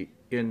in the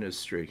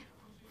industry?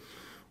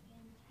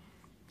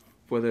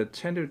 For the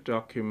tender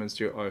documents,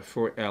 there are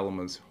 4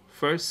 elements.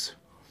 First,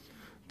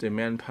 the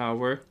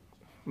manpower,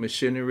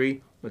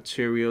 machinery,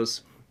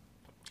 materials,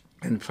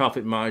 and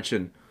profit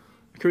margin.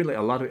 Currently,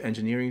 a lot of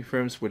engineering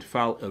firms would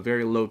file a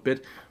very low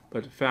bid,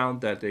 but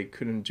found that they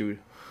couldn't do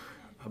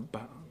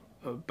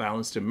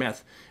balance the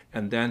math,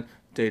 and then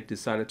they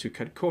decided to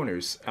cut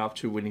corners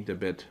after winning the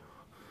bid.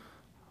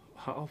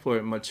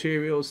 For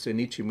materials, they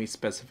need to meet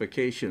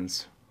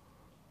specifications.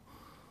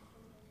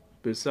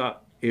 Besides,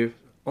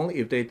 only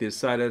if they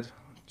decided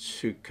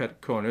to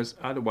cut corners,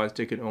 otherwise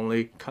they can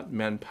only cut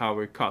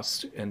manpower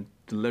costs and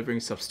delivering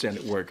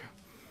substandard work.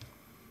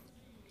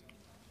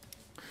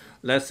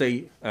 Let's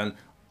say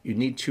you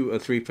need 2 or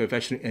 3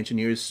 professional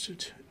engineers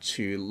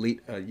to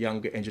lead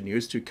younger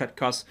engineers to cut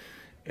costs.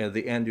 At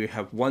the end, you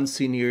have 1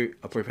 senior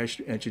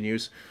professional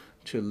engineers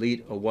to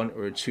lead 1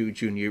 or 2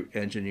 junior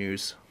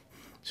engineers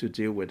to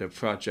deal with the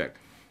project.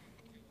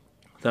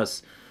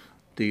 Thus,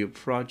 the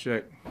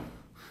project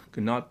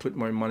could not put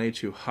more money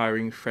to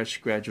hiring fresh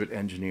graduate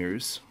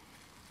engineers.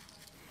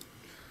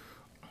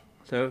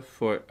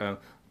 Therefore,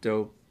 there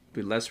will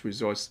be less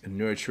resource in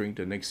nurturing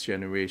the next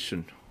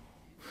generation.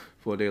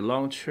 For the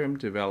long-term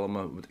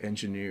development of the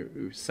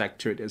engineering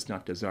sector, it is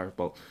not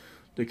desirable.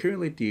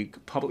 Currently, the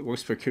public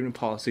works procurement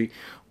policy,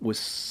 with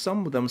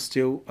some of them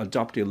still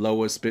adopt the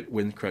lowest bid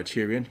win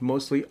criterion,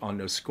 mostly on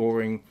the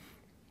scoring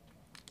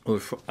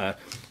of a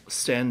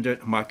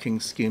standard marking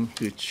scheme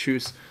to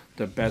choose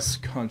the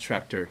best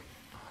contractor.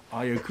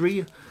 I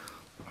agree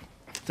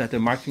that the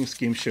marking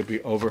scheme should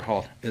be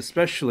overhauled,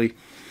 especially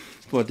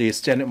for the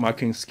standard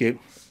marking scheme,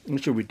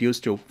 which should reduce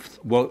the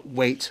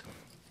weight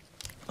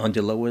on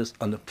the lowest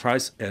on the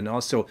price, and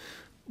also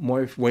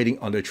more weighting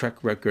on the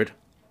track record,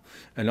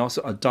 and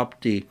also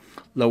adopt the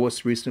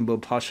lowest reasonable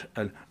cost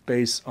and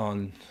based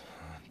on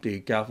the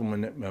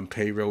government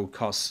payroll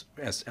costs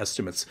as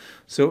estimates,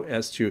 so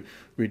as to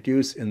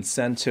reduce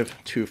incentive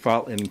to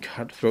file in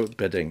cutthroat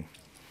bidding.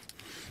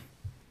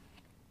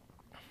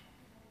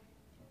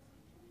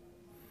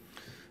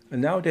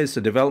 And nowadays,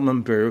 the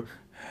Development Bureau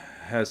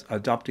has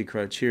adopted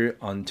criteria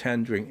on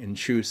tendering and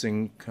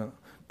choosing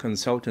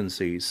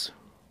consultancies.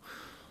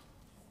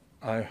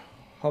 I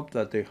hope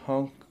that the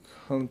Hong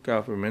Kong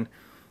government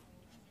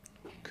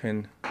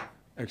can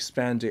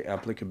expand the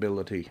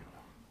applicability.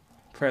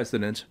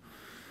 President,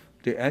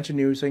 the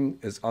engineering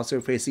is also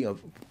facing a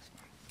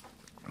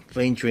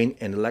brain drain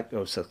and lack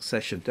of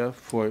succession.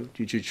 Therefore,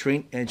 to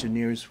train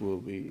engineers will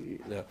be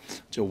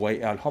the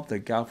way out. I hope the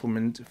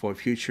government for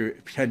future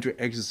tender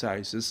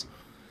exercises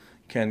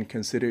can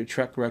consider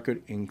track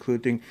record,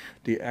 including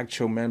the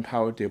actual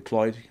manpower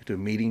deployed to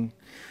meeting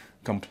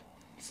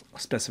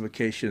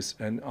specifications,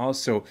 and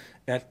also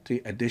add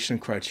the additional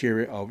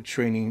criteria of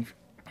training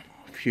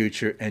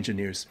future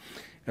engineers.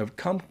 If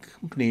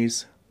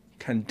companies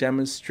can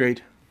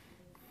demonstrate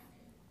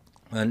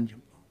and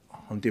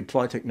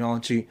deploy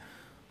technology,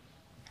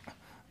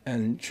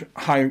 and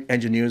hiring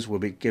engineers will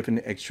be given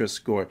an extra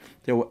score.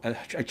 They will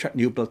attract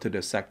new blood to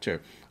the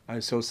sector. I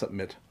so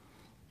submit.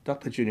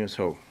 Dr. Junius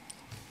Ho.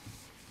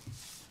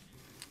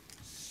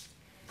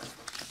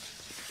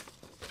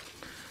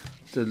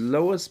 The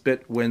lowest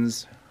bid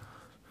wins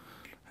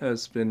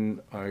has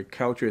been, our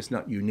culture is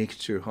not unique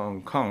to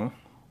Hong Kong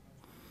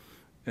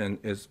and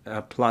is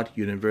applied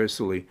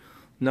universally.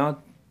 Now,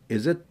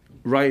 is it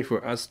right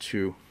for us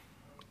to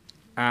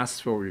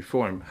ask for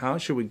reform? How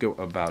should we go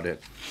about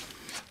it?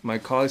 My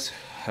colleagues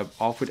have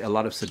offered a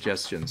lot of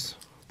suggestions.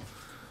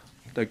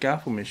 The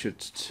government should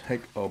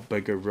take a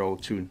bigger role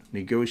to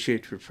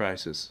negotiate for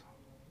prices,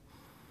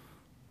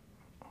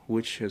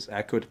 which is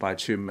echoed by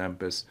 2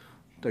 members.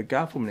 The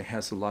government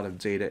has a lot of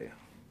data.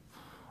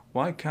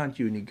 Why can't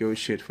you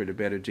negotiate for the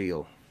better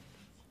deal?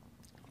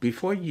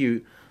 Before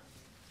you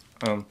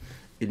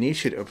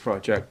initiate a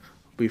project,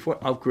 before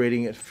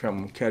upgrading it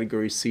from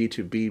category C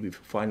to B,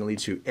 finally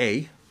to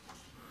A,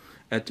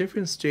 at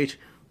different stage,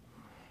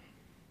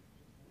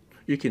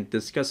 you can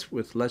discuss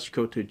with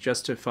electrical to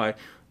justify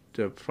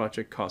the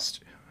project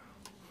cost.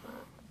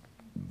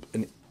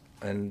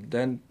 And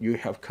then you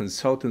have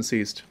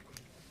consultancies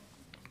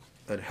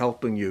that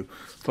helping you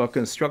for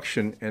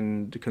construction,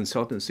 and the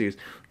consultancies,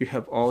 you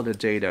have all the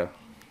data.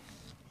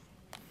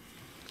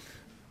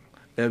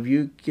 If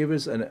you give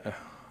us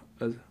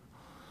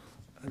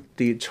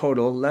the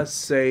total, let's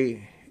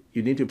say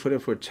you need to put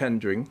it for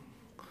tendering,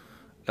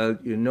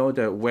 you know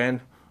that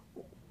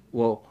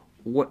what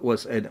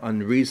was an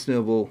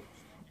unreasonable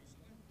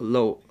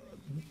low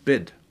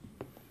bid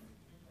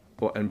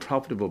or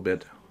unprofitable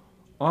bid.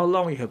 All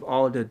along you have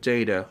all the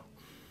data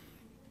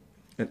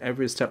in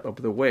every step of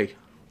the way.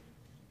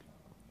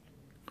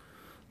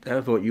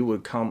 Therefore, you will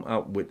come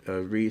up with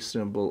a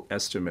reasonable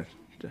estimate.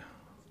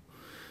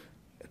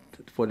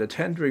 For the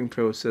tendering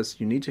process,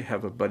 you need to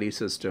have a buddy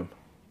system.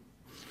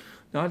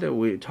 Now that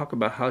we talk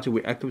about how do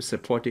we actively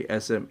support the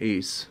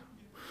SMEs,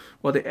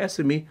 well, the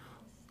SME,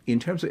 in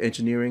terms of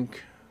engineering,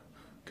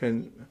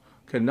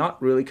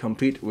 cannot really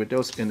compete with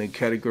those in the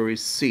category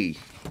C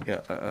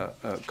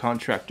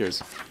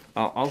contractors.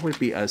 Always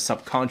be a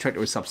subcontractor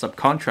or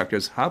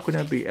subcontractors. How could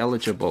that be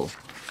eligible?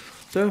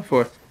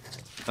 Therefore,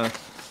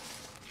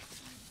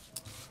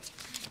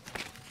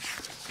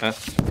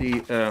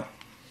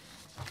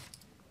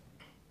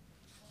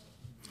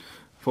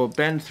 for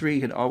band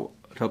 3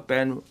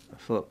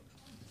 for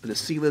the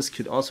C list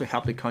could also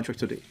help the contract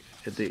to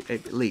the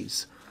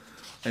leads,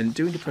 and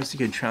during the process you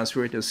can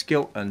transfer the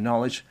skill and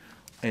knowledge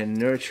and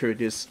nurture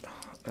these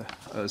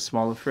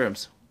smaller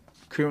firms.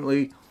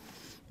 Currently,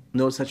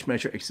 no such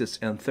measure exists.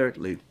 And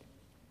thirdly,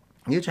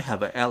 you need to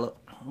have an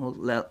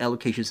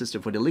allocation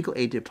system for the legal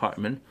aid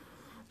department.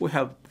 We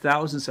have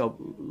thousands of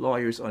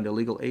lawyers on the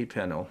legal aid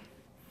panel.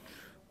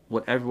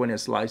 What everyone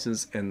has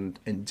licensed and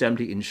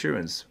indemnity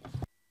insurance.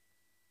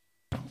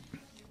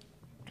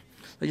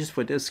 Just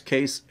for this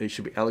case, it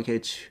should be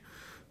allocated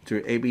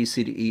to A, B,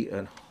 C, D, E,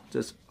 and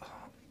just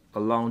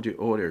along the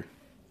order.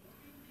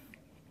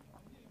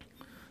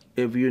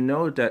 If you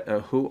know that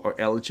who are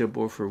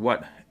eligible for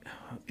what,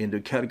 in the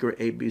category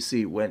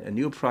ABC. When a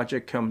new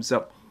project comes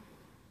up,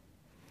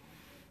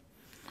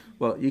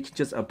 well, you can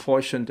just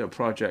apportion the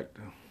project.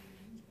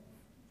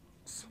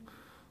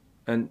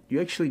 And you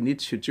actually need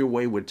to do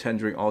away with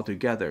tendering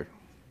altogether.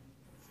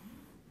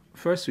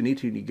 First, we need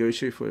to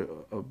negotiate for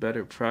a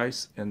better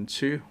price, and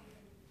two,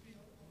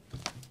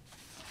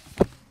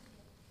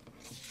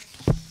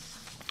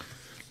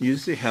 you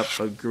usually have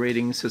a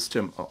grading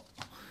system,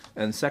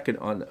 and second,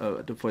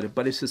 for the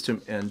budget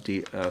system and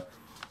the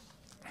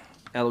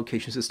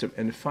allocation system,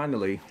 and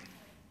finally,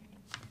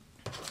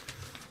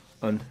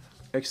 on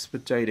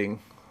expediting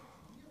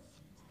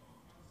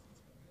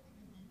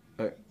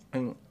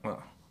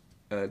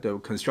the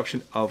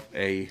construction of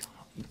a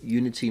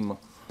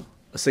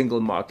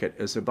single market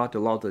is about the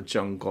law of the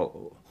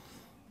jungle,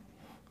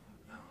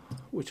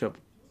 which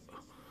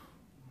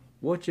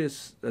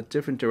is a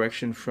different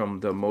direction from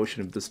the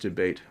motion of this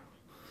debate.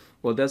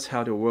 Well, that's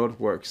how the world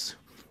works.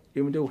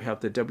 Even though we have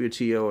the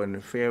WTO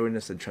and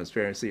fairness and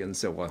transparency and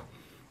so on,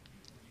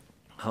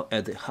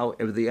 at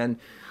the end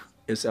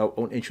is our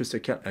own interest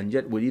account, and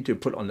yet we need to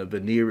put on a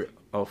veneer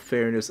of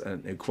fairness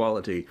and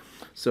equality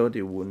so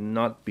they will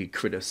not be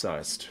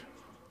criticized.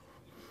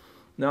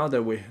 Now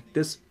that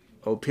this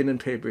opinion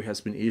paper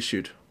has been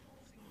issued,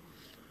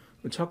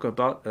 we talk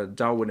about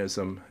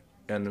Darwinism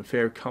and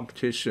fair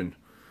competition.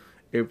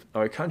 If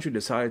our country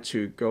decides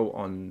to go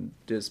on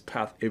this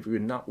path, if we're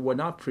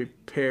not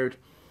prepared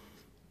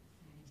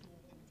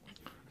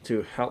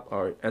to help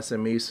our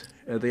SMEs,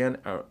 at the end,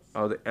 our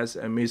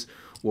SMEs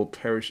will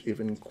perish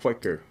even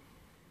quicker.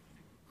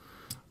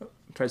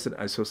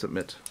 President, I so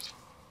submit.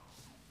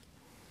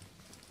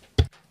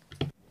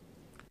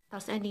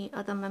 Does any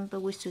other member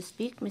wish to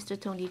speak? Mr.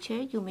 Tony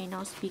Chair, you may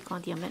now speak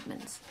on the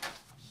amendments.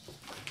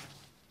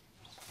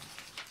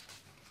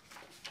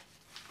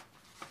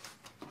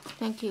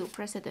 Thank you,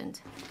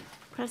 President.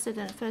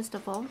 President, first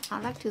of all,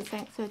 I'd like to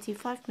thank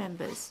 35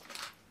 members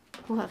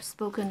who have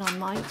spoken on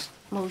my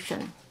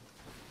motion.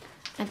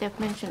 And they've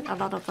mentioned a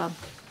lot of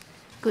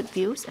good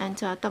views. And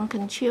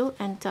Duncan CHIU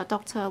and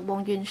Dr.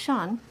 Wong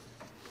Yunshan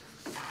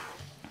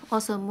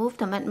also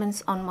moved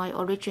amendments on my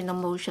original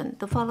motion.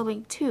 The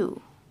following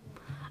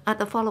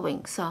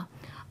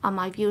are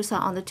my views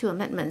on the two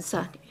amendments.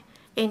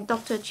 In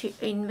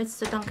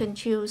Mr. Duncan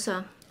CHIU's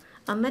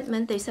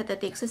amendment, they said that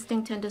the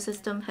existing tender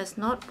system has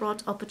not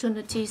brought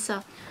opportunities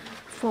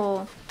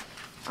for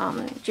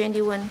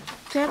genuine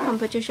fair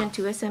competition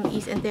to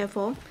SMEs, and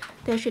therefore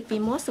there should be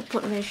more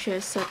support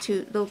measures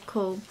to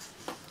local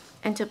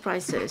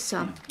enterprises.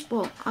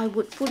 Well, I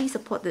would fully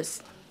support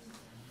this,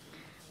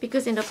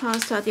 because in the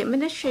past, the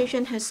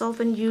administration has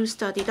often used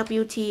the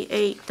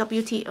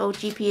WTO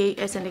GPA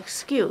as an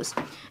excuse,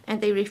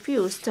 and they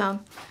refused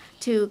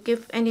to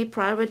give any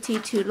priority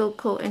to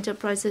local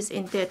enterprises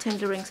in their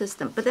tendering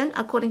system. But then,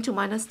 according to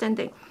my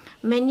understanding,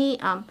 many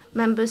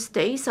member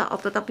states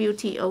of the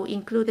WTO,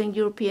 including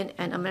European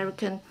and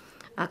American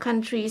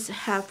countries,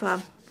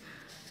 have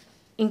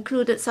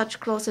included such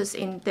clauses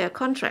in their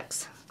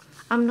contracts.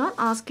 I'm not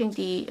asking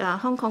the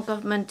Hong Kong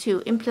government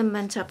to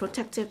implement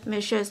protective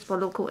measures for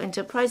local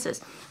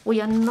enterprises.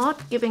 We are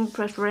not giving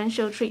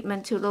preferential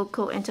treatment to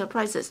local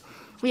enterprises.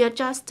 We are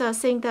just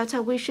saying that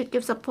we should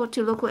give support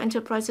to local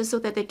enterprises so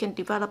that they can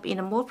develop in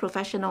a more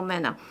professional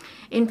manner,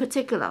 in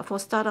particular for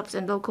startups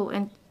and local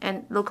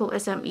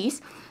SMEs,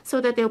 so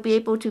that they'll be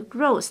able to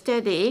grow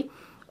steadily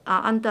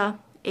under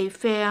a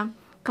fair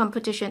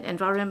competition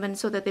environment,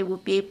 so that they will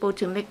be able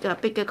to make a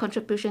bigger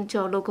contribution to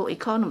our local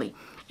economy.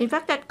 In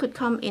fact, that could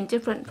come in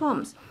different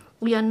forms.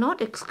 We are not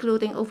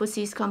excluding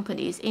overseas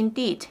companies.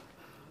 Indeed,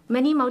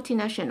 many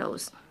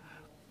multinationals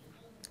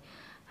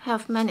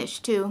have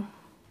managed to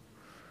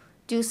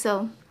do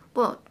so.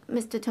 Well,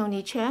 Mr.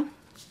 Tony Chair,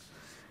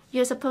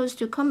 you're supposed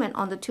to comment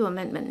on the two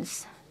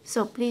amendments,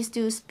 so please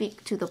do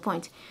speak to the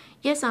point.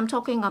 Yes, I'm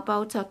talking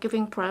about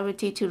giving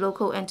priority to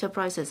local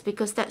enterprises,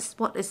 because that's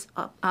what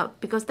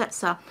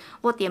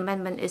the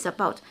amendment is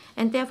about,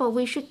 and therefore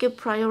we should give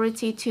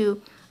priority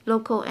to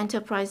local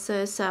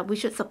enterprises. We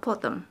should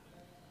support them.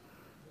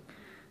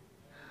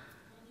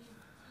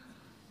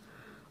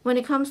 When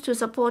it comes to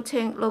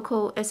supporting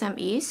local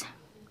SMEs,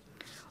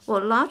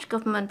 well, large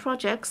government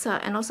projects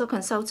and also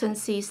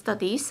consultancy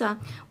studies,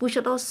 we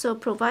should also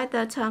provide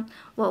that,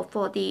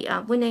 for the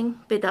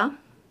winning bidder,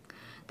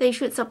 they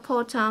should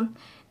support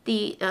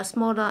the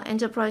smaller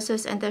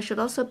enterprises, and there should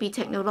also be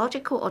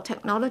technological or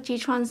technology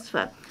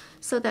transfer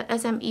so that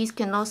SMEs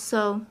can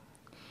also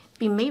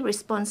be made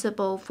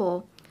responsible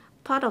for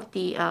part of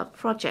the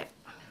project.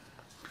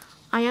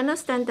 I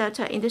understand that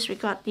in this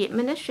regard, the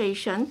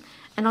administration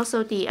and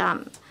also the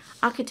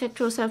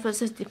Architectural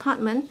Services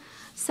Department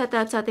said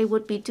that they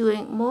would be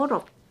doing more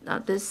of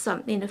this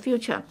in the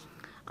future.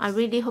 I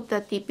really hope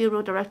that the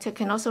Bureau Director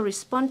can also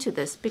respond to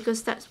this,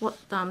 because that's what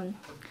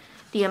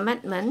the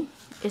amendment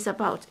is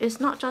about. It's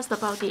not just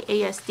about the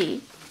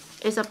ASD.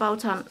 It's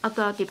about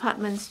other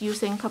departments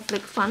using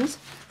public funds.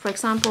 For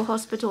example,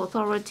 hospital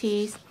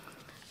authorities.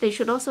 They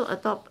should also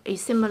adopt a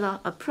similar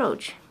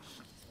approach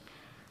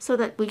so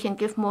that we can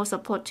give more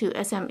support to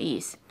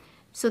SMEs.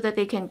 so that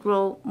they can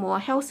grow more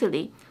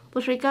healthily.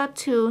 With regard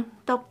to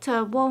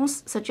Dr.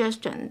 Wong's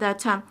suggestion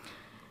that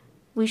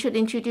we should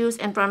introduce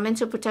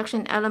environmental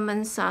protection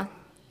elements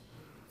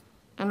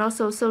and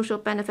also social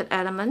benefit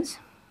elements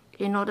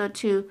in order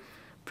to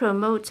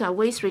promote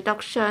waste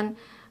reduction,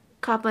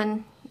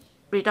 carbon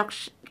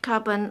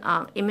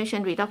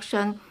emission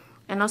reduction,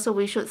 and also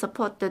we should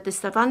support the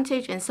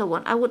disadvantaged and so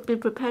on. I would be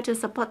prepared to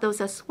support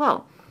those as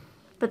well.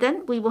 But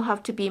then we will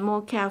have to be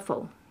more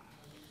careful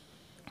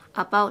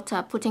about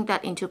putting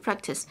that into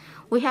practice.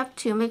 We have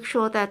to make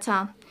sure that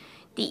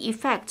the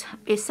effect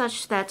is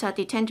such that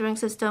the tendering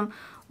system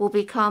will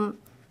become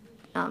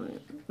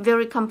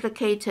very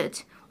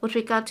complicated with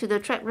regard to the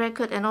track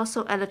record and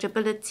also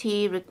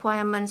eligibility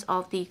requirements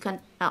of the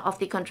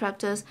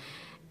contractors.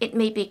 It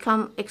may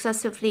become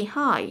excessively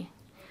high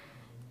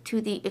to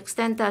the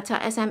extent that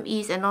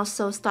SMEs and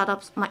also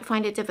startups might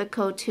find it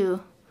difficult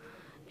to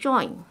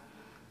join.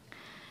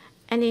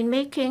 And in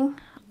making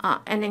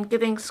and in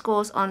giving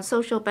scores on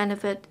social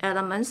benefit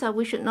elements,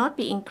 we should not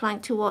be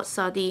inclined towards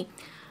the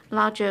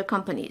larger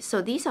companies.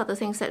 So these are the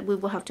things that we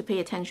will have to pay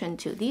attention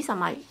to. These are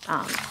my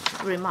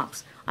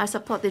remarks. I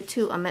support the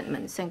 2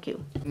 amendments. Thank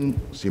you.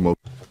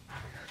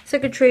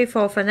 Secretary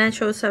for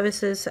Financial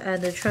Services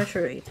and the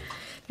Treasury.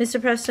 Mr.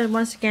 President,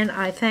 once again,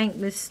 I thank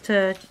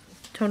Mr.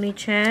 Tony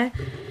Chair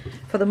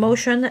for the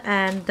motion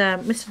and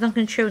Mr.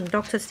 Duncan Chiu and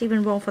Dr.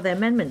 Stephen Wong for their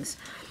amendments.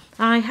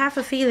 I have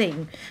a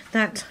feeling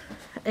that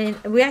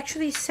we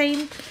actually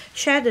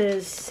share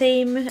the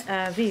same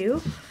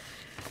view.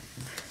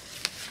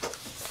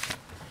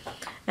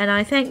 And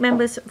I thank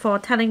members for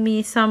telling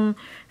me some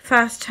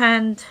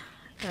first-hand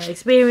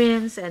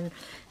experience and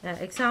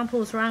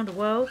examples around the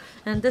world.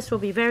 And this will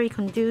be very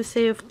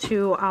conducive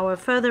to our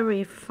further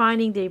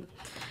refining the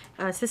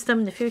system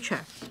in the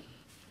future.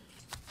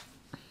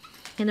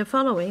 In the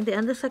following, the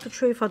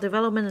Undersecretary for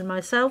Development and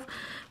myself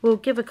will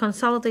give a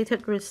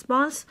consolidated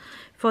response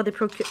for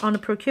on the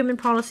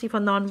procurement policy for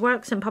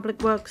non-works and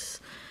public works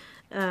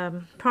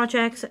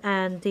projects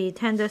and the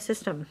tender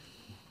system.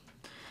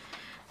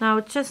 Now,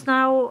 just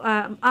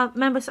now,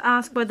 members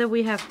asked whether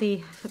we have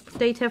the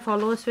data for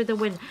lowest bidder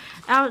win.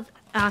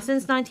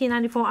 Since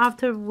 1994,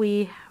 after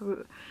we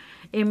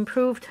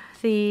improved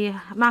the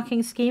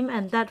marking scheme,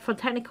 and that for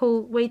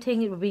technical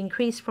weighting it will be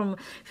increased from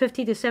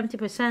 50 to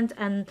 70%,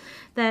 and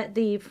that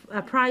the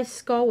price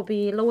score will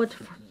be lowered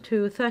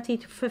to 30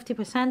 to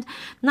 50%.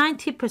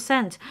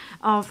 90%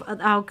 of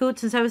our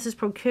goods and services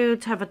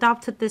procured have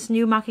adopted this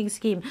new marking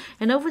scheme,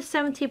 and over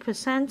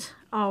 70%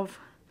 of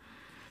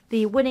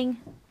the winning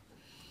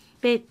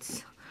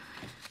bids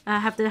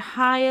have the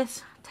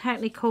highest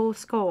technical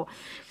score.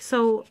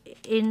 So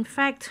in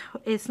fact,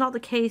 it's not the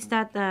case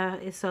that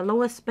it's the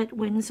lowest bid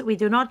wins. We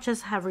do not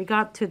just have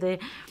regard to the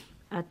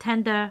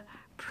tender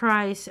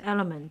price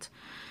element.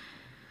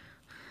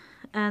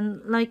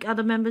 And like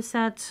other members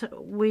said,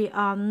 we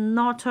are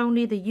not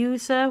only the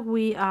user,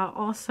 we are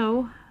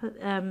also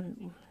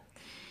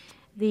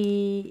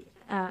the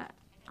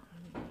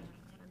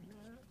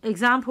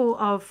example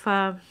of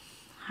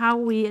how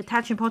we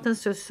attach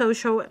importance to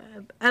social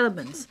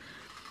elements.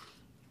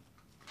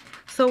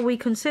 So we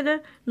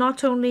consider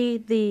not only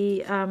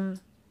the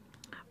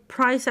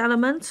price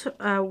element,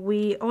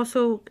 we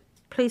also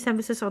place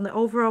emphasis on the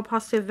overall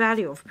positive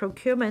value of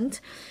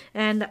procurement.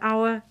 And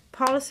our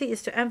policy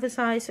is to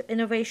emphasize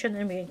innovation,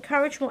 and we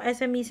encourage more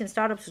SMEs and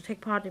startups to take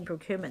part in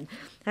procurement.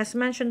 As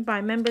mentioned by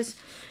members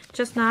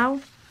just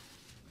now,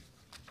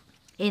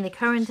 in the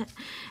current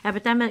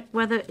epidemic,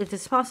 whether it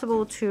is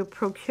possible to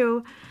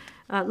procure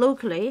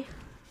locally.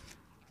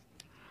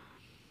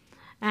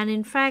 And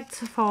in fact,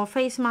 for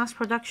face mask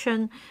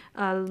production,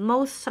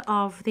 most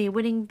of the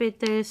winning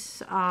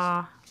bidders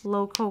are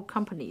local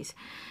companies.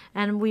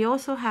 And we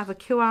also have a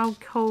QR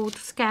code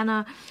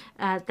scanner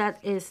that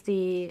is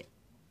the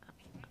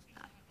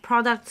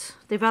product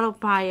developed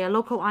by a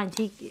local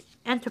IT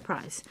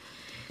enterprise.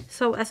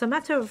 So as a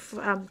matter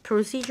of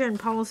procedure and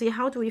policy,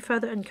 how do we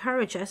further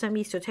encourage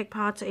SMEs to take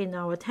part in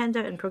our tender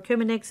and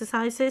procurement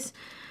exercises?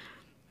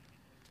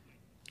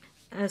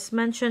 As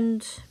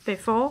mentioned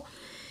before,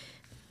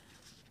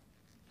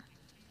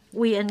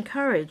 we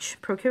encourage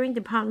procuring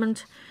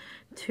department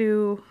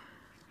to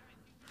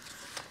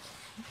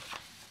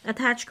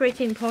attach great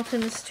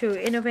importance to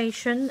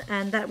innovation,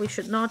 and that we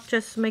should not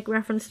just make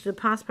reference to the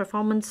past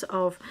performance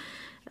of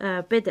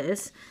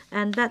bidders,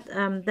 and that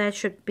there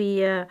should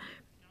be a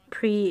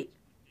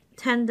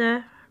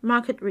pre-tender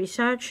market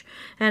research,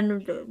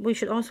 and we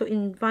should also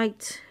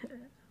invite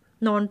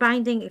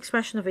non-binding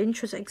expression of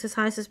interest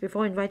exercises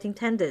before inviting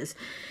tenders,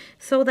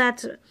 so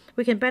that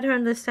we can better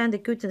understand the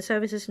goods and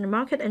services in the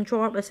market and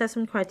draw up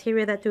assessment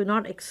criteria that do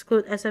not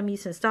exclude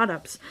SMEs and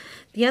startups.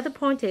 The other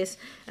point is,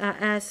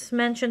 as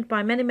mentioned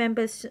by many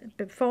members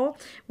before,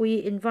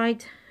 we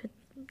invite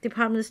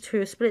departments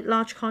to split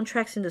large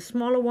contracts into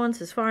smaller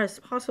ones as far as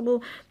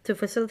possible to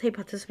facilitate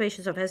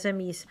participation of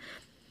SMEs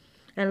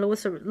and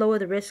lower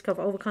the risk of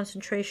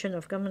overconcentration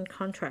of government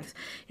contracts.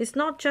 It's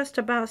not just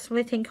about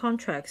splitting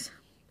contracts.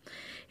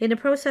 In the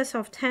process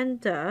of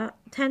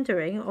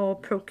tendering or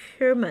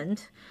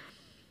procurement,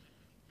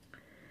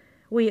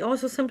 We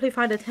also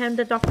simplify the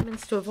tender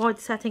documents to avoid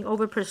setting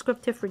over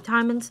prescriptive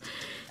retirements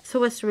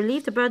so as to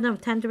relieve the burden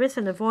of tenderers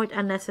and avoid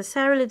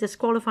unnecessarily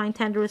disqualifying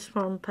tenderers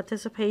from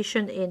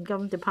participation in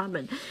government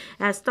department.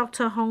 As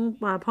Dr. Hong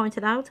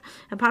pointed out,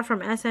 apart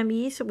from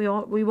SMEs,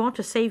 we want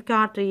to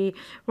safeguard the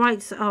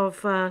rights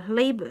of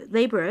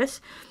laborers.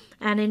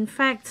 And in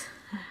fact,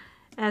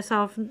 as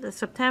of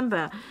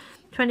September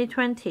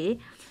 2020,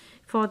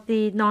 for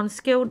the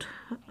non-skilled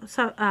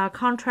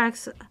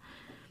contracts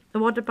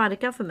awarded by the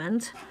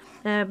government,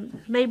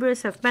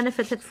 laborers have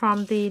benefited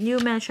from the new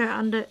measure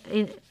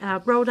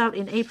rolled out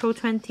in April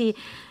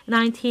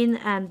 2019,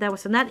 and there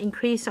was a net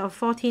increase of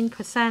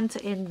 14%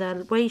 in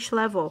the wage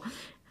level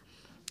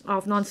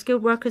of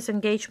non-skilled workers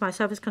engaged by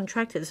service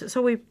contractors.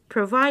 So we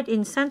provide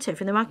incentive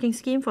in the marketing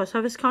scheme for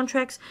service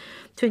contracts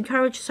to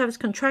encourage service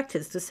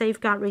contractors to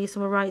safeguard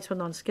reasonable rights for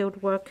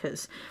non-skilled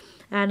workers.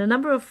 And a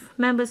number of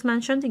members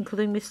mentioned,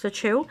 including Mr.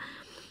 Chiu,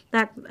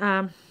 that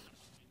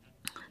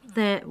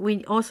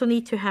we also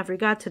need to have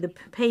regard to the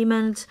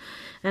payment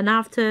and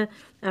after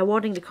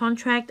awarding the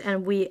contract,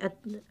 and we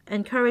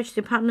encourage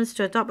departments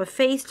to adopt a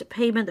phased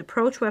payment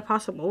approach where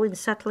possible in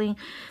settling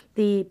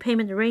the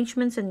payment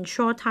arrangements and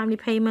ensure timely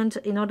payment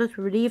in order to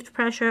relieve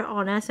pressure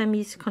on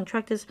SMEs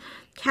contractors'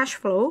 cash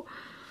flow.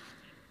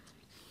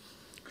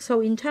 So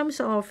in terms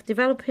of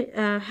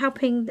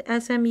helping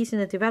SMEs in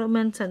the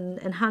development and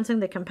enhancing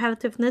their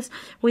competitiveness,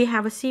 we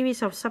have a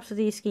series of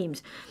subsidy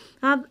schemes.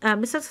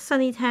 Mr.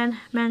 Sunny Tan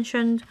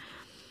mentioned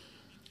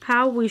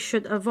how we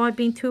should avoid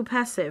being too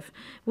passive.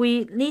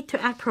 We need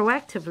to act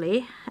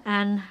proactively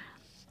and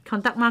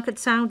conduct market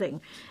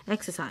sounding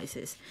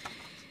exercises.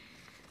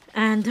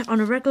 And on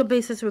a regular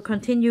basis, we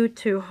continue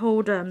to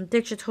hold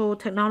digital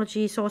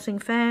technology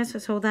sourcing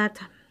fairs so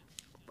that,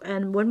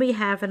 and when we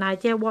have an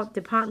idea what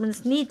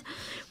departments need,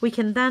 we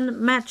can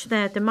then match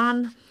their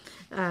demand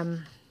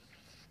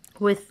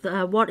with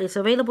what is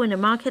available in the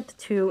market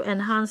to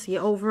enhance the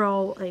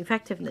overall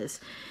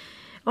effectiveness.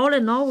 All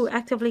in all, we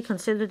actively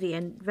consider the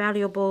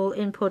invaluable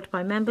input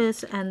by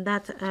members, and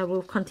that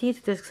we'll continue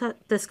to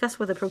discuss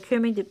with the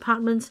procurement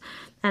departments,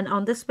 and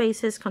on this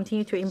basis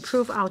continue to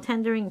improve our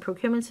tendering and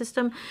procurement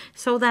system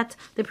so that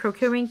the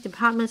procuring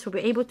departments will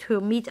be able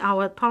to meet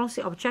our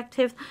policy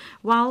objective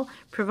while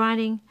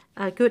providing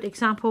a good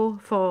example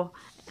for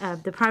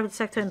the private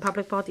sector and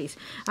public bodies.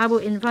 I will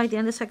invite the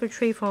Under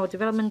Secretary for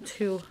Development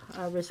to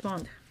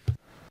respond.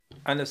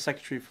 Under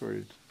Secretary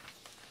for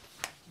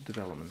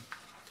Development.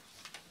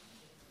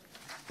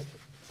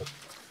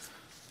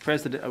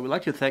 President, I would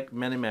like to thank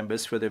many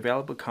members for their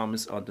valuable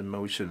comments on the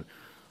motion.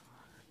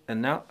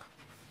 And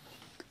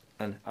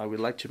I would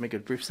like to make a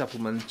brief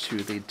supplement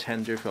to the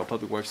tender for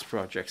public works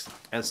projects.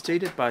 As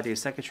stated by the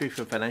Secretary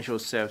for Financial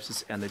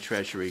Services and the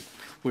Treasury,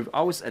 we've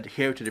always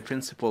adhered to the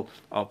principle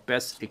of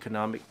best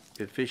economic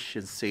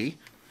efficiency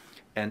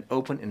and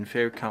open and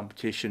fair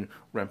competition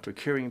when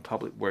procuring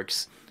public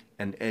works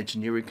and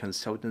engineering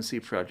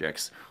consultancy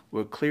projects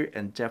with clear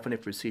and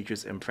definite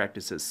procedures and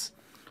practices.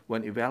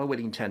 When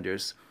evaluating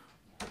tenders,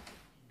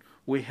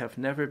 we have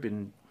never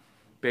been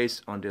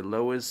based on the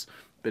lowest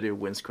bidder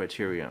wins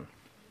criterion.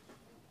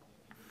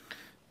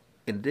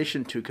 In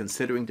addition to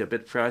considering the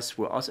bid price,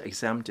 we'll also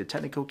examine the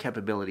technical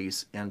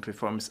capabilities and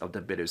performance of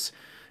the bidders,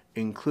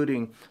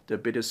 including the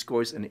bidder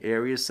scores in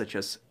areas such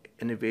as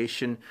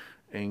innovation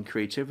and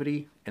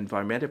creativity,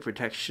 environmental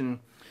protection,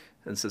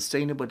 and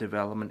sustainable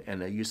development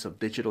and the use of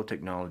digital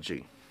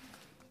technology.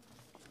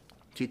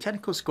 The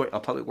technical score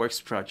of public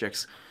works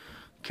projects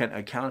can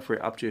account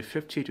for up to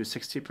 50 to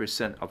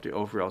 60% of the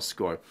overall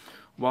score,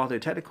 while the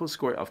technical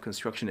score of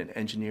construction and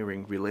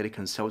engineering related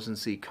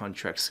consultancy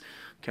contracts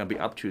can be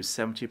up to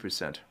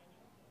 70%.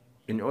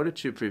 In order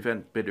to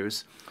prevent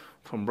bidders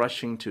from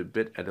rushing to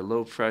bid at a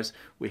low price,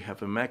 we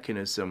have a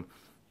mechanism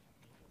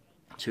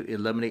to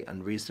eliminate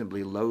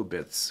unreasonably low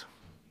bids.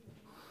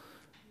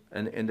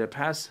 And in the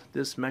past,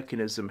 this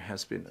mechanism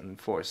has been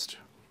enforced.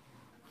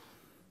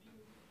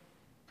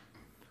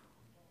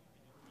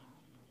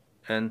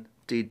 And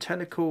the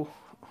technical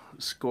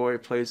score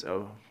plays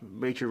a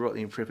major role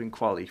in improving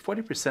quality.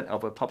 40%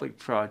 of our public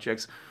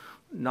projects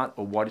not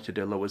awarded to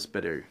the lowest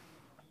bidder.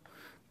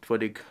 For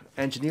the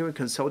engineering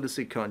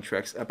consultancy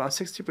contracts, about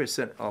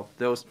 60% of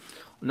those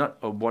not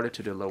awarded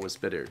to the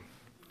lowest bidder.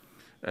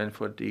 And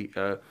for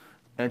the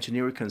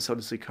engineering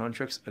consultancy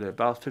contracts, at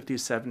about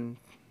 57%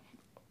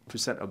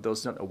 of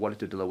those not awarded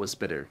to the lowest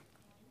bidder.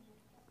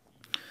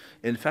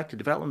 In fact, the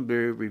Development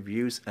Bureau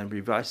reviews and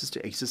revises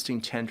the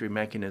existing tendering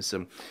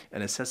mechanism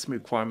and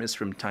assessment requirements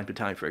from time to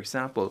time. For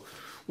example,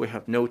 we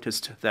have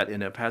noticed that in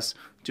the past,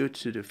 due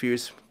to the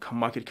fierce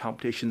market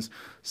competitions,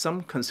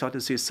 some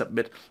consultancies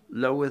submit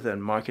lower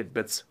than market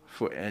bids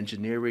for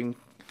engineering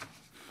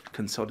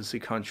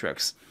consultancy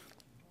contracts,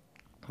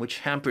 which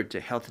hampered the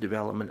healthy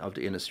development of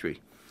the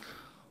industry.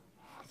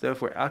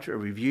 Therefore, after a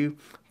review,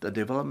 the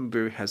Development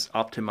Bureau has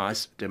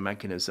optimized the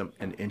mechanism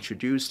and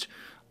introduced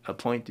a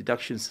point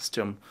deduction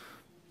system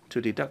to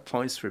deduct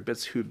points for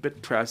bids whose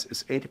bid price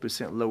is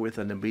 80% lower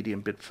than the median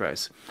bid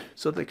price,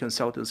 so that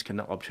consultants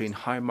cannot obtain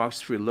high marks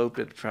through low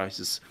bid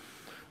prices.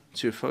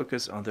 to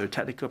focus on their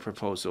technical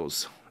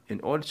proposals. In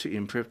order to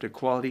improve the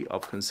quality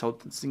of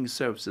consulting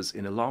services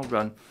in the long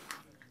run,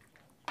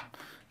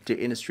 the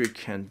industry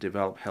can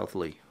develop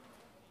healthily.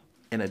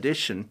 In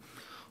addition,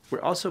 we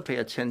also pay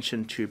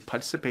attention to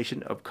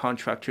participation of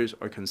contractors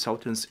or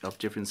consultants of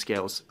different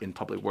scales in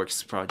public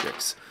works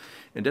projects.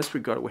 In this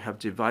regard, we have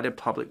divided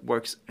public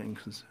works and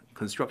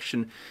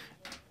construction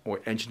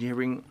or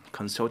engineering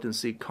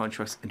consultancy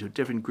contracts into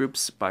different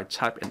groups by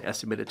type and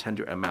estimated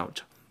tender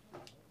amount,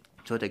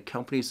 so that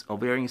companies of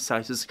varying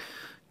sizes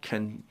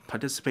can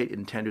participate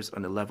in tenders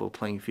on a level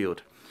playing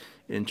field.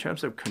 In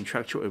terms of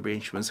contractual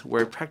arrangements,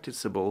 where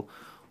practicable,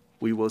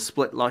 we will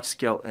split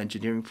large-scale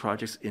engineering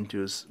projects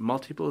into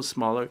multiple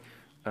smaller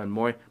and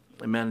more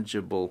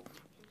manageable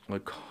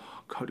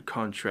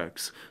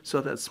contracts,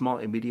 so that small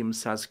and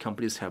medium-sized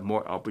companies have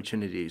more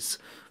opportunities.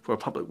 For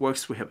public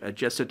works, we have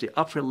adjusted the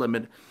upper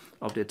limit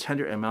of the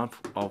tender amount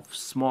of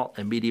small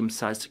and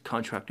medium-sized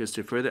contractors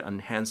to further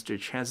enhance their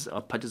chances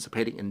of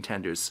participating in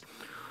tenders.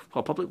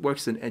 For public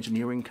works and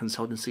engineering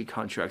consultancy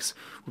contracts,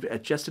 we've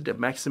adjusted the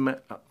maximum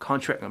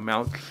contract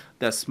amount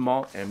that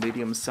small and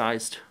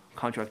medium-sized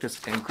contractors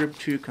and Group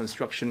 2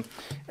 construction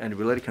and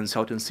related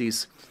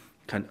consultancies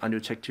can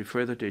undertake to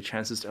further their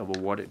chances of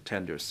awarded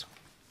tenders.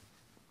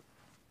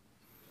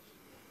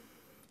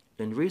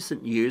 In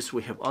recent years,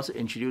 we have also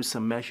introduced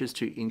some measures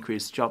to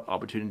increase job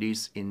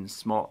opportunities in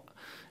small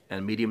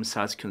and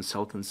medium-sized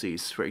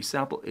consultancies. For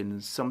example,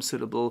 in some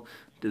suitable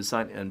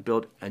design and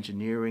build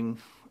engineering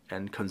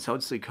and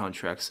consultancy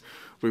contracts,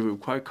 we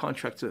require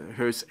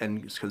contractors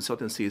and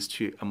consultancies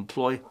to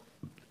employ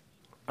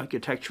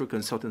architectural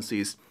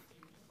consultancies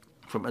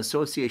from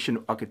Association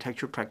of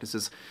Architectural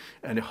Practices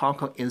and the Hong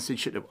Kong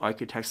Institute of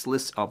Architects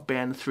list of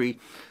Band 3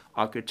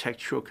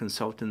 architectural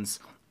consultants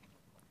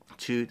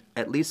to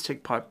at least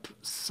take part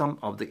some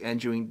of the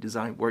engineering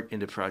design work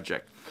in the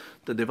project.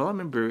 The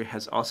Development Bureau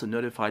has also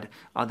notified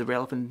other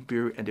relevant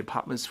bureau and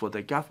departments for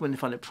the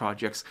government-funded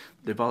projects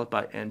developed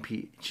by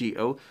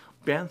NPGO.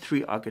 Band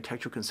 3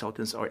 architectural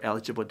consultants are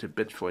eligible to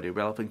bid for the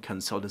relevant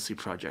consultancy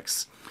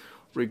projects.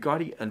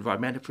 Regarding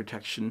environmental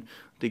protection,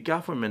 the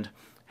government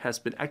has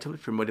been actively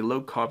promoting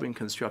low-carbon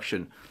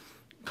construction,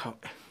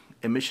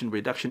 emission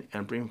reduction,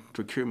 and green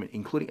procurement,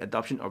 including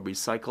adoption of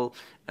recycled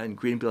and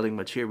green building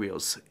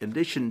materials. In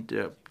addition,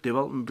 the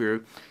Development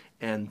Bureau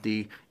and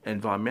the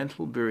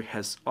Environmental Bureau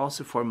has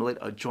also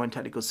formulated a joint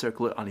technical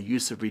circular on the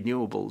use of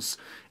renewables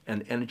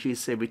and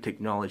energy-saving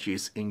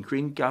technologies in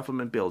green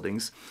government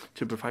buildings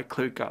to provide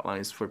clear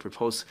guidelines for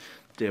proposed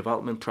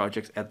development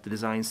projects at the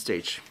design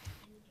stage.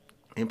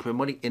 In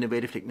promoting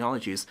innovative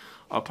technologies,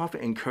 apart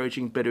from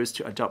encouraging bidders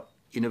to adopt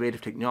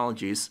innovative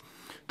technologies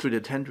through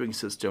the tendering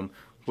system,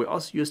 we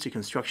also use the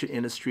Construction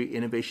Industry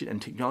Innovation and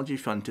Technology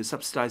Fund to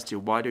subsidize the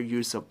wider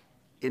use of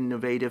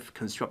innovative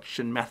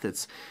construction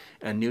methods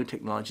and new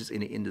technologies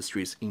in the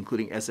industries,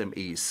 including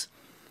SMEs.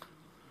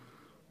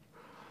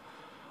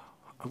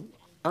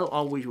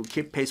 We will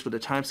keep pace with the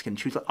times and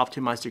continue to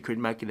optimize the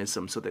current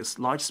mechanism so that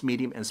large,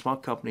 medium, and small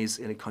companies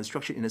in the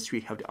construction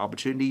industry have the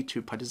opportunity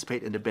to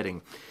participate in the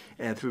bidding.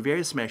 And through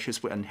various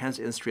measures, we enhance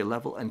industry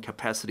level and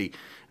capacity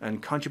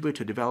and contribute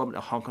to the development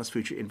of Hong Kong's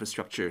future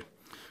infrastructure.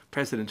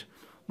 President,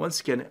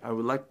 once again, I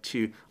would like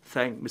to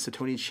thank Mr.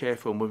 Tony Chair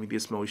for moving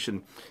this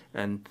motion,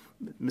 and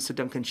Mr.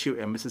 Duncan CHIU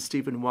and Mr.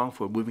 Stephen Wong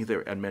for moving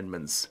their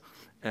amendments,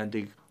 and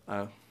the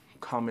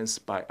comments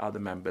by other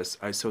members.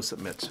 I so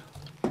submit.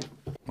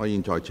 I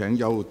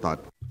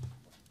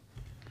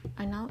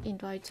now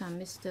invite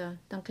Mr.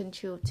 Duncan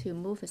CHIU to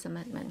move his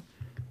amendment.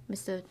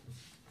 Mr.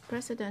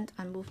 President,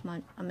 I move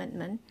my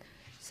amendment.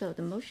 So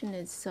the motion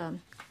is,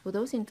 will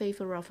those in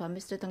favor of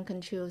Mr.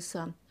 Duncan CHIU's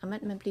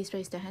amendment, please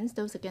raise their hands.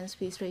 Those against,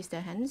 please raise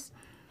their hands.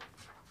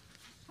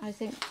 I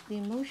think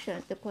the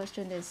motion, the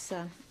question is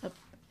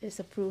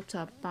approved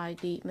by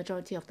the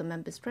majority of the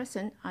members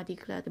present. I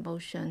declare the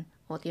motion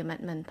or the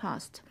amendment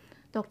passed.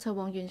 Dr.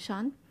 Wong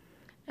Yunshan,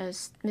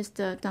 as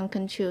Mr.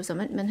 Duncan CHIU's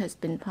amendment has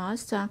been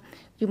passed,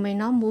 you may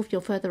now move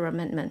your further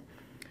amendment.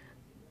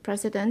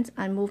 President,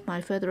 I move my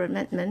further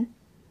amendment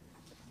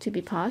to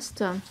be passed.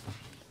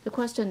 The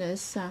question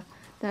is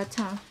that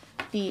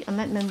the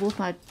amendment moved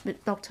by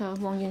Dr.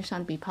 Wong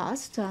Yunshan be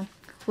passed.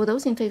 Will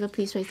those in favor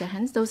please raise their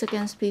hands? Those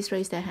against, please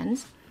raise their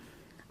hands.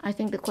 I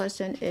think the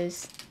question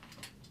is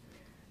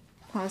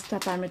passed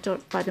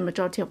by the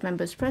majority of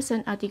members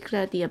present. I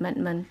declare the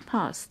amendment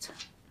passed.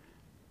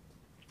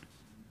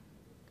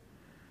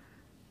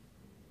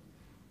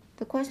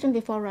 The question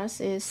before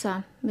us is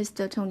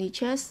Mr. Tony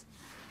Chair's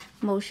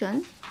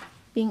motion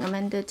being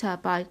amended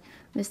by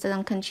Mr.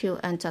 Duncan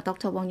CHIU and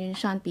Dr. Wong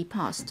Yunshan be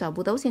passed.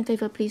 Will those in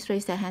favor please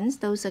raise their hands?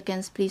 Those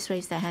against, please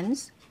raise their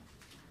hands.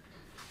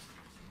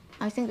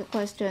 I think the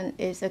question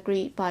is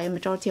agreed by a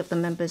majority of the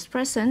members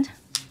present.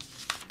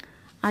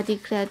 I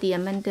declare the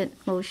amended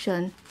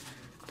motion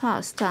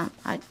passed.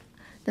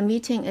 The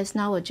meeting is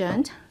now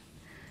adjourned,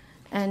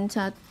 and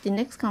the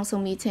next council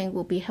meeting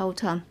will be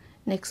held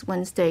next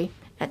Wednesday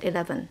at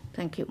 11.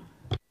 Thank you.